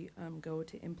and as we go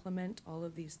to implement all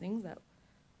of these things that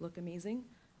look amazing,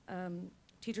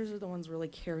 teachers are the ones really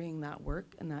carrying that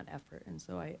work and that effort. And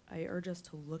so I urge us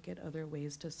to look at other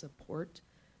ways to support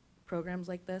programs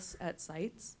like this at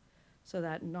sites so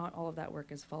that not all of that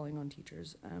work is falling on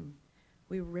teachers.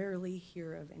 We rarely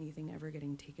hear of anything ever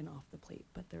getting taken off the plate,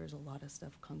 but there's a lot of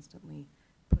stuff constantly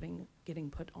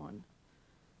getting put on.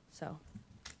 So,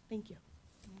 thank you.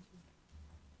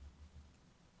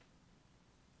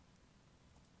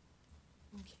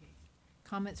 Okay.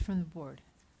 Comments from the board?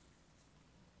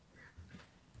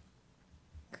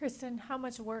 Kristen, how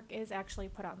much work is actually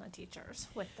put on the teachers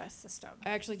with this system? I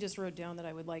actually just wrote down that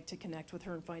I would like to connect with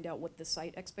her and find out what the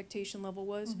site expectation level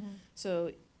was.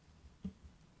 So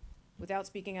without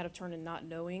speaking out of turn and not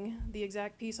knowing the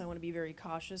exact piece, I want to be very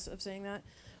cautious of saying that.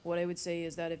 What I would say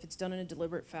is that if it's done in a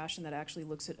deliberate fashion that actually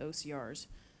looks at OCRs.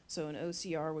 So an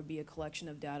OCR would be a collection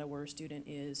of data where a student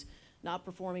is not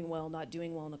performing well, not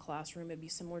doing well in the classroom. It'd be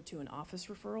similar to an office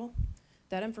referral.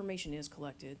 That information is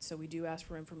collected, so we do ask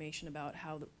for information about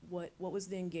how what was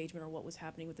the engagement or what was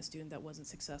happening with the student that wasn't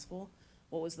successful,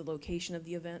 what was the location of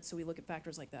the event, so we look at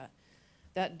factors like that.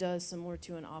 That does similar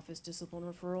to an office discipline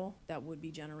referral that would be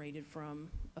generated from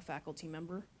a faculty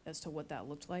member as to what that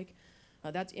looked like.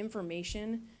 That's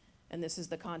information, and this is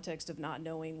the context of not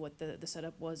knowing what the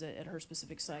setup was at her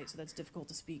specific site, so that's difficult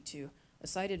to speak to. A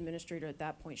site administrator at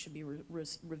that point should be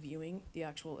reviewing the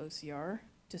actual OCR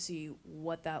to see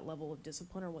what that level of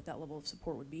discipline or what that level of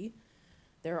support would be.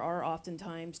 There are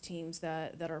oftentimes teams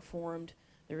that are formed.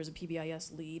 There is a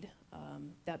PBIS lead.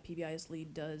 That PBIS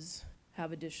lead does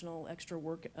have additional extra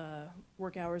work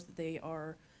hours that they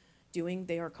are doing.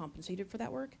 They are compensated for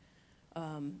that work.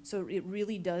 So it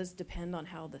really does depend on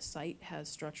how the site has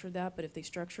structured that, but if they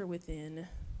structure within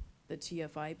the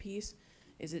TFI piece,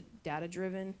 is it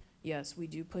data-driven? Yes, we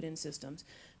do put in systems.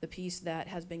 The piece that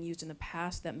has been used in the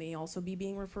past that may also be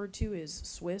being referred to is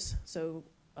Swiss. So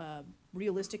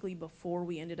realistically, before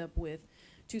we ended up with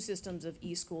 2 systems of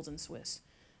eSchools and Swiss.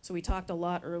 So we talked a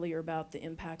lot earlier about the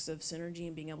impacts of synergy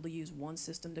and being able to use one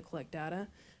system to collect data.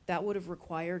 That would have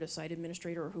required a site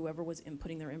administrator or whoever was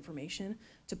inputting their information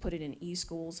to put it in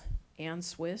eSchools and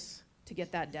Swiss to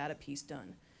get that data piece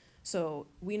done. So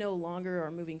we no longer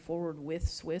are moving forward with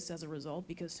Swiss as a result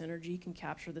because Synergy can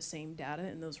capture the same data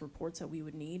in those reports that we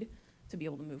would need to be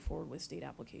able to move forward with state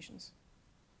applications.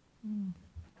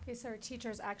 Okay, so are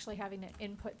teachers actually having to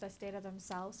input this data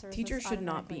themselves? Or is Teachers this should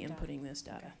not be automatically inputting this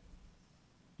data.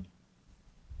 Okay.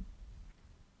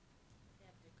 They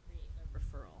have to create a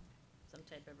referral, some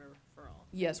type of a referral.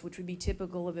 Yes, which would be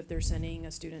typical of if they're sending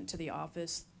a student to the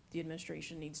office, the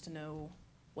administration needs to know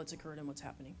what's occurred and what's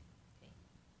happening.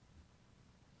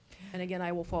 And again,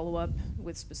 I will follow up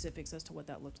with specifics as to what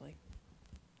that looked like.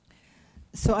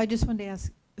 So I just wanted to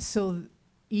ask, so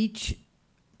each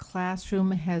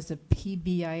classroom has a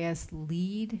PBIS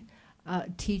lead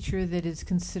teacher that is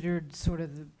considered sort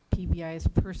of the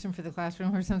PBIS person for the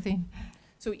classroom or something?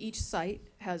 So each site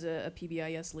has a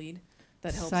PBIS lead.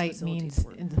 that helps Site facilitate means the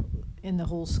work. in the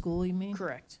whole school, you mean?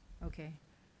 Correct. Okay.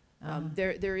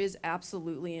 There is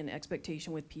absolutely an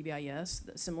expectation with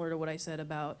PBIS, similar to what I said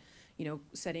about, you know,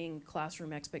 setting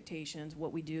classroom expectations,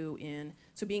 what we do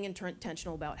so being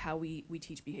intentional about how we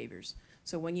teach behaviors.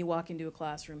 So when you walk into a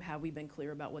classroom, have we been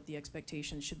clear about what the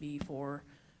expectations should be for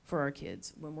our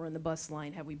kids? When we're in the bus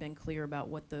line, have we been clear about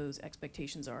what those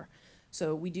expectations are?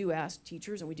 So we do ask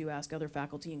teachers and we do ask other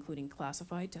faculty, including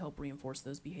classified, to help reinforce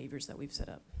those behaviors that we've set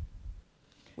up,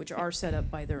 which are set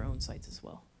up by their own sites as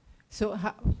well. So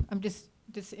I'm just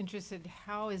interested,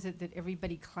 how is it that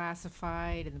everybody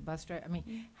classified and the bus driver, I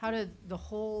mean, how did the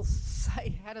whole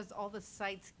site, how does all the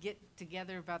sites get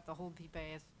together about the whole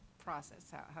PBIS process?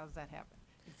 How does that happen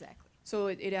exactly? So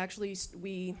it actually,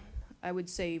 I would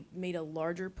say, made a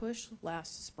larger push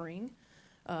last spring.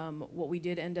 What we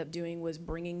did end up doing was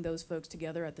bringing those folks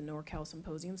together at the NorCal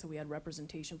Symposium, so we had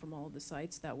representation from all of the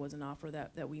sites. That was an offer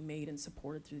that we made and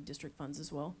supported through district funds as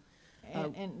well.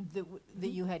 And that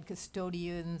you had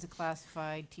custodians,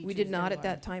 classified teachers? We did not at everyone?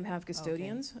 that time have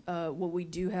custodians. What we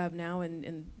do have now,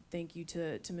 and thank you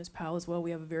to Ms. Powell as well,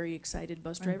 we have a very excited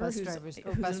bus And driver bus who's drivers.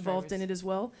 involved in it as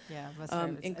well. Yeah, bus drivers.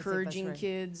 I'd say bus Encouraging driver.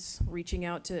 kids, reaching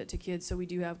out to kids, so we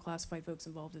do have classified folks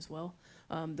involved as well.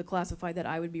 The classified that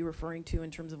I would be referring to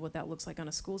in terms of what that looks like on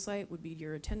a school site would be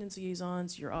your attendance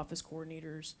liaisons, your office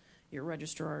coordinators, your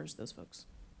registrars, those folks.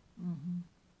 Mm-hmm.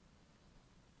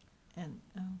 And,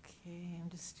 okay, I'm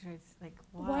just trying to, like,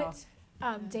 wow.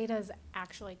 What data is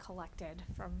actually collected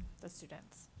from the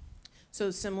students? So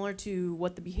similar to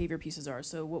what the behavior pieces are.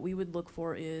 So what we would look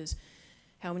for is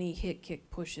how many hit,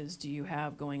 kick, pushes do you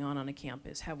have going on a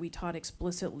campus? Have we taught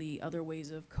explicitly other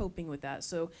ways of coping with that?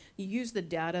 So you use the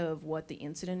data of what the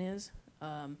incident is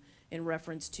in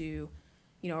reference to,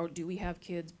 you know, do we have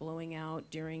kids blowing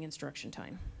out during instruction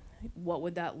time? What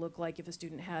would that look like if a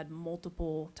student had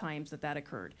multiple times that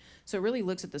occurred? So it really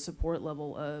looks at the support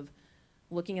level of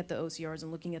looking at the OCRs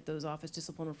and looking at those office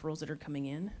discipline referrals that are coming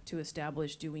in to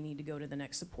establish, do we need to go to the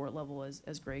next support level,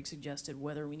 as Greg suggested,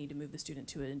 whether we need to move the student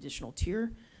to an additional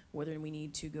tier, whether we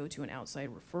need to go to an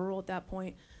outside referral at that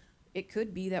point. It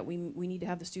could be that we need to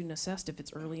have the student assessed if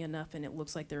it's early enough and it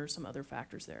looks like there are some other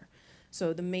factors there.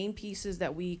 So the main pieces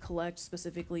that we collect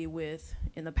specifically with,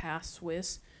 in the past,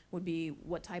 Swiss, would be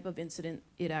what type of incident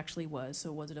it actually was.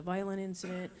 So was it a violent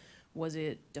incident? Was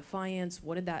it defiance?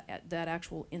 What did that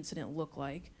actual incident look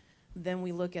like? Then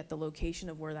we look at the location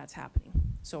of where that's happening.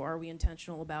 So are we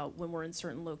intentional about when we're in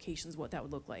certain locations, what that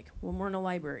would look like? When we're in a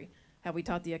library, have we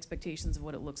taught the expectations of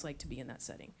what it looks like to be in that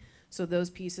setting? So those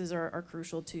pieces are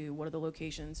crucial to what are the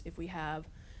locations. If we have,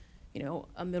 you know,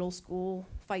 a middle school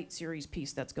fight series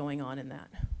piece that's going on in that,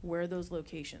 where are those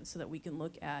locations so that we can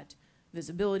look at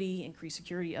visibility, increased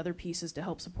security, other pieces to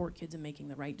help support kids in making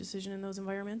the right decision in those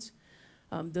environments.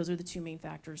 Those are the two main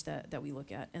factors that we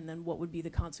look at. And then what would be the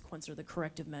consequence or the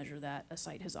corrective measure that a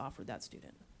site has offered that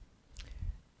student?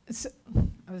 So,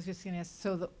 I was just gonna ask,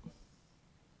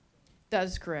 that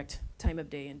is correct, time of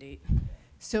day and date.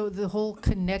 So the whole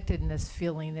connectedness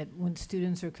feeling that when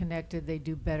students are connected, they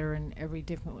do better in every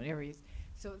different areas.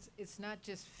 So it's not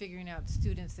just figuring out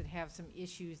students that have some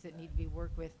issues that need to be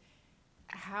worked with.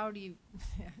 How do you,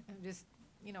 I'm just,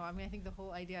 you know, I mean, I think the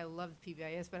whole idea, I love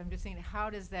PBIS, but I'm just saying, how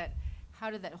did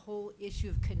that whole issue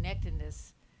of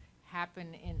connectedness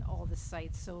happen in all the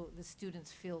sites so the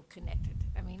students feel connected?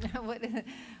 I mean, what,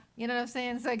 you know what I'm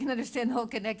saying? So I can understand the whole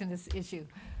connectedness issue.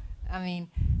 I mean,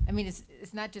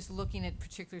 it's not just looking at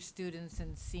particular students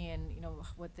and seeing, you know,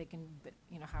 what they can, but,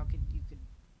 you know, how you could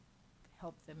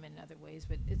help them in other ways,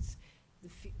 but it's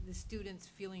the students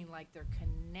feeling like they're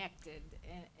connected,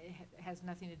 and it has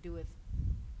nothing to do with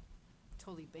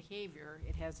totally behavior.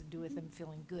 It has to do with them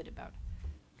feeling good about.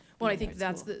 Well, I think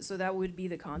so that would be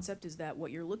the concept, is that what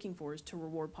you're looking for is to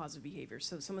reward positive behavior.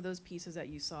 So some of those pieces that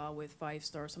you saw with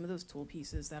 5-star, some of those tool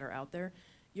pieces that are out there,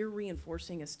 you're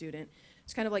reinforcing a student.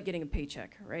 It's kind of like getting a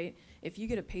paycheck, right? If you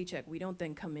get a paycheck, we don't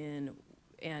then come in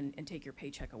and take your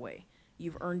paycheck away.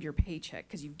 You've earned your paycheck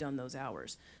because you've done those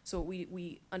hours. So what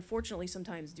we unfortunately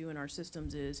sometimes do in our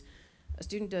systems is a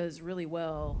student does really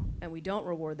well and we don't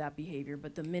reward that behavior,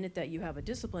 but the minute that you have a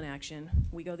discipline action,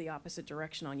 we go the opposite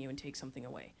direction on you and take something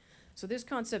away. So this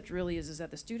concept really is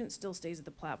that the student still stays at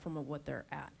the platform of what they're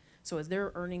at. So as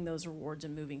they're earning those rewards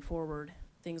and moving forward,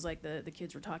 things like the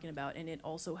kids we're talking about, and it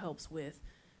also helps with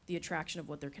the attraction of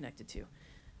what they're connected to.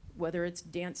 Whether it's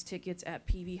dance tickets at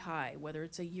PV High, whether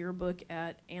it's a yearbook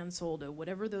at Ansolda,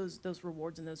 whatever those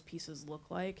rewards and those pieces look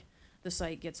like, the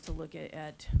site gets to look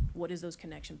at what is those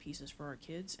connection pieces for our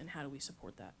kids and how do we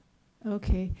support that.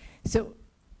 Okay, so,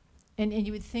 and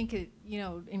you would think, you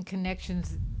know, in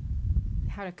connections,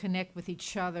 how to connect with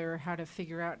each other, how to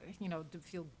figure out, you know, to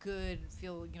feel good,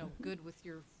 good with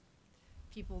your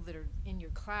people that are in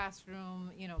your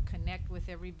classroom, you know, connect with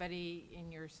everybody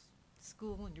in your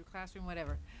school, in your classroom,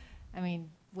 whatever. I mean,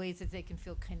 ways that they can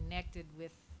feel connected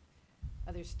with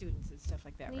other students and stuff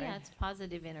like that, right? Yeah, it's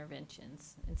positive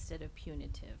interventions instead of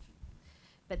punitive.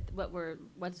 But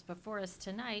what's before us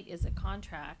tonight is a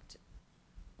contract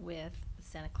with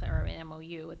Santa Clara, an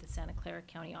MOU with the Santa Clara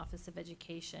County Office of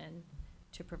Education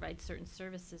to provide certain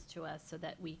services to us so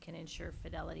that we can ensure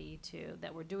fidelity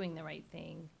that we're doing the right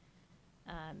thing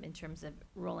in terms of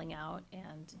rolling out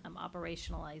and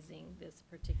operationalizing this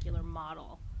particular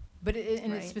model. But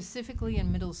and it's right? specifically in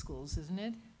middle schools, isn't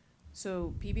it?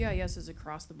 So PBIS is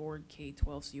across the board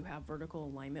K-12, so you have vertical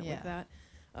alignment with Yeah. that.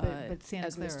 But Santa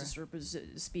as Ms. Clara. DeSerpa is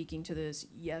speaking to this,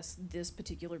 yes, this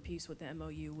particular piece with the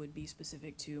MOU would be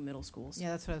specific to middle schools. Yeah,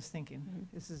 that's what I was thinking.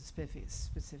 Mhm. This is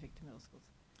specific to middle schools.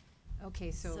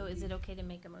 Okay, so. Is it okay to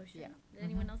make a motion? Yeah. Does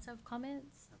anyone else have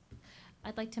comments?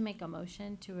 I'd like to make a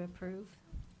motion to approve.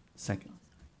 Second.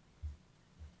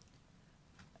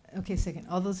 Okay, second.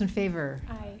 All those in favor?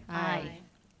 Aye. Aye.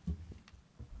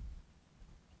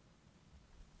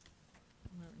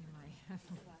 Where am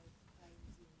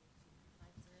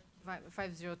I?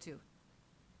 502.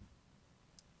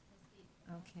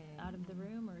 Okay. Out of the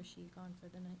room, or is she gone for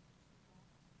the night?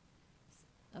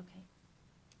 Okay.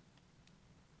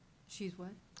 She's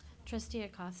what? Trustee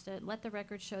Acosta, let the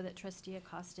record show that Trustee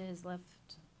Acosta has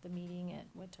left the meeting at,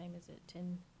 what time is it?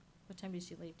 What time did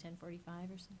she leave?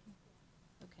 10:45 or something?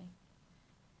 Okay.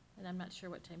 And I'm not sure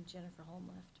what time Jennifer Holm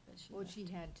left, but she Well, left she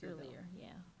had to, though. earlier.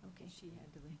 Yeah, okay. She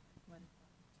had to leave. What?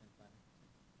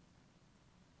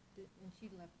 And she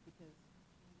left because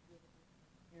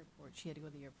airport. She had to go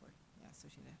to the airport. Yeah, so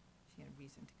she had a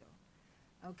reason to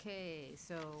go. Okay,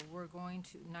 so we're going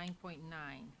to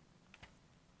 9.9.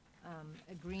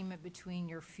 Agreement between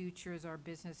Your Future is Our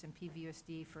Business and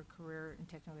PVUSD for Career and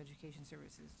Technical Education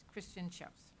Services. Christian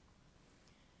Schaus.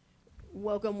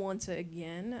 Welcome once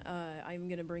again. I'm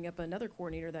going to bring up another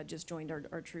coordinator that just joined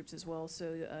our troops as well.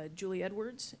 So Julie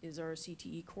Edwards is our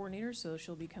CTE coordinator, so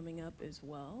she'll be coming up as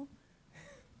well.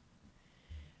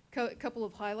 Couple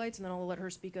of highlights, and then I'll let her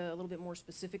speak a little bit more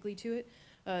specifically to it.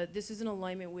 This is in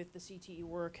alignment with the CTE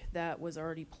work that was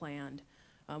already planned.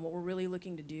 What we're really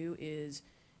looking to do is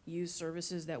use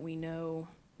services that we know.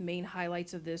 Main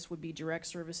highlights of this would be direct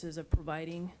services of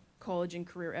providing college and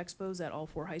career expos at all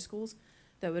 4 high schools.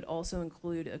 That would also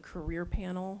include a career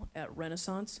panel at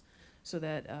Renaissance so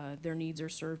that their needs are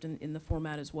served in the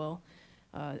format as well.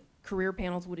 Career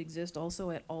panels would exist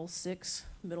also at all 6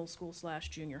 middle school /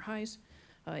 junior highs.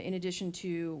 In addition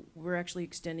to, we're actually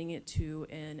extending it to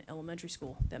an elementary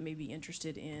school that may be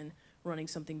interested in running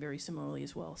something very similarly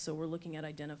as well. So we're looking at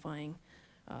identifying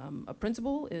a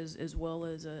principal as well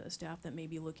as a staff that may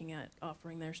be looking at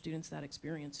offering their students that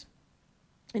experience.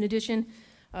 In addition,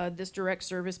 this direct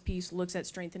service piece looks at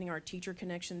strengthening our teacher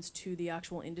connections to the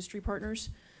actual industry partners.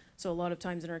 So a lot of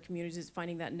times in our communities, it's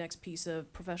finding that next piece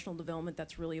of professional development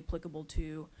that's really applicable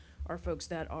to our folks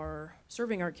that are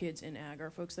serving our kids in ag, our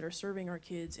folks that are serving our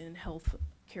kids in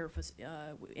healthcare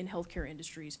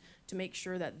industries, to make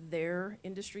sure that their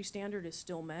industry standard is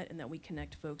still met and that we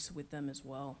connect folks with them as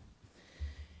well.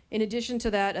 In addition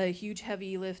to that, a huge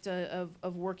heavy lift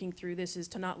of working through this is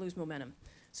to not lose momentum.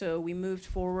 So we moved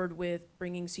forward with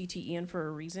bringing CTE in for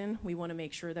a reason. We want to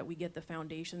make sure that we get the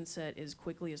foundation set as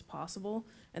quickly as possible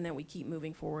and that we keep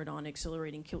moving forward on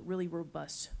accelerating really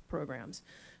robust programs.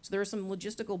 So there are some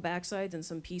logistical backsides and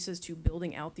some pieces to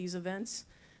building out these events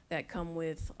that come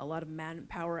with a lot of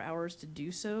manpower hours to do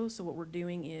so. So what we're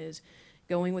doing is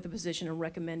going with a position and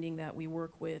recommending that we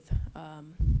work with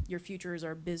Your Future is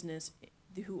Our Business,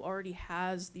 who already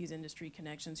has these industry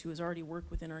connections, who has already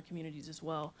worked within our communities as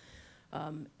well.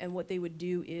 And what they would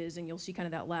do is, and you'll see kind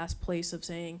of that last place of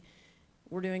saying,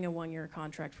 we're doing a 1-year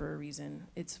contract for a reason.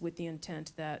 It's with the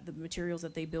intent that the materials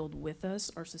that they build with us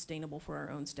are sustainable for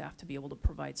our own staff to be able to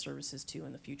provide services to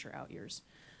in the future out years.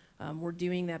 We're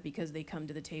doing that because they come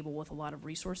to the table with a lot of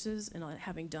resources and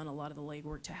having done a lot of the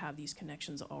legwork to have these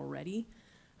connections already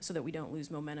so that we don't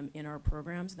lose momentum in our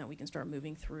programs and that we can start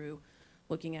moving through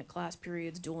looking at class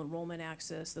periods, dual enrollment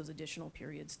access, those additional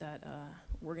periods that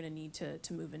we're going to need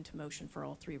to move into motion for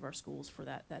all 3 of our schools for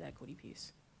that equity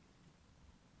piece.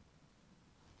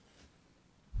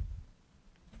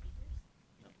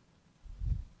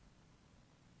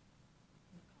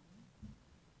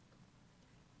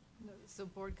 So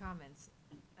board comments.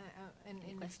 And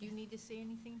if you need to say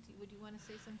anything, would you want to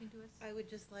say something to us? I would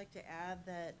just like to add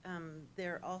that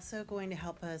they're also going to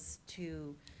help us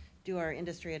to do our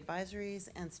industry advisories,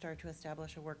 and start to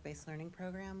establish a work-based learning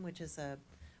program, which is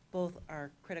both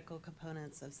are critical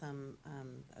components of some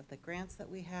of the grants that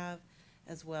we have,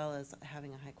 as well as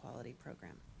having a high-quality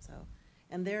program. So,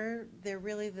 and they're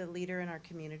really the leader in our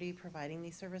community providing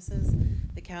these services.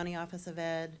 The County Office of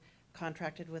Ed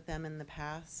contracted with them in the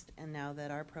past, and now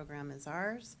that our program is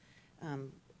ours,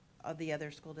 of the other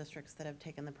school districts that have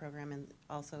taken the program and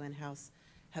also in-house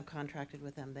have contracted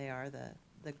with them. They are the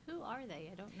Who are they?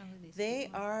 I don't know who these they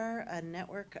people are a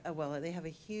network, well, they have a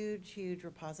huge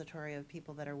repository of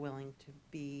people that are willing to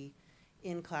be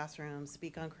in classrooms,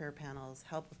 speak on career panels,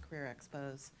 help with career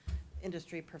expos,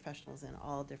 industry professionals in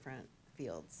all different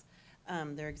fields.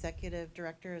 Their executive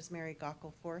director is Mary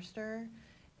Gockel Forster,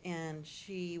 and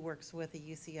she works with a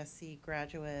UCSC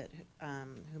graduate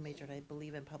who majored, I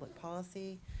believe, in public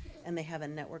policy, and they have a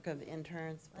network of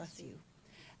interns. Bless you.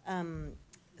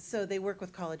 So they work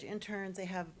with college interns. They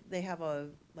have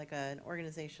an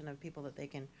organization of people that they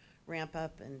can ramp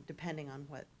up, and depending on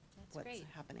what's great.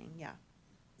 happening. Yeah.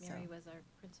 Mary So, was our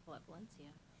principal at Valencia.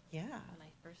 Yeah. When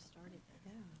I first started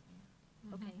there.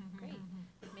 Yeah. Okay, great.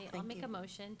 I'll Thank make you. a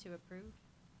motion to approve.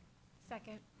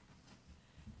 Second.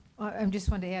 Well, I just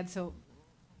wanted to add, so,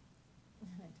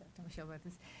 I talked to Michelle about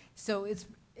this. So it's,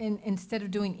 instead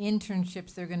of doing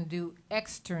internships, they're gonna do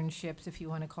externships, if you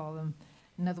wanna call them.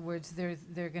 In other words,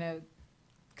 they're gonna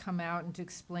come out and to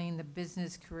explain the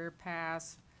business career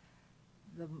paths,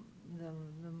 the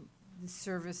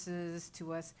services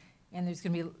to us, and there's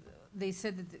gonna be, they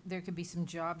said that there could be some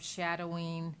job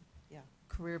shadowing. Yeah.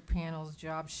 Career panels,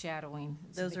 job shadowing.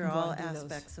 so Those they are can go all and do those.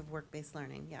 aspects of work-based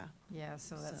learning, yeah. Yeah,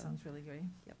 so that So- sounds really great.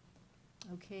 Yep.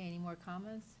 Okay, any more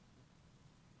comments?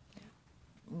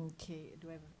 Okay, do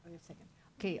I have a second?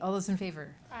 Okay, all those in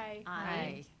favor? Aye.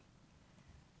 Aye.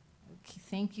 Okay,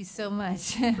 thank you so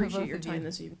much. Appreciate both your of you. time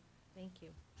this evening. Thank you.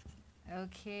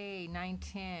 Okay,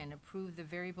 9:10, approve the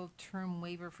variable term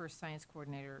waiver for science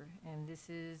coordinator, and this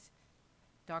is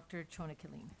Dr.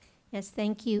 Chonakaleen. Yes,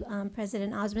 thank you,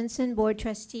 President Osmondson, Board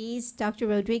Trustees, Dr.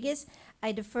 Rodriguez.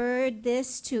 I deferred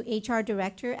this to HR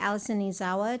Director Allison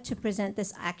Izawa to present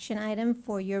this action item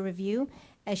for your review,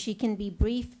 as she can be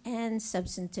brief and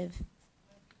substantive.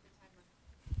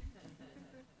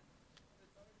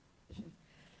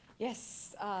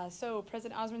 Yes, so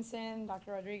President Osmondson,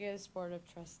 Dr. Rodriguez, Board of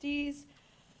Trustees.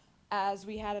 As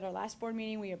we had at our last board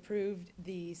meeting, we approved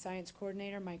the science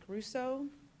coordinator, Mike Russo.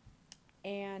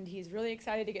 And he's really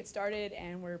excited to get started,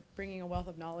 and we're bringing a wealth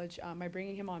of knowledge by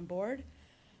bringing him on board.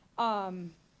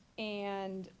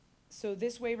 And so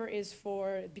this waiver is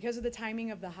for, because of the timing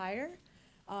of the hire,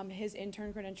 his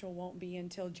intern credential won't be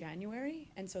until January.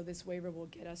 And so this waiver will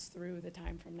get us through the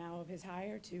time from now of his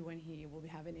hire to when he will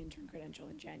have an intern credential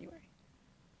in January.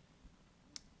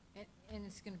 And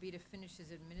it's gonna be to finish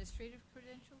his administrative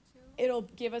credential too? It'll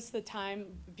give us the time,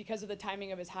 because of the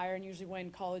timing of his hire, and usually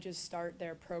when colleges start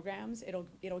their programs, it'll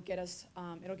get us,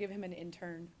 it'll give him an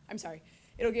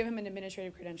it'll give him an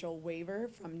administrative credential waiver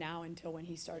from now until when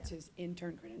he starts his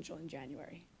intern credential in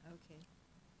January. Okay.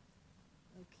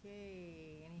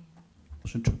 Okay, any,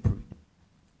 Motion to approve.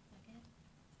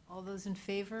 all those in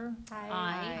favor?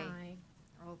 Aye.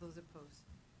 All those opposed?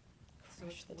 So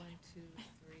Crush it's the 1, time. 2,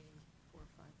 3, 4,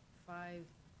 5,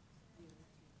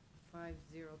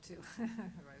 502.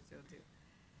 502.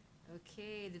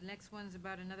 Okay, the next one's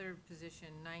about another position,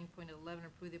 9.11,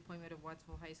 approve the appointment of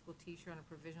Watsonville High School teacher on a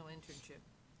provisional internship.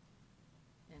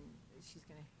 And she's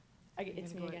gonna.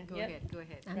 It's me again. Go Yep. ahead, go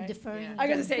ahead. I'm deferring. Yeah. I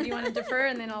was gonna say, do you want to defer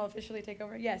and then I'll officially take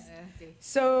over? Yes. Okay.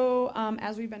 So,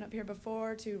 as we've been up here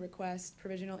before to request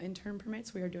provisional intern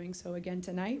permits, we are doing so again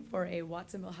tonight for a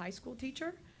Watsonville High School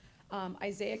teacher.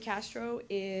 Isaiah Castro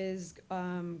is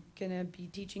gonna be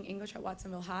teaching English at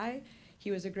Watsonville High.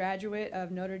 He was a graduate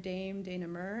of Notre Dame de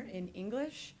Namur in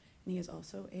English, and he is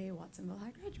also a Watsonville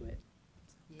High graduate.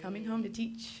 So, coming home to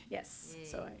teach, yes.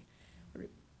 So I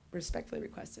respectfully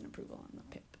request an approval on the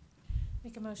PIP.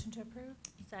 Make a motion to approve?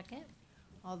 Second?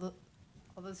 All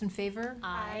those in favor?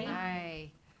 Aye.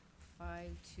 Aye.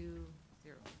 520,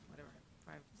 whatever,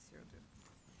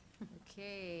 502.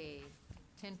 Okay,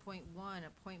 10.1,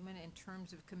 appointment and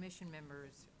terms of commission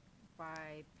members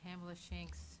by Pamela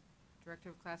Shanks, Director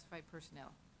of Classified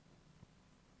Personnel.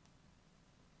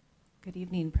 Good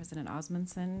evening, President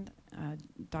Osmondson,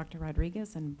 Dr.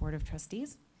 Rodriguez, and Board of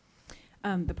Trustees.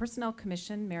 The Personnel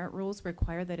Commission merit rules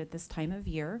require that at this time of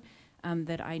year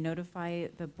that I notify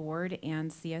the board and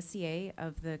CSEA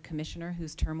of the commissioner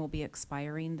whose term will be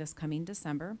expiring this coming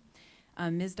December.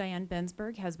 Ms. Diane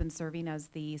Bensberg has been serving as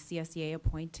the CSEA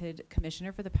appointed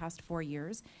commissioner for the past 4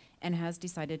 years and has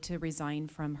decided to resign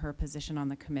from her position on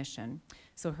the commission.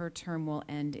 So her term will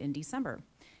end in December.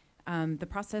 The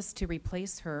process to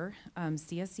replace her,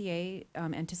 CSEA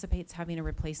anticipates having a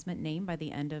replacement name by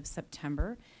the end of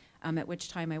September, at which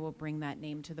time I will bring that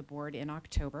name to the board in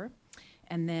October.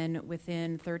 And then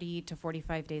within 30 to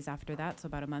 45 days after that, so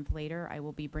about a month later, I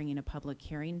will be bringing a public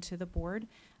hearing to the board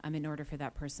in order for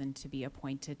that person to be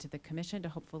appointed to the commission to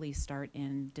hopefully start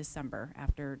in December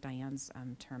after Diane's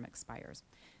term expires.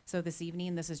 So this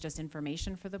evening, this is just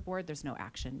information for the board. There's no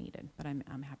action needed, but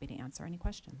I'm happy to answer any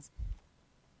questions.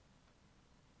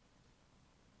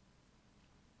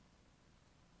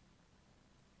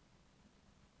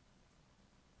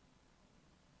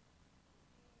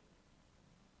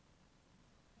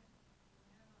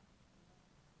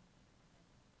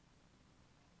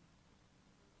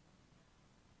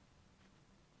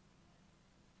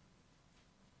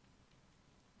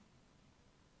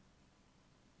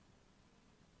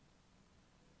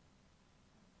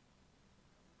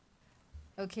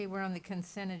 Okay, we're on the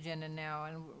consent agenda now,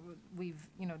 and we've,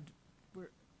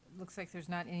 looks like there's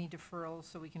not any deferrals,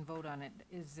 so we can vote on it.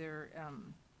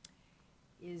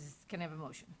 Can I have a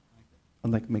motion? I'd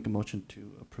like to make a motion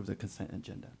to approve the consent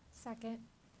agenda. Second.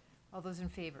 All those in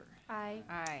favor? Aye.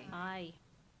 Aye. Aye.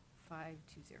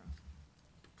 5-0.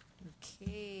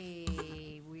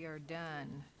 Okay, we are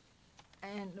done.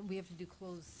 And we have to do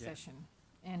closed session.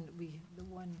 And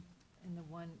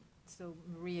so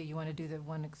Maria, you want to do the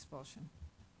one expulsion?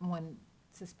 One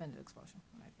suspended expulsion,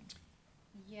 I think.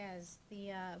 Yes,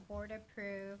 the board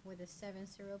approved with a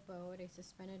 7-0 vote a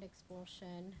suspended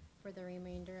expulsion for the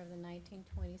remainder of the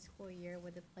 1920 school year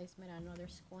with the placement at another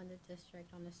school in the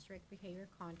district on a strict behavior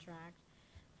contract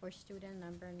for student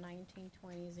number 1920001.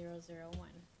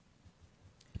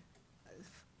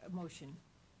 A motion.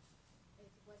 It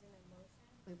wasn't a motion.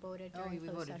 We voted Oh, during we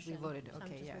closed voted, session. we voted, so I'm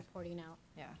okay, just yeah. reporting out.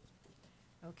 Yeah.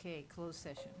 Okay, closed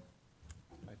session.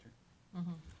 My turn.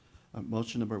 Mhm.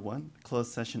 Motion number 1,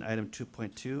 closed session item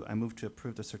 2.2. I move to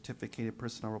approve the certificated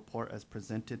personnel report as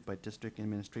presented by district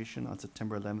administration on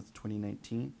September 11th,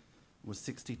 2019, with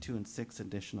 62 and 6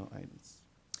 additional items.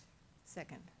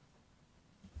 Second.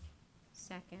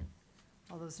 Second.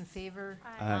 All those in favor?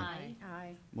 Aye.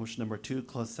 Aye. Motion number 2,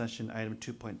 closed session item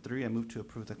 2.3. I move to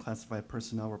approve the classified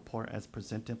personnel report as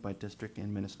presented by district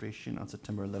administration on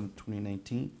September 11th,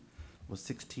 2019, with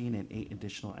 16 and 8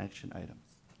 additional action items.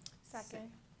 Second.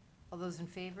 All those in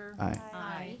favor? Aye.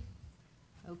 Aye.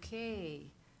 Okay.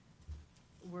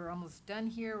 We're almost done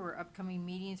here. Our upcoming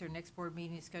meetings, our next board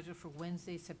meeting is scheduled for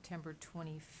Wednesday, September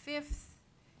 25th,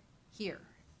 here.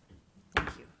 Thank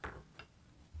you.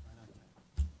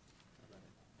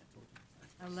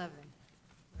 11.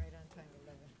 Right on time,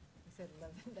 11. I said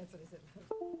 11, that's what I said.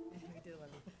 We did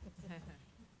 11.